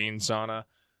you seen Sauna?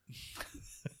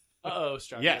 Uh-oh,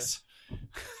 Structure. Yes,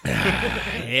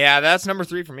 Yeah, that's number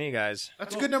 3 for me, guys.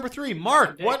 that's a good number 3.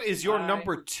 Mark, Dig. what is your I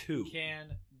number 2?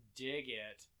 Can dig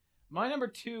it. My number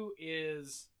 2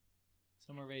 is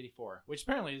Summer of '84, which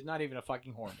apparently is not even a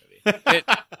fucking horror movie.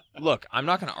 Look, I'm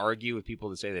not going to argue with people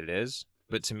that say that it is,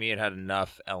 but to me, it had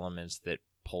enough elements that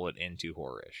pull it into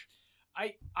horror-ish.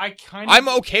 I kind of... I'm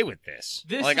okay with this.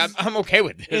 This Like, is- I'm okay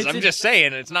with this. it's I'm a- just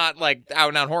saying, it's not like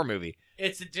out-and-out horror movie.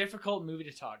 It's a difficult movie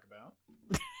to talk about.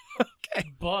 Okay.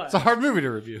 But... It's a hard movie to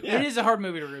review. It is a hard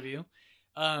movie to review.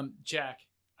 Jack,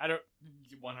 I don't...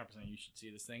 100% you should see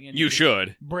this thing. And You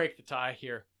should. break the tie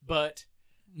here. But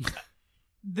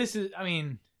this is... I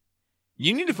mean...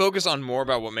 You need to focus on more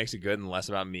about what makes it good and less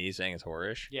about me saying it's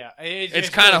horror-ish. Yeah. It's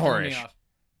kinda really throwing me horror-ish. off.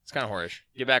 It's kind of horror-ish.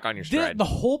 Get back on your stride. The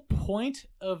whole point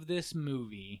of this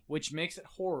movie, which makes it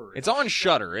horror... It's on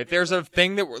Shudder. If there's a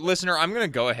thing that listener, I'm gonna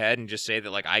go ahead and just say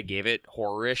that like I gave it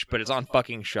horror-ish, but it's on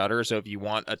fucking Shudder. So if you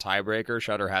want a tiebreaker,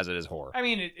 Shudder has it as horror. I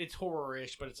mean, it's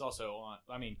horror-ish, but it's also on...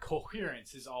 I mean,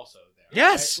 Coherence is also there.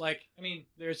 Yes! Right? Like, I mean,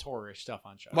 there's horror-ish stuff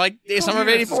on Shudder. Like Summer of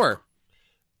 '84.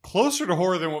 Closer to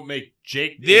horror than what make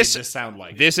Jake This- made this sound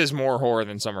like. This is more horror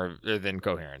than than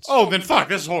Coherence. Oh, then fuck,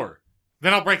 this is horror.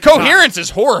 Then I'll break the tie. Coherence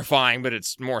is horrifying, but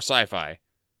it's more sci-fi.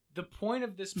 The point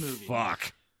of this movie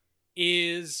Fuck.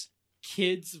 is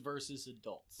kids versus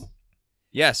adults.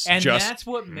 Yes, And just that's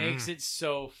what makes it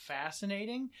so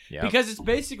fascinating. Yep. Because it's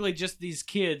basically just these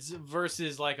kids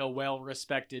versus like a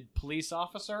well-respected police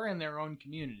officer in their own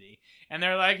community. And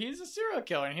they're like, he's a serial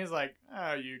killer. And he's like,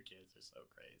 oh, you kids are so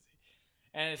crazy.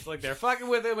 And it's like they're fucking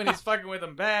with him and he's fucking with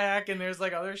them back. And there's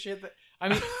like other shit that... I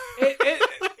mean,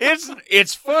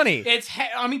 it's funny.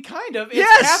 I mean, kind of. It's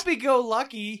Yes!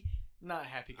 happy-go-lucky. Not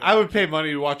happy-go-lucky. I would pay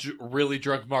money to watch really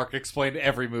drunk Mark explain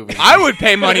every movie. I would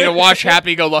pay money to watch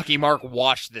Happy Go Lucky Mark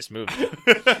watch this movie.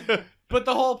 But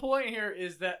the whole point here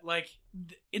is that, like,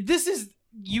 this is...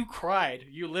 You cried.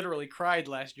 You literally cried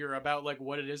last year about, like,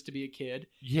 what it is to be a kid.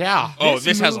 Yeah. Oh,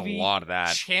 this has a movie lot of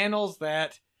that. Channels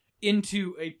that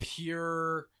into a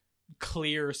pure,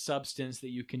 clear substance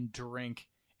that you can drink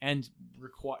and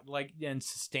and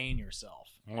sustain yourself.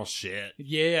 Oh shit.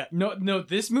 Yeah. No,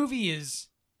 this movie is...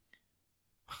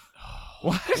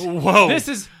 What? Whoa. This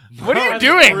is... What are you I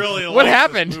doing? really What like this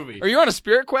happened? movie. Are you on a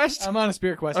spirit quest? I'm on a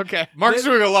spirit quest. Okay. Mark's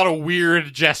doing a lot of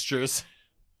weird gestures.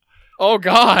 Oh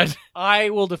God. I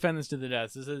will defend this to the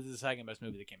death. This is the second best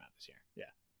movie that came out this year.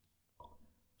 Yeah.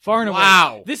 Far and away.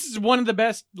 Wow. This is one of the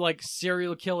best, like,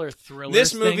 serial killer thrillers.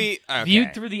 This movie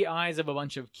viewed through the eyes of a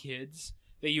bunch of kids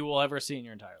that you will ever see in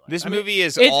your entire life. This I mean, movie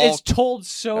is it's told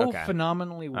so Okay.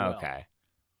 phenomenally well. Okay.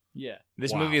 Yeah.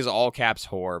 This Wow. movie is all caps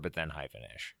horror, but then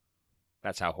hyphen-ish.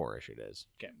 That's how horror-ish it is.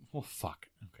 Well, fuck.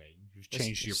 Okay, you've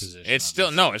changed your position. It's on still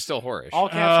this. no, it's still horror-ish. All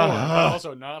caps horror, Uh, but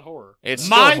also not horror. It's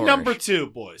My still number horror-ish. 2,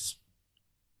 boys.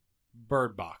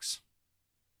 Bird Box.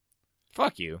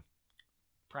 Fuck you.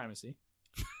 Primacy.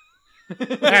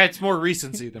 It's more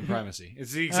recency than primacy.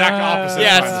 It's the exact opposite. of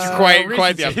Yeah, primacy. it's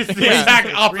quite the It's opposite. the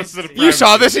exact opposite of primacy. You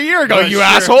saw this a year ago, But you sure.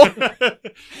 asshole.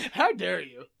 How dare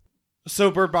you? So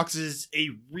Bird Box is a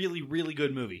really, really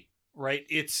good movie, right?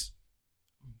 It's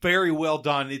very well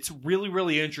done. It's really,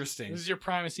 really interesting. This is your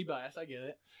primacy bias. I get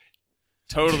it.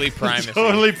 Totally primacy.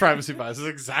 Totally primacy bias. That's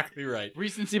exactly right.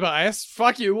 Recency bias.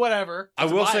 Fuck you. Whatever. I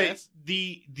It's a will say bias.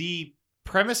 the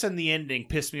premise and the ending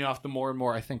piss me off the more and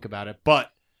more I think about it,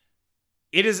 but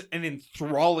it is an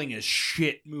enthralling as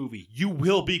shit movie. You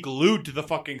will be glued to the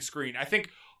fucking screen. I think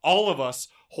all of us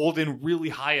hold in really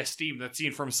high esteem that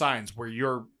scene from Signs where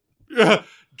you're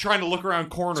trying to look around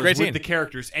corners with scene. the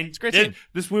characters. And It's a great scene.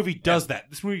 this movie does that.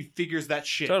 This movie figures that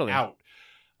shit Totally. out.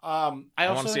 I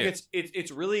also wanna see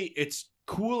think it's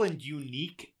cool and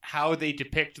unique how they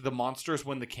depict the monsters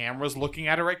when the camera's looking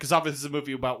at it, right? Because obviously this is a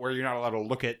movie about where you're not allowed to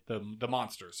look at the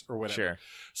monsters or whatever. Sure.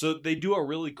 So they do a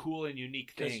really cool and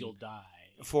unique Because thing you'll die.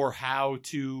 for how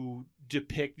to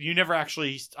depict. You never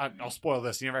actually. I'll spoil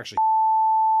this. You never actually.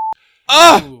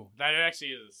 Ooh, that actually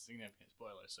is a significant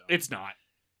spoiler. So It's not.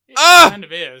 it kind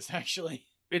of is actually.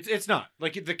 It's not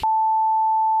like the.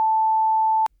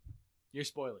 You're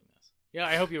spoiling this. Yeah,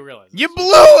 I hope you realize. You this. blew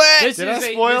it. This Did is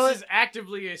I spoil this it? is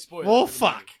actively a spoiler. Well, for the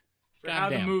fuck. movie. For how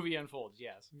the Goddamn. movie unfolds.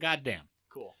 Yes. Goddamn.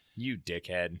 Cool. You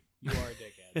dickhead. You are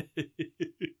a dickhead.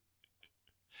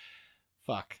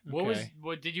 Fuck. What was? Okay.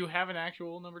 What did you have an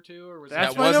actual number 2 or was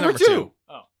That's That my was number number 2. two.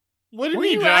 Oh. What do Who are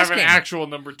you you mean? I have an asking? actual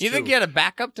number 2? Do you think he had a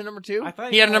backup to number 2? I thought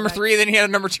He you had a had number that- 3, then he had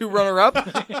a number 2 runner up.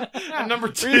 a number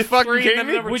 2? Are you fucking 3, kidding and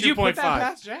me? then number Would you put that 2.5.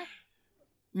 past Jack?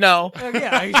 No.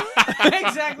 Yeah,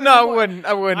 exactly. No, I the point. wouldn't.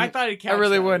 I wouldn't. I thought he'd I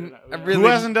really that. wouldn't. I Yeah. really- Who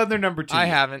hasn't done their number 2? I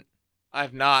haven't. I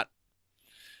have not.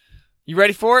 You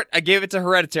ready for it? I gave it to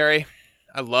Hereditary.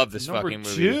 I love this Number fucking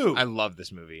movie. 2. I love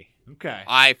this movie. Okay.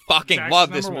 I fucking Jack's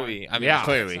love this number movie. one. I mean, yeah,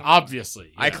 clearly.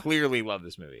 obviously. I yeah. clearly love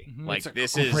this movie. Mhm. Like, It's a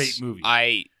this great is movie.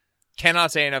 I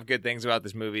cannot say enough good things about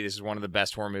this movie. This is one of the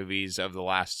best horror movies of the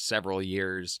last several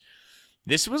years.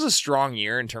 This was a strong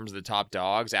year in terms of the top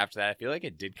dogs. After that, I feel like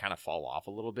it did kind of fall off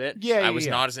a little bit. Yeah, I yeah, was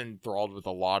yeah. not as enthralled with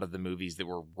a lot of the movies that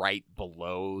were right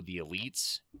below the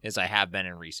elites as I have been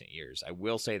in recent years. I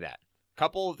will say that.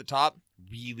 Couple at the top,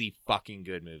 really fucking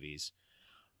good movies.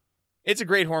 It's a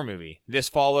great horror movie. This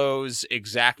follows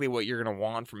exactly what you're going to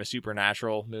want from a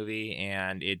supernatural movie,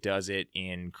 and it does it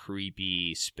in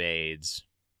creepy spades.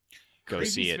 Go Creepy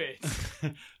see it.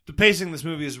 space. The pacing in this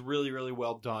movie is really, really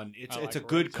well done. It's I it's a like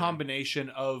good Hereditary. combination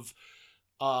of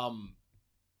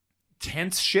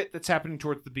tense shit that's happening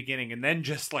towards the beginning, and then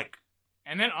just like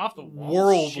And then off the wall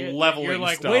World shit, leveling You're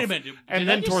like, stuff. wait a minute. Did And I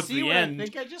then just towards see the what end, I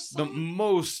think I just the saw?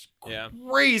 most Yeah.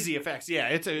 crazy effects. Yeah,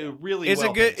 it's a really It's a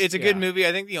well-paced, good. It's a good yeah. movie.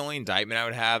 I think the only indictment I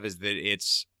would have is that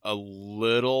it's a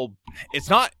little. It's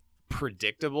not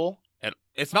predictable.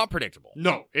 It's not predictable.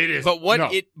 No, it is. But what no.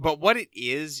 it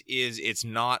is it's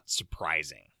not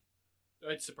surprising.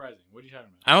 It's surprising. What are you talking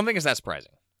about? I don't think it's that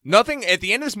surprising. Nothing at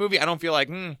the end of this movie. I don't feel like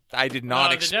I did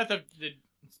not. The death of the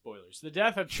spoilers. The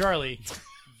death of Charlie.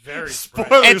 Very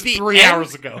surprising. Spoilers At the 3 end-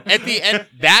 hours ago. At the end,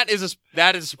 that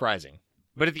is surprising.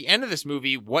 But at the end of this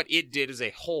movie, what it did as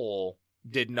a whole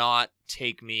did not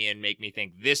take me and make me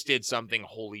think this did something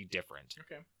wholly different.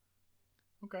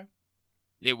 Okay.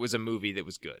 It was a movie that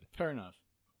was good. Fair enough.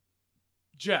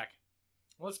 Jack,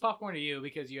 let's popcorn to you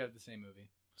because you have the same movie.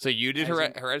 So you did As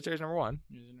in- Hereditary's number 1.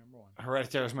 Yours is number 1.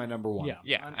 Hereditary is my number 1. Yeah.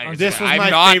 Yeah, On- I on- understand. This was I'm my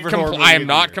not favorite horror movie I of am the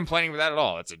not year. complaining with that at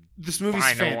all. It's a This movie's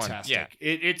Fine, number one. fantastic. Yeah.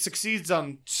 It succeeds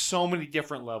on so many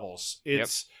different levels.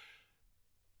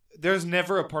 There's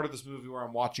never a part of this movie where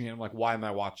I'm watching it and I'm like, why am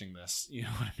I watching this? You know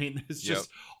what I mean? It's just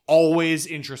always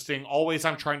interesting. Always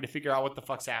I'm trying to figure out what the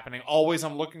fuck's happening. Always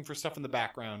I'm looking for stuff in the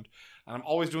background. And I'm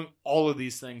always doing all of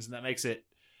these things, and that makes it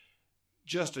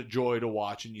just a joy to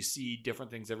watch. And you see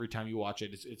different things every time you watch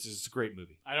it. It's just a great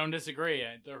movie. I don't disagree.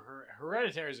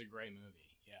 Hereditary is a great movie.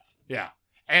 Yeah. Yeah.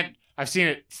 And I've seen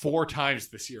it 4 times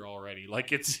this year already.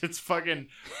 Like it's fucking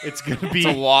it's gonna be it's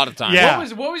a lot of time. Yeah.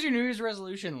 What was your New Year's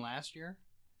resolution last year?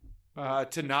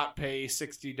 to not pay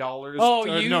 $60. Oh,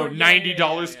 no, $90.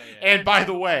 yeah. And by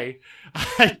the way,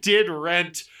 I did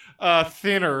rent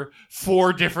Thinner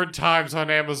 4 different times on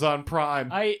Amazon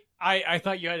Prime. I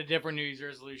thought you had a different New Year's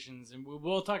resolutions, and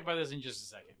we'll talk about this in just a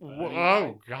second. But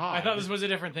Oh God! I thought this was a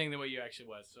different thing than what you actually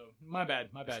was. So my bad.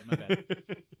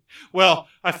 Well,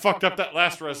 I fucked up that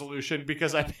last resolution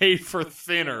because I paid for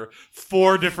Thinner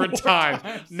 4 different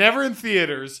times. Never in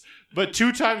theaters, but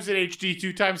 2 times in HD,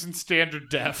 2 times in standard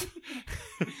def.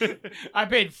 I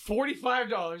paid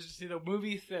 $45 to see the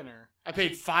movie Thinner. I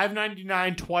paid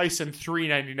 $5.99 twice and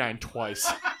 $3.99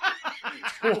 twice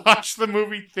to watch the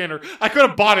movie Thinner. I could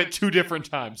have bought it 2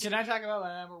 different times. Can I talk about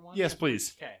my number 1? Yes,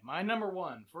 please. Okay, my number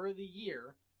 1 for the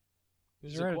year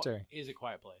It's is Hereditary. A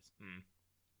Quiet Place.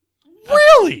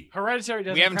 Really? Hereditary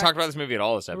doesn't. We haven't talked about this movie at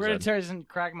all this episode. Hereditary doesn't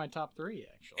crack my top 3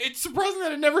 actually. It's surprising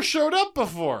that it never showed up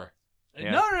before.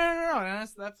 Yeah. No.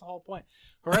 That's the whole point.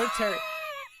 Hereditary.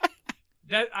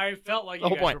 That I felt like The you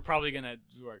whole guys point. were probably gonna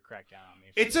crack down on me.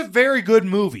 It's a very good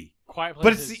movie, Quiet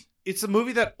Place. but it's a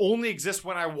movie that only exists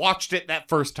when I watched it that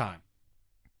first time.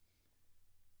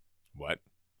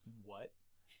 What?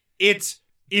 It's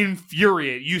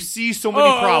infuriating. You see so many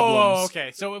problems.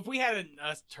 Okay. So if we had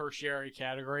a tertiary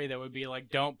category, that would be like,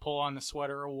 don't pull on the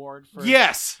sweater award for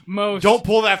Yes. most. Don't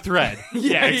pull that thread.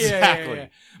 Yeah, exactly. yeah.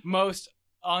 Most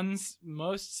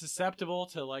susceptible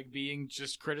to like being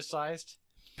just criticized.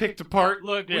 Picked apart.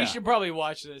 Look, Yeah. we should probably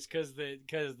watch this because the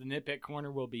nitpick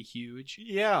corner will be huge.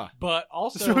 Yeah. But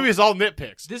also, This movie is all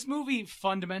nitpicks. this movie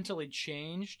fundamentally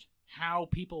changed how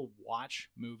people watch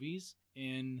movies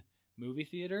in movie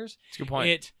theaters. That's a good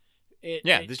point. It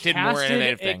this did more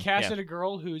innovative thing. It casted a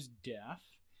girl who's deaf.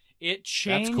 It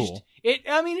changed. That's cool.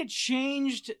 It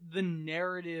changed the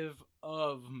narrative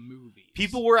of movies.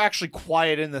 People were actually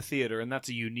quiet in the theater, and that's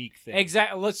a unique thing.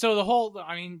 Exactly. So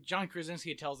John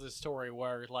Krasinski tells this story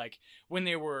where, like, when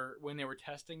they were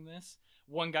testing this,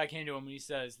 one guy came to him and he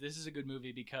says, "This is a good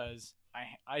movie because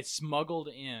I smuggled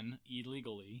in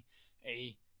illegally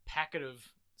a packet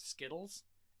of Skittles."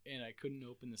 And I couldn't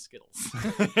open the Skittles.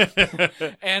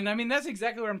 And I mean, that's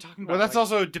exactly what I'm talking about. Well, that's like,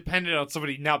 also dependent on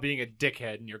somebody not being a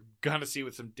dickhead, and you're gonna see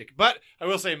with some dick. But I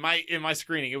will say, in my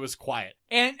screening, it was quiet.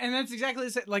 and that's exactly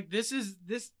the same. Like,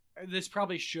 this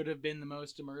probably should have been the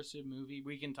most immersive movie.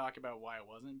 We can talk about why it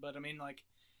wasn't, but I mean, like,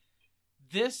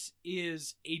 this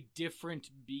is a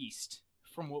different beast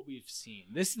from what we've seen.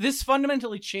 This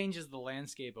fundamentally changes the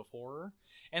landscape of horror.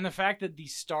 And the fact that the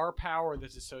star power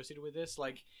that's associated with this,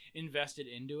 like, invested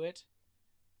into it,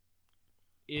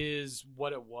 is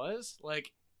what it was.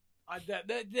 Like,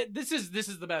 this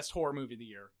is the best horror movie of the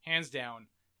year, hands down.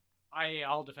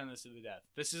 I'll defend this to the death.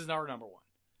 This is our number one.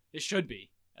 It should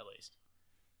be, at least.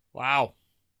 Wow,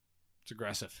 it's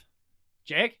aggressive.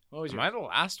 Jake, what was Am your? I the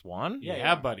last one?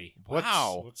 Yeah, buddy.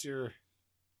 Wow. What's your?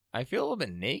 I feel a little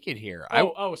bit naked here.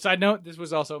 Side note, this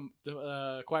was also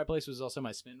the Quiet Place was also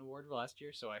my Smitten Award last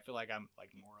year, so I feel like I'm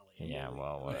like morally. Yeah,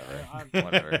 well, whatever. I'm,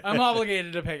 Whatever. I'm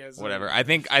obligated to pick it. so- Whatever. I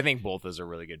think both those are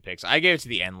really good picks. I gave it to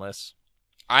The Endless.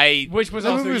 Which was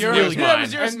That also movie was yours. really That good.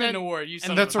 was your And Smitten that- Award. You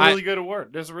son And that's a of really good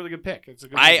award. That's a really good pick. It's a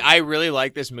good. movie. I really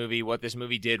like this movie. What this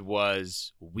movie did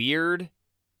was weird.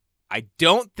 I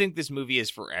don't think this movie is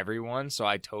for everyone, so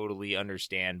I totally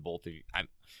understand both of you. I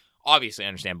obviously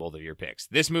understand both of your picks.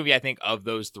 This movie, I think, of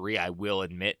those three, I will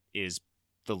admit, is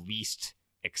the least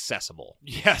accessible.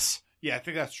 Yes. Yeah, I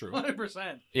think that's true.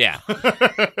 100%. Yeah.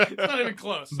 It's not even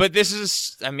close. But this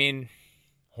is, I mean,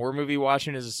 horror movie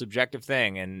watching is a subjective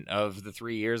thing, and of the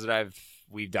 3 years that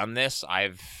we've done this,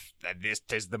 this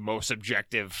is the most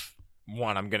subjective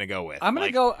one I'm gonna go with. I'm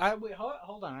gonna go. Wait,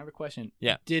 hold on. I have a question.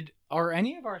 Yeah. Are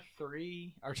any of our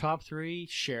top three,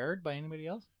 shared by anybody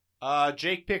else?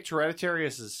 Jake picked Hereditary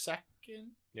as his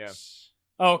second. Yeah.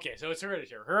 Oh, okay, so it's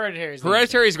Hereditary.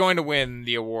 Hereditary is going to win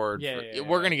the award. Yeah,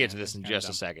 We're going to get to yeah, this in kinda just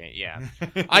dumb. a second. Yeah.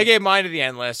 I gave mine to The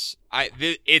Endless.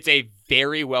 It's a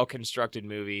very well-constructed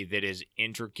movie that is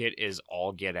intricate as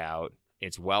all get out.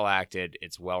 It's well acted.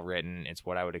 It's well written. It's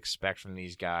what I would expect from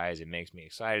these guys. It makes me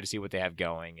excited to see what they have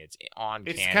going. It's on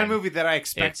It's the canon. kind of movie that I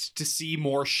expect to see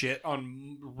more shit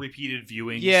on repeated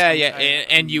viewings. Yeah,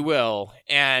 and you will.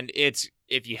 And if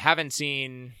you haven't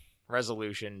seen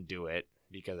Resolution, do it,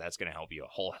 because that's going to help you a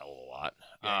whole hell of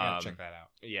a lot. check that out.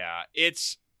 Yeah,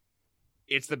 it's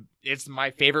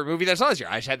my favorite movie that's on this year.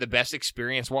 I just had the best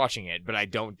experience watching it, but I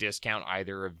don't discount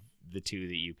either of the two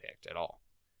that you picked at all.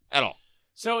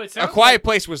 So it A sounds Quiet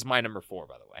Place was my number 4,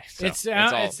 by the way. So it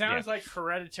sounds yeah. like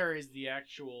Hereditary is the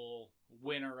actual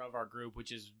winner of our group,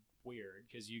 which is weird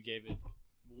because you gave it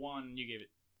 1, you gave it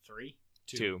 3,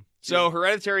 2. So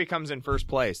Hereditary comes in first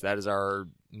place. That is our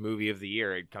movie of the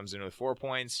year. It comes in with 4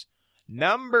 points.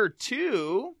 Number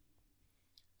 2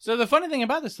 So the funny thing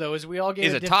about this though is we all gave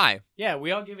is a tie. Yeah,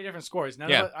 we all gave you different scores. None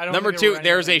Yeah. of us, I don't Number think there 2, were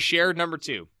there's any- a shared number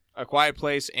 2. A Quiet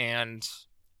Place and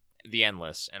The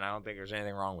Endless. And I don't think there's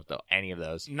anything wrong with any of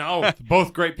those. No,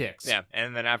 both great picks. Yeah.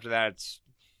 And then after that, it's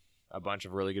a bunch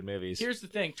of really good movies. Here's the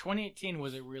thing: 2018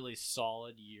 was a really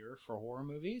solid year for horror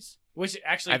movies, which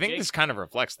actually I think this kind of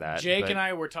reflects that. Jake but and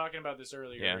I were talking about this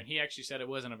earlier, Yeah. and he actually said it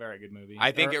wasn't a very good movie.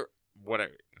 I think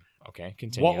okay,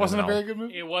 continue. What wasn't a and then very good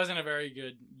movie? It wasn't a very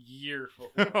good year for.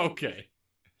 Okay.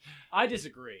 I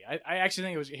disagree. I actually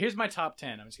think it was. Here's my top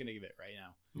 10. I'm just gonna give it right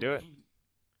now. Do it.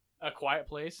 A Quiet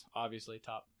Place, obviously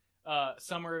top.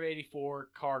 Summer of '84,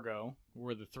 Cargo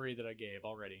were the 3 that I gave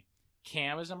already.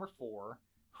 Cam is number 4.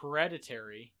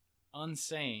 Hereditary,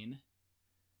 Unsane.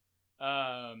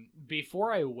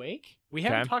 Before I Wake. We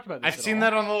haven't Okay. talked about this. I've seen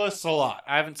that on the list a lot.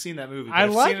 I haven't seen that movie. But I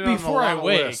I've like seen it on a Before I lot of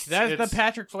Wake. lists. That's It's the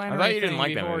Patrick Flannery. I thought you didn't thing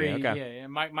like that before movie. he- Okay. Yeah,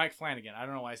 Mike Flanagan. I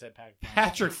don't know why I said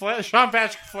Patrick. Sean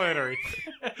Patrick Flannery.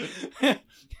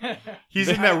 He's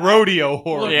in that rodeo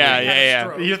horror. Yeah, movie. yeah, yeah.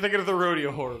 Stroke. You're thinking of the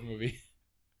rodeo horror movie.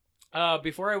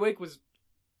 Before I Wake was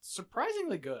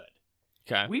surprisingly good.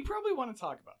 Okay. We probably want to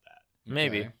talk about that.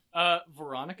 Maybe.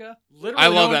 Veronica. Literally, I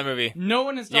love that movie. No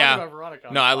one has talked Yeah. about Veronica.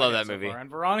 on No, the I love podcast that so movie. far, and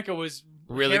Veronica was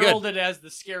Really good. heralded as the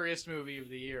scariest movie of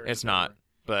the year. It's not,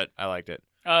 but I liked it.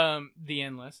 The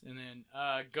Endless, and then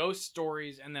Ghost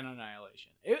Stories, and then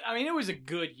Annihilation. It was a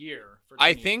good year.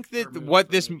 I think that what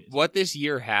this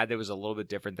year had that was a little bit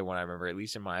different than what I remember, at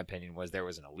least in my opinion, was there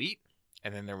was an elite,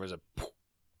 and then there was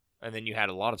and then you had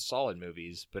a lot of solid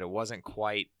movies, but it wasn't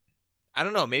quite. I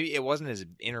don't know. Maybe it wasn't as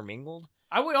intermingled.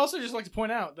 I would also just like to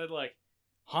point out that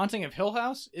Haunting of Hill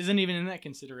House isn't even in that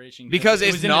consideration because it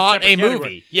it's was in not separate a category.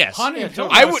 movie. Yes, Haunting of Hill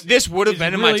House. This would have is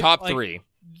been in really, my top 3.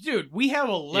 Dude, we have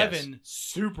 11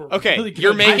 super. Okay, really good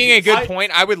you're making a movies. good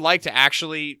point. I would like to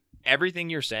actually. Everything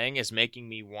you're saying is making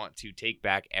me want to take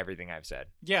back everything I've said.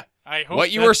 Yeah, I hope What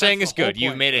you that- were saying that's is the whole good.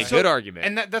 You've point, made a right? good argument,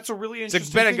 And that's a really interesting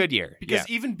it's been a thing, good year because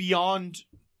even beyond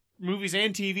movies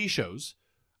and TV shows,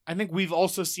 I think we've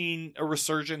also seen a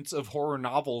resurgence of horror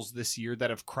novels this year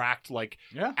that have cracked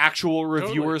Yeah. actual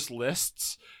reviewers'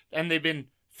 lists, and they've been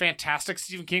fantastic.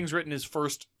 Stephen King's written his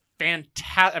first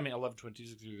fantastic.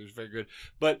 11/26 is very good,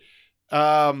 but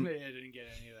I didn't get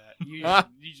any of that.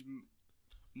 You just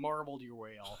marbled your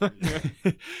way all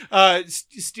through that.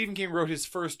 Stephen King wrote his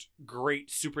first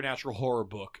great supernatural horror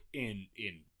book in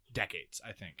decades,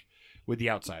 I think, with The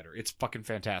Outsider. It's fucking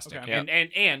fantastic. Okay.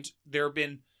 And there have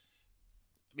been,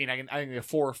 I think there are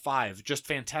 4 or 5 just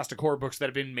fantastic horror books that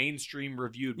have been mainstream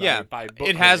reviewed by book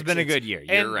it has critics. been a It's- good year.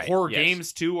 You're and right. horror Yes.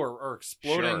 games too are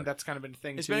exploding. Sure. That's kind of been a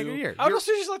thing It's too. been a good year. I would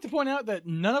also just like to point out that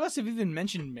none of us have even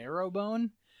mentioned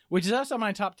Marrowbone, which is also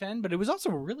my top 10, but it was also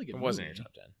a really good It wasn't movie. your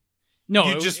top 10. No,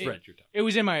 You it, just it, read your top. It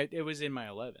was in my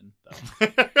 11 though.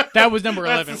 That was number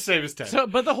 11. That's the same as 10. So,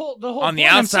 but the whole On the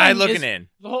point I'm outside saying looking is in.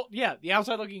 the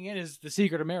outside looking in is The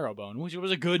Secret of Marrowbone, which was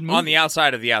a good movie. On the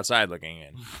outside of the outside looking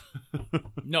in.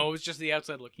 No, it was just the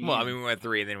outside looking Well, in. we went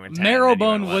 3, then we went 10.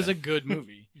 Marrowbone was a good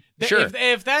movie. Sure.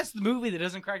 If that's the movie that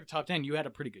doesn't crack the top 10, you had a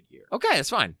pretty good year. Okay, that's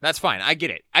fine. That's fine. I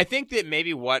get it. I think that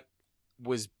maybe what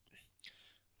was...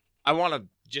 I want to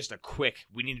just a quick...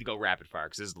 We need to go rapid fire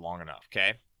because this is long enough,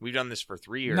 okay? We've done this for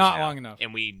 3 years Not now, long enough.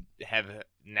 And we have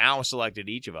now selected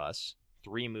each of us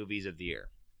 3 movies of the year.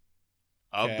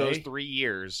 Of Okay. those 3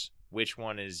 years, which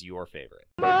one is your favorite?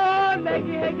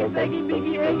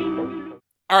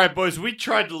 All right, boys, we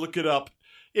tried to look it up.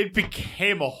 It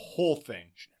became a whole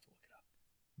thing.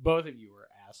 Both of you were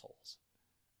assholes.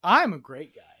 I'm a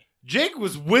great guy. Jake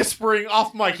was whispering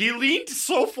off mic. He leaned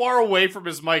so far away from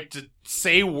his mic to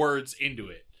say words into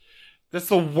it. That's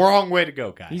the wrong way to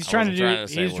go, guys. He's trying to wasn't do. trying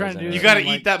to say He's words trying to do. anyway. You got to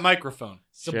some, eat that microphone.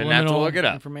 Shouldn't have to subliminal look it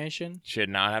up. information. Should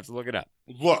not have to look it up.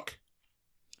 Look.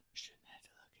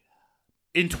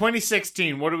 In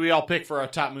 2016, what did we all pick for our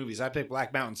top movies? I picked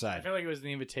Black I Mountainside. feel like it was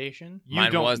The Invitation. You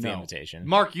Mine don't was know. The Invitation.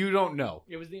 Mark, you don't know.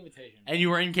 It was The Invitation. And you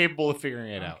were incapable of figuring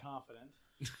it I'm out. confident.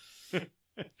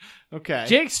 Okay.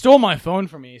 Jake stole my phone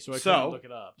from me, so I So, couldn't look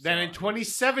it up. Then in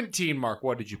 2017, Mark,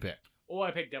 what did you pick?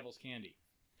 I picked Devil's Candy.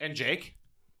 And Jake?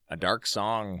 A Dark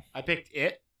Song. I picked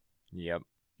It. Yep.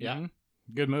 Yeah. Mhm.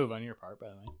 Good move on your part, by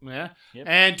the way. Yeah. Yep.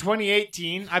 And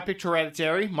 2018, I picked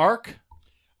Hereditary. Mark?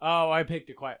 Oh, I picked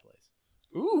A Quiet Place.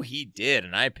 Ooh, he did,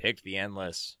 and I picked The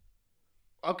Endless.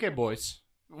 Okay, boys.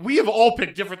 We have all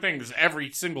picked different things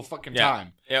every single fucking Yeah.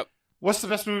 time. Yep. What's the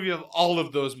best movie of all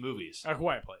of those movies? A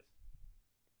Quiet Place.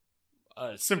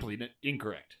 Simply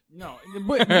incorrect. No,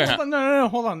 wait, no,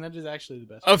 hold on. That is actually the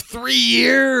best. Of 3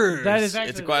 years! That is actually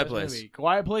It's A the Quiet best Place. movie.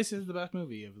 Quiet Place is the best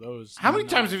movie of those. How many 9.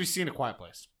 times have you seen A Quiet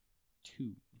Place?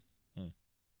 2.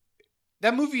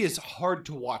 That movie is hard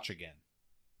to watch again.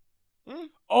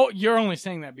 Oh, you're only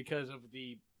saying that because of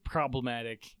the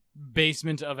problematic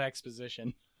basement of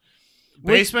exposition.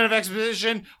 Basement of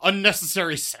exposition,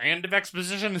 unnecessary sand of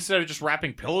exposition instead of just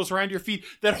wrapping pillows around your feet.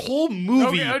 That whole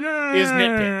movie is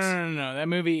nitpicks. No. That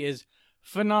movie is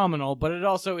phenomenal, but it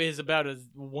also is about a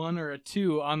 1 or a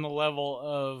 2 on the level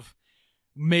of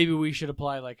maybe we should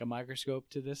apply like a microscope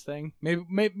to this thing.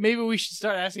 Maybe we should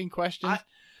start asking questions.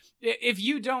 If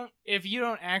you don't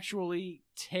actually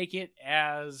take it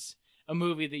as a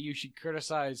movie that you should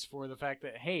criticize for the fact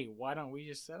that, hey, why don't we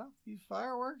just set off these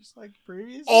fireworks like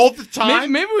previously? All the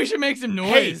time? Maybe we should make some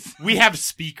Hey, noise. we have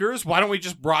speakers. Why don't we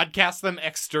just broadcast them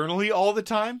externally all the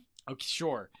time? Okay,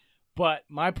 sure. But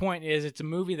my point is it's a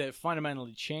movie that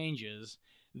fundamentally changes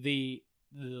the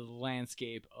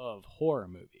landscape of horror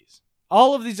movies.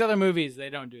 All of these other movies, they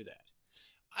don't do that.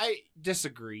 I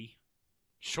disagree.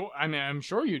 Sure, I mean, I'm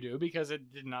sure you do because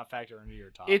it did not factor into your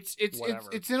top. It's whatever.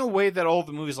 it's in a way that all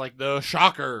the movies like The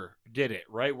Shocker did it,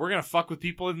 right? We're going to fuck with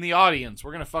people in the audience.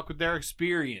 We're going to fuck with their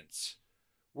experience.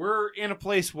 We're in a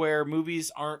place where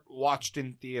movies aren't watched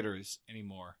in theaters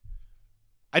anymore.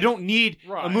 I don't need...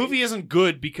 Right. A movie isn't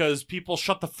good because people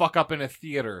shut the fuck up in a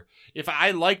theater. If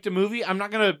I liked a movie, I'm not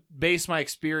going to base my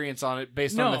experience on it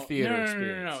based on the theater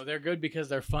experience. No. They're good because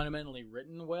they're fundamentally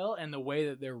written well, and the way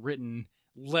that they're written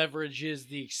leverages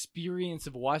the experience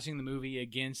of watching the movie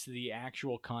against the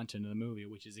actual content of the movie,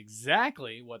 which is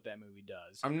exactly what that movie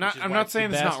does. I'm not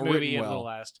saying it's not movie written of the well.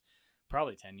 last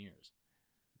probably 10 years.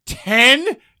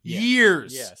 10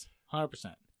 years? Yes,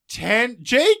 100%. 10?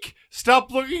 Jake,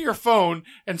 stop looking at your phone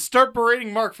and start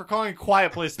berating Mark for calling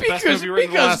Quiet Place the best movie written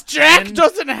in the last Jack 10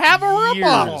 doesn't have a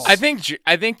rebuttal. years.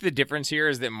 I think the difference here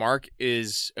is that Mark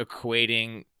is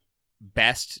equating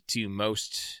best to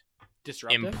most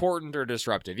Disruptive. important or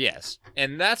disruptive. Yes,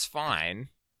 and that's fine.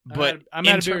 I'm But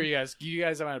out of beer, you guys. You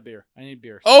guys, I'm out of beer. I need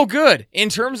beer. Oh, good. In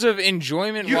terms of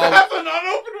enjoyment, You while have an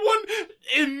unopened one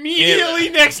immediately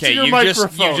next to your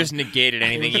microphone. You just negated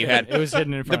anything you had. It was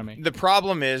hidden in front of me. The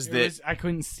problem is that I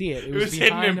couldn't see it. It was was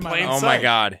hidden behind in my plain mouth. oh my sight.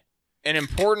 god, an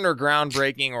important or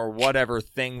groundbreaking or whatever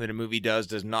thing that a movie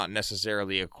does not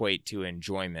necessarily equate to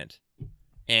enjoyment.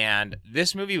 And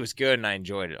this movie was good, and I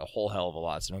enjoyed it a whole hell of a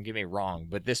lot. So don't get me wrong,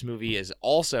 but this movie is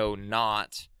also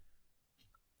not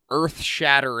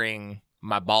earth-shattering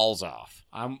my balls off.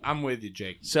 I'm with you,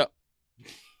 Jake. So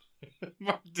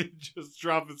Mark did just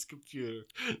drop his computer,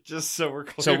 just so we're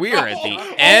clear. So we are at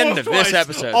the end of this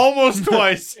episode. Almost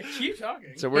twice. Keep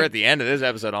talking. So we're at the end of this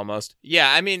episode almost.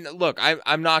 Yeah, I mean, look,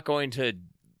 I'm not going to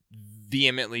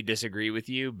vehemently disagree with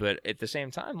you, but at the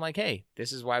same time, like, hey,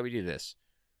 this is why we do this.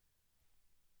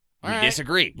 We All right.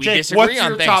 disagree. We Jake, disagree what's on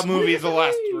your things. top movie of the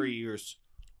last 3 years?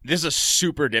 This is a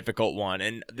super difficult one,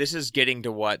 and this is getting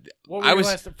to what What I were was.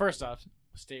 your last? First off,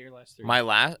 state your last three. My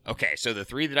last, okay, so the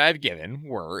three that I've given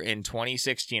were in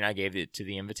 2016, I gave it to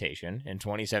The Invitation. In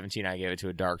 2017, I gave it to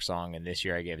A Dark Song, and this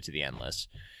year I gave it to The Endless.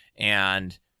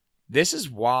 And this is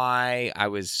why I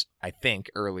was, I think,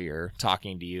 earlier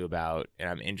talking to you about, and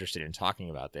I'm interested in talking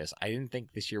about this. I didn't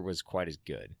think this year was quite as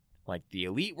good. Like, The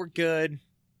Elite were good,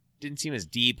 didn't seem as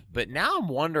deep, but now I'm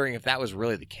wondering if that was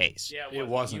really the case. Yeah, It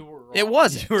wasn't. You were wrong. It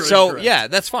wasn't. You were So, incorrect. yeah,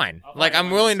 that's fine. I'll Like, fight I'm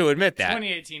you. willing to admit that.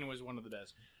 2018 was one of the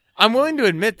best. I'm willing to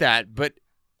admit that, but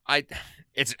I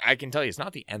can tell you it's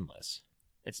not The Endless.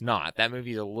 It's not. That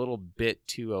movie's a little bit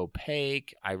too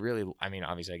opaque. I mean,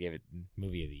 obviously I gave it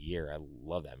movie of the year. I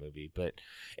love that movie, but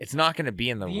it's not going to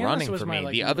be in the Endless running was for my, me.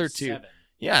 like, The number other two, 7.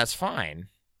 yeah, it's fine.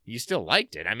 You still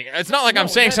liked it. I mean, it's not like No, I'm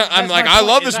saying that's- something. I'm that's like, my I point,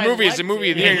 love is this I movie. It's a liked movie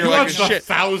of the it. year. And You you're like, watched shit.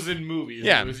 1,000 movies.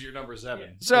 Yeah. It was your number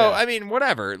 7. So Yeah. I mean,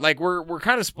 whatever. Like we're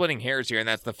kind of splitting hairs here, and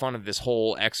that's the fun of this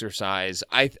whole exercise.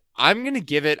 I'm gonna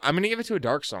give it to A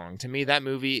Dark Song. To me, that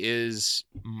movie is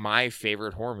my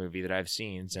favorite horror movie that I've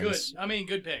seen Good. since I mean,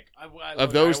 good pick. I of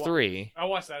loved those it. three. I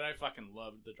watched that. I fucking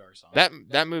loved The Dark Song.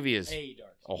 That movie is A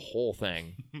Dark a Song. whole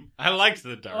thing. I liked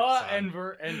the Dark Side. And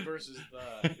versus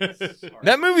the.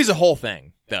 That movie's a whole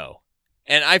thing, though.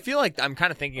 And I feel like I'm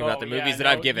kind of thinking about the movies that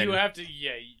I've given, You have to,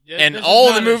 yeah. and this is all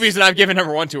the not movies that I've given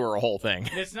number 1 to are a whole thing.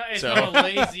 It's not. It's So- not a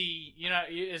lazy.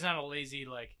 It's not a lazy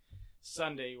like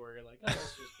Sunday where you're like, oh,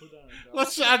 let's just put on. A Dark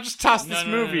Song. I just tossed No, this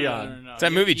no, movie no, on. no, no, no. It's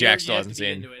that movie Jack You still have to hasn't be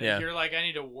seen. into it. Yeah. You're like, I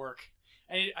need to work.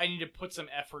 I need to put some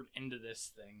effort into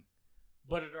this thing.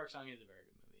 But A Dark Song is a very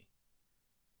good movie.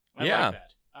 I Yeah. like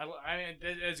that. I mean,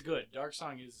 it's good. Dark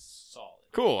Song is solid.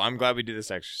 Cool. I'm glad we did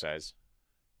this exercise.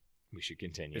 We should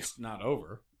continue. It's not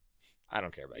over. I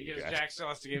don't care about you Because guys. Jack still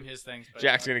has to give his things. But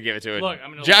Jack's gonna give it to it. Look,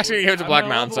 I'm gonna Jack's gonna give it to I'm Black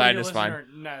gonna Mountain love Side. your It's fine. listener.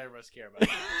 Neither of us care about it.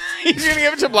 He's gonna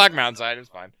give it to Black Mountain Side. It's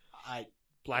fine.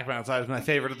 Black Mountain Side is my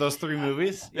favorite of those 3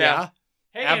 movies. Yeah.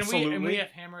 Hey, Absolutely. and we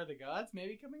have Hammer of the Gods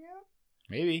maybe coming out.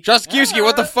 Maybe. Joskiewski,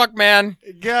 what the fuck, man?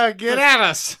 Get at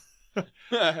us.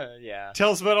 Yeah.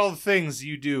 Tell us about all the things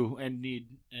you do and need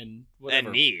and whatever.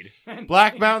 And need.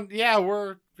 Black Mountain. Yeah,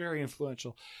 we're very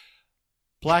influential.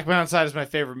 Black Mountain Side is my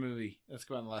favorite movie that's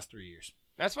come out in the last 3 years.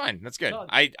 That's fine. That's good. Solid.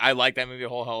 I like that movie a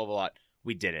whole hell of a lot.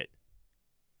 We did it.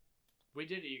 We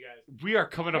did it, you guys. We are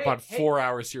coming up on 4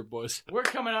 hours here, boys. We're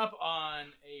coming up on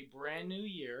a brand new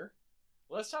year.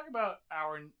 Let's talk about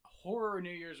our horror New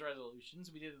Year's resolutions.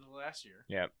 We did it last year.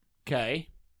 Yep. Okay.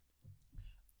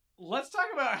 Let's talk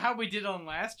about how we did on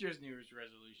last year's New Year's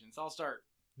resolutions. I'll start.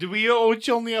 Did we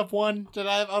only have one? Did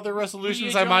I have other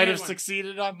resolutions You I only might had have one.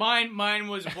 succeeded on? Mine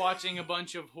was watching a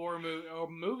bunch of horror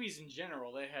movies in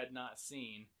general they had not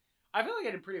seen. I feel like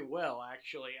I did pretty well,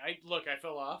 actually. I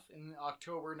fell off in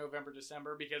October, November,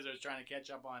 December because I was trying to catch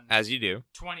up on As you do.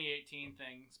 2018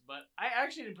 things, but I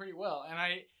actually did pretty well, and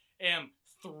I am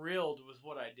thrilled with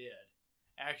what I did.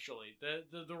 Actually,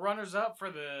 the runners up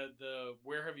for the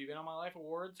Where Have You Been All My Life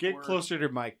awards Get were, closer to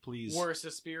Mike, please. were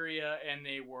Suspiria, and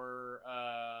they were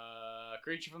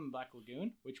Creature from the Black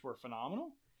Lagoon, which were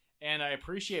phenomenal, and I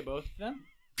appreciate both of them.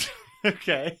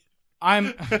 Okay.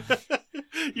 I'm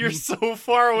You're so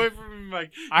far away from me,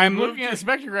 Mike. I'm looking at a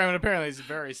spectrogram, and apparently it's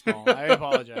very small. I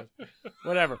apologize.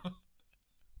 Whatever.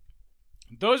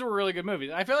 Those were really good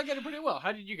movies. I feel like I did pretty well.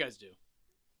 How did you guys do?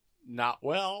 Not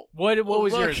well. What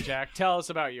was look. yours, Jack? Tell us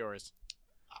about yours.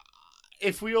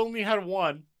 If we only had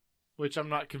one, which I'm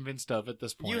not convinced of at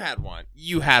this point. You had one.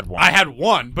 You had one. I had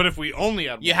one, but if we only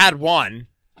had one. You had one.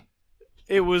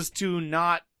 It was to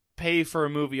not pay for a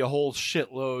movie a whole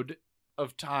shitload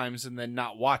of times and then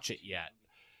not watch it yet.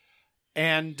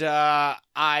 And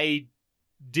I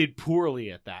did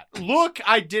poorly at that. Look,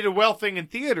 I did a well thing in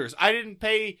theaters. I didn't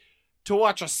pay to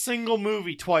watch a single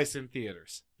movie twice in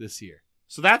theaters this year.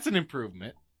 So that's an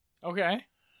improvement. Okay.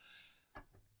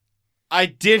 I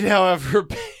did, however,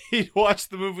 pay to watch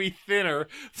the movie Thinner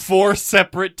 4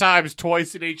 separate times,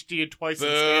 twice in HD and twice in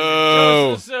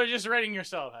standard. So just rating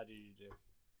yourself, how did you do?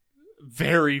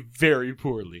 Very, very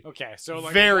poorly. Okay, so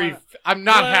like I'm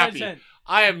not 1 out of happy. 10.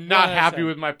 I am not 1 out of happy 10.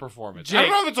 with my performance. I Jake.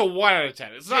 don't know if it's a 1 out of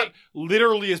 10. It's not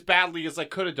literally as badly as I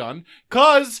could have done,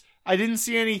 because I didn't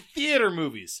see any theater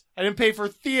movies. I didn't pay for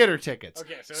theater tickets.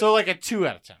 Okay, so like a 2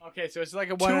 out of 10. Okay, so it's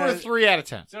like a 2 1 or 3 out of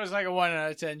 10. So it's like a 1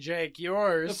 out of 10. Jake,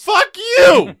 yours Fuck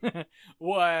you!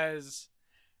 was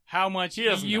how much He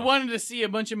doesn't you know. wanted to see a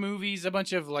bunch of movies, a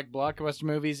bunch of like blockbuster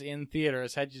movies in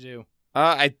theaters. How'd you do?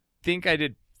 I think I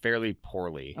did fairly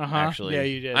poorly, actually. Yeah,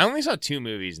 you did. I only saw 2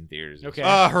 movies in theaters. Okay.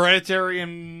 Hereditary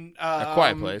and A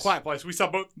Quiet Place. Quiet Place. We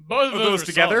saw both Both of those were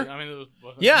together? solid. I mean,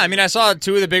 Yeah, I mean, I saw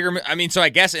 2 of the bigger... I mean, so I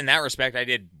guess in that respect, I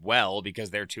did well,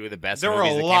 because they're 2 of the best There were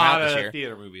movies a that came lot out this of year.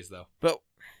 theater movies, though. But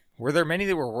were there many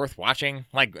that were worth watching?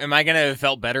 Like, am I going to have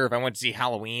felt better if I went to see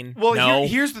Halloween? Well, no.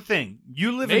 here's the thing.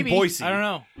 You live maybe in Boise. I don't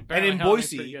know. And Apparently in Halloween's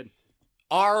Boise, pretty good.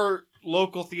 our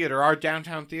local theater, our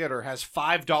downtown theater, has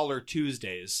 $5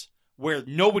 Tuesdays where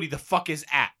nobody the fuck is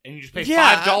at, and you just pay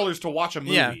Yeah, $5 to watch a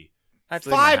movie. yeah. I'd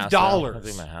leave my house, though. $5. I'd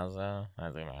leave my house out.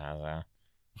 I'd leave my house out.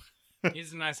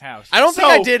 It's a nice house. I don't think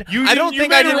I did. You I don't you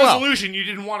think made I did a well. resolution you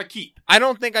didn't want to keep. I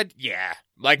don't think I... Yeah.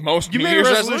 Like most You New made a Year's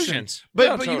resolution. resolutions. But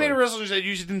No, but you made a totally. resolution that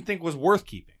you just didn't think was worth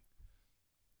keeping.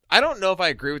 I don't know if I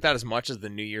agree with that as much as the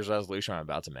New Year's resolution I'm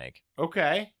about to make.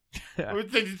 Okay. So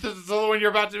the one you're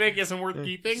about to make isn't worth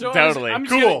keeping? So Totally. I'm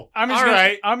just Cool. Gonna, All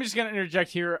right. I'm just gonna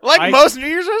interject here. Like most New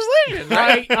Year's resolutions,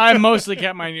 right? I mostly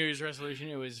kept my New Year's resolution.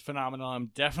 It was phenomenal. I'm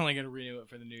definitely gonna renew it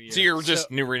for the new year. So you're just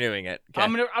renewing it. Okay.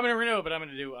 I'm gonna renew it, but I'm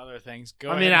gonna do other things. Go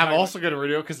I ahead mean, and I'm talk also going to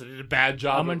renew it because I did a bad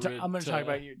job. I'm gonna talk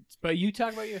about you, but you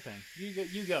talk about your thing.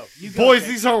 You go. Boys, Jake.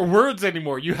 these aren't words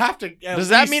anymore. You have to. Does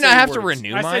that mean I have to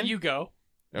renew I mine? said you go.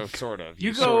 Oh, sort of.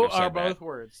 You sort go of said are that. both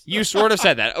words. You sort of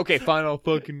said that. Okay, fine. I'll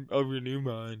renew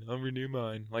mine. I'll renew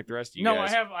mine. Like the rest of you No,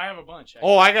 guys. I have a bunch.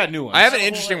 Oh, I got new ones. I have an Oh,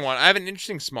 interesting well, one. I have an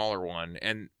interesting smaller one,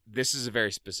 and this is a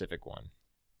very specific one.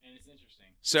 and it's interesting.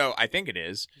 So I think it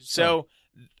is. So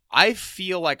I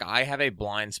feel like I have a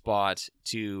blind spot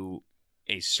to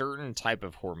a certain type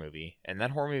of horror movie, and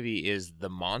that horror movie is the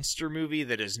monster movie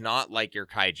that is not like your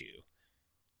kaiju,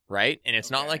 right? And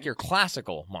it's not Okay. like your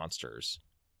classical monsters,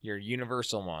 your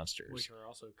universal monsters. Which are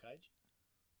also kaiju.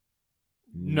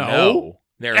 No.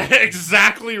 They're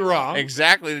exactly wrong.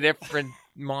 exactly the different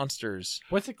monsters.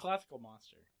 What's a classical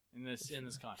monster in this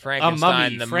context?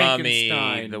 Frankenstein, the Frankenstein,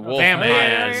 mummy, the the Wolfman,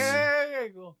 vampires. Yeah,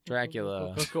 cool.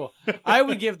 Dracula. Cool. I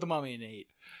would give the mummy an 8.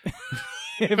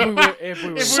 if we were. If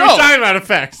we So- were talking about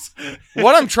effects.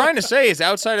 What I'm trying to say is,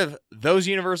 outside of those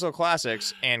Universal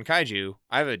classics and kaiju,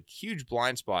 I have a huge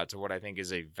blind spot to what I think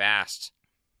is a vast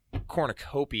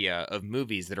cornucopia of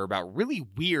movies that are about really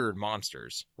weird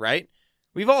monsters, right?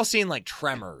 We've all seen, like,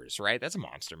 Tremors, right? That's a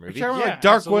monster movie. Dark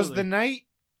absolutely. was the night.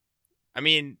 I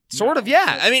mean, sort of,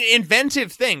 yeah. I mean,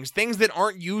 inventive things that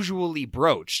aren't usually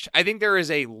broached. I think there are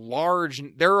a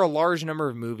large number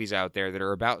of movies out there that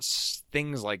are about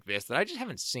things like this that I just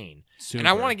haven't seen. And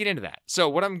I want to get into that. So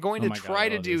what I'm going Oh to my God, try I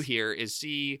to love do this. here is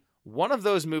see one of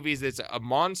those movies that's a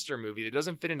monster movie that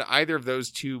doesn't fit into either of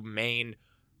those two main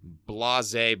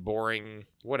blasé, boring,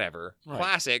 whatever, Right.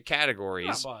 classic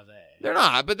categories. Not blasé. They're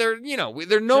not, but they're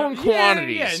they're known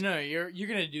quantities. Yeah, no, you're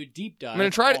gonna do deep dive.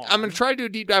 I'm gonna try to do a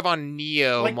deep dive on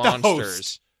neo Like The monsters,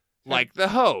 Host. like the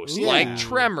host, Ooh. like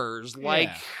Tremors,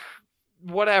 like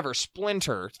whatever,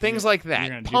 Splinter, things like you're gonna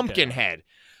that, deep Pumpkinhead,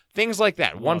 things like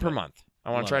that. One Love per it. month.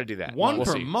 I want Love to try it. to do that. One We'll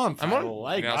per see. month. I'm I on-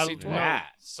 like I'll see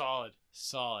that. Solid.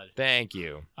 Thank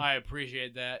you. I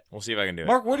appreciate that. We'll see if I can do it.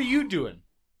 Mark, what are you doing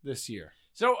this year?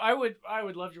 So I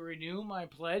would love to renew my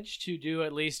pledge to do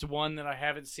at least one that I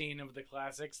haven't seen of the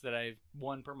classics that I've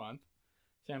one per month.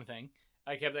 Same thing.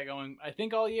 I kept that going, I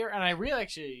think, all year, and I really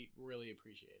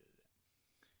appreciated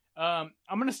it. I'm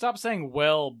gonna stop saying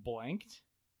well blanked.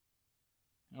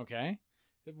 Okay,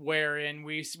 wherein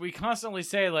we constantly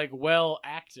say like well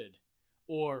acted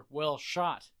or well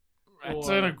shot. That's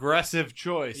or, an aggressive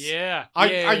choice. Yeah.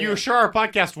 Are you sure our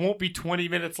podcast won't be 20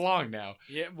 minutes long now?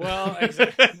 Yeah. Well,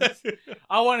 exactly.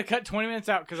 I want to cut 20 minutes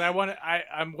out because I want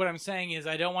to. What I'm saying is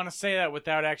I don't want to say that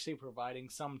without actually providing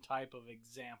some type of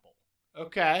example.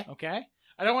 Okay. Okay.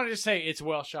 I don't want to just say it's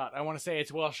well shot. I want to say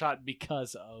it's well shot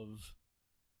because of.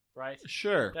 Right.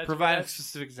 Sure. That's Providing what-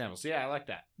 specific examples. Yeah, I like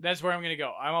that. That's where I'm gonna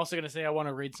go. I'm also gonna say I want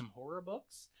to read some horror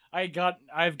books. I've gotten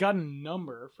a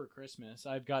number for Christmas.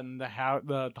 I've gotten the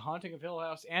Haunting of Hill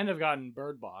House, and I've gotten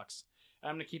Bird Box.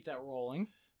 I'm gonna keep that rolling.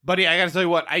 Buddy, I gotta tell you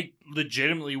what, I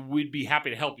legitimately would be happy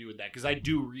to help you with that, because I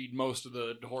do read most of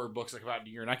the horror books that come out in a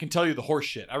year, and I can tell you the horse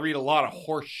shit. I read a lot of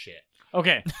horse shit.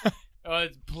 Okay.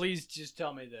 Please just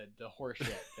tell me the horse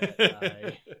shit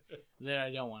that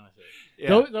I don't want to see.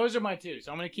 Yeah. Those are my two.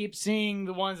 So I'm going to keep seeing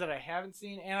the ones that I haven't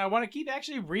seen, and I want to keep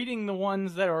actually reading the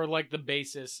ones that are like the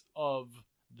basis of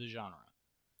the genre.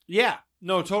 Yeah,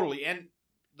 no, totally. And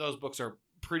those books are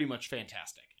pretty much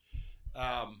fantastic.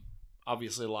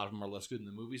 Obviously, a lot of them are less good than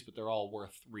the movies, but they're all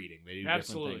worth reading. They do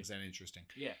Absolutely. different things and interesting.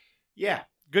 Yeah. Yeah,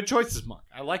 good choices, Mark.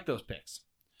 I like those picks.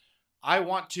 I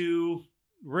want to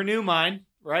renew mine,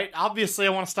 right? Obviously, I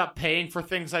want to stop paying for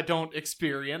things I don't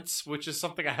experience, which is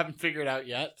something I haven't figured out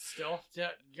yet. Still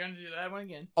going to do that one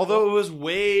again. Although it was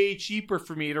way cheaper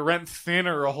for me to rent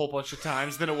Thinner a whole bunch of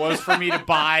times than it was for me to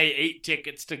buy 8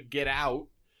 tickets to Get Out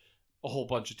a whole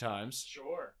bunch of times.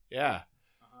 Sure. Yeah.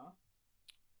 Uh-huh.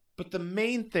 But the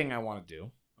main thing I want to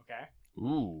do, Okay.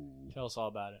 Ooh. Tell us all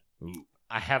about it.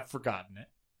 I have forgotten it.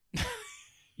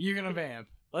 You're going to vamp.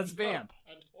 Let's vamp.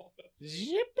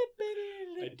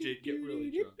 I did get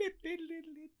really drunk.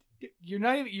 You're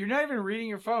not even reading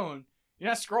your phone. You're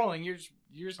not scrolling. You're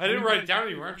just I didn't write it down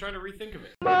anymore. I'm trying to rethink of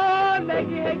it.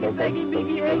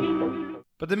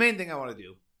 But the main thing I want to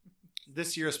do,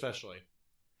 this year especially,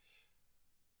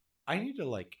 I need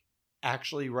to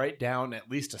actually write down at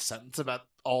least a sentence about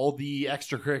all the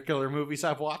extracurricular movies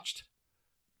I've watched.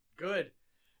 Good.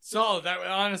 So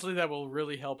that will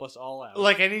really help us all out.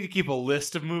 I need to keep a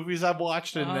list of movies I've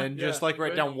watched and then just write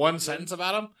Good. down one Good. sentence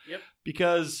about them. Yep.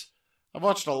 I've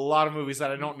watched a lot of movies that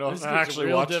I don't know This if I gets actually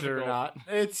real watched it difficult. or not.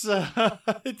 It's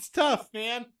it's tough,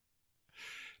 man.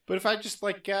 But if I just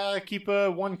keep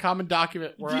one common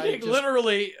document where you I take just,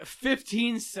 literally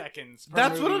 15 seconds. Per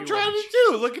that's what movie I'm you trying watch. to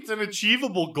do. Look, it's an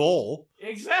achievable goal,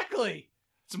 Exactly.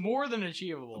 It's more than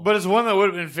achievable. but it's one that would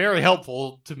have been very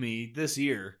helpful to me this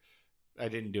year. I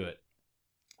didn't do it.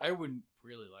 I would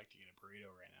really like to get a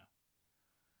burrito right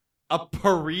A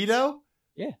burrito?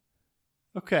 Yeah.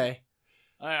 Okay.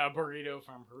 now. A burrito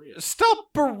from Korea. Stop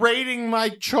berating my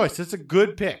choice. It's a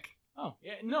good pick. Oh,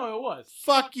 yeah. No, it was.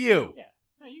 Fuck you. Yeah.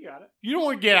 No, you got it. You don't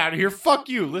want to get out of here. Fuck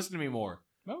you. Listen to me more.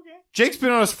 Okay. Jake's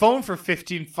been on his phone for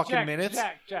 15 fucking Jack, minutes.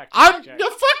 Jack. No,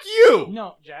 fuck you.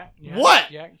 No, Jack. What?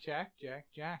 Jack.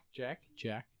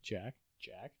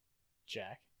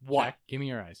 What? Jack, give me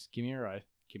your eyes. Give me your eyes.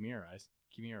 Give me your eyes.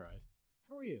 Give me your eyes.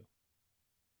 How are you?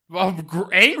 I'm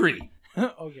angry.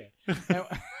 Okay.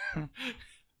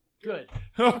 Good.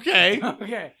 Okay.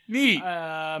 Okay. Neat.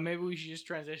 Maybe we should just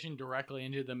transition directly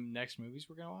into the next movies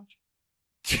we're gonna watch.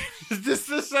 Is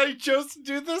this how you chose to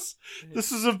do this?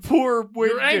 This is a poor way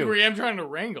You're to angry. I'm trying to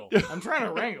wrangle. I'm trying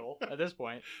to wrangle at this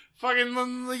point.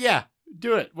 Fucking, yeah.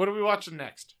 Do it. What are we watching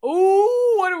next?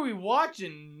 Ooh, what are we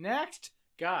watching next?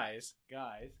 Guys.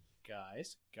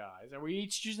 Are we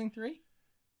each choosing 3?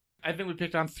 I think we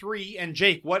picked on 3. And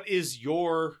Jake, what is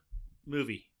your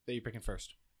movie that you're picking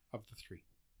first of the 3?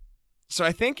 So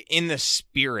I think in the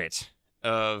spirit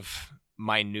of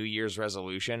my New Year's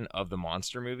resolution of the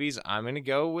monster movies, I'm going to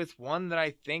go with one that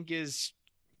I think is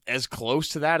as close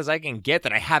to that as I can get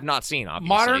that I have not seen,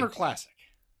 obviously. Modern or classic?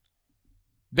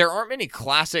 There aren't many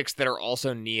classics that are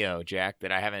also Neo, Jack,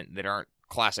 that aren't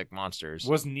classic monsters.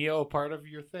 Was Neo a part of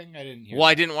your thing? I didn't hear Well,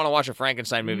 that. I didn't want to watch a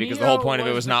Frankenstein movie because the whole point of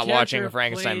it was not watching a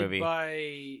Frankenstein movie.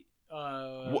 I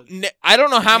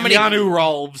don't know how many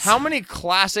Keanu Reeves. How many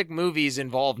classic movies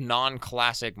involve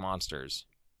non-classic monsters?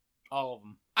 All of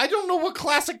them. I don't know what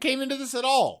classic came into this at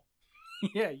all.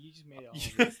 Yeah, you just made all of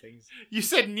these things. You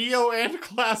said Neo and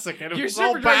classic, and it You're was all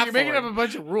super drunk. You're baffling. making up a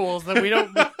bunch of rules that we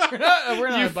don't. We're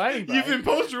not abiding by. You've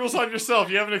imposed rules on yourself.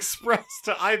 You haven't expressed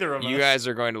to either of us. You guys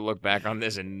are going to look back on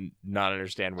this and not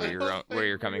understand where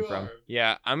you're coming from.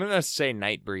 Yeah, I'm gonna say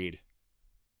Nightbreed.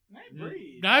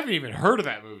 Nightbreed. I haven't even heard of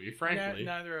that movie, frankly.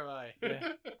 Neither have I. Yeah.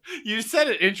 You said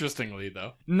it interestingly,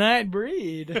 though.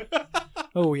 Nightbreed.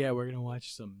 Oh yeah, we're gonna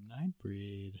watch some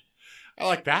Nightbreed. I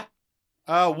like that.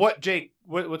 What, Jake?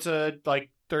 What's a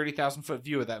 30,000-foot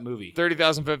view of that movie.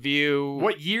 30,000-foot view.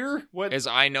 What year? What? As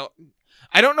I know.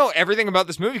 I don't know everything about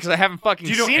this movie because I haven't fucking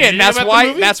Do you know seen it. And anything that's about the why.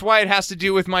 movie? That's why it has to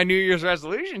do with my New Year's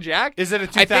resolution, Jack. Is it a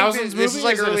I 2000s think movie? this is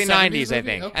like it a early 70s 90s. I movie?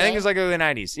 think. Okay. I think it's like early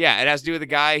 90s. Yeah, it has to do with a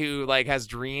guy who like has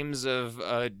dreams of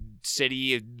a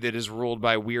city that is ruled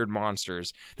by weird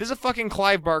monsters. This is a fucking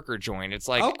Clive Barker joint. It's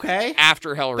like okay.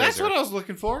 after Hellraiser. That's what I was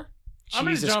looking for. I'm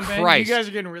gonna Jesus jump Christ. in. You guys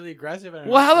are getting really aggressive. And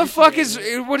Well, how the fuck appreciate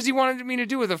is it. what does he want me to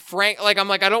do with a Frank? Like, I'm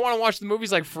like, I don't want to watch the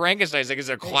movies like Frankenstein. It's like, is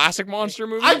it a classic monster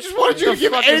movie? I just wanted you What to the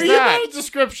give fuck is any that? amount of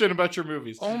description about your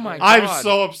movies. Oh my I'm God.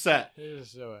 so upset. This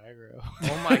is so aggro.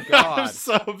 Oh my I'm god.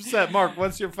 so upset. Mark,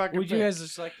 what's your fucking Would pick? you guys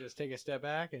just like to take a step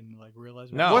back and like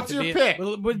realize? No. What's your pick?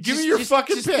 Give me your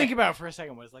fucking just pick. think about it for a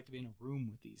second what it's like to be in a room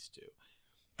with these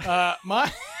two.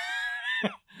 My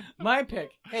my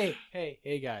pick. Hey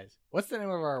guys, what's the name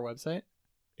of our website?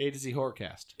 A to Z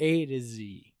Horrorcast. A to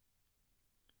Z.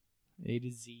 A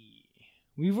to Z.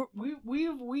 We've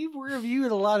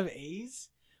reviewed a lot of A's.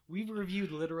 We've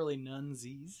reviewed literally none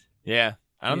Z's. Yeah.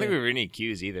 I don't think Yeah. we have any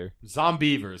cues either.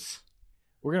 Zombievers.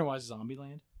 We're gonna watch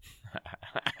Zombieland.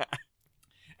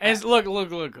 As look.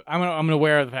 I'm gonna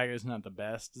wear the fact that it's not the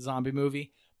best zombie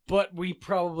movie, but we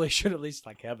probably should at least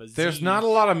like have a Z. There's not a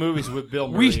lot of movies with Bill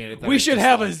Murray in it. We should just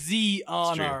have like. a Z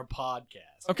on true. our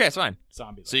podcast. Okay, it's fine.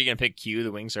 Zombie. So you're gonna pick Q,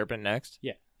 the winged serpent, next?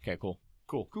 Yeah. Okay, cool.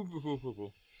 Cool.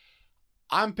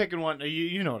 I'm picking one.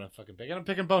 You know what I'm fucking picking. I'm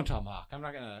picking Bone Tomahawk. I'm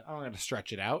not gonna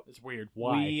stretch it out. It's weird.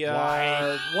 Why? We,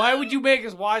 Why would you make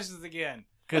us watch this again?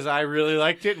 Because I really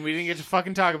liked it and we didn't get to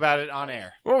fucking talk about it on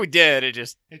air. Well, we did. It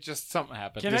just It just something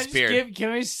happened. Can I disappeared. can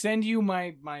I send you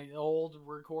my old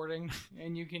recording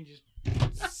and you can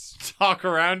just talk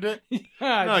around it?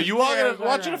 No, you want to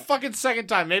watch it a fucking second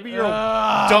time. Maybe your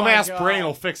dumbass brain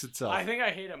will fix itself. I think I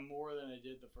hate it more than I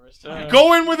did the first time.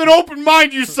 Go in with an open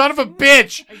mind, you son of a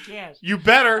bitch. I can't. You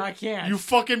better. I can't. You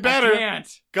fucking better. I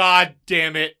can't. God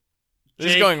damn it. this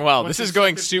is Jake, going well. what's This is your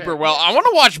going second super pick? well. I want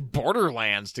to watch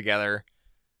Borderlands together.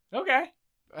 Okay.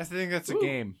 I think that's a Ooh.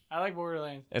 game. I like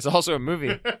Borderlands. It's also a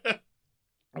movie.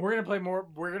 We're gonna play more.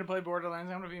 We're gonna play Borderlands.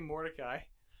 I'm gonna be Mordecai.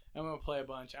 I'm gonna play a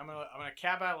bunch. I'm gonna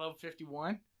cap out at level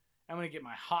 51. I'm gonna get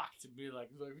my hawk to be like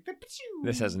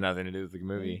This has nothing to do with the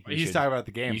movie. You He's should- talking about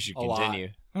the game. You should a lot.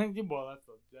 continue. Well,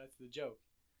 that's the joke.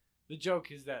 The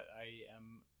joke is that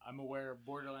I'm aware of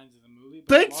Borderlands as a movie.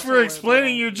 But I'm Thanks also for aware of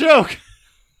explaining your Borderlands joke.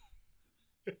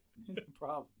 as a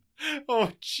problem.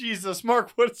 Oh, Jesus.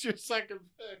 Mark, what's your second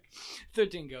pick?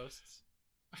 13 Ghosts.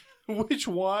 Which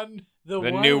one? The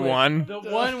new one? The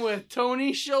one with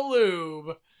Tony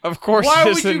Shalhoub. Of course, Why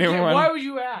it's would the new one. Why would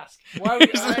you ask? Why would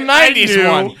It's the I 90s knew.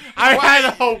 one. I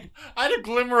had hope. I had a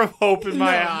glimmer of hope in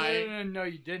my eye. No,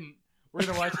 you didn't. We're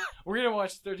gonna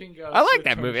watch 13 Ghosts. I like with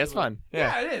that Tony movie. It's Shalhoub. fun.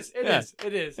 Yeah, Yeah. it is. It Yeah. is.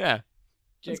 It is. Yeah.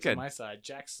 Jake's good. on my side.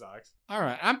 Jack sucks. All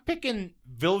right. I'm picking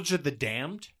Village of the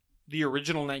Damned, the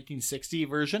original 1960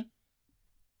 version.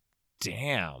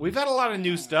 Damn. We've had a lot of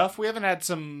new stuff. We haven't had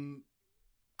some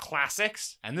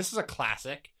classics, and this is a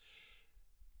classic.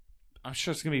 I'm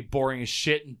sure it's going to be boring as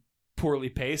shit and poorly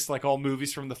paced, like all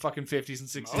movies from the fucking 50s and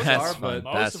 60s Most That's are, fun. but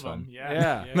Most That's of them. fun.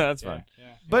 Yeah. That's fun.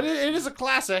 Yeah. but it is a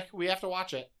classic. We have to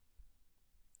watch it.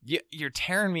 You're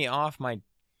tearing me off my.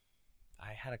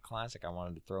 I had a classic I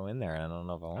wanted to throw in there, and I don't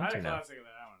know if I I want had to a now. classic that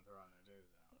I want to throw on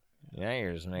there too. Yeah,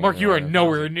 you're just making Mark, me you are want to go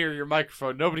nowhere classic. near your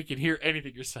microphone. Nobody can hear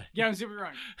anything you're saying. Yeah, I'm super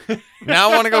wrong. Now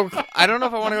I want to go. I don't know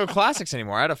if I want to go classics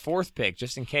anymore. I had a fourth pick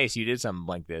just in case you did something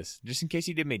like this. Just in case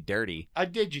you did me dirty. I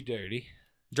did you dirty.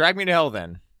 Drag me to hell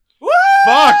then.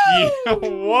 Fuck you.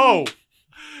 Whoa.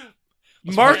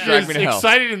 Mark drag is me to hell.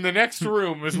 excited in the next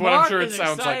room, is what I'm Mark sure it is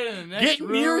sounds like. excited in the next Get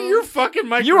near room. your fucking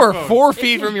microphone. You are 4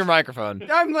 feet from your microphone.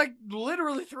 I'm like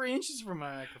literally 3 inches from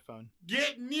my microphone.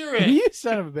 Get near it. You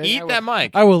son of a bitch. Eat that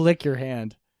mic. I will lick your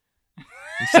hand.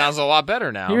 It sounds a lot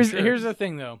better now. Here's the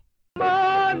thing though.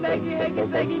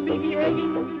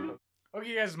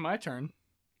 Okay, guys, it's my turn.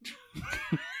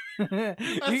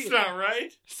 That's not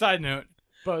right. Side note,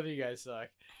 both of you guys suck.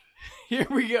 Here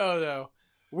we go though.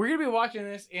 We're gonna be watching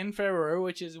this in February,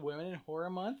 which is Women in Horror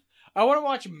Month. I want to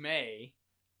watch May.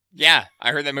 Yeah,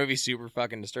 I heard that movie's super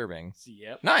fucking disturbing.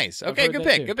 Yep. Nice. I've Okay, heard good that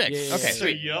pick. too. Good pick. Yeah, Okay, yeah,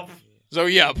 sweet. Yup. So,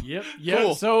 yup. Yep.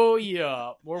 Cool. So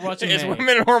yeah, we're watching It's May.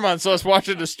 Women in Horror Month, so let's watch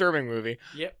a disturbing movie.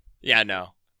 Yep. Yeah, no.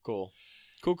 Cool.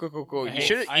 Cool. I You hate-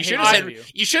 should I have hate said all of you.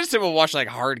 you should have said we'll watch like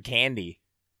Hard Candy.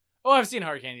 Oh, I've seen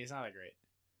Hard Candy. It's not that great.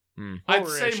 I'd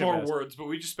Horror-ish say more at best. words, but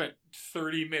we just spent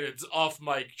 30 minutes off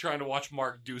mic trying to watch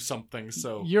Mark do something,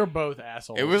 so... You're both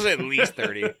assholes. It was at least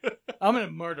 30. I'm gonna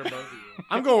murder both of you.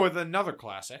 I'm going with another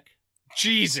classic.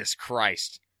 Jesus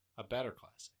Christ. A better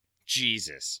classic.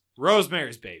 Jesus.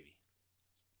 Rosemary's Baby.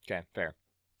 Okay, fair.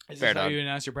 Is Fair this how dog. you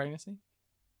announce your pregnancy?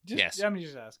 Yes. I'm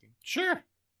just asking. Sure.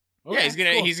 Yeah, he's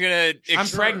gonna. I'm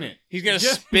pregnant. He's gonna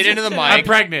Just- spit into the just- mic. I'm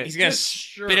pregnant. He's gonna Just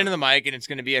spit sure. into the mic, and it's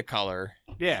gonna be a color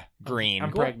Yeah. green.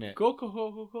 I'm pregnant. Go.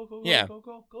 Yeah. Go.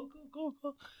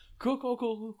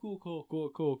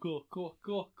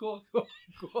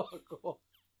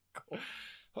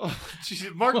 Oh, geez,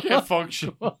 Mark can't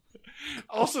function.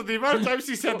 Also, the amount of times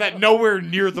he said that nowhere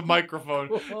near the microphone,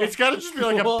 it's got to just be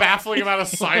like a baffling amount of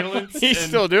silence. He's and-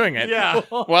 still doing it. Yeah.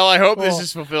 Well, I hope this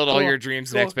has fulfilled all Cool. your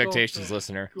dreams and Cool. expectations, Cool.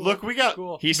 listener. Look, we got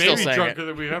He's still maybe saying drunker it.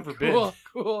 than we've ever been.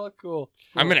 Cool.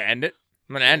 I'm gonna end it.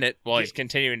 While he's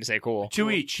continuing to say cool. 2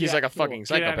 each. He's Yeah. like a fucking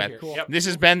Get outta psychopath. here. Cool. Yep. This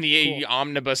has been the Cool.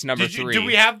 Omnibus number 3. Do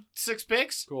we have 6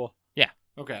 picks? Cool.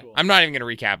 Okay. Cool. I'm not even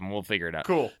going to recap them. We'll figure it out.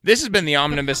 Cool. This has been the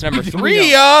Omnibus number We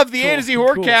 3 know. of the A to Z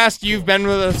Horrorcast. You've been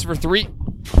with us for 3.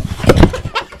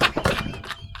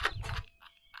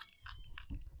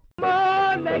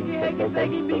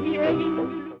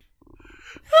 You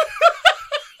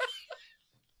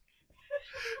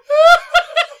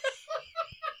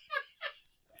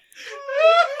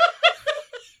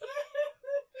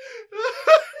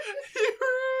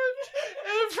ruined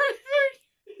everything.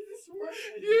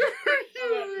 You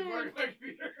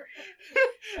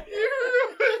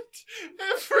ruined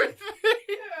everything.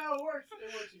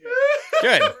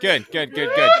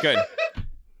 Good.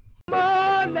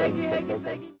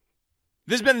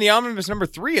 This has been the Omnibus number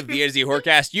 3 of the A to Z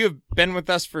Horrorcast. You have been with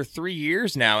us for 3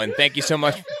 years now, and thank you so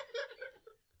much.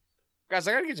 Guys,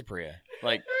 I gotta get to Priya.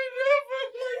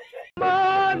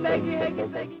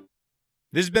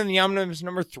 This has been the Omnibus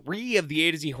number 3 of the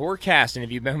A to Z Horrorcast, and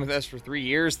if you've been with us for 3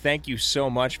 years, thank you so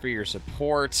much for your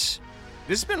support.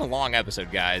 This has been a long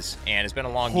episode, guys, and it's been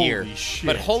a long year. Shit.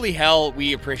 But holy hell,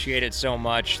 we appreciate it so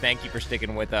much. Thank you for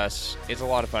sticking with us. It's a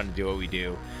lot of fun to do what we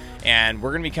do. And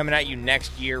we're going to be coming at you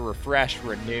next year, refreshed,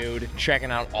 renewed,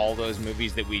 checking out all those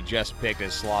movies that we just picked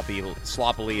as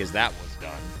sloppily as that was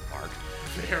done, Mark.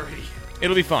 Very.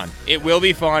 It'll be fun. It will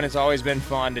be fun. It's always been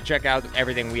fun to check out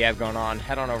everything we have going on.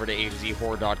 Head on over to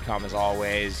atozhorror.com as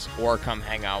always, or come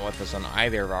hang out with us on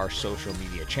either of our social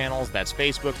media channels. That's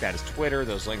Facebook, that is Twitter.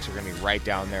 Those links are going to be right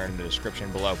down there in the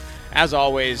description below. As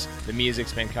always, the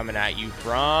music's been coming at you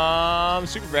from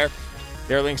Super Bear.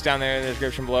 There are links down there in the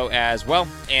description below as well.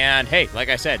 And hey, like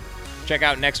I said, check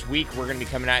out next week. We're going to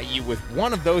be coming at you with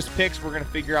one of those picks. We're going to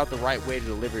figure out the right way to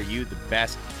deliver you the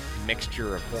best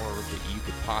mixture of horror that you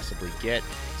could possibly get.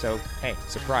 So, hey,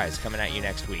 surprise, coming at you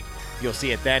next week. You'll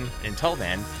see it then. Until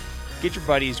then, get your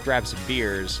buddies, grab some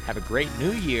beers, have a great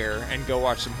new year, and go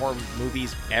watch some horror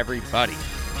movies, everybody.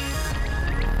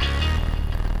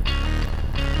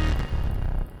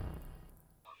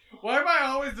 Why am I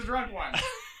always the drunk one?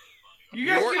 You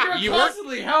guys You get drunk weren't-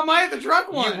 constantly. How am I the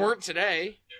drunk one? You weren't today.